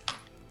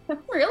 I'm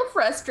real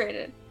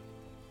frustrated.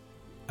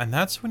 And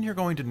that's when you're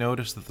going to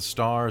notice that the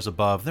stars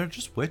above, they're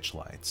just witch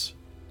lights.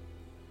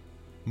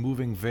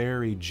 Moving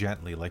very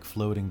gently, like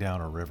floating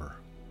down a river.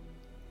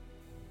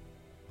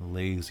 A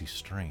lazy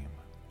stream.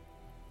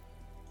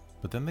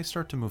 But then they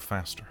start to move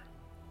faster.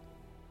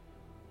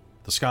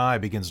 The sky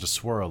begins to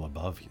swirl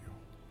above you.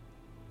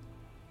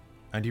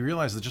 And you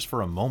realize that just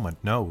for a moment,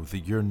 no, that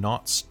you're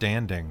not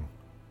standing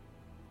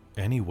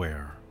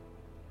anywhere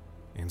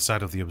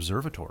inside of the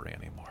observatory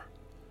anymore.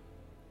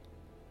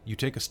 You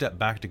take a step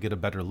back to get a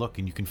better look,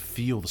 and you can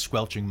feel the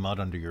squelching mud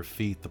under your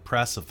feet, the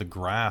press of the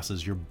grass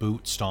as your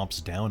boot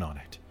stomps down on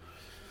it,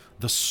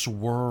 the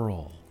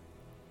swirl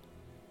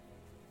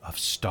of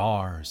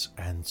stars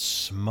and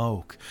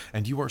smoke,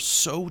 and you are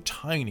so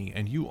tiny,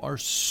 and you are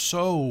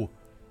so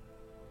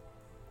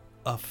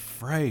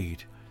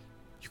afraid.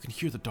 You can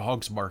hear the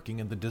dogs barking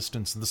in the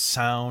distance, and the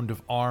sound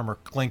of armor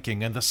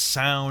clinking, and the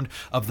sound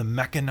of the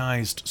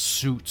mechanized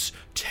suits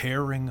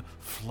tearing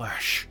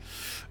flesh.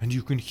 And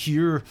you can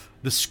hear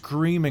the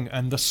screaming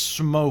and the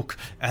smoke,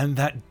 and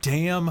that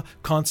damn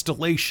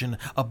constellation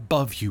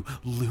above you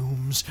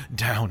looms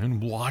down and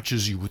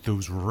watches you with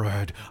those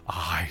red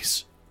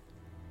eyes.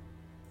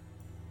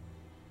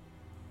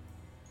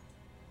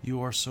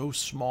 You are so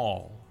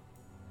small.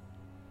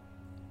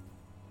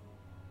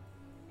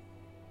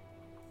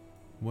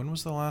 When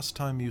was the last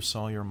time you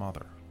saw your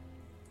mother?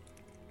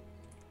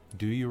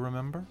 Do you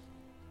remember?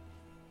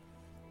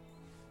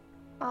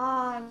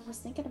 I was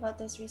thinking about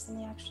this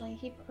recently, actually.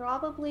 He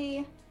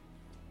probably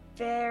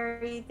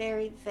very,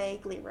 very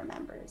vaguely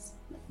remembers.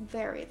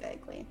 Very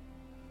vaguely.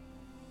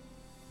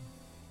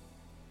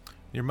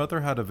 Your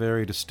mother had a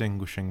very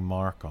distinguishing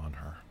mark on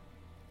her.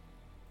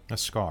 A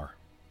scar.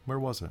 Where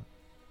was it?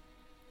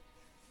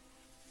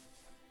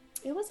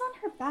 It was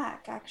on her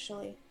back,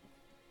 actually.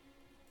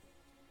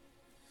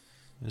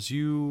 As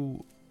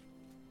you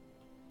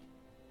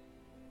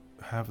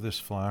have this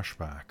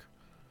flashback,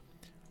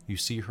 you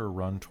see her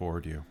run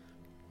toward you,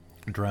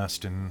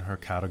 dressed in her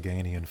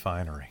Cataganian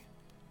finery.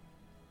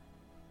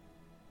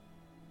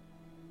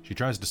 She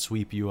tries to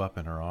sweep you up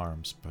in her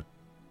arms, but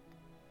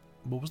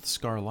what was the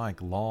scar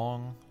like?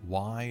 Long?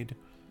 Wide?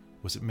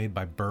 Was it made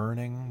by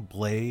burning,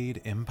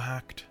 blade,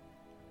 impact?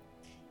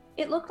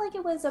 It looked like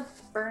it was a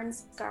burn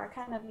scar,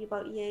 kind of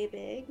about yay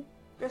big,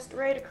 just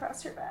right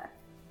across her back.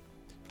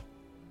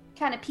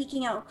 Kind of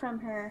peeking out from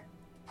her.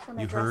 From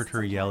her You dress heard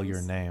her yell your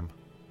sometimes. name.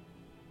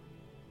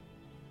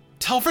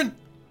 Talfrin!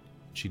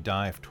 She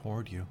dived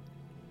toward you.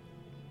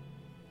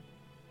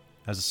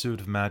 As a suit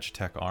of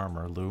Magitech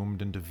armor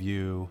loomed into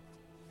view,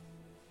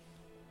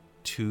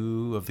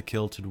 two of the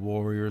kilted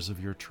warriors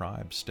of your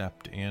tribe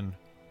stepped in.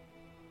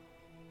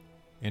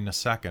 In a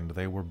second,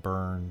 they were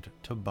burned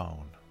to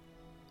bone.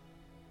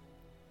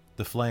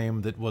 The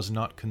flame that was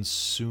not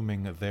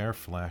consuming their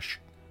flesh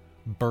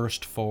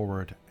burst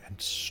forward and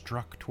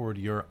struck toward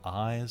your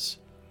eyes,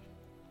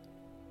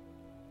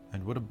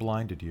 and would have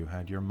blinded you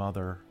had your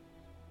mother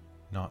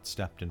not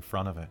stepped in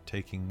front of it,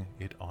 taking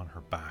it on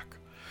her back.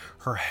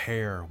 Her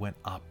hair went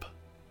up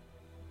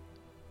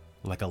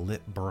like a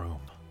lit broom.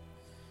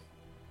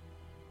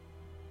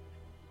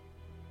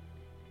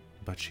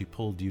 But she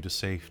pulled you to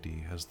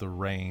safety as the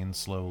rain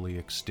slowly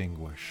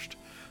extinguished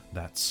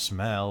that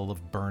smell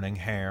of burning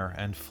hair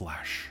and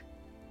flesh.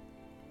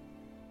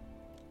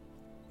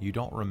 You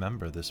don't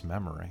remember this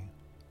memory,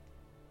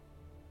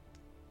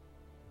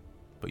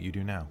 but you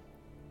do now.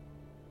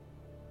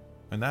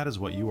 And that is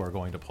what you are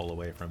going to pull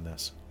away from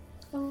this.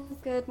 Oh,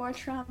 good, more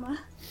trauma.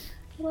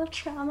 I love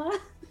trauma.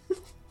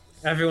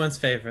 Everyone's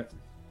favorite.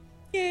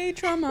 Yay,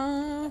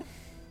 trauma.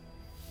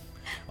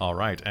 All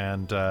right,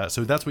 and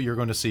so that's what you're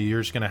going to see.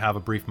 You're just going to have a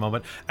brief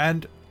moment.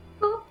 And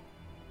Oh,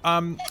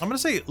 I'm going to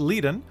say,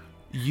 Leiden,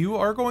 you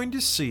are going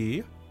to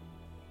see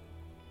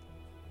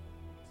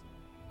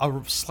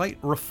a slight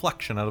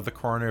reflection out of the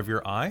corner of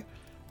your eye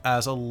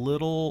as a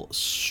little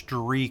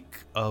streak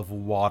of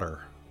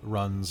water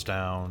runs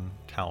down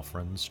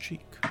Talfrin's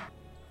cheek.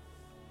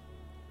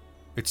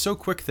 It's so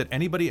quick that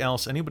anybody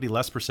else, anybody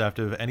less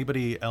perceptive,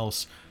 anybody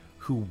else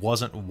who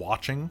wasn't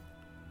watching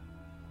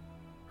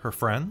her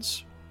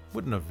friends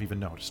wouldn't have even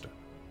noticed it.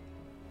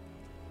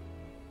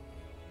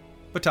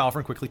 But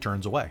Talfrin quickly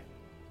turns away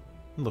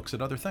and looks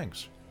at other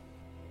things.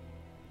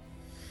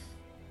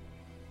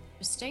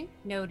 Interesting.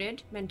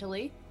 Noted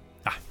mentally.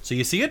 Ah, so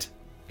you see it?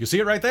 You see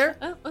it right there?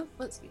 Oh,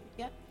 let's see.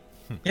 Yeah.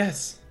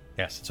 Yes.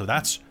 Yes, so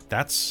that's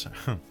it's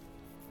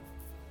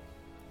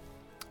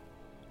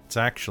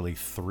actually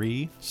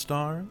 3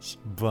 stars,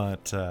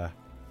 but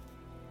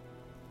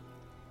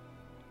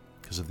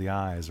because of the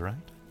eyes, right?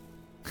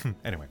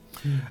 Anyway,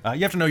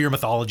 you have to know your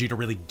mythology to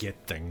really get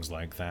things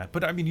like that.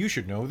 But I mean, you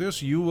should know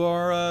this.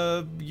 You're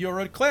a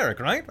cleric,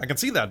 right? I can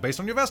see that based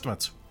on your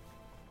vestments.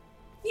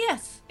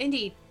 Yes,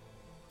 indeed.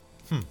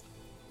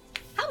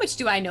 How much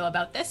do I know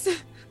about this?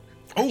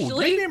 Oh,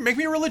 Actually- make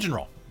me a religion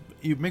roll.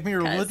 You make me a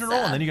religion roll,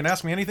 and then you can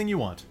ask me anything you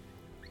want.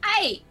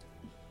 Hey,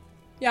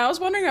 Yeah, I was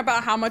wondering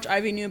about how much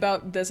Ivy knew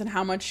about this and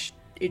how much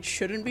it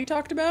shouldn't be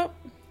talked about.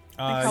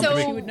 Like how So-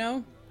 much she would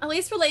know. at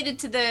least related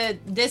to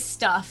this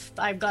stuff,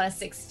 I've got a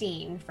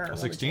 16 for A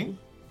 16? religion.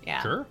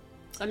 Yeah. Sure.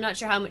 So I'm not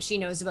sure how much she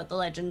knows about the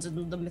legends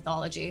and the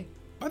mythology.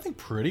 I think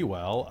pretty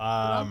well.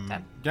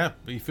 Okay. Yeah,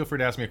 you feel free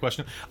to ask me a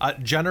question.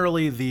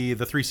 Generally, the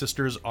 3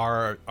 sisters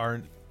are.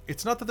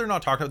 It's not that they're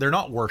not talked about. They're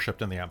not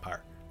worshipped in the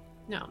Empire.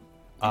 No.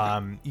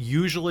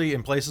 Usually,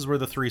 in places where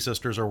the 3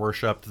 sisters are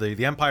worshipped,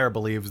 the Empire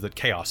believes that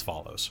chaos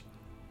follows.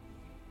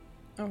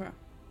 Okay.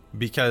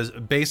 Because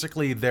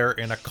basically, they're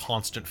in a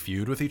constant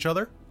feud with each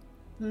other.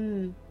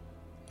 It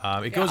goes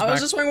I back.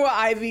 was just wondering what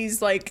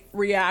Ivy's like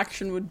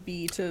reaction would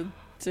be to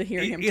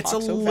hearing him It's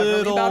talk a so fervently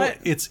little. about it.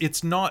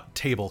 It's not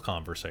table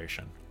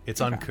conversation.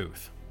 It's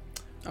uncouth.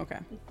 Okay.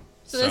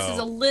 So this is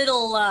a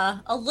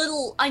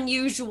little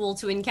unusual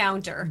to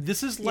encounter.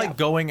 This is like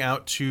going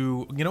out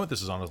to, you know what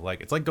this is honestly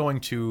like? It's like going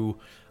to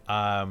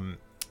an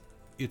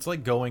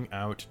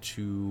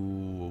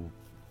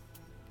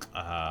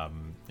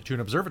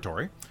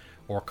observatory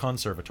or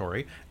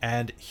conservatory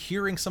and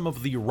hearing some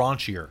of the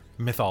raunchier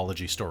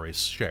mythology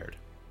stories shared.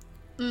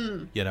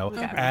 You know,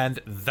 and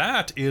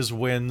that is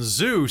when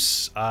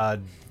Zeus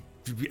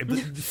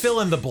fill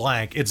in the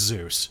blank, it's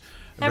Zeus.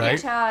 Every Right?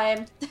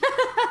 time.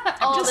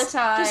 All the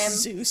time.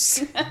 Just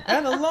Zeus.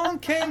 And along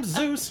came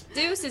Zeus.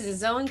 Zeus is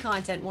his own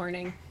content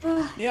warning.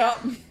 Yep.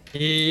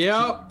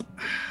 Yep.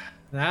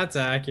 That's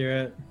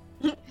accurate.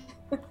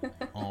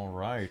 All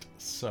right,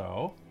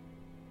 so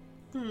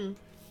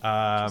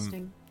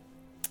Interesting.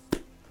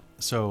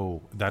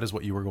 so that is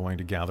what you were going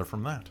to gather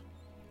from that.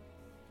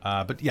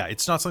 But yeah,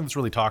 it's not something that's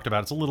really talked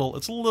about. It's a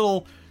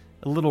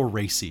little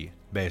racy,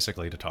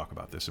 basically, to talk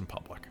about this in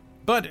public.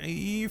 But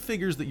he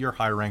figures that you're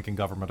high-ranking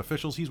government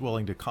officials. He's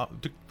willing to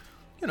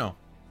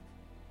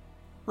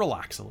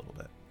relax a little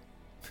bit.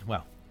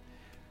 Well,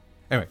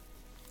 anyway,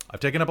 I've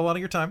taken up a lot of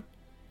your time.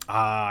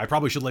 I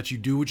probably should let you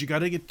do what you got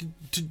to get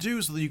to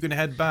do so that you can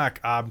head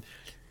back.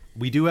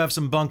 We do have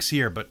some bunks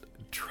here, but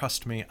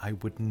trust me, I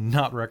would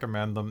not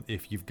recommend them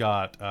if you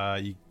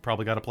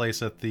probably got a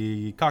place at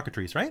the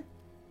Cockatrice, right?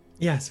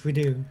 Yes, we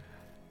do.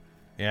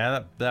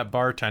 Yeah, that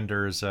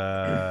bartender's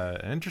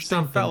an interesting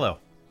Something. fellow.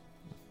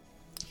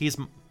 He's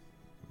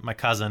my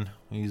cousin.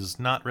 He's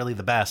not really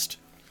the best,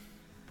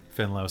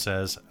 Finlow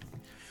says.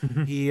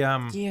 He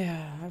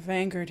Yeah, I've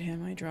angered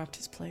him. I dropped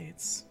his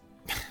plates.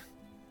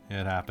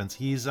 It happens.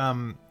 He's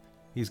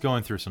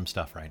going through some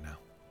stuff right now.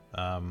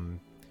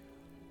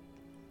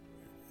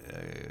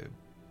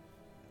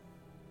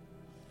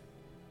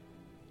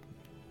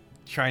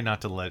 Try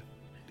not to let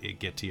it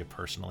get to you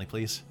personally,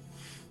 please.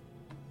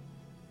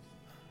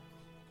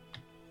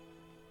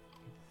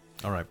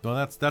 All right.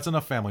 Well, that's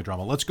enough family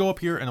drama. Let's go up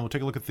here and then we'll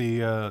take a look at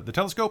the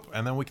telescope,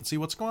 and then we can see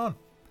what's going on.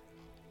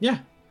 Yeah.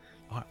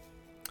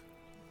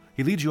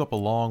 He leads you up a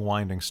long,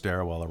 winding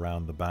stairwell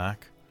around the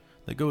back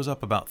that goes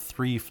up about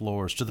 3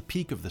 floors to the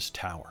peak of this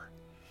tower.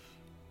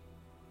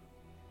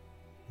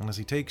 And as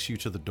he takes you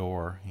to the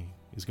door, he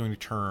is going to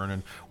turn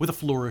and, with a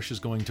flourish, is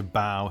going to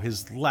bow,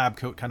 his lab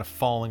coat kind of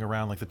falling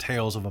around like the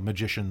tails of a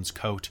magician's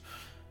coat.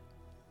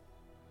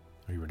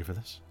 Are you ready for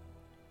this?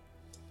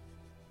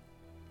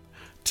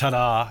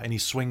 Ta-da! And he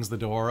swings the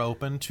door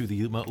open to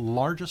the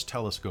largest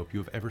telescope you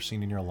have ever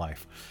seen in your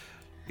life.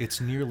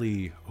 It's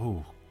nearly,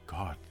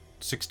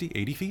 60,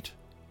 80 feet?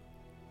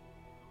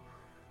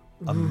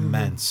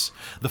 Immense.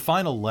 The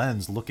final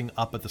lens looking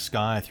up at the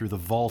sky through the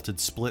vaulted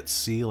split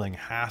ceiling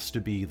has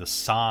to be the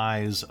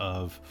size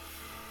of...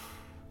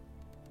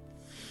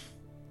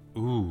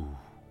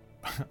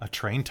 a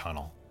train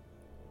tunnel.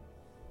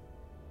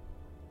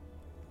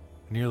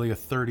 Nearly a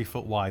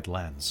 30-foot wide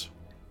lens.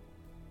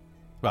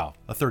 Well,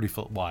 a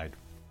 30-foot wide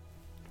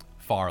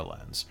far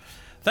lens.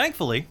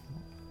 Thankfully,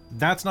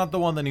 that's not the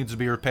one that needs to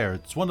be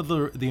repaired. It's one of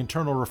the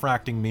internal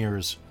refracting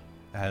mirrors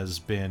has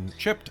been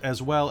chipped,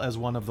 as well as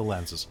one of the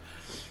lenses.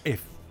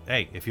 If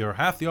you're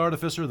half the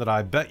artificer that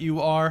I bet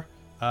you are,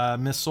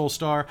 Miss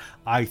Soulstar.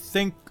 I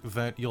think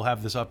that you'll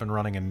have this up and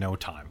running in no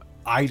time.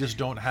 I just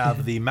don't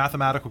have the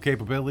mathematical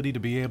capability to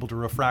be able to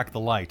refract the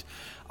light.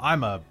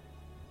 I'm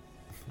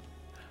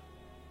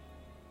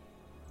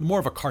more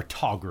of a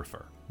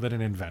cartographer than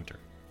an inventor.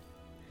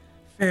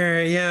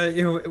 Fair, yeah.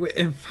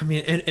 I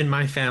mean, in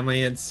my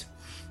family, it's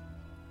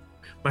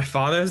my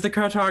father's the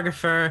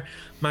cartographer,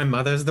 my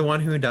mother's the one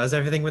who does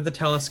everything with the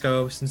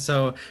telescopes, and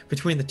so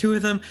between the two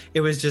of them,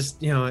 it was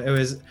just, it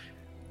was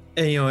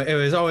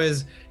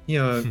always,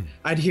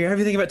 I'd hear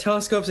everything about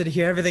telescopes, I'd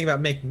hear everything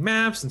about making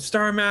maps and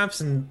star maps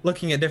and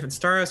looking at different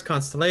stars,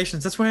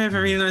 constellations. That's why I have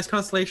a really nice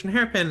constellation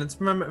hairpin. It's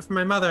from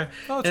my mother.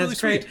 Oh, it's and really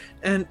it's great. sweet.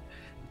 And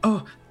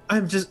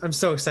I'm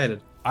so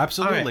excited.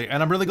 Absolutely. Right.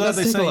 And I'm really glad Let's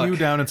they take a sent you look.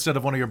 down instead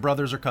of one of your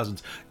brothers or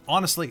cousins.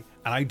 Honestly,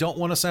 and I don't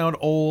want to sound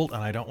old,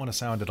 and I don't want to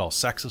sound at all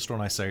sexist when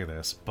I say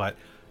this, but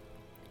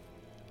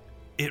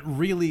it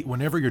really,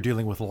 whenever you're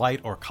dealing with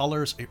light or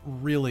colors, it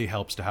really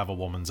helps to have a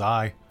woman's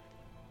eye.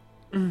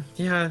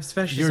 Yeah,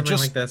 especially You're something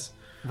just- like this.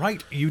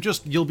 Right. You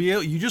just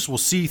will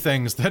see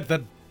things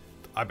that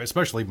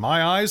especially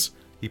my eyes.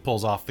 He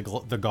pulls off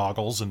the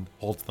goggles and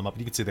holds them up.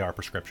 You can see they are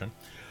prescription.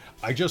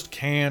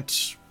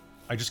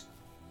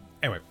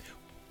 Anyway,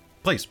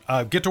 please,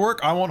 get to work.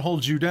 I won't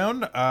hold you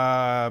down,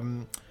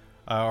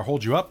 or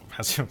hold you up.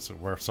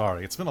 We're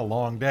sorry. It's been a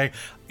long day.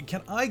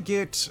 Can I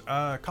get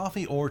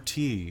coffee or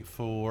tea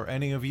for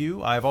any of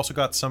you? I've also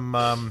got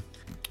some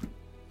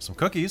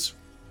cookies.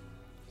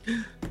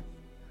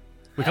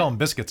 We call them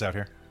biscuits out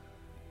here.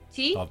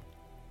 Tea? Uh,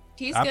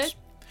 Tea's Apps.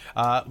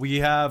 good. We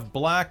have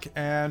black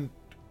and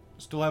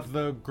still have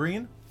the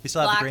green. You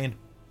still have the Black. green.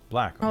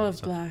 Black. All of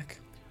so- black.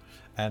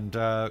 And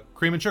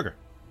cream and sugar.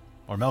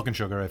 Or milk and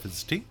sugar if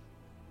it's tea.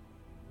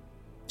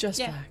 Just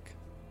Yeah. black.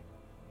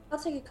 I'll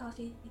take a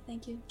coffee.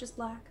 Thank you. Just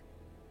black.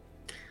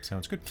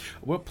 Sounds good.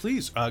 Well,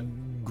 please,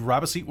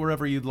 grab a seat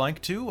wherever you'd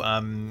like to.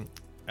 And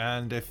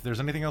if there's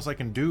anything else I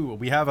can do,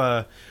 we have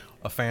a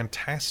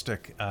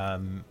fantastic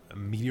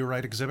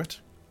meteorite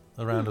exhibit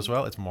around as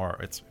well.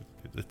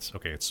 It's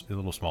okay. It's a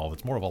little small.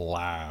 It's more of a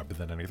lab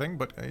than anything,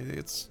 but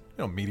it's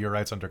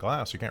meteorites under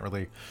glass. You can't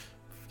really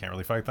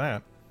fight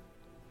that.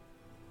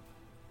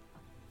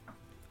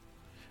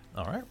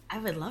 All right. I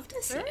would love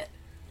to see it.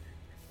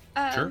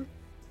 Sure.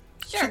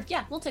 Sure.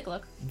 Yeah, we'll take a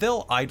look.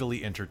 They'll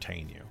idly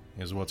entertain you.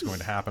 Is what's going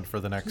to happen for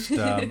the next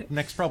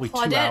next probably 2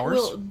 Claudette hours.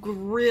 will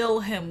grill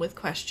him with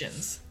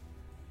questions,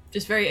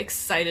 just very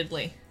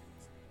excitedly.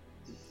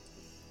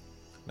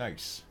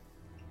 Nice.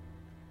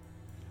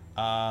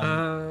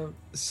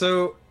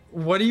 So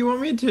what do you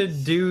want me to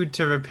do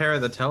to repair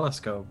the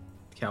telescope,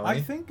 Kelly?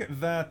 I think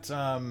that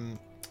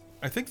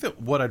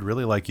what I'd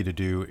really like you to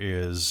do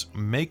is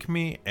make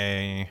me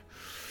a.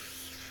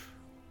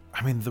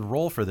 I mean, the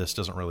role for this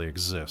doesn't really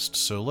exist,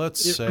 so let's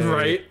say.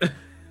 Right.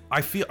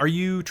 Are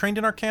you trained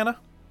in Arcana?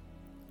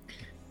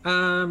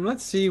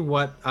 Let's see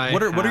what I.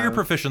 What are your have.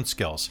 proficient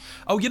skills?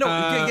 Oh, you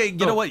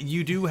know what?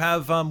 You do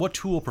have. What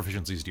tool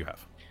proficiencies do you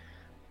have?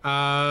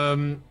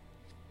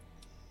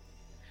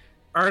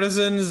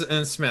 Artisans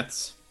and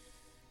smiths,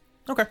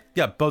 Okay.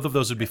 Yeah, both of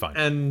those would be fine.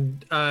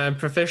 and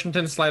proficient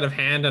in sleight of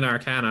hand and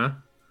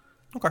Arcana.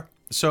 Okay.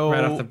 So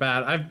Right off the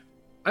bat, I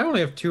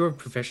only have 2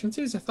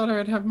 proficiencies. I thought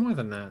I'd have more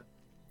than that.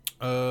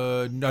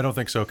 no, I don't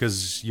think so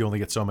because you only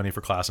get so many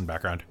for class and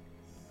background.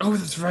 Oh,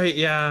 that's right.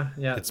 Yeah.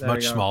 It's there we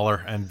much go.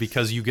 smaller, and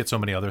because you get so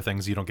many other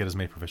things, you don't get as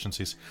many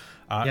proficiencies.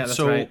 Yeah, that's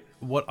so right.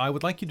 what I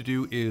would like you to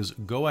do is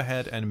go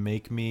ahead and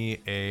make me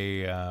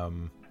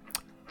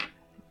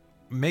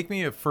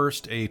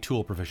first a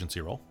tool proficiency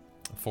roll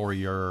for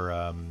your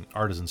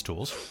artisan's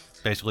tools.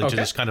 Basically, to Okay.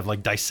 just kind of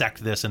like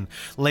dissect this and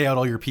lay out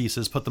all your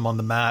pieces, put them on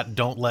the mat.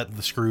 Don't let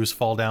the screws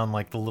fall down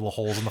like the little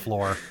holes in the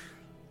floor.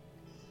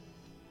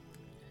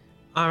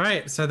 All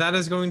right, so that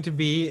is going to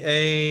be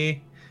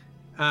a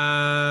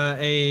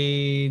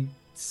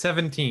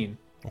 17.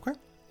 Okay.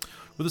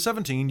 With a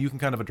 17, you can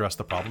kind of address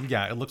the problem.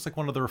 Yeah, it looks like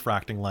one of the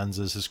refracting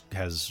lenses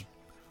has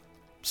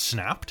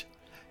snapped.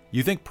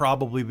 You think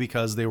probably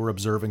because they were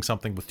observing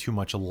something with too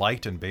much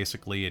light and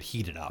basically it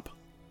heated up.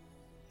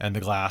 And the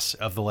glass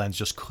of the lens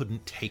just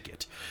couldn't take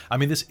it. I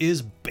mean, this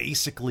is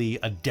basically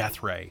a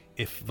death ray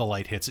if the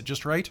light hits it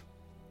just right.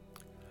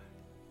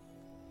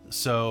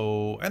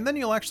 So, and then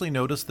you'll actually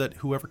notice that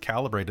whoever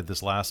calibrated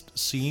this last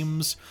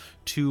seems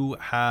to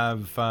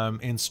have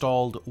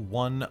installed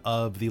one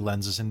of the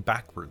lenses in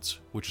backwards,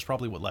 which is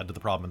probably what led to the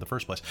problem in the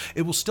first place.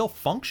 It will still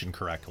function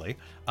correctly,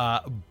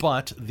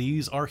 but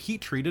these are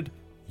heat treated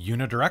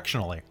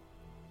unidirectionally.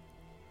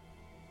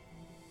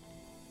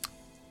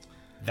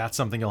 That's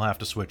something you'll have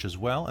to switch as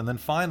well. And then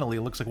finally,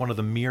 it looks like one of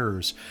the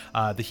mirrors,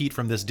 the heat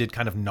from this did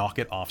kind of knock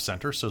it off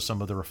center, so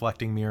some of the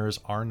reflecting mirrors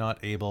are not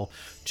able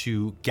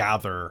to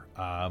gather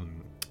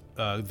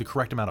the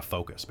correct amount of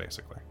focus,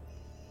 basically.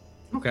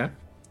 Okay.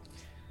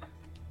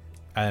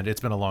 And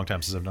it's been a long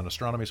time since I've done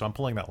astronomy, so I'm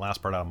pulling that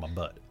last part out of my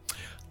butt.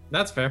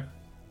 That's fair.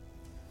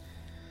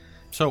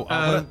 So,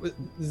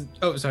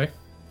 Sorry.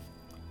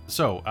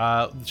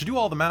 to do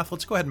all the math,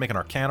 let's go ahead and make an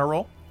Arcana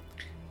roll.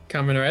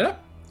 Coming right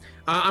up.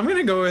 I'm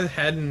gonna go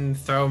ahead and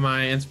throw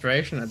my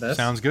inspiration at this.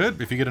 Sounds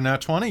good. If you get a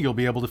nat 20, you'll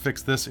be able to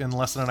fix this in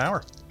less than an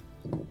hour.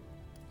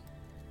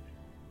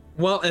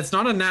 Well, it's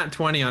not a nat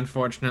 20,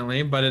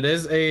 unfortunately, but it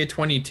is a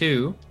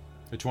 22.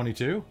 A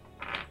 22?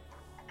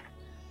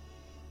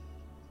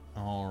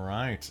 All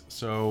right.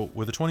 So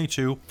with a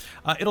 22,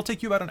 it'll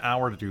take you about an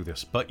hour to do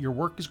this, but your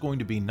work is going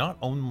to be not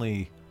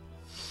only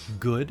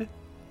good,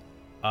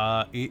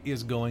 it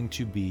is going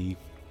to be,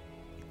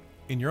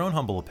 in your own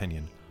humble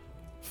opinion,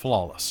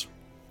 flawless.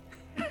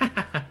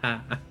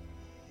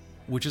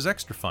 Which is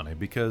extra funny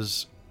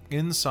because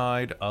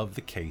inside of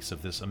the case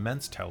of this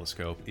immense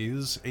telescope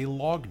is a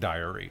log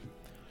diary.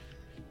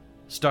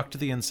 Stuck to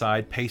the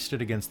inside,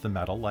 pasted against the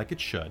metal like it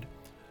should.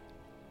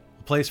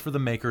 A place for the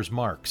maker's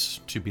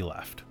marks to be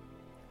left.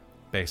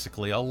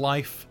 Basically, a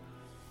life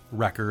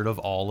record of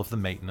all of the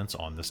maintenance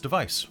on this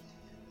device.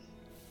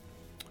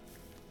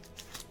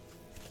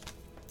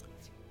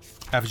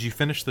 As you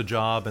finish the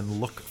job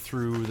and look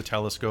through the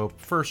telescope,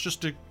 first,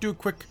 just to do a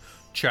quick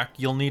check,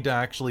 you'll need to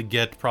actually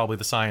get probably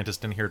the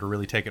scientist in here to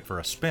really take it for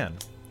a spin.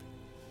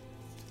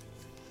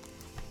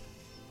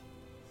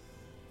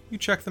 You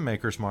check the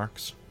maker's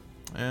marks,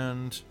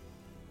 and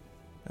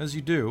as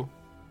you do,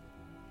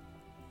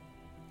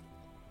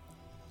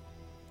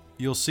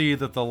 you'll see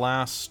that the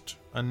last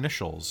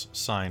initials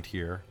signed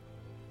here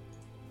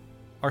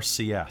are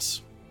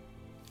CS.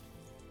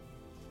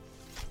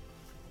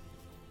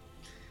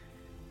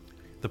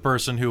 The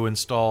person who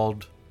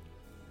installed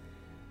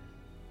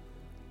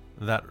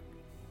that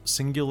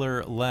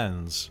singular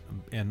lens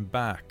in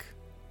back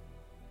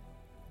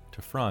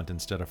to front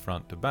instead of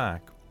front to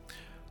back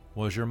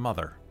was your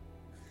mother.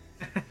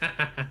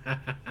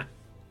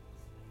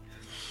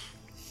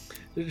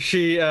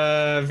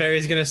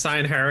 Very's gonna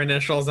sign her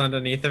initials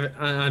underneath.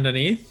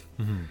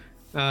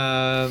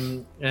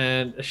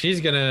 And she's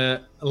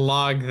gonna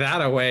log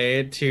that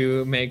away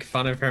to make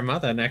fun of her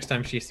mother next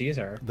time she sees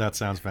her. That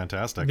sounds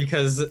fantastic.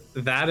 Because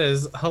that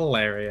is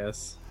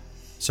hilarious.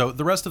 So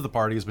the rest of the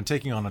party has been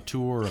taking on a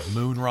tour of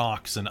moon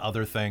rocks and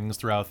other things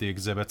throughout the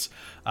exhibits.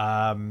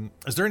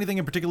 Is there anything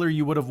in particular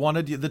you would have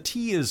wanted? The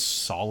tea is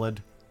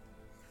solid.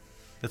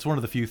 It's one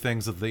of the few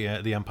things that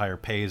the Empire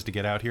pays to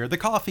get out here. The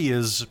coffee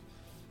is...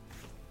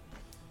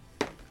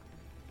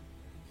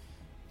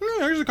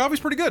 actually, the coffee's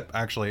pretty good,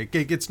 actually.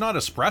 It's not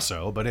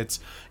espresso, but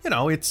it's,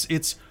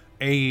 it's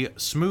a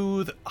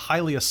smooth,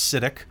 highly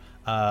acidic,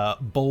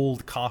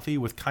 bold coffee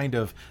with kind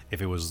of,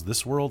 if it was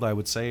this world, I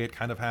would say it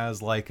kind of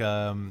has like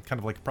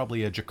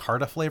probably a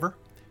Jakarta flavor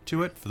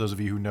to it. For those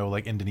of you who know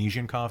like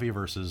Indonesian coffee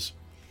versus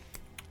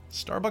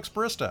Starbucks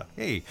barista.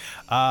 Hey,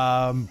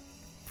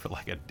 for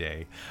like a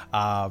day.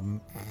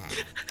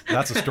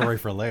 That's a story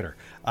for later.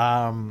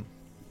 But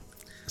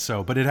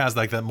it has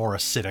like that more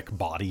acidic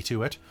body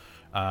to it.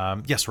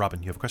 Yes,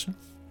 Robin, you have a question?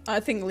 I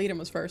think Leadham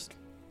was first.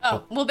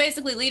 Oh, well,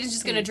 basically, Leda's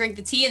just going to drink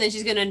the tea, and then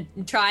she's going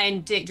to try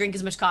and drink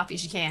as much coffee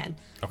as she can.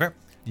 Okay.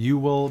 You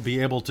will be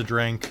able to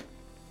drink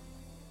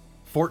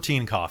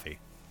 14 coffee.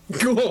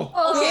 Cool.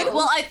 Okay,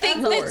 well, I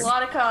think That's a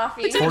lot of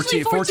coffee.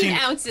 14 ounces 14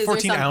 or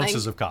something.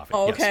 ounces of coffee.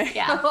 Oh, yes. okay.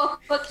 Yeah.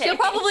 Okay. They're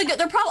probably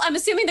I'm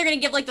assuming they're going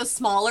to give, like, the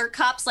smaller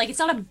cups. Like, it's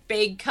not a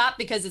big cup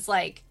because it's,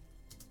 like,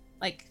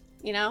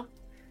 you know?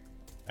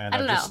 And I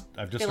don't know.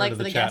 I've just They started like for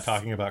the the chat guests.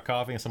 talking about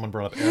coffee, and someone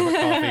brought up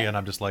Arabic coffee, and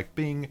I'm just like,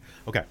 bing.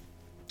 Okay.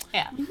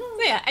 Yeah. So,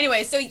 yeah,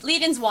 anyway, so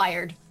Leden's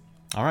wired.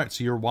 All right,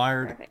 so you're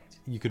wired. Perfect.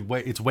 You could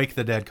wait. It's Wake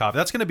the Dead Coffee.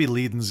 That's going to be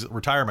Leden's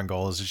retirement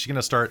goal. Is she's going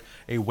to start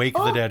a Wake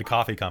the Dead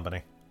coffee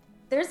company?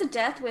 There's a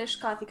Death Wish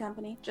coffee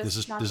company.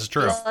 Just not this is to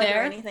true. plug or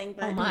There? anything,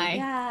 but Oh my.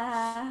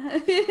 yeah.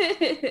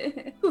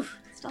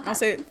 Still I'll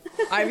say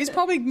Ivy's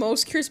probably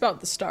most curious about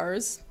the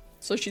stars.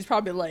 So she's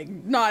probably like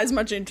not as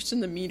much interested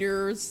in the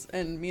meteors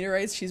and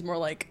meteorites. She's more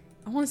like,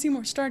 I want to see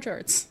more star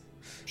charts.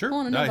 Sure. I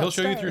wanna know He'll about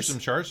show you through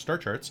stars. some star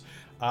charts.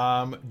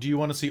 Do you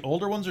want to see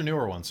older ones or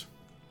newer ones?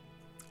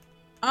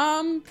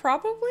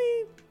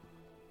 Probably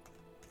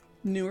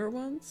newer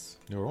ones.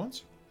 Newer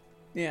ones?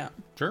 Yeah.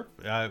 Sure.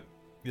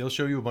 He'll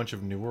show you a bunch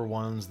of newer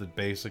ones that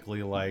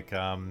basically like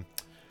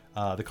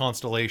the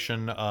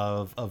constellation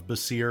of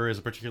Basir is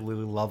a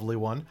particularly lovely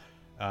one.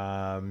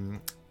 The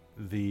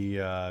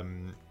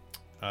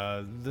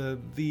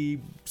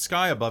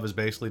sky above is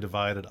basically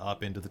divided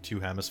up into the two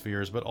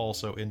hemispheres, but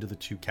also into the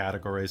two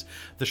categories.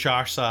 The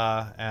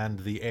Shasha and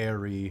the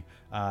Eri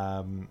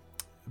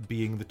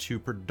being the two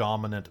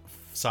predominant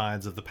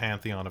sides of the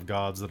pantheon of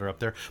gods that are up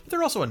there. But there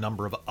are also a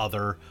number of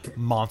other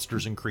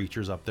monsters and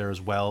creatures up there as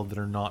well that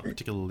are not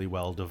particularly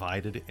well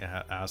divided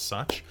as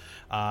such,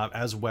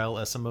 as well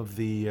as some of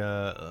the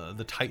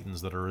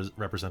titans that are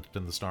represented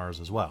in the stars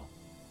as well.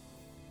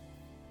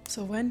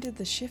 So when did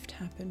the shift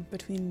happen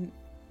between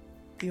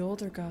the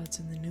older gods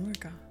and the newer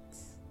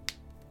gods?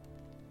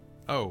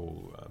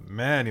 Oh,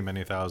 many,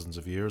 many thousands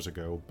of years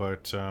ago,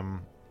 but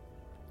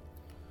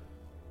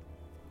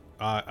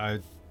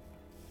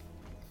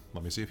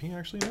let me see if he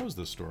actually knows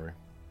this story.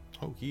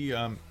 Oh, he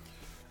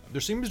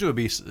there seems to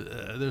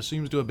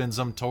have been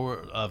some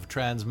sort of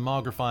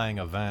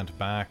transmogrifying event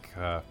back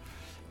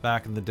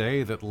in the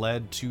day that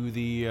led to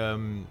the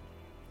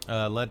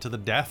led to the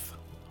death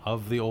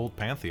of the old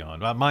Pantheon.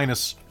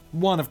 Minus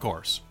one, of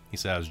course, he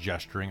says,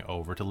 gesturing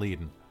over to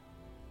Leiden.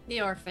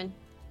 The orphan.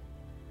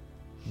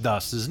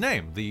 Thus his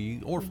name, the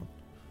Orphan.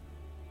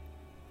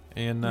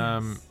 In,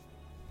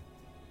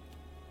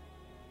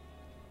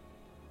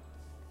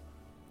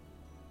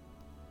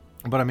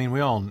 But I mean,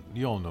 you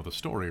all know the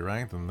story,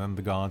 right? And then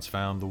the gods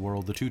found the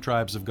world. The two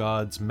tribes of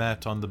gods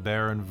met on the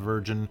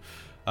barren,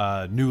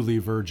 newly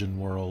virgin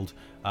world,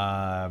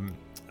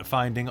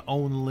 finding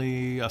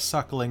only a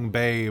suckling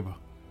babe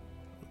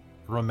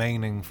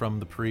remaining from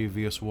the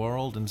previous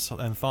world, and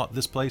thought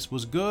this place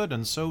was good,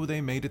 and so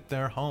they made it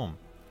their home,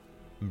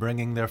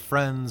 bringing their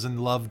friends and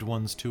loved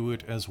ones to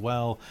it as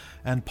well,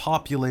 and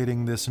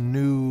populating this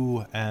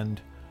new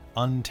and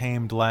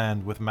untamed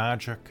land with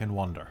magic and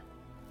wonder.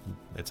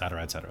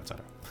 Etc., etc.,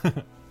 etc.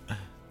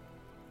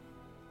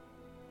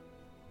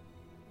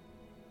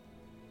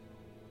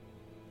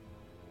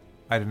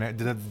 I didn't.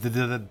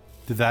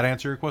 Did that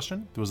answer your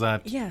question? Was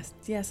that? Yes,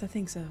 I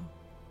think so.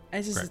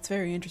 Great. It's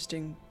very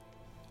interesting.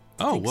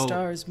 To Oh, think well.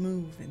 stars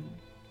move and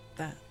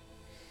that.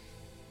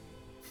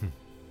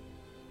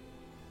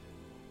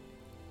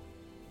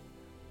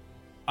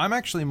 I'm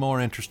actually more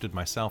interested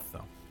myself,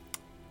 though,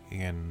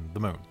 in the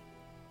moon.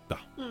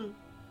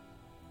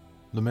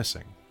 The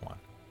missing one.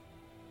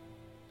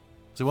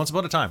 So once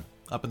upon a time,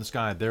 up in the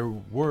sky, there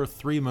were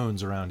 3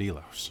 moons around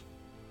Elos.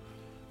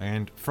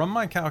 And from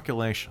my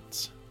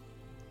calculations,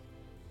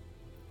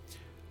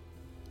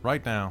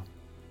 right now,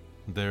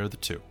 they're the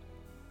 2.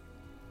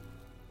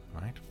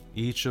 Right?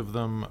 Each of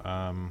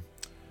them,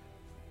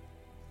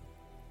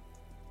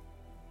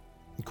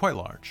 quite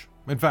large.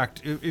 In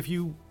fact, if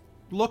you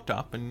looked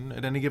up and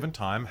at any given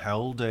time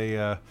held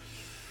a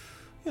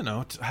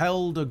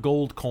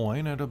gold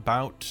coin at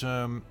about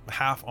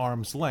half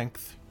arm's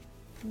length,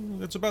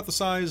 it's about the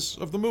size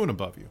of the moon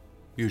above you,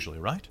 usually,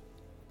 right?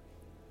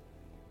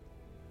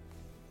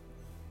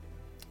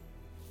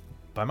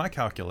 By my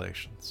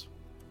calculations,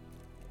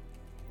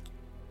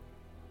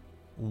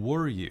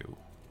 were you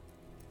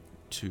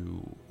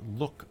to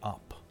look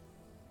up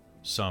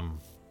some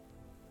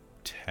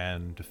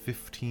 10 to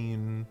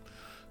 15,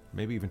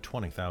 maybe even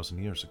 20,000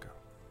 years ago,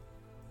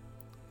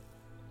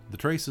 the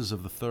traces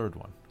of the 3rd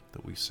one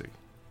that we see,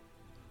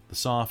 the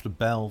soft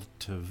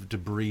belt of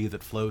debris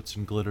that floats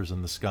and glitters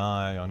in the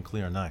sky on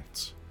clear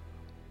nights,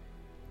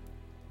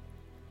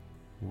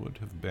 would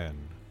have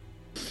been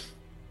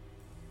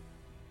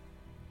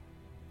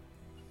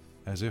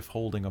as if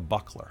holding a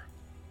buckler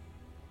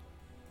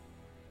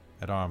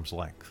at arm's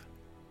length.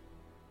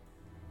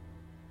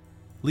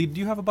 Lee,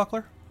 do you have a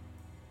buckler?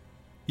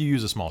 You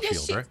use a small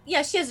shield, right?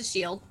 Yeah, she has a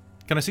shield.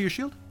 Can I see your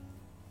shield?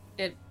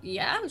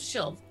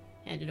 She'll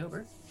hand it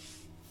over.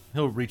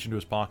 He'll reach into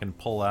his pocket and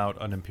pull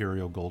out an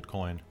imperial gold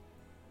coin.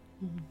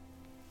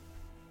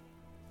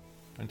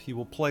 And he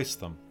will place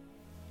them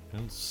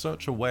in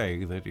such a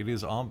way that it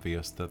is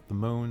obvious that the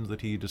moon that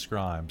he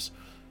describes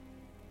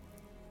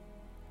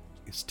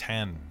is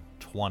 10,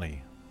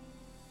 20,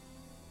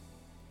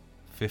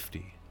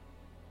 50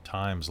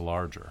 times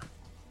larger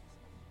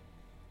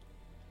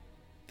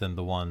than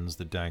the ones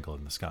that dangle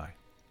in the sky.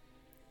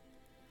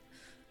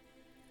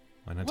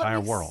 An entire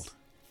world.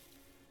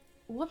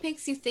 What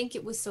makes you think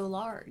it was so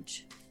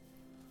large?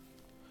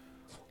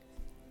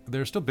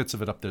 There's still bits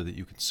of it up there that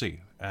you can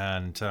see,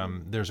 and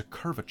there's a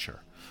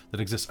curvature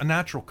that exists, a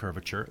natural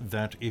curvature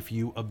that if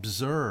you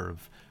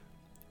observe,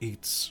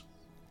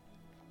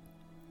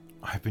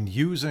 I've been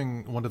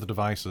using one of the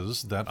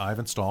devices that I've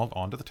installed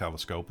onto the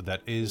telescope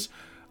that is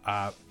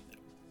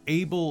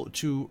able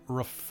to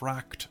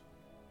refract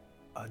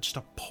just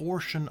a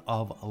portion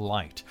of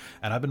light,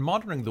 and I've been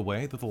monitoring the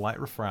way that the light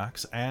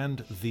refracts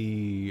and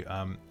the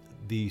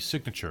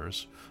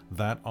signatures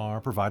that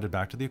are provided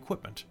back to the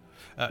equipment.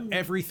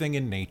 Everything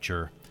in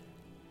nature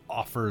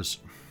offers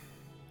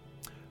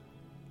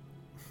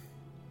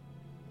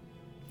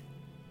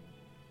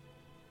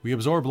we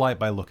absorb light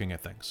by looking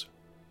at things.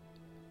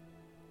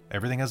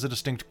 Everything has a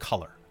distinct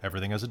color.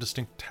 Everything has a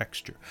distinct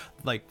texture.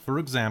 Like, for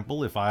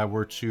example, if I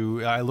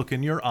look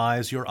in your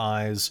eyes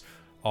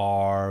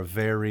are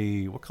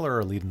very... What color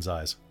are Leiden's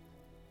eyes?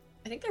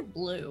 I think they're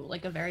blue,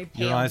 like a very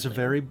pale Your eyes blue. are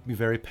very,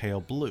 very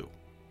pale blue.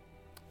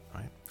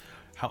 Right?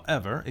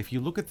 However, if you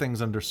look at things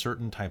under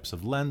certain types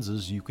of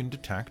lenses, you can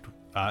detect...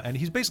 and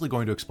he's basically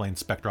going to explain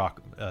spectrography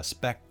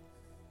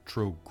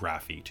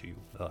to you.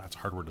 That's a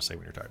hard word to say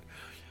when you're tired.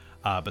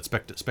 But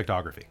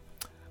spectrography.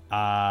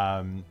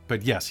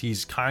 But yes,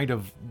 he's kind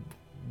of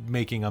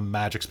making a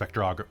magic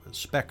spectrographer.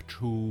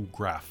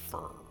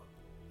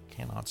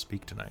 Cannot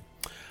speak tonight.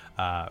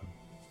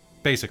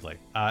 Basically,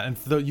 and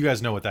you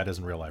guys know what that is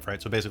in real life,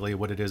 right? So basically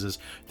what it is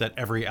that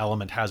every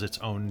element has its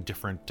own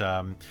different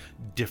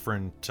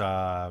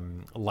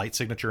light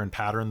signature and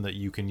pattern that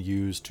you can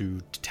use to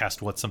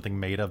test what something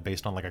made of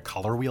based on like a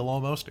color wheel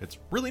almost. It's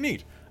really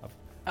neat. I've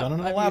done it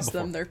in a I've lab used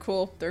before. them. They're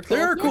cool. They're cool.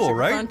 They're cool,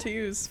 right? Fun to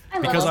use.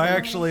 Because I them.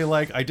 actually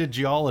I did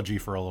geology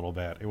for a little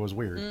bit. It was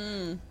weird.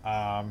 Did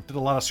a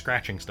lot of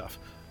scratching stuff.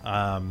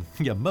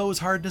 Mohs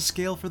hardness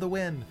scale for the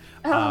win.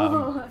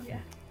 Oh, yeah.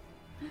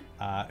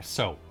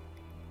 So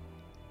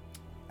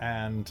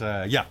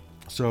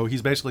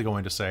he's basically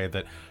going to say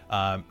that,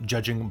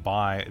 judging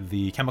by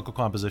the chemical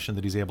composition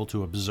that he's able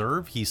to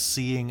observe, he's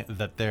seeing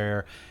that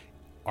there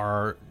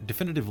are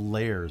definitive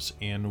layers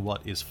in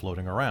what is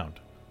floating around,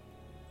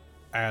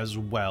 as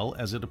well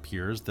as it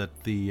appears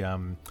that the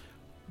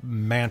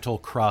mantle,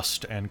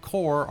 crust, and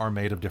core are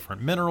made of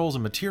different minerals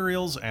and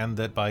materials, and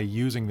that by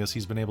using this,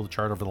 he's been able to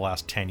chart over the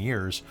last 10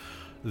 years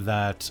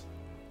that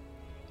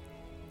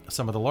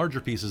some of the larger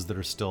pieces that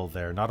are still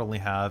there not only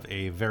have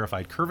a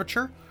verified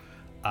curvature,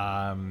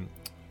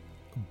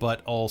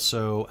 but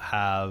also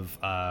have...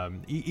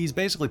 he's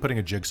basically putting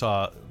a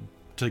jigsaw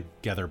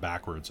together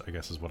backwards, I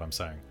guess is what I'm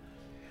saying.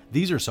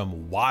 These are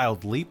some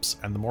wild leaps,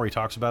 and the more he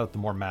talks about it, the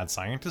more mad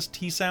scientist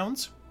he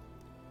sounds.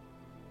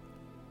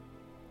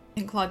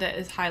 And Claudette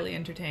is highly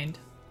entertained.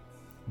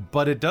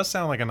 But it does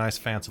sound like a nice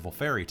fanciful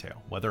fairy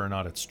tale. Whether or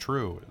not it's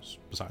true is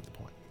beside the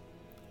point.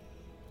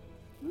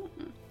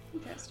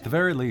 At the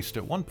very least,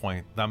 at one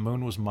point, that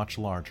moon was much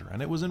larger,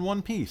 and it was in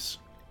one piece.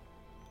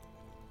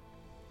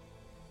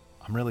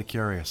 I'm really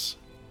curious.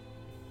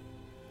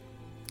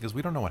 Because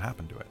we don't know what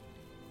happened to it.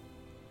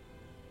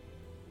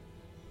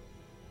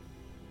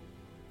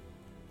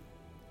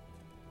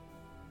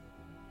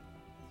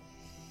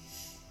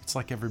 It's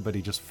like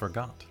everybody just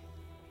forgot.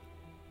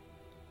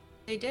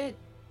 They did.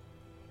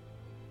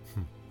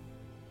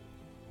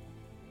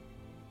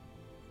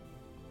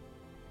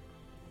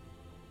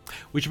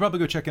 We should probably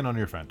go check in on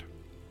your friend.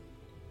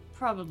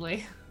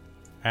 Probably.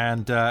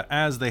 And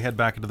as they head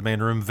back into the main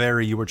room,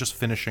 Very, you were just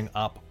finishing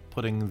up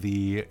putting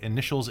the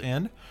initials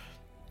in.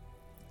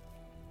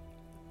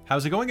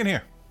 How's it going in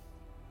here?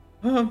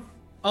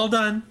 All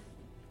done.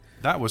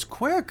 That was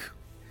quick.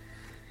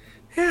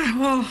 Yeah,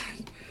 well,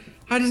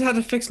 I just had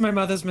to fix my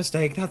mother's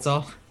mistake, that's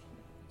all.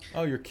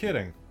 Oh, you're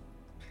kidding.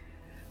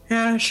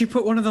 Yeah, she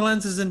put one of the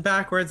lenses in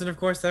backwards, and of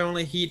course they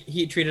only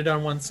heat treated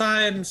on one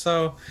side, and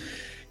so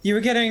you were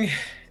getting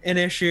an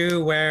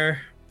issue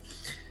where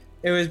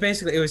it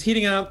was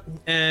heating up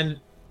and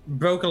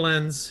broke a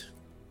lens,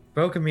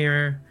 broke a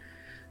mirror,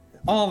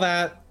 all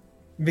that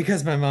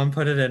because my mom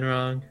put it in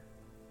wrong.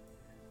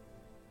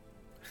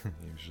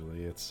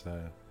 Usually it's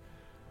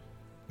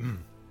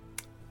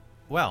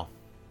well,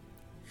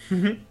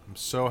 I'm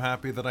so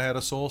happy that I had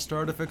a soul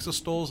star to fix a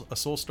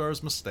soul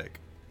star's mistake.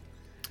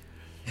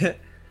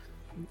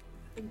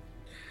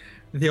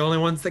 The only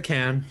ones that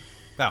can.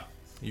 Now,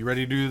 you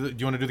ready to do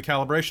you want to do the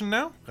calibration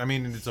now? I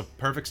mean, it's a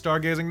perfect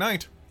stargazing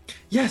night.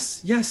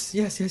 Yes.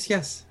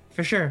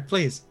 For sure,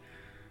 please.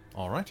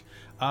 All right.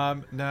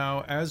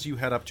 Now, as you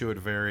head up to it,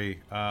 Very,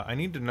 I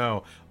need to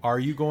know, are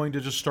you going to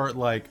just start,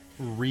 like,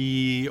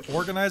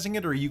 reorganizing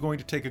it, or are you going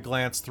to take a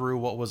glance through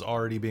what was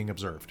already being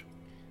observed?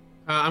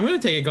 I'm going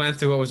to take a glance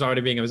through what was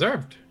already being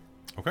observed.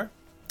 Okay.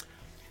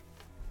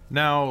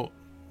 Now,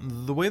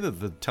 the way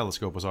that the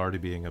telescope was already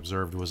being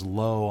observed was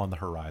low on the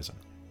horizon.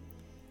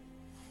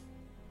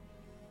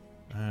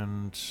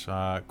 And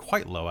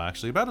quite low,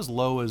 actually. About as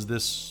low as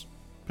this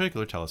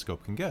particular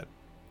telescope can get.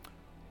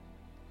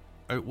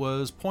 It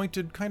was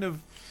pointed kind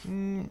of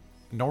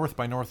north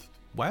by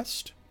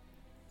northwest?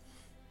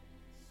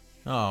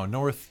 Oh,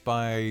 north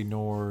by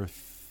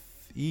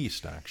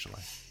northeast,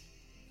 actually.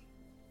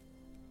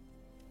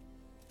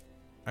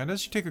 And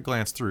as you take a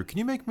glance through, can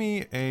you make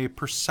me a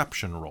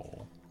perception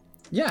roll?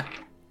 Yeah.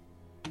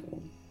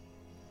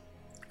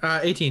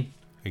 18.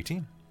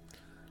 18.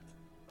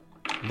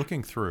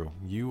 Looking through,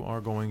 you are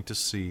going to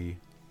see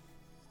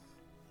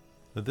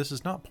that this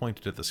is not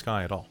pointed at the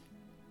sky at all.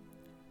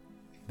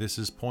 This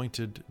is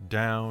pointed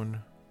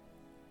down,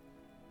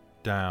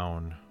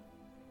 down,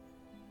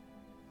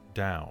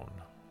 down,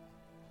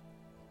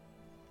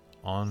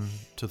 on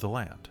to the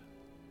land.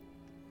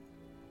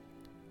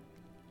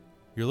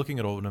 You're looking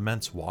at an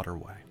immense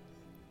waterway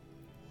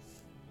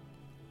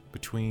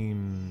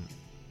between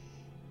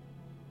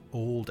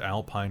old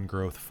alpine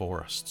growth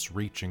forests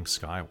reaching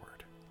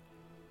skyward.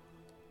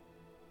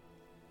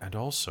 And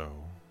also,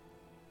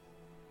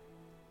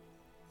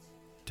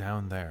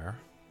 down there,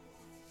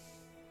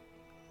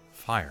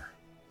 fire.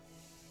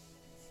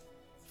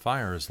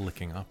 Fire is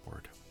licking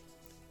upward.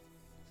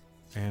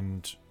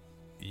 And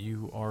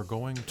you are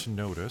going to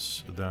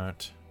notice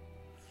that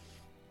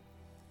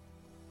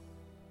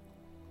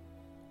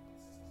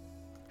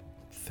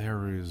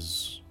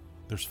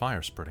there's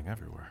fire spreading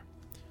everywhere.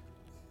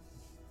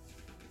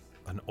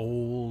 An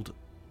old,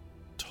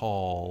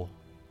 tall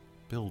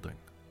building,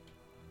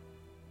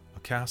 a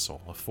castle,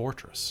 a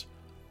fortress,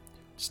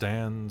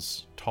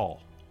 stands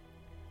tall.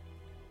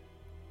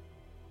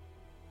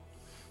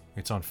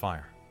 It's on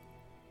fire.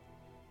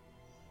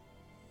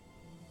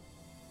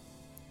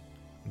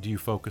 Do you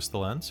focus the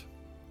lens?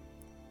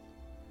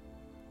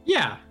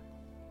 Yeah.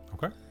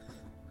 Okay.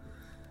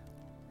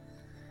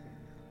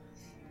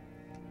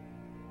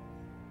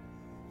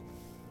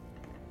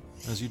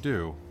 As you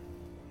do,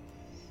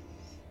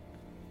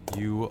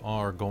 you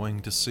are going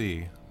to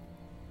see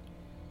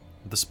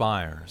the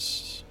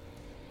spires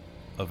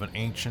of an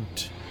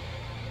ancient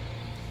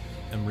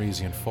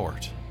Emresian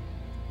fort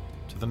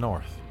to the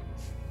north,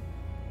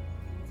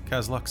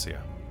 Kazluxia.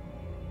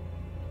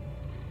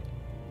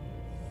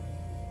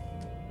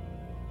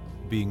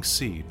 Being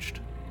sieged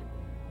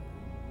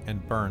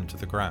and burned to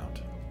the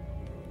ground.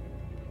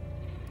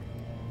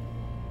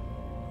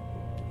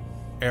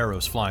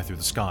 Arrows fly through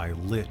the sky,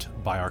 lit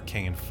by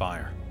arcane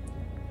fire.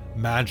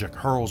 Magic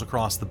hurls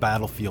across the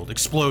battlefield,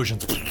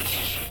 explosions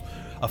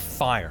of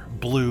fire,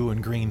 blue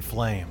and green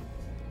flame.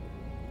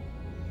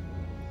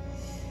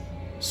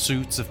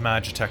 Suits of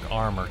Magitech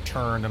armor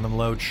turn and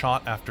unload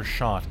shot after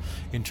shot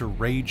into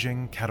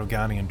raging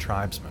Cadoganian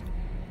tribesmen.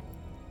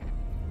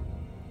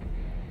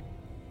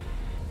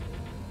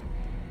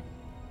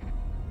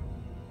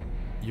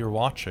 You're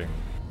watching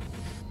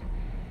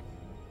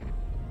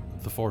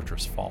the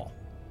fortress fall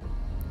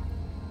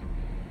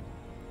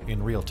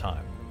in real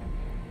time.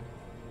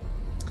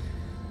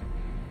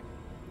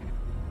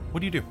 What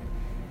do you do?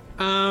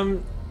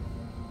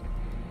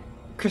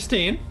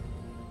 Christine,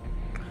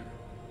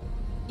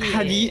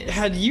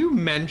 had you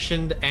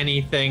mentioned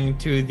anything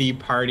to the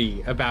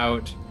party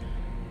about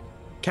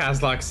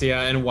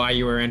Kazluxia and why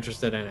you were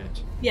interested in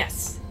it?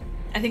 Yes.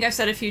 I think I've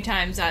said a few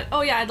times that,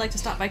 oh yeah, I'd like to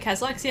stop by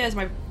Kazluxia as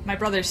my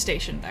brother's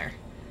stationed there.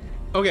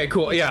 Okay,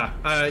 cool. Yeah,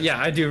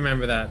 I do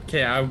remember that.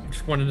 Okay, I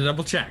just wanted to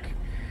double check.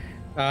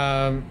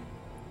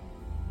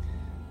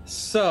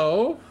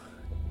 So,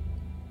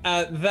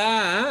 at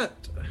that,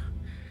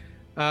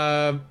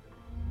 for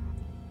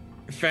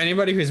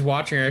anybody who's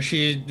watching her,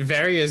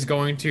 Very is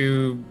going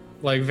to,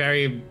 like,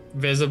 very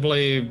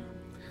visibly,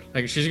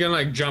 like, she's gonna,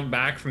 like, jump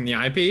back from the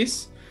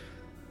eyepiece.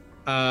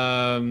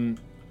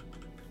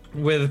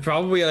 With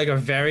probably, like, a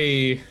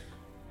very,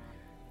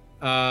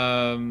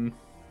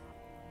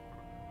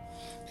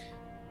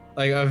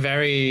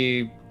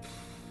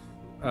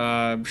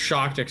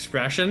 shocked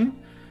expression,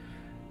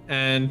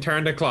 and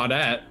turn to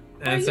Claudette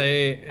and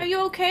say, "Are you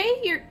okay?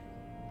 Did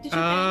you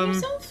hang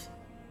yourself?"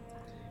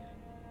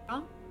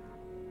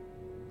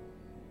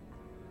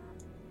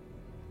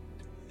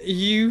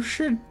 You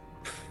should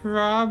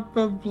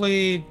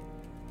probably...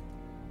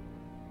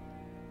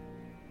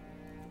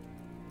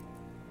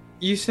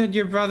 You said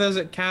your brother's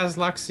at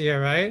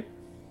Kazluxia, right?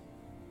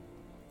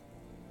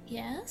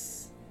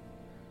 Yes.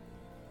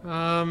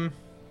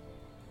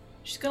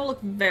 She's gonna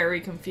look very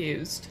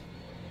confused.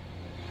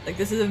 Like,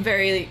 this is a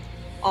very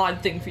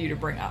odd thing for you to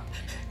bring up.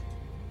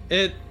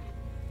 It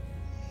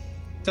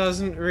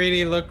doesn't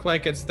really look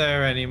like it's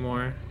there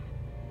anymore.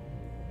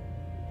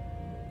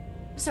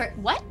 Sorry,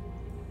 what?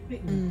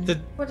 The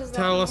What does that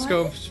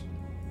telescope's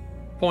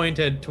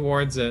pointed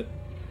towards it,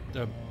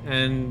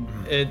 and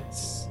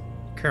it's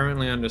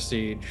currently under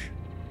siege.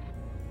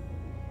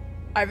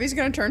 Ivy's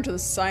gonna turn to the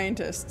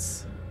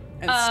scientists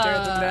and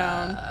stare them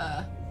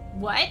down.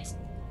 What?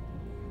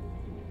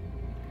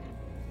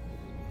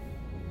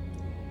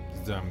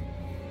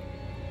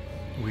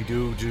 We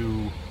do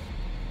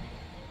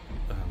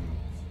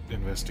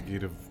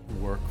investigative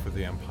work for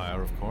the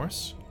Empire, of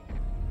course.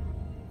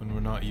 When we're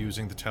not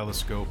using the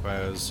telescope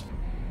as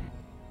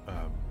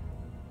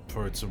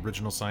for its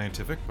original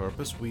scientific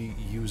purpose, we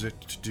use it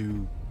to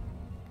do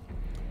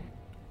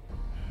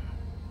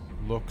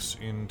looks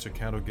into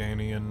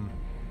Cadoganian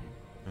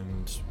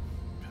and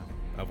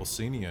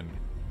Avicenian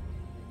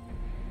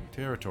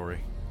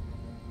territory.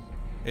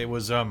 It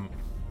was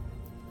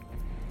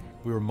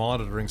we were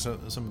monitoring some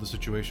of the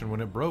situation when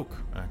it broke,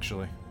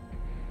 actually.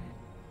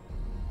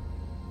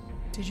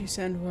 Did you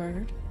send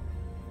word?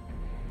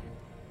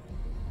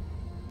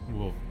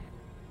 Well,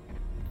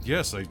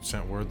 yes, I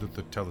sent word that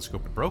the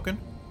telescope had broken.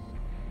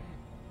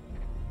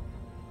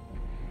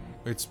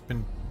 It's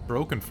been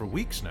broken for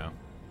weeks now.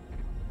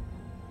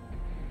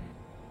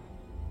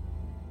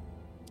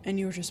 And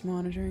you were just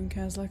monitoring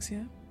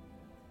Kazluxia?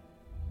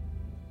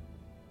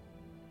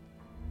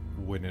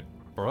 When it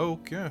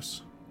broke,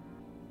 yes.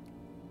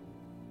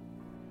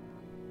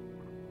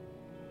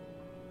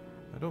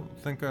 I don't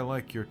think I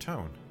like your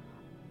tone.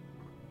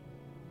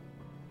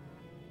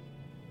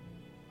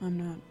 I'm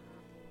not.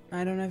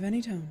 I don't have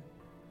any tone.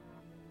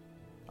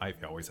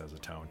 Ivy always has a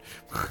tone.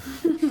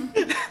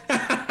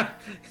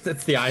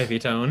 That's the Ivy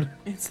tone.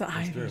 It's the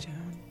Ivy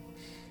tone.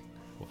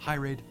 Well, hi,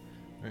 Raid.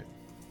 Right.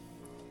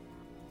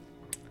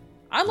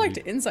 I'd like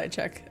to insight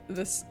check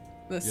this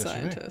Yes, you may.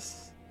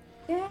 scientist.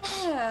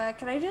 Yeah,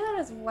 can I do that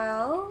as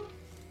well?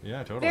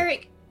 Yeah, totally.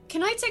 Varric,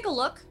 can I take a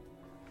look?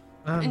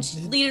 And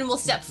Leonin will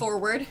step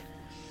forward.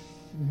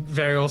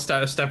 Very will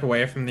step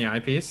away from the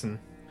eyepiece and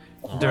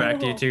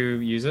direct you to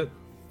use it.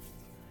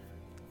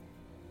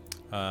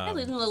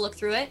 Leonin will look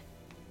through it.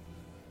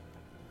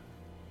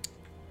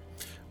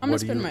 I'm gonna What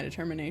do spend you- my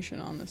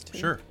determination on this too.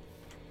 Sure.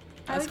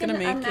 I That's would gonna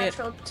get an make it.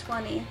 unnatural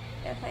 20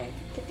 if I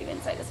could do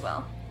insight as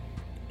well.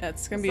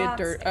 That's gonna be a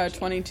That's sketchy.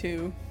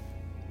 22.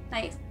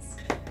 Nice.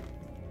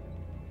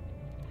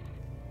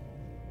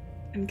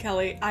 And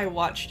Kelly, I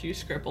watched you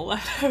scribble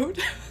that out.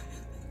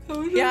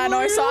 Yeah, no,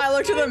 I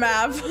looked at the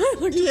map. I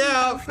looked at the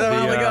map a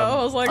while ago.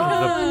 I was like,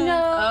 Oh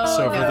no!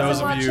 So for I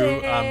those wasn't of you,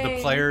 the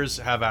watching. players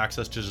have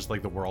access to just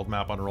like the world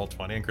map on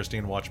Roll20, and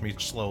Christine watched me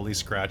slowly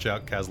scratch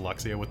out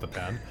Kazluxia with the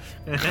pen.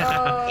 Oh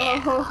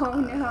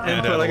no!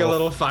 And Put like a it'll-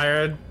 little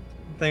fire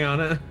thing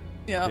on it.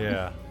 Yeah.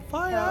 Yeah.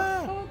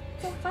 Fire!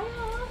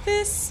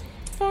 This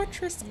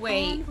fortress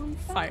Wait. on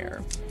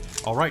fire.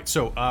 All right,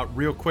 so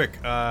real quick,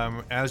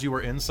 as you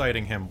were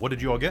inciting him, what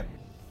did you all get?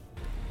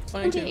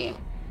 22.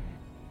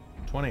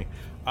 20.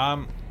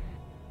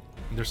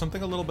 There's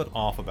something a little bit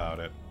off about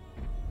it,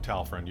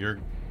 Talfrin.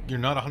 You're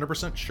not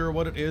 100% sure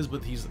what it is,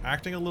 but he's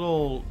acting a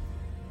little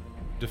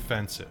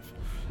defensive.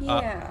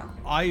 Yeah.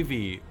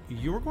 Ivy,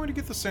 you're going to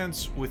get the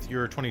sense with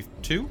your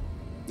 22.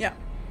 Yeah.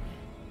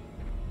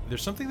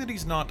 There's something that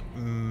he's not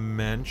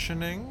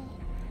mentioning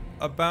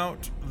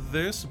about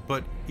this,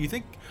 but you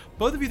think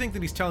both of you think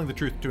that he's telling the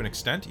truth to an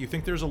extent. You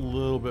think there's a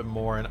little bit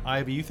more, and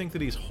Ivy, you think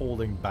that he's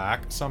holding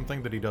back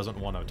something that he doesn't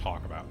want to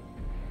talk about.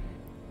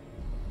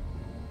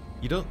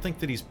 You don't think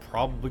that he's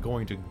probably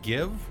going to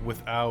give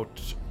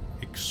without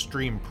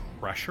extreme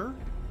pressure,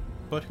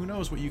 but who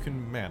knows what you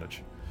can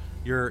manage.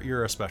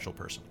 You're a special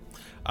person.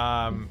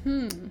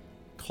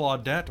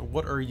 Claudette,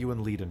 what are you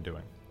and Leiden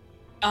doing?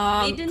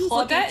 Leiden's looking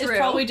Claudette is through.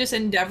 probably just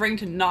endeavoring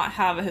to not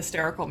have a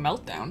hysterical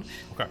meltdown.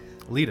 Okay,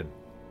 Leiden.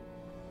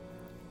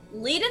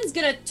 Leiden's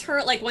gonna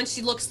turn, like, once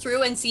she looks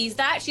through and sees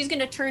that, she's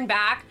gonna turn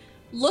back,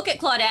 look at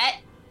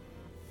Claudette,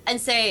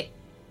 and say,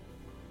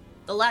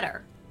 the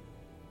letter.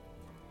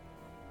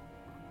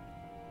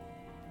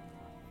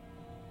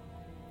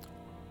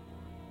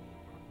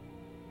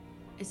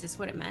 Is this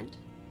what it meant?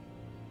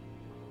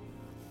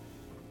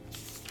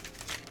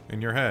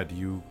 In your head,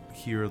 you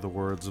hear the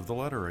words of the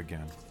letter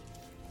again.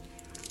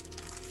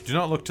 Do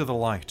not look to the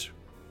light.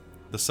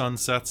 The sun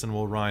sets and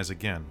will rise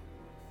again.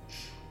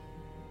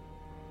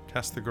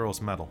 Test the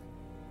girl's mettle.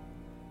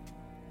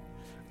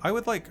 I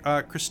would like,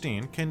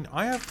 Christine, can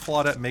I have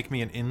Claudette make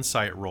me an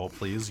insight roll,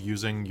 please,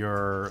 using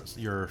your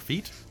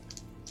feat?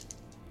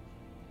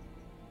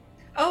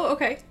 Oh,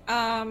 okay.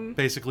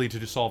 Basically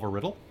to solve a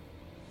riddle?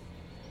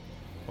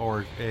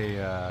 Or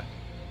a,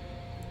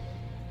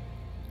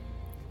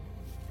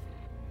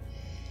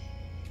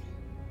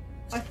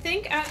 I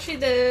think actually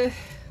the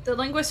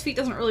linguist feat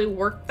doesn't really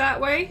work that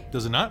way.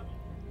 Does it not?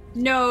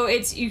 No,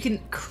 it's you can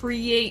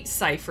create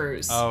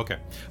ciphers. Oh, okay.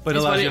 But it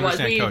is allows what you it to was.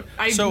 understand code.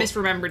 I So-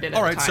 misremembered it.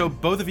 All at right, the so time.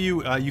 both of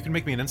you, you can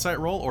make me an insight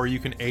roll, or you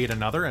can aid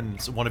another,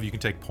 and one of you can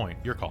take point.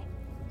 Your call.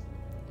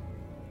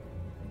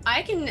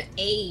 I can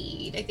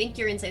aid. I think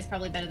your insight's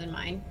probably better than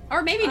mine.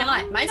 Or maybe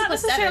not. Mine's not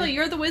plus necessarily. 7.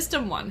 You're the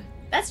wisdom one.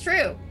 That's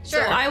true.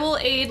 Sure. So I will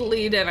aid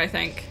Leiden, I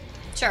think.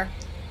 Sure.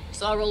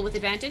 So I'll roll with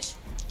advantage.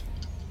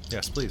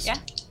 Yes, please. Yeah.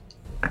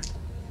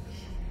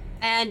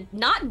 And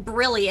not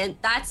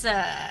brilliant. That's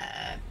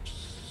a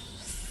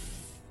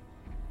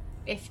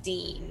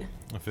 15.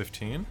 A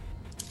 15.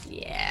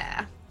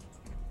 Yeah.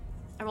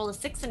 I rolled a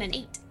 6 and an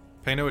 8.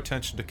 Pay no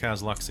attention to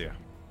Kazluxia.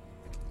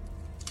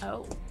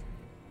 Oh.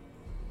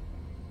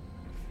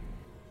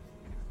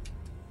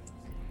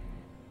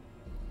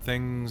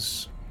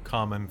 Things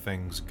come and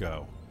things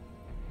go.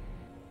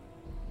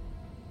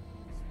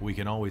 We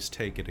can always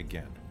take it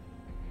again.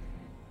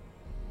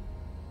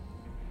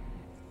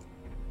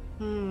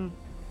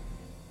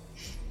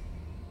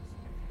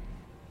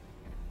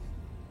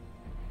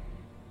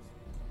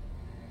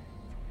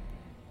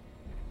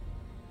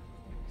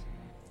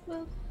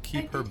 Well,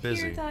 Keep I her did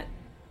busy. Hear that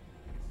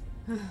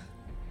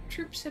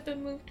troops have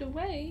been moved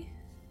away.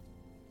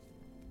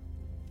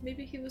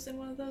 Maybe he was in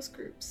one of those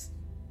groups.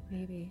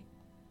 Maybe.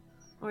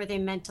 Or they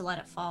meant to let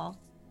it fall.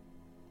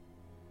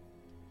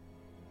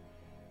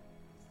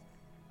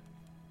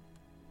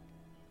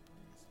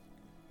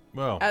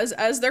 Well,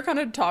 As they're kind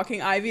of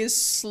talking, Ivy is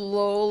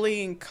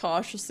slowly and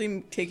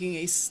cautiously taking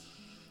a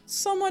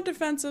somewhat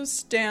defensive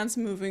stance,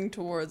 moving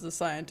towards the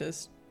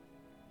scientist,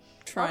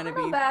 trying to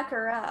I'll be back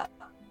her up.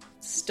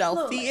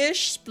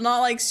 stealthy-ish, not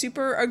like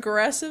super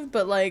aggressive,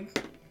 but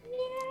like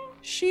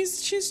she's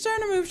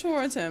starting to move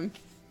towards him.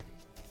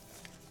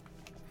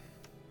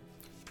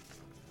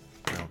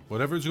 well,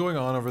 whatever's going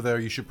on over there,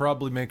 you should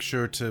probably make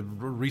sure to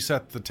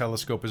reset the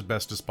telescope as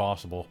best as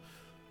possible.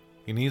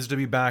 He needs to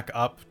be back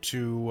up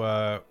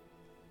to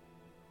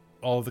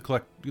all of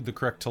the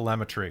correct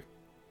telemetry.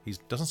 He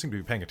doesn't seem to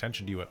be paying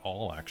attention to you at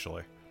all,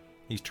 actually.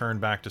 He's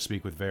turned back to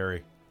speak with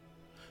Very.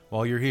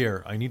 While you're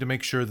here, I need to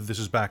make sure that this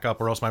is back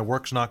up, or else my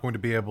work's not going to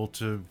be able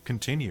to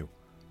continue.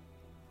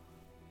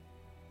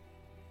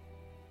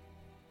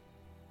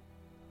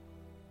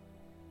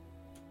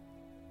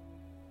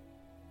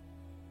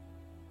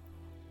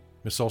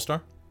 Miss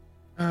Solstar?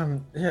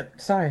 Yeah,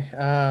 sorry.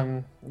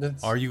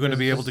 Are you going to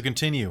be able to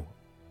continue?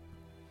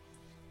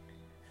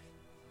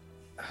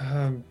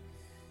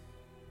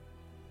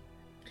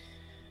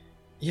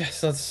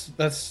 Yes, let's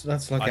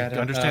look I at it.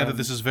 understand that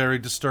this is very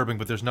disturbing,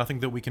 but there's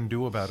nothing that we can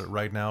do about it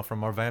right now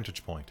from our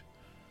vantage point.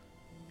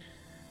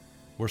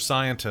 We're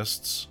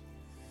scientists.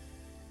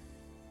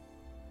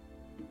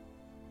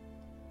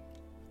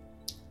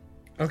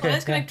 Okay. I'm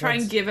just gonna yeah, try and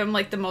let's- give him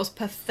like the most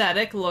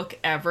pathetic look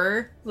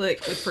ever,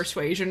 like with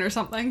persuasion or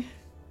something.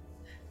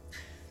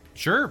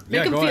 Sure. Make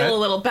yeah, him go feel ahead. a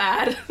little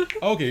bad.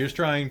 Okay, you're just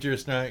trying to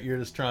Just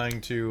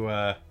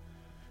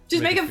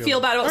make him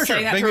feel bad about Oh, sure,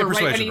 saying that make to me her a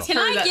right when persuasion he's roll. Can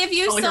heard I that give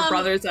you all her some-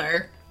 brothers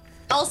are.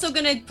 also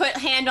gonna put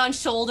hand on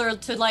shoulder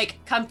to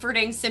like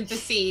comforting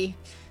sympathy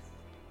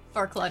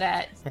for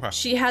Claudette. Okay.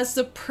 She has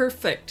the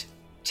perfect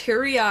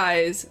teary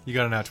eyes. You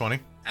got a nat 20.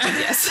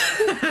 Yes.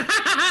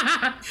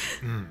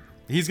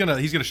 He's gonna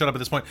shut up at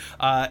this point.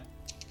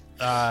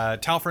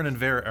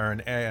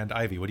 Talfrin and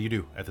Ivy, what do you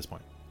do at this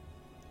point?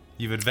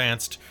 You've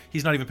advanced.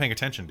 He's not even paying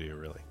attention to you,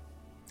 really.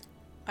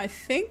 I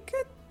think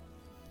at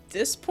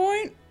this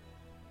point,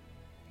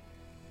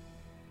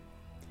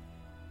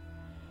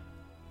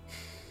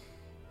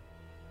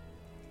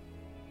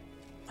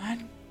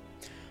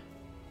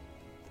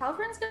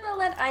 Talfrin's gonna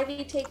let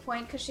Ivy take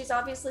point because she's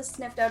obviously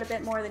sniffed out a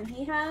bit more than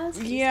he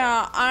has.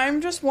 yeah,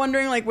 I'm just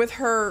wondering, like, with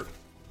her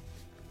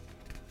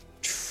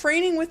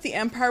training with the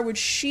Empire, would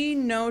she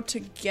know to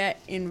get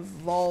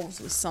involved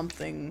with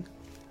something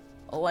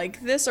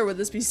like this, or would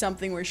this be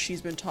something where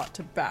she's been taught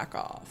to back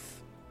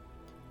off?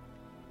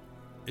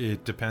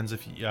 It depends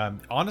if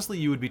honestly,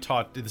 you would be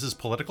taught. This is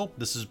political.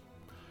 This is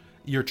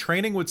your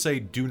training would say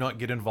do not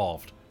get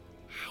involved.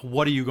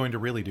 What are you going to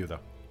really do, though?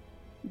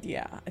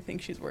 Yeah, I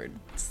think she's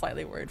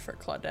slightly worried for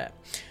Claudette.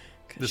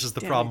 This is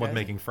the Damn, problem you with guys-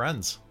 making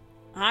friends.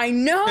 I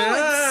know,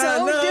 it's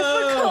so no.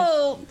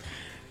 difficult.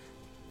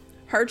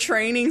 Her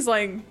training's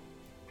like,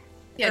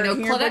 Yeah, Or no,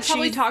 here, but Claudette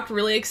probably she's- talked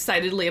really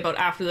excitedly about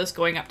after this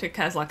going up to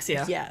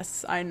Kaslexia.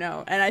 yes, I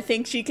know, and I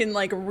think she can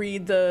like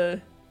read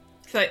the.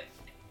 So I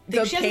The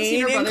think she hasn't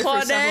seen her pain in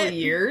brother for several Claudette.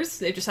 years.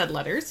 They just had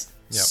letters.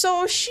 Yep.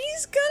 So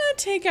she's gonna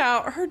take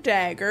out her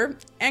dagger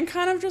and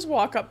kind of just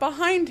walk up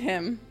behind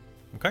him.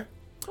 Okay.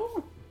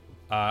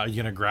 Are you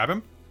gonna grab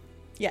him?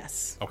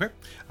 Yes. Okay.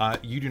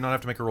 You do not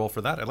have to make a roll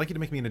for that. I'd like you to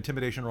make me an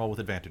intimidation roll with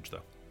advantage,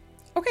 though.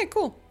 Okay,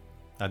 cool.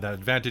 That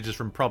advantage is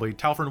from probably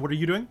Talfrin. What are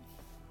you doing?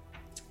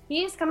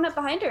 He's coming up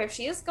behind her. If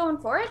she is going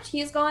for it,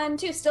 he's going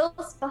too. Still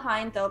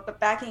behind though, but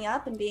backing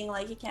up and being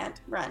like, "You can't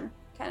run,"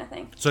 kind of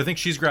thing. So I think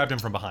she's grabbed him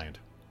from behind.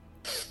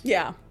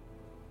 Yeah.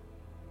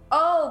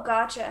 Oh,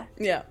 gotcha.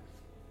 Yeah.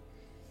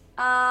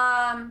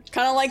 Um,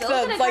 Kind of like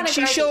Still the gonna like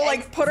kinda she'll grab the like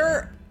eggs. put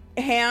her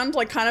hand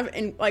like kind of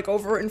in like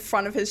over in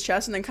front of his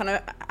chest and then kind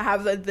of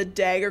have the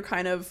dagger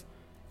kind of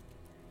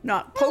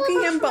not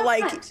poking him, but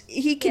like front.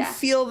 he can Yeah.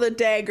 feel the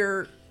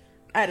dagger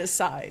at his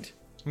side,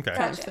 Okay.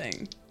 kind of Gotcha.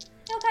 thing.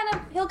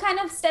 he'll kind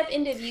of step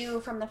into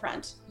view from the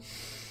front.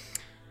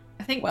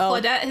 I think Well-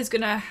 Claudette is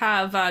gonna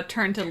have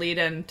turn to lead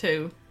in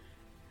too.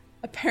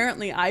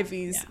 Apparently,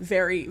 Ivy's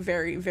very,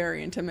 very,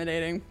 very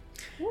intimidating.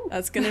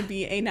 That's gonna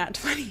be a nat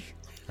 20.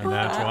 And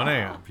nat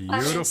 20.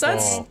 Beautiful.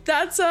 So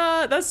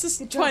that's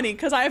just 20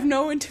 because I have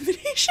no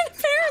intimidation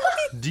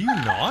apparently. Do you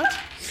not?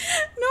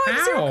 No, I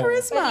have zero How?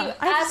 charisma.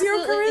 I have zero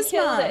Absolutely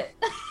killed charisma. it.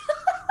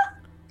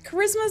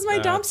 Charisma is my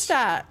dump That's-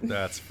 stat.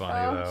 That's funny,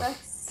 Oh, though.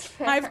 that's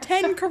fair. I have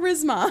 10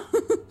 charisma.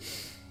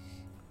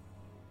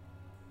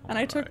 And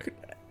I took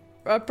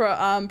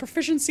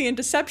proficiency in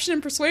deception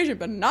and persuasion,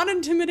 but not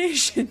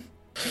intimidation.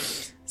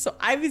 So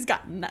Ivy's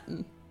got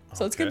nothing.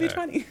 So it's gonna be Okay.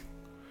 20.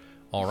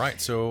 All right.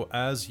 So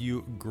as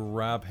you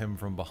grab him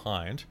from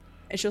behind,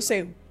 And she'll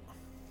say,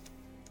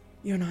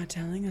 "You're not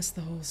telling us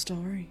the whole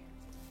story."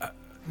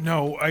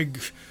 no,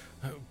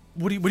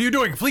 what are you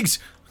doing? Please,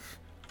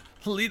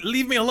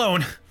 leave me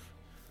alone.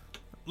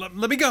 Let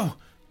me go.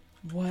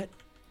 What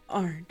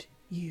aren't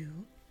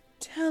you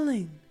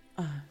telling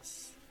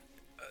us?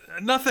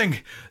 Nothing.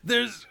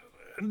 There's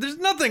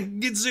nothing.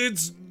 It's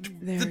the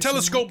There's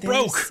telescope there's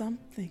broke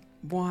something.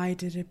 Why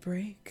did it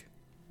break?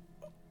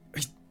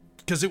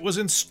 because it was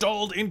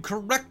installed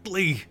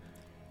incorrectly.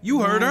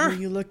 You heard Why her. were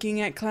you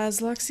looking at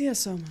Klasluxia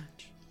so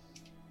much?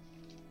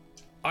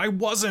 I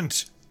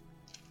wasn't.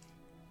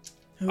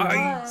 Who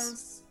I-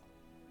 Was.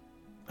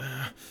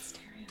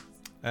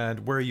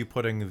 And where are you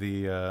putting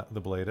the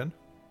blade in?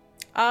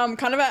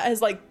 kind of at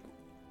his like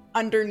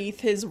underneath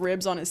his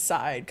ribs on his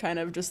side, kind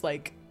of just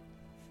like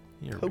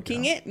Here we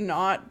poking go. it,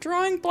 not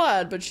drawing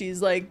blood, but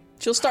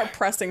she'll start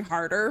pressing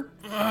harder.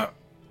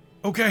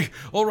 Okay,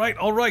 all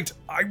right.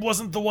 I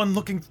wasn't the one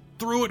looking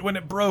through it when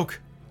it broke.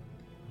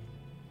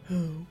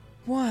 Who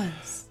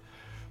was?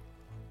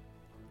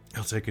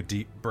 He'll take a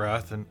deep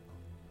breath and...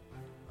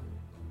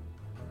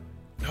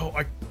 No,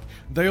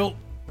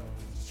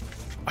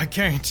 I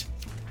can't.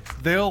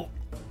 They'll...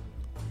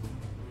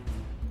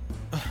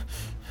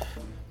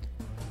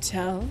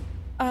 Tell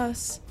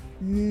us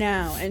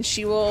now. And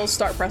she will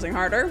start pressing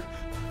harder.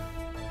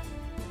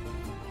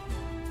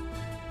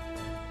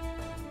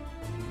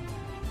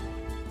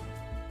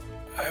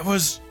 It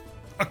was...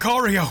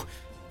 Acario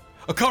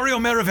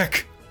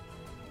Merovic.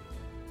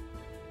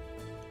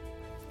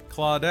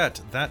 Claudette,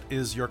 that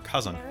is your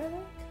cousin.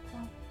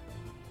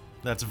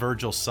 That's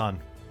Virgil's son.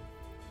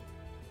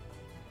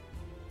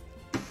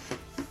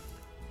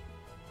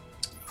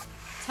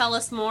 Tell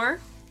us more.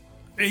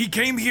 He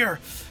came here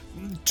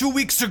 2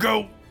 weeks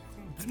ago.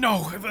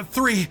 No,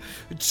 3.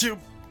 To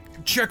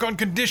check on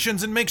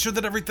conditions and make sure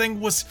that everything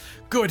was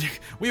good.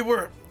 We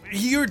were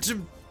here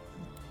to...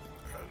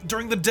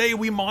 During the day,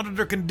 we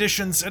monitor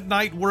conditions. At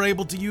night, we're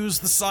able to use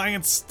the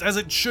science as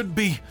it should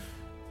be.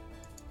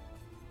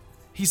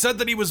 He said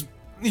that he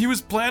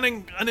was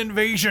planning an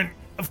invasion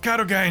of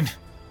Katogain.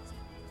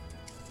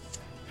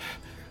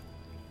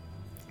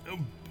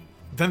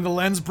 Then the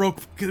lens broke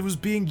because it was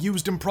being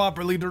used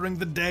improperly during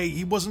the day.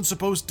 He wasn't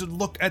supposed to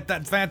look at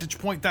that vantage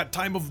point that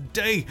time of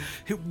day.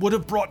 It would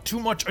have brought too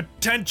much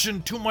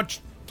attention, too much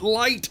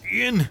light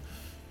in.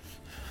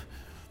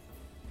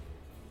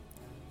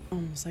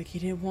 Almost like he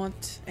didn't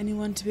want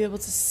anyone to be able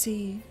to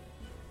see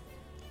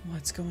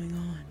what's going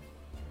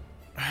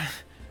on.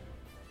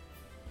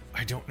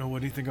 I don't know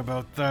anything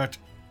about that,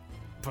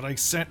 but I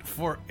sent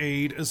for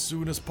aid as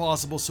soon as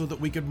possible so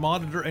that we could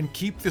monitor and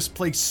keep this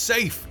place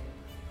safe.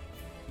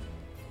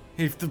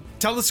 If the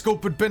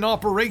telescope had been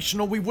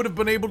operational, we would have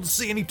been able to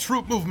see any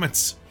troop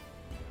movements.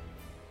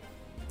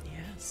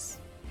 Yes.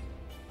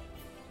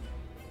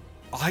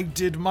 I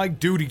did my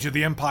duty to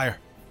the Empire.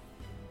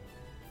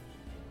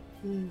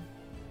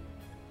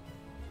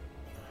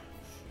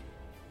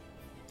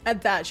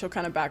 At that, she'll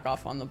kind of back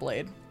off on the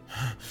blade.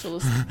 She'll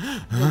just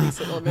release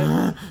it a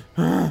little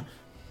bit.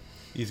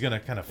 He's gonna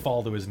kind of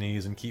fall to his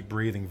knees and keep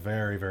breathing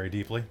very, very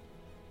deeply.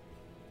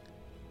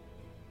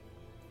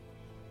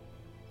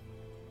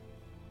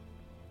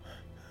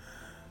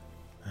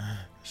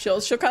 She'll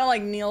kind of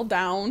like kneel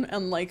down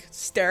and like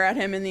stare at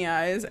him in the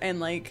eyes and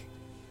like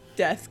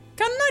kind of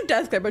not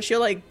death glare, but she'll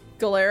like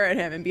glare at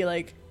him and be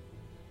like,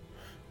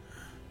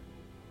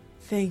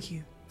 "Thank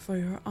you for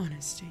your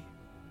honesty.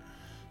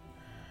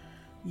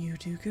 You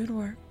do good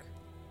work.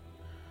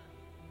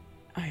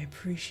 I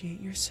appreciate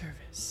your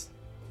service."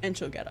 And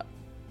she'll get up.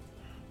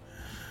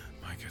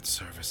 My good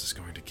service is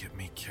going to get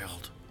me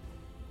killed.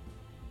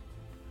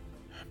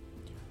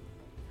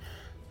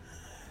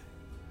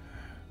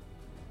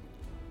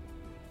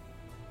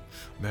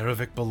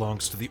 Maravik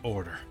belongs to the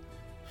Order.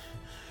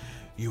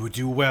 You would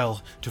do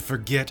well to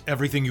forget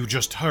everything you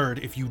just heard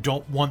if you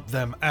don't want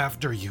them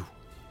after you.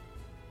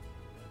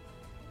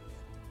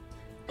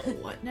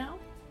 What now?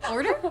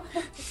 Order?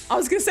 I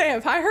was gonna say,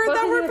 have I heard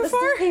that word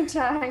before? Same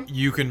time.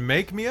 You can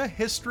make me a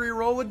history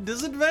roll with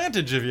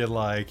disadvantage if you'd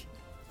like.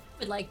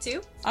 Would like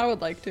to. I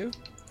would like to.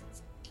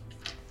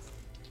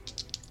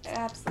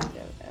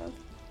 Absolutely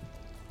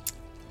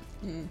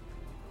don't know.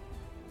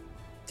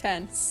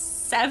 10.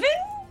 7?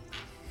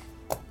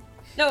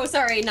 No,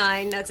 sorry,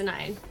 9. That's a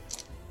 9.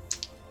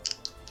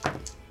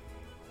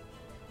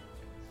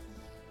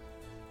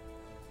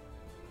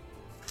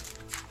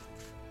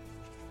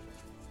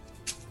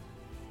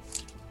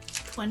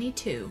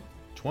 $22.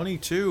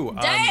 22.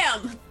 Damn!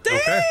 Okay.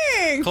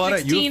 Dang!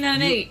 Claudette, 16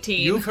 and 18.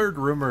 You've heard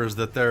rumors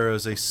that there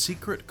is a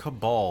secret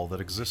cabal that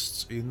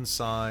exists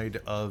inside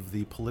of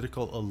the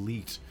political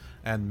elite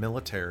and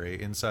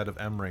military inside of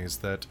Emrys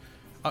that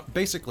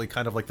basically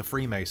kind of like the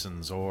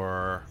Freemasons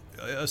or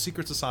a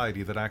secret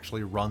society that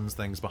actually runs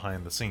things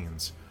behind the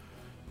scenes.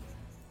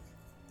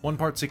 One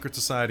part secret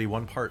society,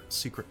 one part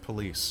secret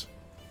police.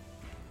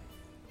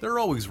 There are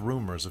always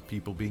rumors of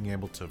people being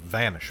able to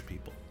vanish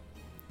people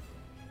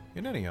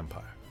in any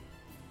empire.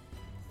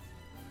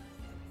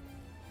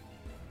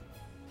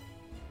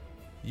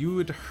 You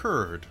had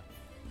heard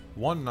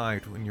one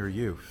night in your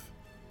youth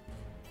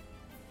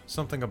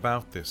something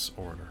about this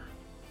order.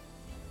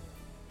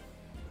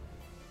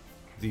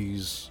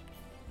 These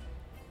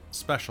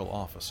special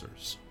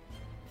officers.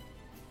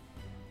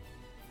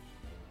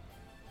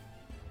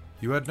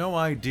 You had no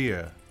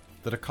idea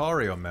that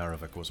Ikario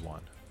Maravik was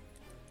one.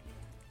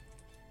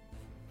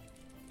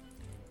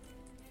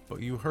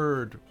 But you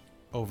heard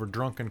over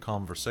drunken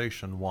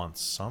conversation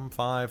once, some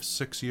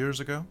 5-6 years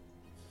ago,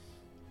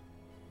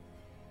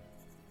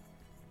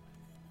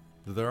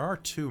 that there are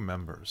 2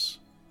 members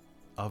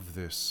of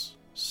this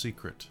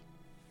secret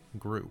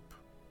group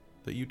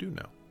that you do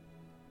know.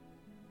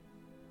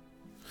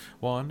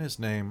 One is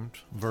named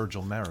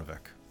Virgil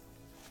Maravik,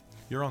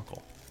 your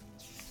uncle.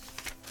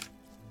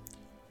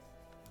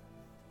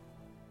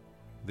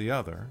 The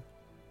other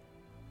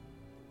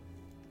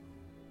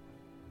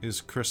is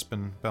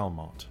Crispin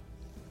Belmont.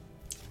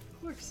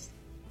 Of course.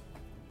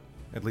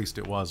 At least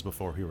it was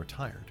before he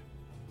retired.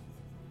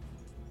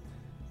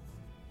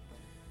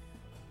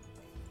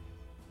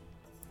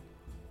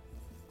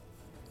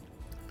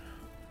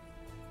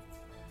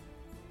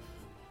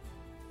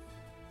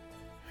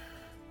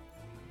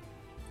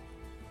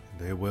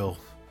 They will.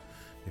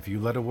 If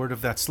you let a word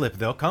of that slip,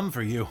 they'll come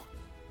for you.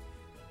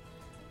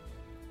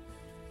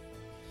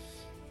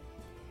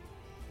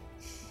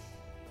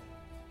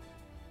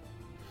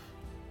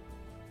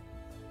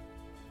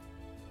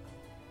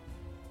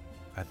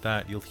 At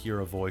that, you'll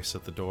hear a voice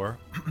at the door.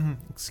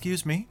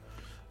 Excuse me?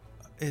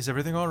 Is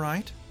everything all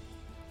right?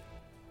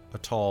 A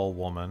tall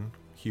woman,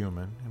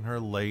 human, in her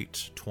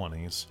late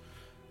 20s,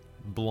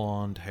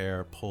 blonde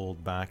hair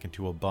pulled back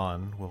into a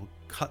bun, will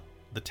cut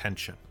the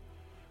tension.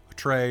 A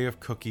tray of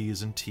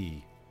cookies and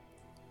tea.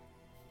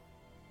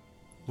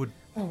 Would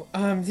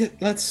Yeah,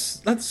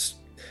 let's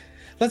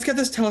get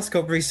this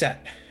telescope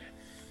reset.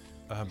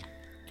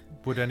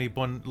 would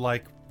anyone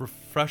like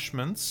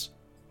refreshments?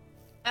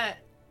 Uh,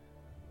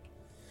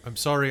 I'm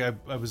sorry, I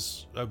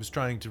was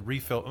trying to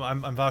refill.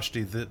 I'm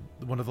Vashti,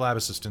 one of the lab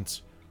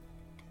assistants.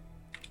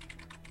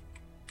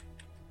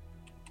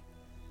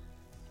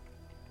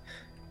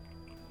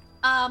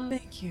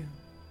 Thank you.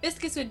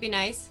 biscuits would be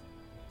nice.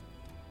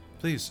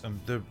 Please,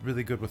 they're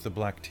really good with the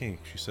black tea,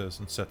 she says,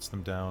 and sets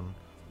them down.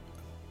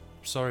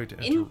 Sorry to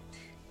interrupt.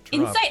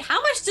 Insight,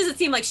 how much does it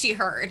seem like she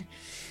heard?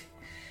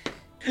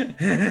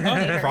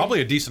 Probably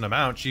a decent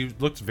amount. She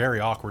looks very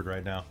awkward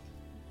right now.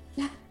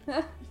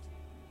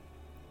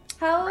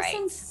 How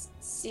Right.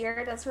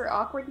 sincere does her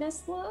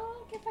awkwardness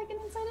look, if I can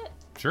insight it?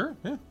 Sure,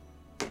 yeah.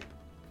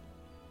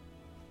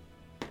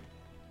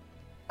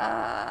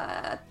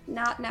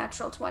 Not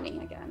natural 20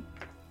 again.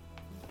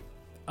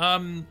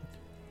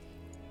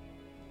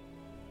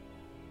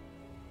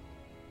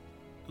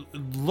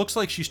 Looks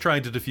like she's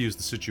trying to defuse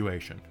the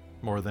situation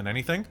more than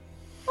anything.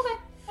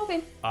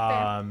 Okay.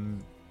 Fair.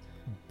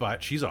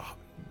 But she's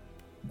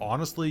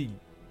honestly,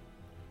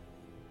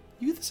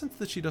 you get the sense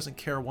that she doesn't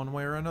care one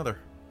way or another.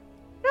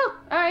 Oh,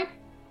 alright.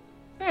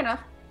 Fair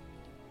enough.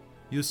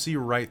 You see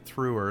right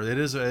through her. It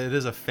is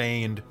a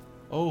feigned,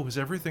 oh, is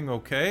everything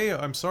okay?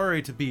 I'm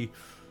sorry to be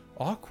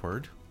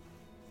awkward.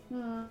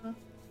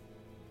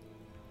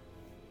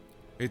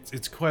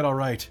 It's quite all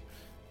right.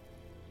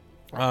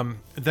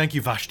 Thank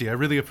you, Vashti. I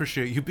really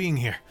appreciate you being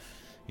here,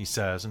 he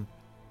says, and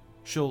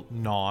she'll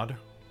nod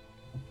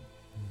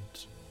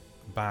and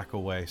back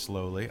away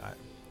slowly.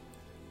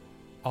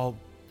 I'll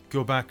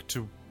go back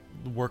to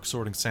work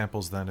sorting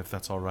samples then, if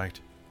that's all right.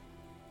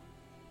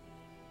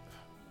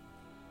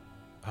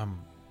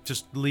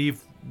 Just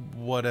leave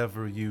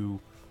whatever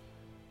you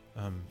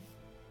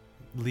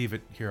leave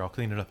it here. I'll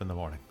clean it up in the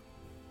morning.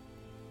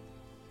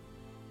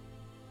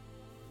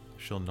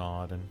 She'll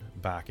nod and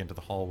back into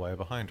the hallway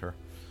behind her.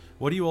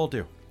 What do you all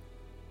do?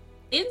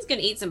 Ian's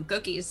gonna eat some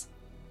cookies.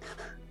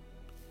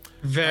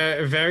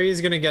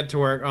 Very's gonna get to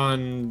work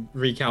on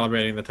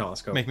recalibrating the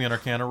telescope. Make me an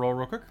Arcana roll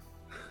real quick.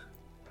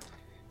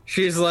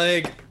 She's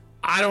like,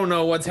 I don't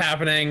know what's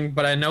happening,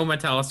 but I know my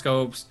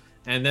telescopes,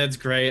 and that's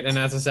great, and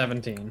that's a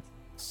 17.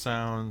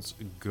 Sounds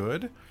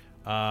good.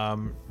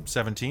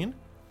 17.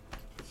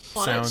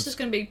 Well, it's just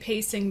gonna be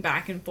pacing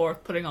back and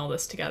forth, putting all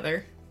this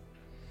together,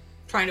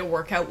 trying to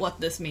work out what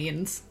this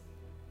means.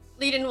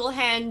 Leiden will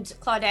hand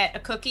Claudette a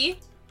cookie.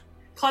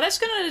 Claudette's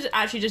gonna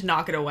actually just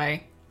knock it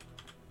away.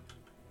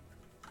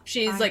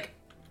 She's like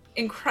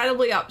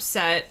incredibly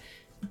upset,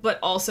 but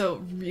also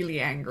really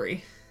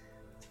angry.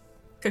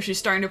 Because she's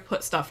starting to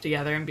put stuff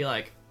together and be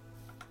like,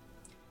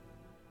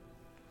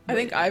 I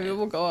think Ivy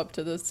will go up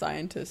to the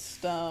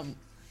scientist,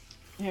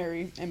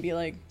 Harry, and be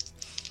like,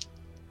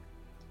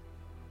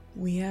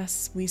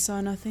 we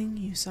saw nothing,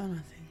 you saw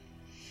nothing.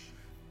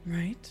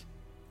 Right?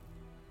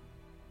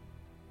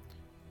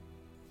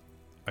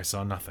 I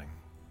saw nothing.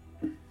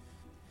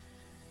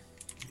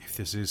 If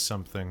this is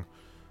something...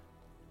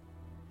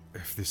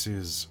 If this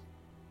is...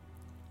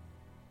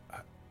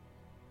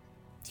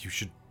 you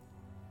should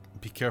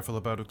be careful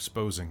about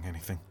exposing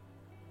anything.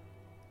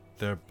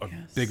 There are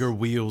bigger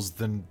wheels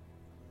than...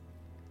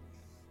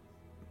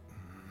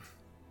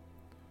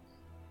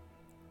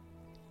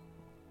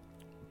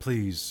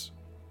 Please...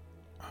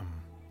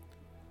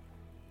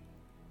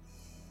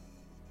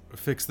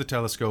 fix the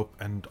telescope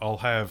and I'll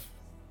have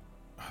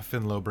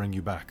Finlow bring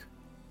you back.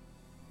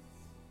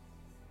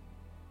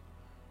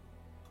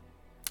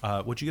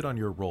 What'd you get on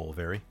your roll,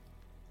 Very?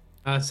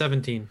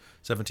 17.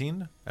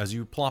 17? As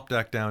you plop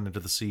back down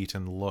into the seat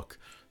and look,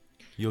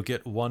 you'll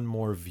get one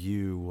more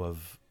view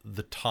of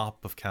the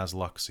top of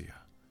Casluxia,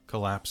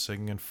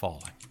 collapsing and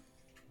falling.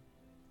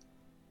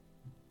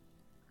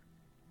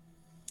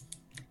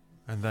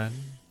 And then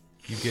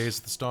you gaze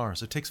at the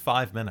stars. It takes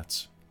 5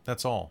 minutes,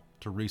 that's all,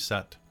 to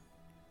reset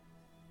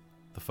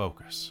the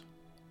focus.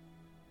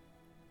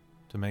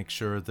 To make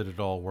sure that it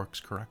all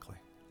works correctly.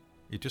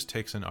 It just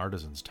takes an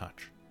artisan's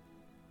touch.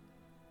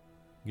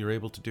 You're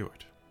able to do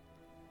it.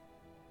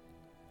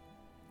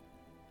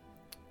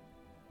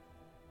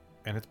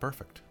 And it's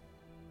perfect.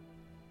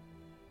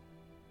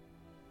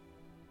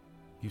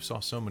 You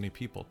saw so many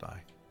people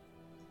die.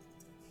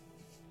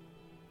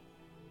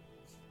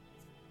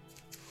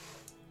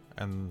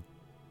 And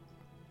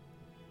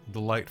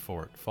the light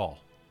for it fall.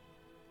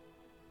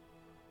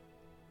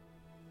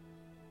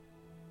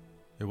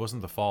 It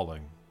wasn't the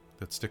falling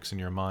that sticks in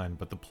your mind,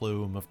 but the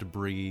plume of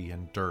debris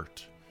and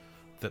dirt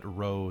that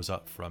rose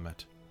up from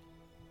it.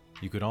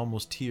 You could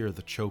almost hear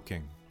the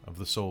choking of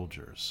the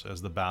soldiers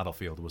as the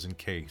battlefield was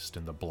encased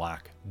in the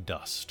black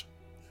dust.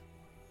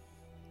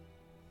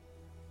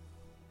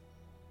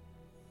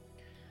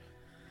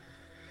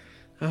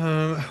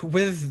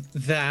 With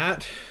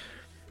that,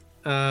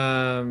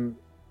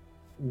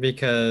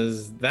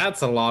 because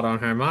that's a lot on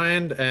her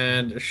mind,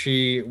 and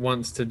she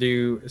wants to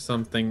do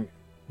something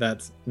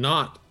that's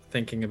not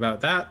thinking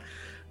about that.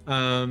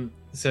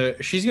 So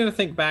she's going to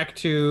think back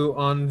to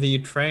on the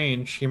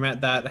train, she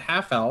met that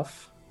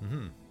half-elf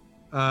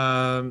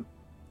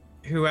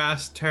who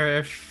asked her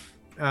if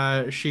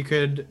she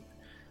could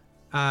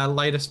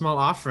light a small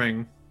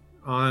offering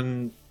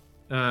on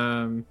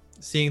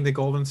seeing the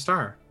golden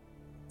star.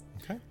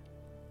 Okay.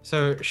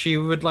 So she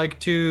would like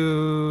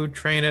to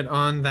train it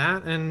on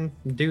that and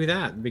do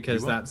that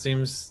because You will. that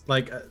seems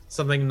like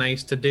something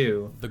nice to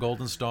do. The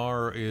golden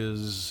star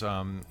is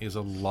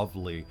a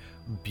lovely,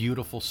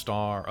 beautiful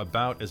star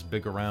about as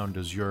big around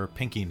as your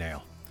pinky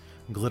nail,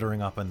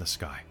 glittering up in the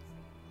sky.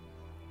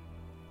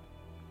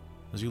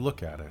 As you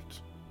look at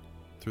it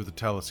through the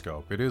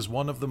telescope, it is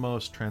one of the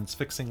most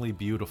transfixingly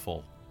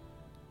beautiful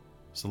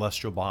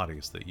celestial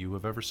bodies that you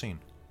have ever seen.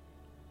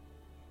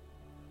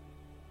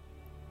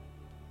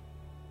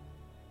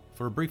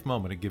 For a brief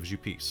moment, it gives you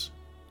peace.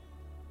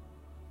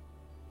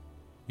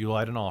 You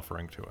light an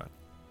offering to it,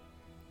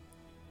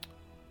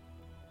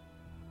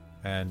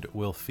 and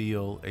will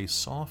feel a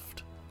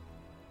soft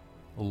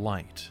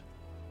light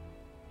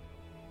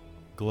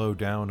glow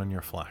down on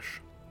your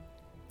flesh.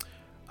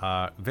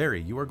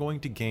 Very, you are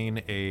going to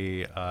gain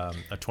a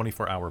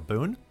 24-hour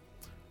boon.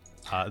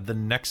 The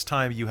next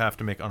time you have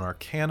to make an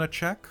Arcana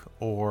check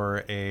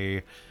or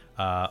an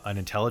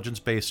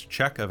intelligence-based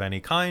check of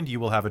any kind, you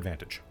will have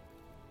advantage.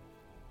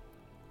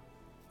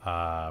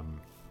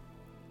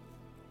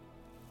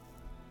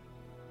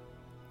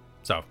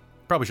 So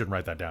probably shouldn't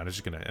write that down. It's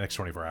just gonna next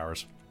 24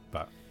 hours,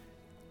 but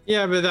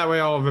Yeah, but that way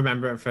I'll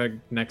remember it for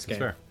next it's game.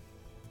 fair.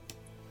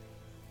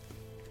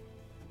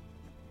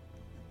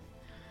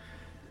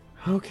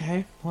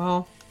 Okay,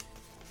 well,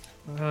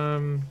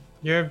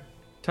 your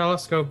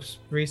telescope's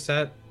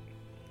reset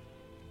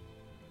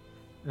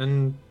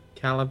and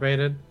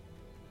calibrated.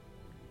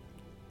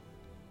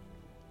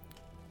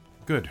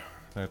 Good.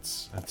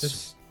 That's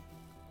Just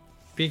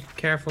be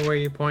careful where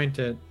you point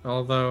it.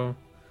 Although,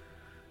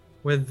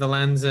 with the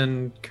lens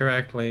in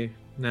correctly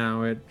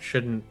now, it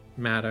shouldn't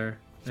matter,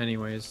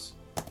 anyways.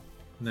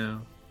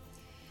 Now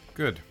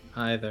good.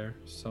 either.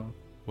 So.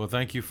 Well,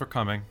 thank you for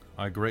coming.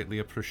 I greatly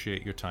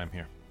appreciate your time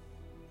here.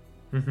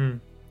 Mm-hmm.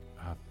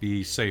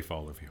 Be safe,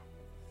 all of you.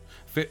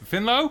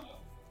 Finlow?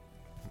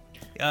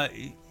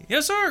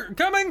 Yes, sir.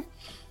 Coming.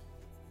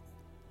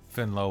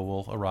 Finlow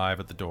will arrive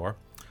at the door.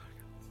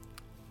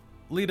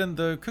 Leadin,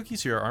 the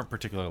cookies here aren't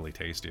particularly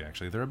tasty,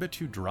 actually. They're a bit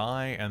too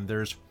dry, and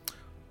there's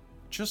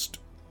just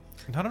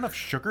not enough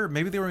sugar.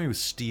 Maybe they were made with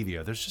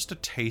stevia. There's just a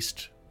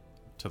taste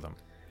to them.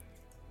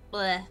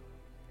 Bleh.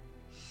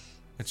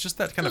 It's just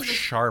that kind of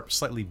sharp,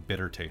 slightly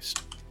bitter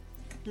taste.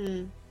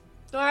 Do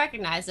I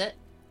recognize it?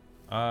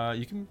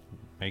 You can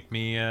make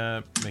me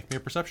a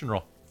perception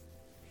roll.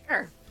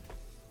 Sure.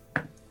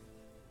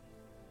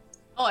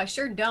 Oh, I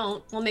sure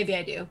don't. Well, maybe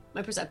I do.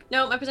 My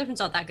perception's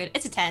not that good.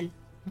 It's a 10.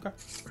 Okay.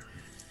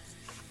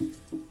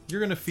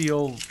 You're gonna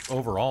feel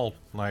overall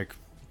like,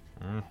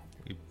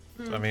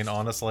 I mean,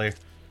 honestly,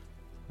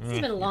 It's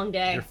been a long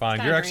day. you're fine.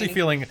 It's You're kinda actually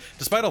draining. feeling,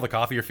 despite all the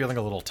coffee, you're feeling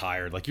a little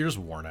tired. Like you're just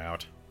worn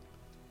out.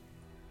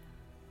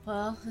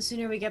 Well, the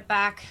sooner we get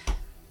back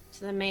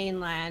to the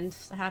mainland,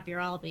 the happier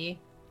I'll be.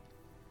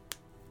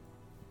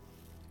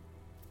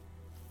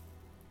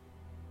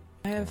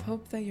 I have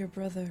hope that your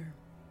brother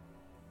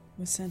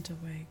was sent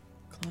away,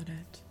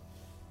 Claudette.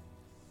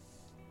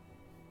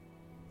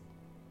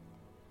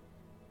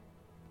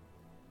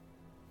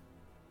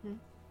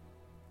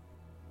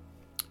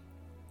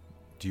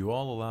 Do you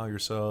all allow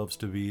yourselves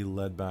to be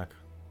led back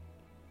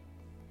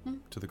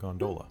to the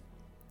gondola?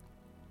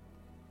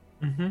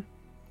 Mm-hmm.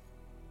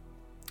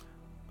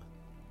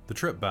 The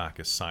trip back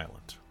is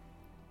silent.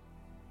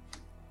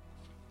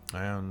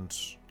 And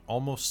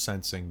almost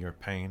sensing your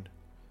pain,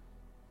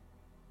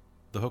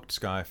 the hooked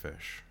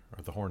skyfish,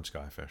 or the horned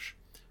skyfish,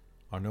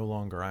 are no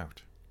longer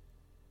out.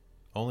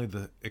 Only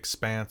the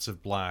expanse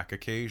of black,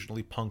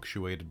 occasionally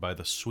punctuated by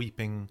the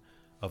sweeping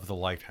of the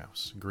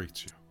lighthouse,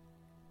 greets you.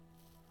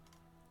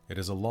 It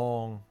is a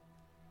long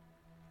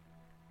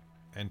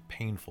and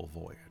painful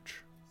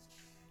voyage.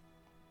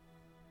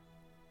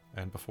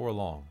 And before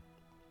long,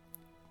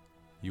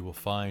 you will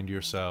find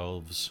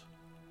yourselves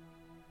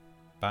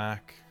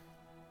back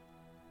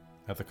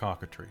at the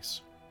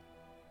cockatrice.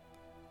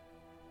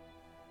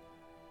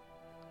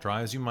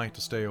 Try as you might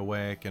to stay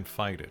awake and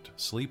fight it,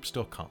 sleep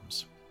still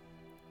comes.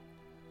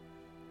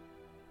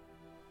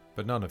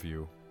 But none of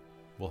you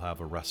will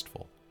have a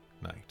restful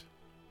night.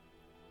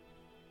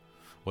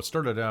 What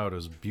started out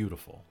as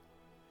beautiful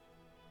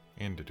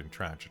ended in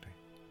tragedy.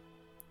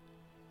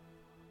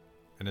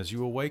 And as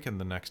you awaken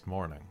the next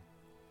morning,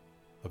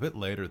 a bit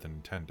later than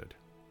intended,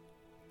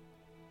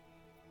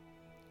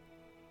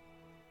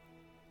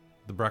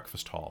 the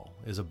breakfast hall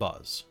is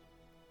abuzz.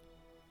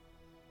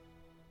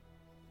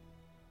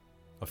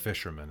 A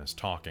fisherman is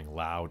talking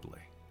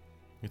loudly.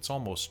 It's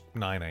almost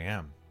 9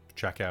 a.m.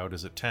 Checkout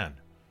is at 10.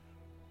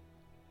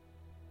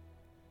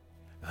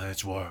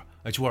 That's where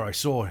I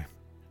saw him.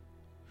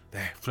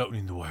 There,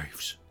 floating in the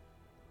waves.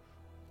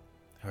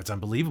 It's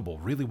unbelievable,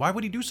 really. Why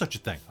would he do such a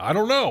thing? I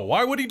don't know.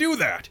 Why would he do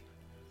that?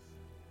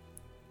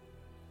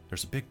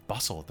 There's a big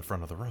bustle at the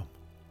front of the room.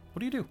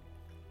 What do?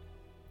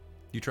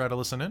 You try to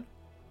listen in?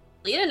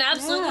 Leon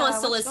absolutely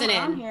wants to what's listen going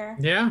on in. here?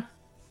 Yeah.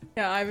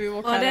 Yeah, Ivy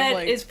will kind Claudette of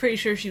like... is pretty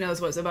sure she knows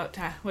what she's about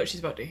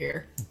to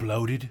hear.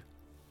 Bloated.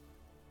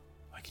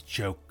 Like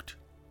choked.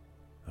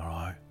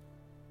 Alright.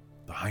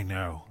 But I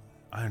know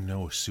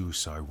a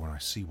suicide when I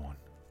see one.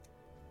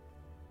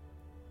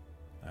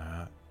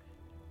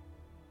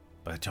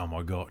 By the time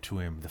I got to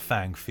him, the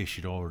fangfish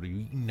had already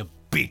eaten the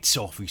bits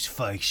off his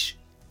face.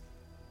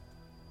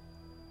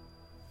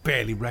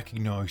 Barely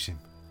recognise him.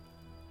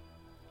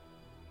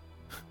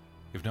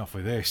 If not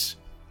for this.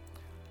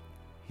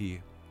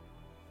 He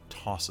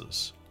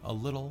tosses a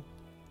little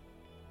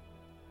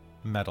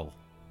metal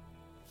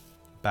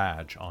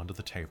badge onto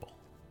the table.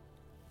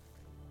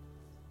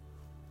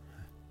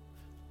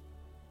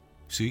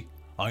 See?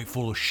 I ain't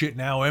full of shit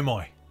now, am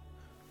I?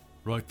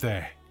 Right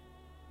there.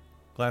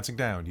 Glancing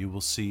down, you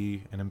will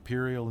see an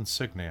Imperial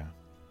insignia.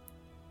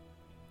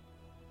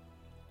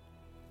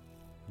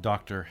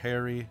 Dr.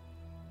 Harry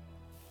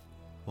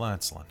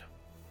Lancelin.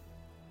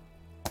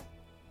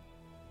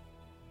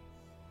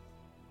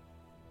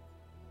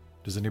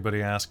 Does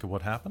anybody ask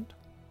what happened?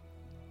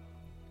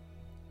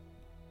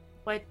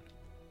 What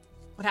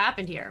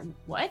happened here?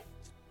 What?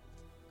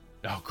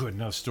 Oh, good,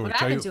 another story. What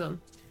happened to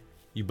him?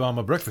 You bought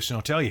my breakfast and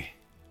I'll tell you.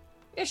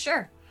 Yeah,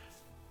 sure.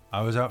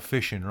 I was out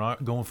fishing,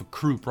 right? Going for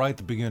croup right at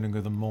the beginning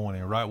of the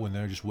morning, right when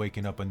they're just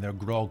waking up and they're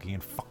groggy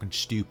and fucking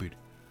stupid.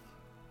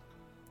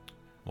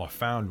 Well, I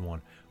found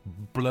one.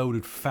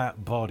 Bloated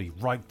fat body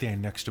right there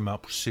next to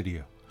Mount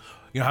Presidio.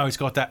 You know how he's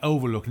got that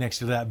overlook next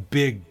to that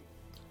big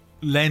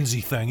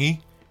lensy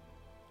thingy?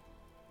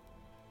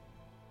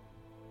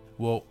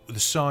 Well, the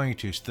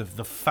scientist, the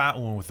fat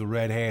one with the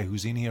red hair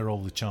who's in here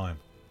all the time,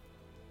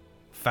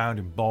 found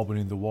him bobbing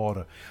in the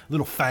water.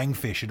 Little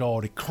fangfish had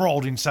already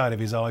crawled inside of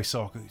his eye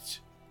sockets.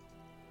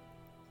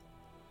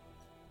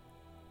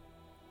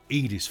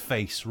 Eat his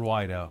face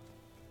right out.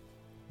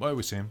 Well, it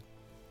was him.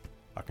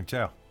 I can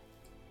tell.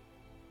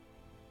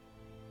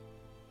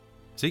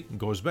 See,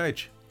 goes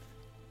veg.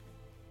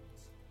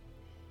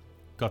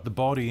 Got the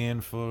body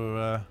in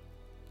for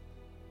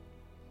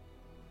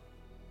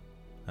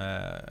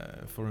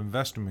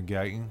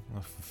investigating,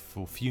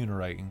 for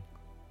funerating.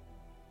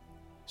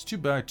 It's too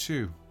bad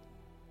too.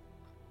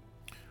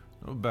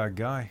 Not a bad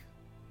guy.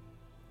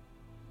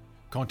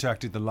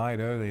 Contacted the light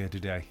earlier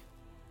today.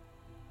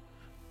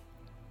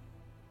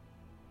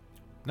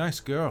 Nice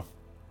girl,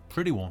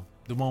 pretty one,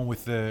 the one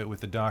with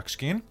the dark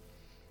skin.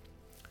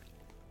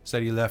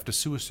 Said he left a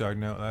suicide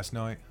note last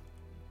night.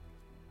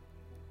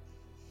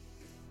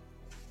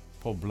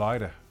 Poor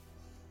blighter.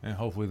 And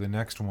hopefully the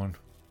next one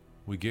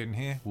we get in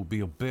here will be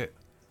a bit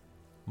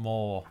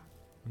more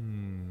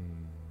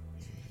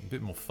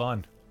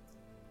fun.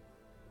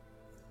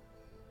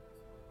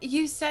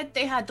 You said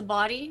they had the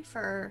body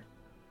for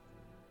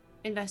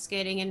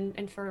investigating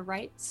and for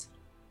rights?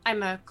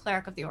 I'm a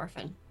cleric of the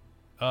orphan.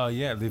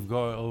 Yeah, they've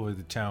got it over at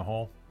the town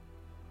hall.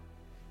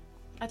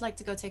 I'd like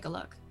to go take a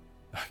look.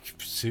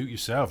 Suit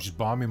yourself, just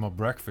buy me my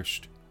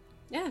breakfast.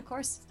 Yeah, of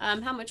course.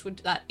 How much would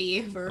that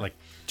be for? Like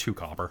 2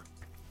 copper.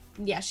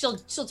 Yeah, she'll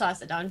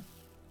toss it down.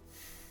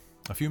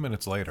 A few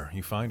minutes later,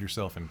 you find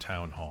yourself in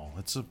Town Hall.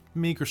 It's a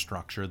meager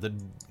structure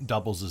that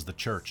doubles as the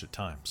church at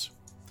times.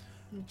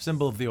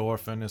 Symbol of the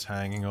orphan is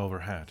hanging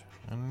overhead,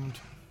 and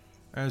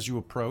as you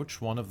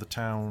approach, one of the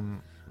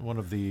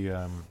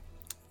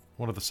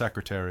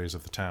secretaries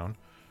of the town,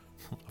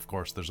 of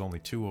course there's only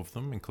 2 of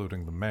them,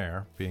 including the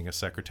mayor, being a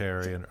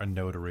secretary and a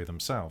notary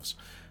themselves,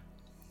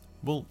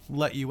 will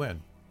let you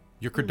in.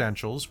 Your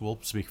credentials will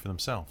speak for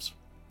themselves.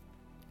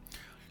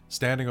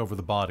 Standing over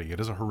the body, it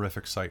is a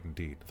horrific sight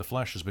indeed. The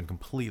flesh has been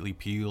completely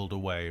peeled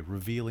away,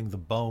 revealing the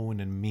bone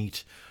and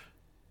meat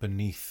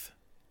beneath.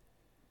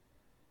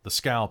 The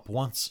scalp,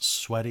 once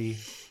sweaty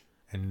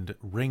and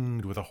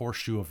ringed with a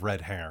horseshoe of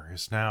red hair,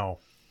 is now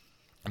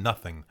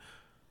nothing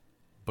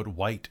but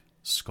white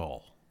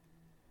skull.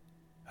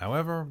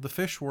 However, the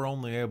fish were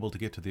only able to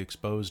get to the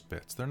exposed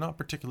bits. They're not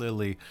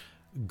particularly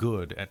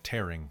good at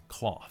tearing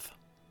cloth.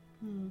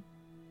 What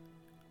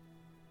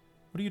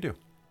do you do?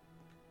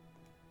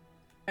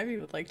 Ivy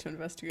would like to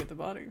investigate the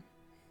body.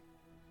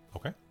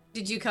 Okay.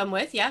 Did you come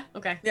with? Yeah?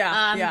 Okay.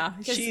 Yeah, yeah.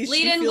 'cause She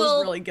Leiden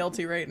feels really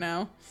guilty right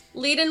now.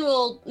 Leiden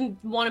will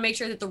want to make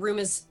sure that the room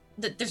is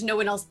that there's no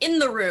one else in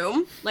the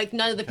room, like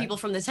none of the people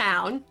from the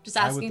town. Just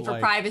I would asking for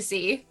like-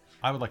 privacy.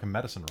 I would like a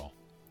medicine roll.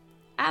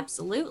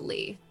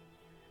 Absolutely.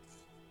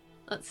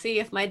 Let's see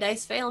if my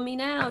dice fail me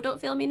now. Don't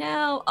fail me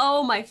now.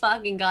 Oh my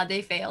fucking god,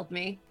 they failed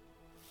me.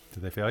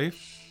 Did they fail you?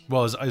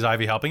 Well, is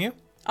Ivy helping you?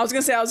 I was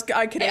gonna say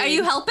I could. Are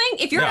you helping?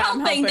 If you're Yeah.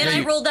 I'm helping, then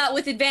helping. I rolled that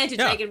with advantage.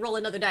 Yeah. I can roll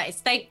another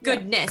dice. Thank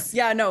goodness.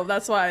 Yeah, no,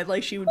 that's why.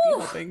 Like she would be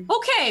helping.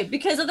 Okay,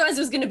 because otherwise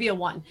it was going to be a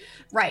 1.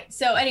 Right.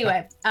 So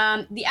anyway,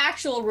 the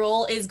actual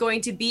roll is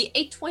going to be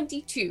a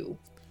 22.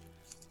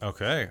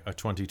 Okay, a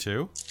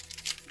 22.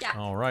 Yeah.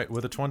 All right,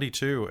 with a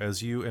 22,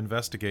 as you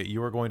investigate,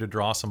 you are going to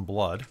draw some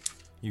blood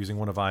using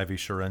one of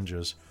Ivy's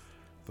syringes.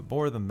 But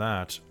more than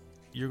that,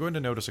 you're going to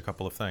notice a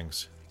couple of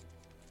things.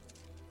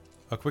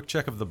 A quick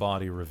check of the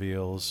body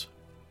reveals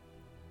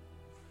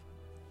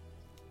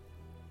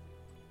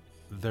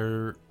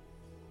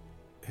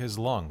his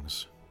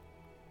lungs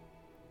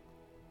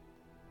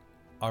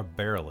are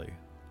barely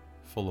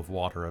full of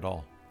water at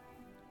all.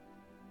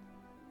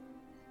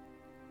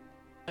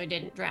 I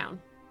didn't drown.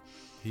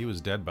 He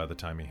was dead by the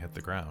time he hit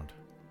the ground.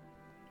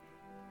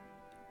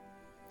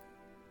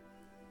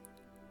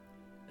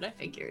 But I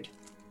figured.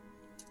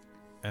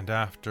 And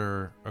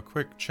after a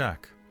quick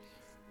check,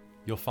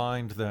 you'll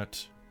find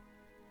that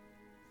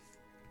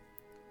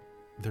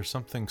there's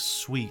something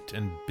sweet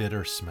and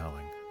bitter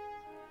smelling.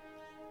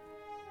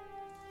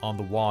 On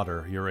the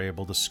water, you're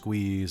able to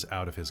squeeze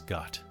out of his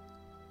gut.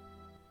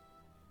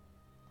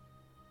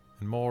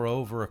 And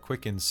moreover, a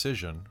quick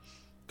incision,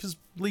 because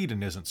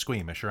Leiden isn't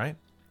squeamish, right?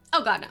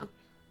 Oh god, no.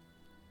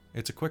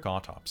 It's a quick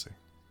autopsy.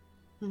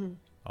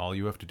 All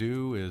you have to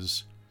do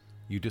is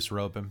you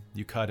disrobe him,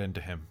 you cut into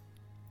him,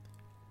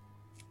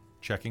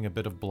 checking a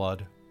bit of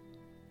blood.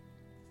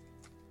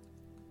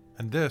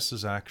 And this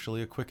is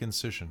actually a quick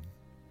incision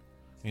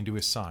into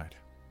his side.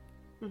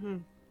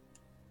 You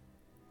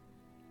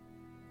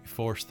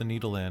force the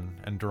needle in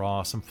and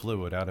draw some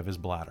fluid out of his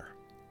bladder,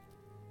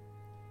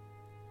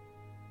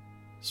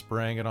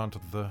 spraying it onto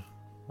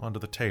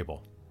the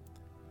table.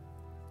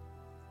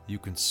 You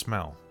can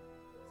smell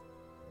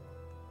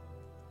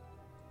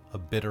a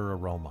bitter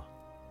aroma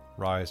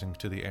rising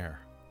to the air.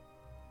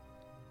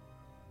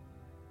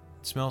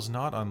 It smells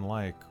not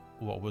unlike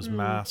what was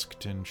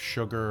masked in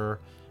sugar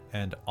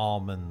and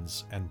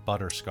almonds and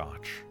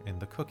butterscotch in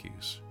the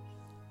cookies.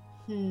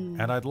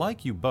 And I'd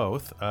like you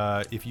both,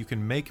 if you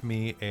can make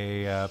me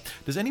a...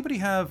 does anybody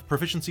have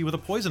proficiency with a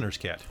poisoner's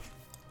kit?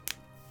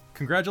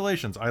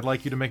 Congratulations, I'd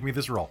like you to make me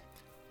this roll.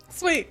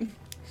 Sweet.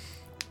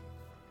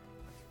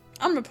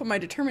 I'm gonna put my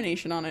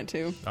determination on it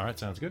too. Alright,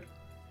 sounds good.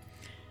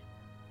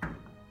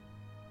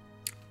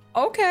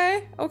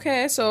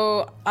 Okay,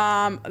 so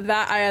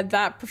that I had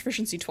that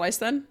proficiency twice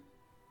then,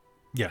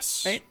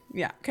 Yes. right?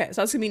 Yeah, okay,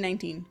 so that's gonna be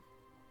 19.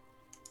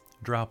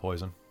 Drow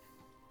poison.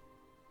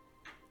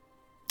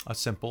 A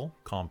simple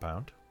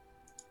compound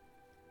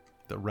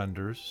that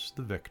renders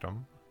the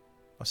victim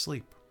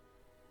asleep.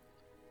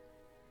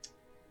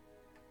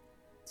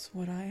 That's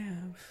what I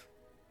have.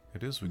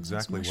 It is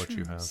exactly what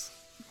you have.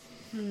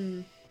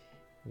 mushrooms.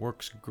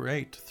 Works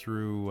great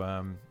through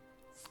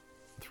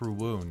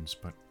wounds,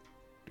 but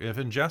if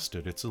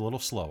ingested, it's a little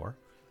slower.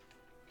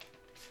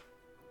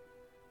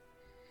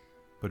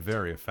 But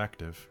very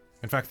effective.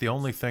 In fact, the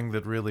only thing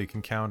that really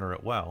can counter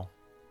it well,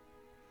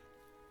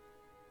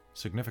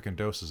 significant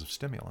doses of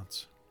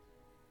stimulants.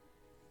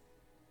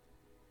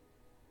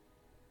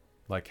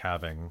 Like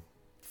having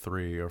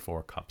 3 or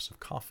 4 cups of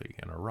coffee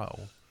in a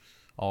row,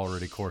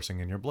 already coursing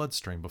in your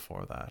bloodstream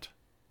before that.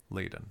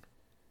 Leiden.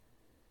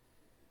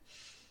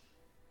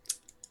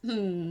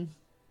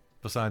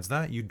 Besides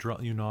that, you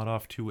nod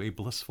off to a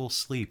blissful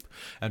sleep,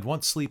 and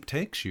once sleep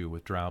takes you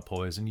with drow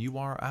poison, you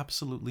are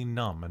absolutely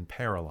numb and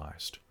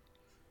paralyzed.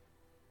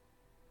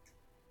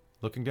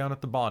 Looking down at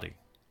the body,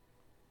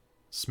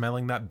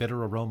 smelling that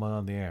bitter aroma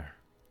on the air.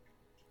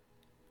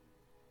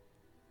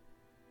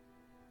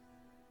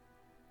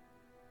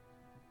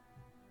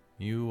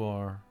 You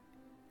are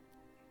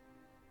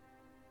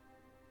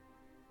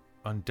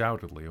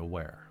undoubtedly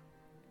aware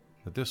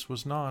that this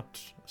was not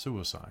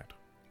suicide.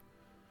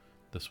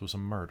 This was a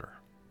murder.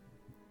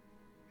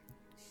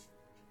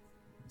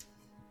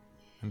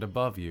 And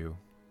above you,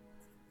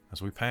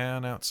 as we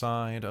pan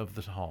outside of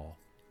the hall,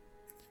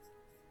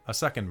 a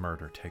second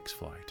murder takes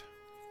flight.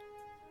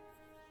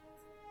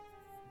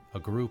 A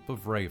group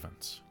of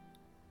ravens,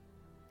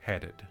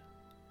 headed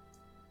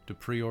to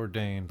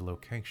preordained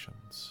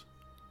locations,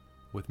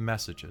 with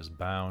messages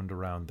bound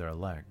around their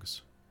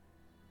legs,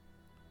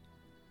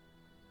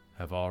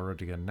 have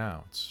already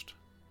announced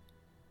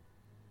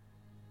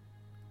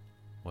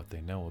what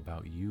they know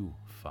about you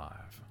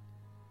 5.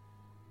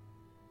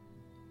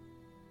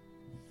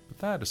 But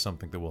that is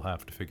something that we'll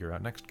have to figure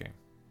out next game.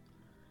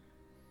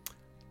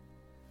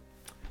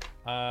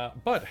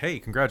 But hey,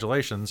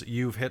 congratulations.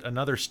 You've hit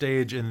another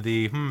stage in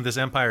the, this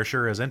empire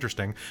sure is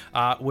interesting,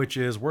 which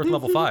is worth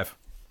level 5.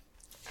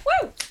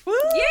 Woo!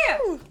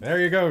 Yeah! There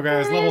you go,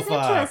 guys. That Level is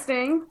 5.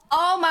 interesting.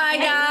 Oh my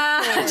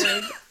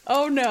god!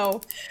 Oh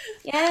no.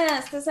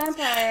 Yes, this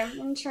empire.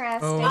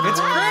 Interesting. It's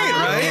great,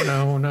 right?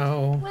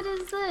 No. What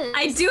is this?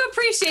 I do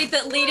appreciate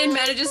that Leiden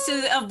manages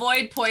to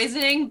avoid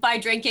poisoning by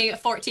drinking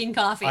 14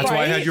 coffee. That's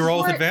why I had you roll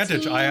with 14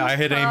 advantage. I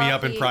hit Amy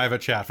up in coffee.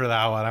 private chat for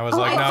that one. I was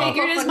like, I no.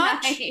 figured as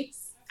much. Nice.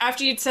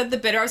 After you'd said the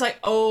bitter, I was like,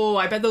 oh,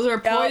 I bet those are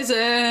poison.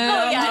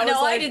 Oh, yeah, I was no,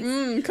 I like,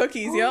 didn't.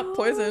 cookies, yep,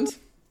 poisoned.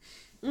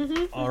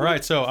 All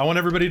right, so I want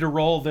everybody to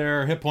roll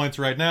their hit points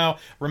right now.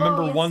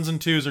 Remember, Oh, yes. 1s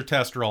and 2s are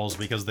test rolls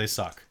because they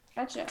suck.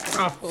 Gotcha.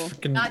 Oh,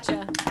 freaking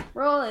Gotcha.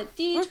 Roll a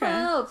d12.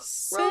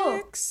 Roll.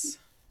 6.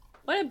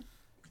 What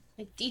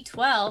a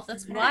D12.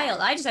 That's wild.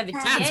 I just have a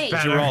That's D8.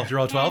 Did you roll? Did you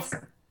roll 12?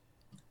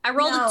 I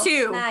rolled No, a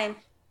 2. 9.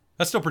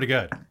 That's still pretty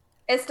good.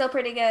 It's still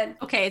pretty good.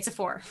 Okay, it's a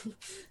 4.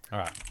 All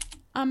right.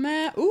 I'm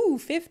at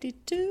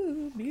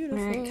 52. Beautiful.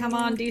 All right, come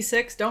on,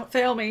 D6, don't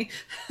fail me.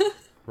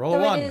 Roll a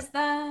So 1. it is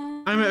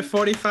that. I'm at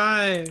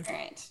 45. All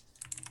right.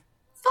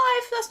 5,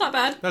 that's not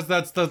bad.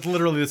 That's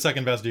literally the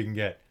second best you can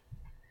get.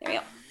 There we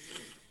go.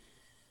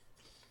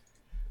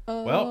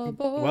 Oh,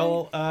 boy.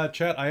 Well,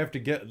 chat, I have to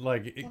get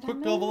like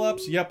quick level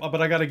ups. Yep, but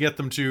I got to get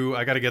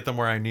them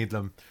where I need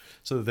them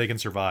so that they can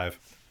survive.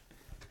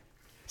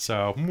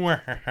 So,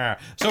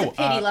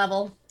 Pity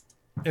level.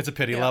 It's a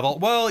pity level.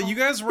 Well, you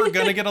guys were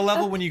going to get a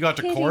level when you got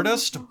to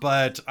Cordist,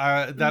 but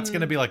that's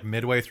going to be like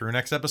midway through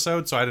next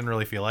episode, so I didn't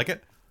really feel like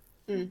it.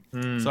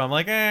 So I'm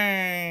like,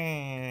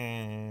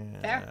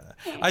 Fair.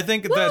 I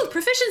think Woo! that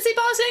Proficiency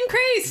bonus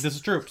increase. this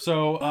is true.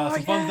 So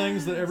some fun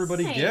things that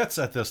everybody gets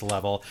at this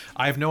level.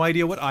 I have no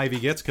idea what Ivy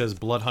gets because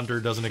Blood Hunter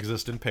doesn't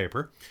exist in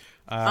paper.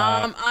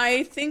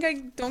 I think I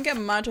don't get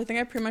much. I think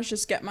I pretty much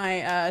just get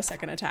my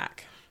second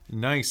attack.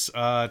 Nice.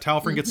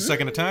 Talfrin gets a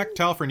second attack.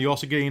 Talfrin, you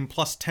also gain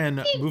plus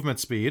 10 movement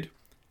speed.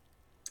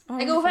 Oh,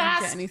 I go don't get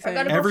fast. anything. I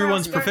gotta go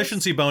Everyone's fast, guys.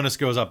 proficiency bonus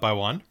goes up by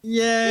 1.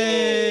 Yay!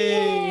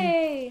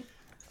 Yay!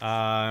 Oh,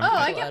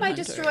 I get my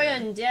Hunter. Destroy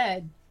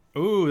Undead.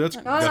 Ooh, that's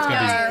useful.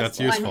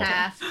 One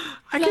half.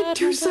 I get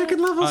 2 second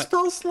level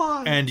spell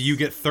slots. And you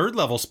get 3rd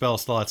level spell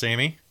slots,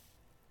 Amy.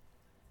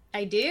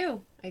 I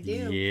do.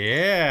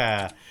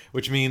 Yeah,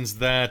 which means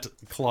that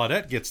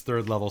Claudette gets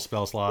 3rd level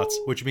spell slots,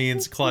 which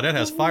means Claudette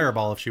has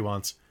Fireball if she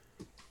wants.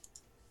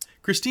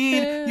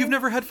 Christine, you've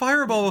never had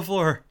Fireball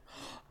before.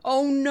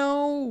 Oh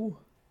no!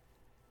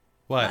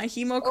 What? My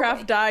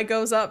Hemocraft die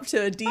goes up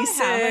to a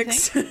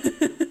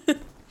D6.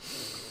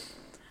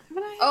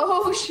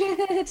 Oh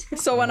shit!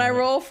 So when I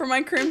roll for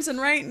my Crimson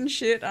Right and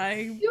shit,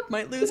 I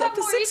might lose you up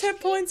to have 6 more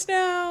hit points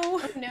now.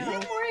 No.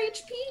 More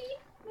HP.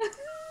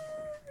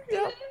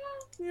 Yep.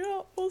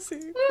 Yeah, we'll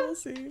see. We'll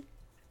see.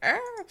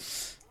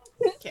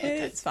 Okay,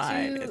 It's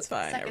fine. two It's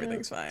fine. second-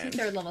 Everything's fine. 2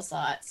 third level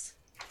slots.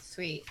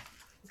 Sweet.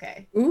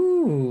 Okay.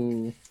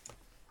 Ooh.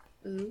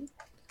 Ooh.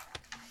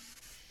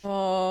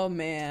 Oh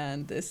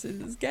man, this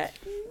is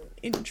getting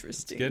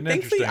interesting. getting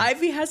Thankfully, interesting.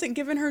 Ivy hasn't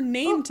given her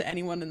name to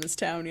anyone in this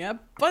town yet,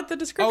 but the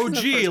description. Oh, of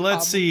gee, her's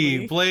let's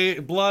see. probably-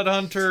 Blood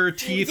Hunter,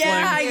 Tiefling.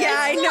 Yeah,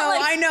 I It's know, not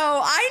like- I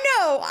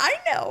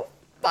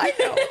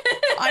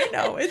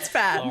know. It's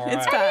bad. All It's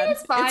right. bad.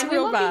 It's fine. We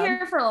real won't bad. be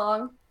here for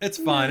long. It's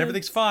fine.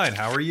 Everything's fine.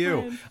 How are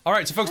you? All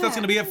right, so folks, that's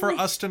going to be it for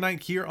us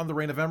tonight here on the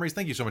Reign of Memories.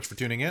 Thank you so much for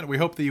tuning in. We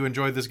hope that you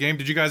enjoyed this game.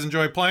 Did you guys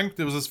enjoy playing?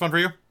 Was this fun for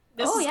you?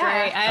 This Oh, is yeah.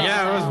 great. I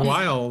Yeah, it love was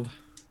wild.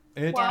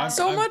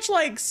 So much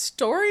like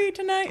story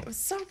tonight. It was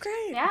so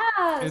great. Yeah,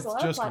 there's It's a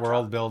lot just of plot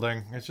world drop.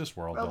 building. It's just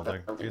world World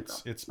building. building.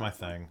 It's my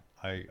thing.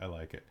 I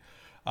like it.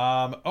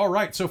 All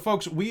right, so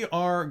folks, we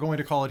are going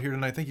to call it here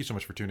tonight. Thank you so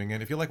much for tuning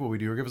in. If you like what we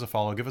do, give us a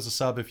follow, give us a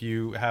sub if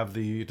you have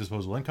the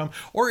disposable income,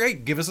 or hey,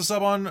 give us a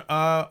sub on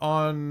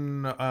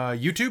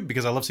YouTube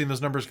because I love seeing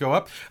those numbers go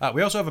up.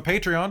 We also have a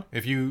Patreon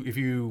if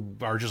you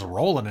are just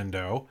rolling in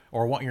dough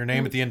or want your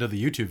name at the end of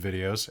the YouTube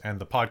videos and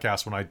the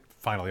podcast when I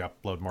finally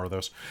upload more of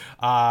those.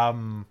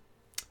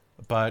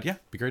 But yeah,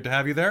 be great to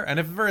have you there. And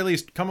at the very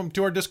least, come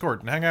to our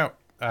Discord and hang out.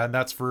 And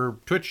that's for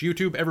Twitch,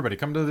 YouTube, everybody.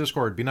 Come to the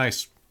Discord. Be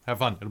nice. Have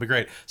fun. It'll be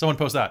great. Someone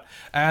post that.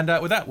 And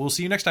with that, we'll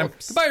see you next time.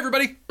 Goodbye,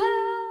 everybody.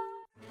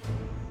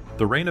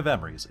 The Reign of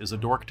Emeries is a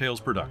Dork Tales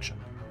production.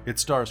 It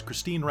stars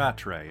Christine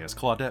Rattray as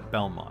Claudette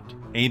Belmont,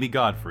 Amy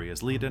Godfrey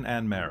as Leiden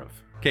Ann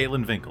Merriv,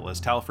 Caitlin Vinkel as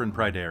Talfrin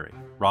Pryderi,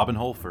 Robin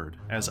Holford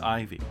as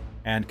Ivy,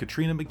 and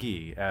Katrina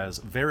McGee as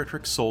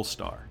Veritrix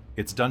Soulstar.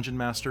 Its Dungeon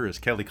Master is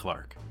Kelly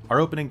Clark. Our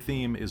opening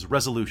theme is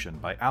Resolution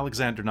by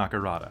Alexander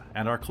Nakarada,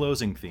 and our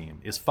closing theme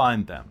is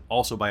Find Them,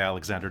 also by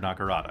Alexander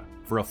Nakarada.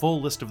 For a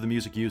full list of the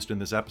music used in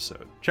this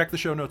episode, check the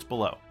show notes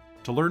below.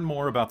 To learn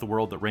more about the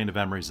world that Reign of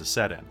Emeries is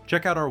set in,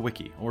 check out our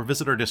wiki or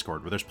visit our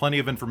Discord where there's plenty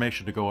of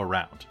information to go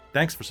around.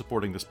 Thanks for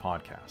supporting this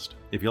podcast.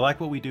 If you like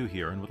what we do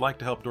here and would like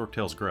to help Dork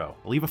Tales grow,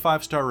 leave a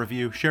 5-star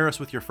review, share us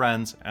with your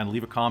friends, and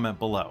leave a comment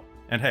below.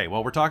 And hey,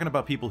 while we're talking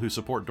about people who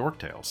support Dork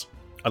Tales,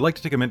 I'd like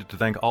to take a minute to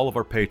thank all of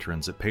our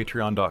patrons at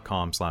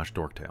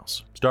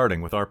patreon.com/dorktales,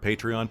 starting with our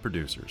Patreon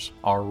producers.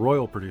 Our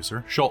royal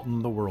producer,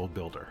 Shulton the World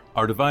Builder.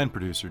 Our divine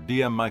producer,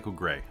 DM Michael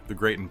Gray, the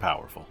great and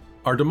powerful.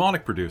 Our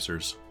demonic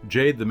producers,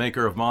 Jade the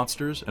Maker of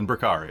Monsters, and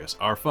Bricarius,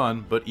 our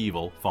fun but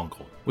evil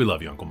Funkle. We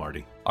love you, Uncle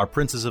Marty. Our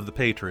princes of the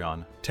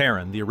Patreon,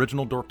 Taryn, the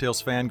original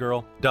Dorktales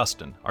fangirl,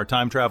 Dustin, our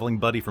time-traveling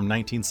buddy from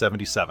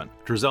 1977,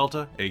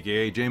 Drizelta,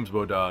 aka James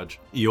Bododge,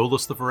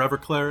 Aeolus the Forever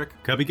Cleric,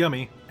 Cubby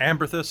Gummy,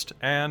 Amberthist,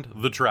 and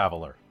The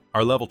Traveler.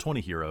 Our level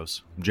 20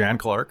 heroes, Jan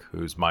Clark,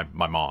 who's my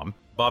mom,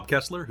 Bob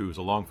Kessler, who's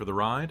along for the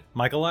ride,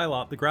 Michael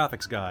Ilott, the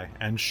graphics guy,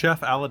 and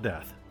Chef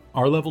Aladeth.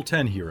 Our level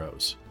 10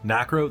 heroes,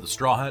 Nacro, the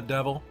Straw Hat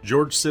Devil,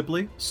 George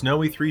Sibley,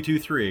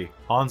 Snowy323,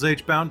 Hans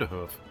H.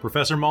 Boundahoof,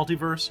 Professor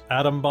Multiverse,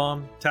 Atom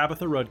Bomb,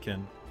 Tabitha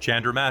Rudkin,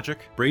 Chandra Magic,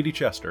 Brady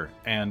Chester,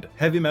 and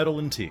Heavy Metal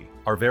and Tea,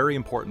 our very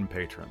important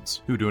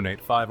patrons, who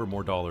donate $5 or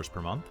more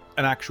per month.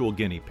 An actual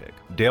guinea pig,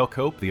 Dale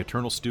Cope, the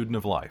eternal student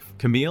of life,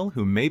 Camille,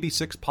 who may be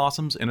 6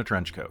 possums in a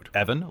trench coat,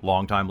 Evan,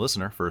 longtime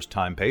listener,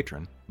 first-time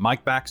patron,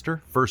 Mike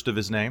Baxter, first of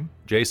his name,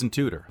 Jason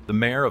Tudor, the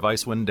mayor of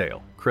Icewind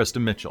Dale,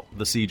 Krista Mitchell,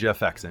 the Siege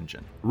FX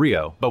engine,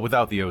 Rio, but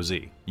without the OZ,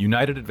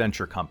 United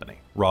Adventure Company,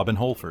 Robin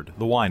Holford,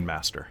 the wine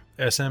master,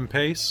 SM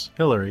Pace,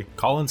 Hillary,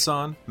 Colin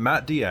Son,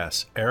 Matt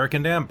DS, Eric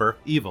and Amber,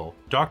 Evil,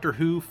 Doctor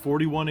Who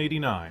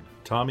 4189,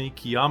 Tommy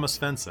Kiyama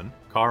Svensson,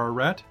 Kara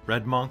Rhett,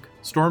 Red Monk,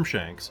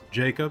 Stormshanks,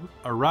 Jacob,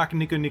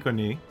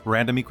 Arachnikoni,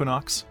 Random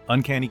Equinox,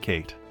 Uncanny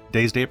Kate,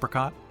 Dazed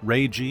Apricot,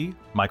 Ray G,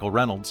 Michael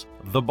Reynolds,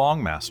 The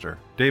Bong Master,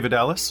 David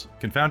Ellis,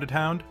 Confounded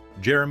Hound,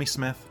 Jeremy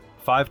Smith,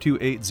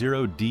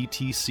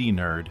 5280DTC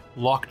Nerd,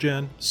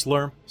 Lockgen,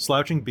 Slurm,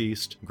 Slouching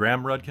Beast,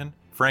 Graham Rudkin,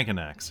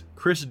 Frankenax,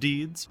 Chris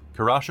Deeds,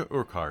 Karasha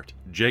Urquhart,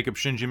 Jacob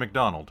Shinji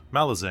McDonald,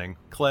 Malazing,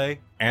 Clay,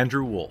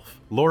 Andrew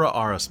Wolf, Laura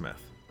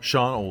Arasmith,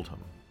 Sean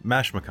Oldham,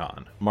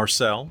 Mashmakan,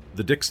 Marcel,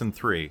 The Dixon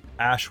 3,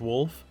 Ash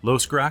Wolf,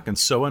 Losgrak and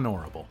So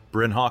Honorable,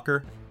 Bryn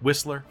Hawker,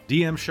 Whistler,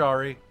 DM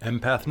Shari,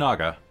 Empath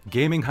Naga,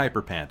 Gaming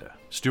Hyperpanda,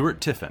 Stuart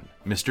Tiffin,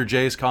 Mr.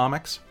 J's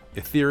Comics,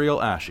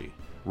 Ethereal Ashy,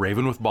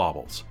 Raven with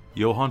Baubles,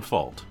 Johan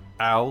Fault,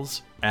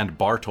 Owls, and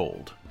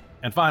Bartold.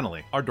 And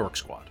finally, our Dork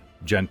Squad.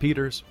 Jen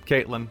Peters,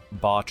 Caitlin,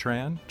 Ba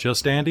Tran,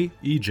 Just Andy,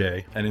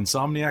 EJ, an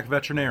Insomniac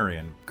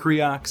Veterinarian,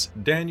 Creox,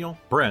 Daniel,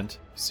 Brent,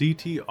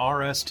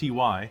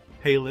 CTRSTY,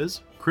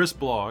 Hayliz, Chris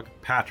Blogg,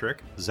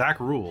 Patrick, Zach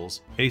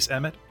Rules, Ace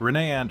Emmett,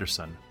 Renee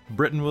Anderson,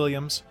 Britton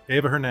Williams,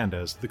 Ava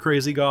Hernandez, The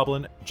Crazy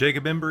Goblin,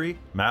 Jacob Embry,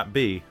 Matt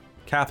B.,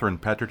 Catherine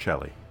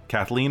Petrocelli,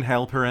 Kathleen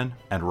Halperin,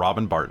 and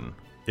Robin Barton.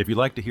 If you'd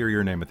like to hear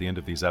your name at the end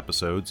of these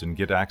episodes and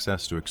get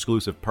access to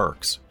exclusive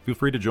perks, feel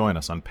free to join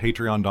us on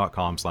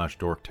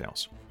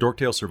patreon.com/dorktales.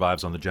 Dorktales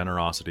survives on the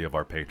generosity of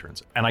our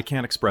patrons, and I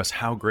can't express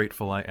how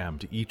grateful I am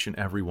to each and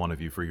every one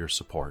of you for your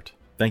support.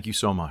 Thank you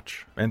so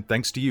much, and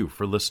thanks to you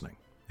for listening.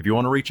 If you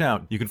want to reach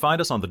out, you can find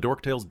us on the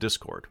Dorktales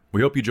Discord.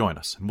 We hope you join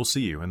us, and we'll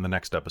see you in the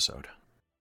next episode.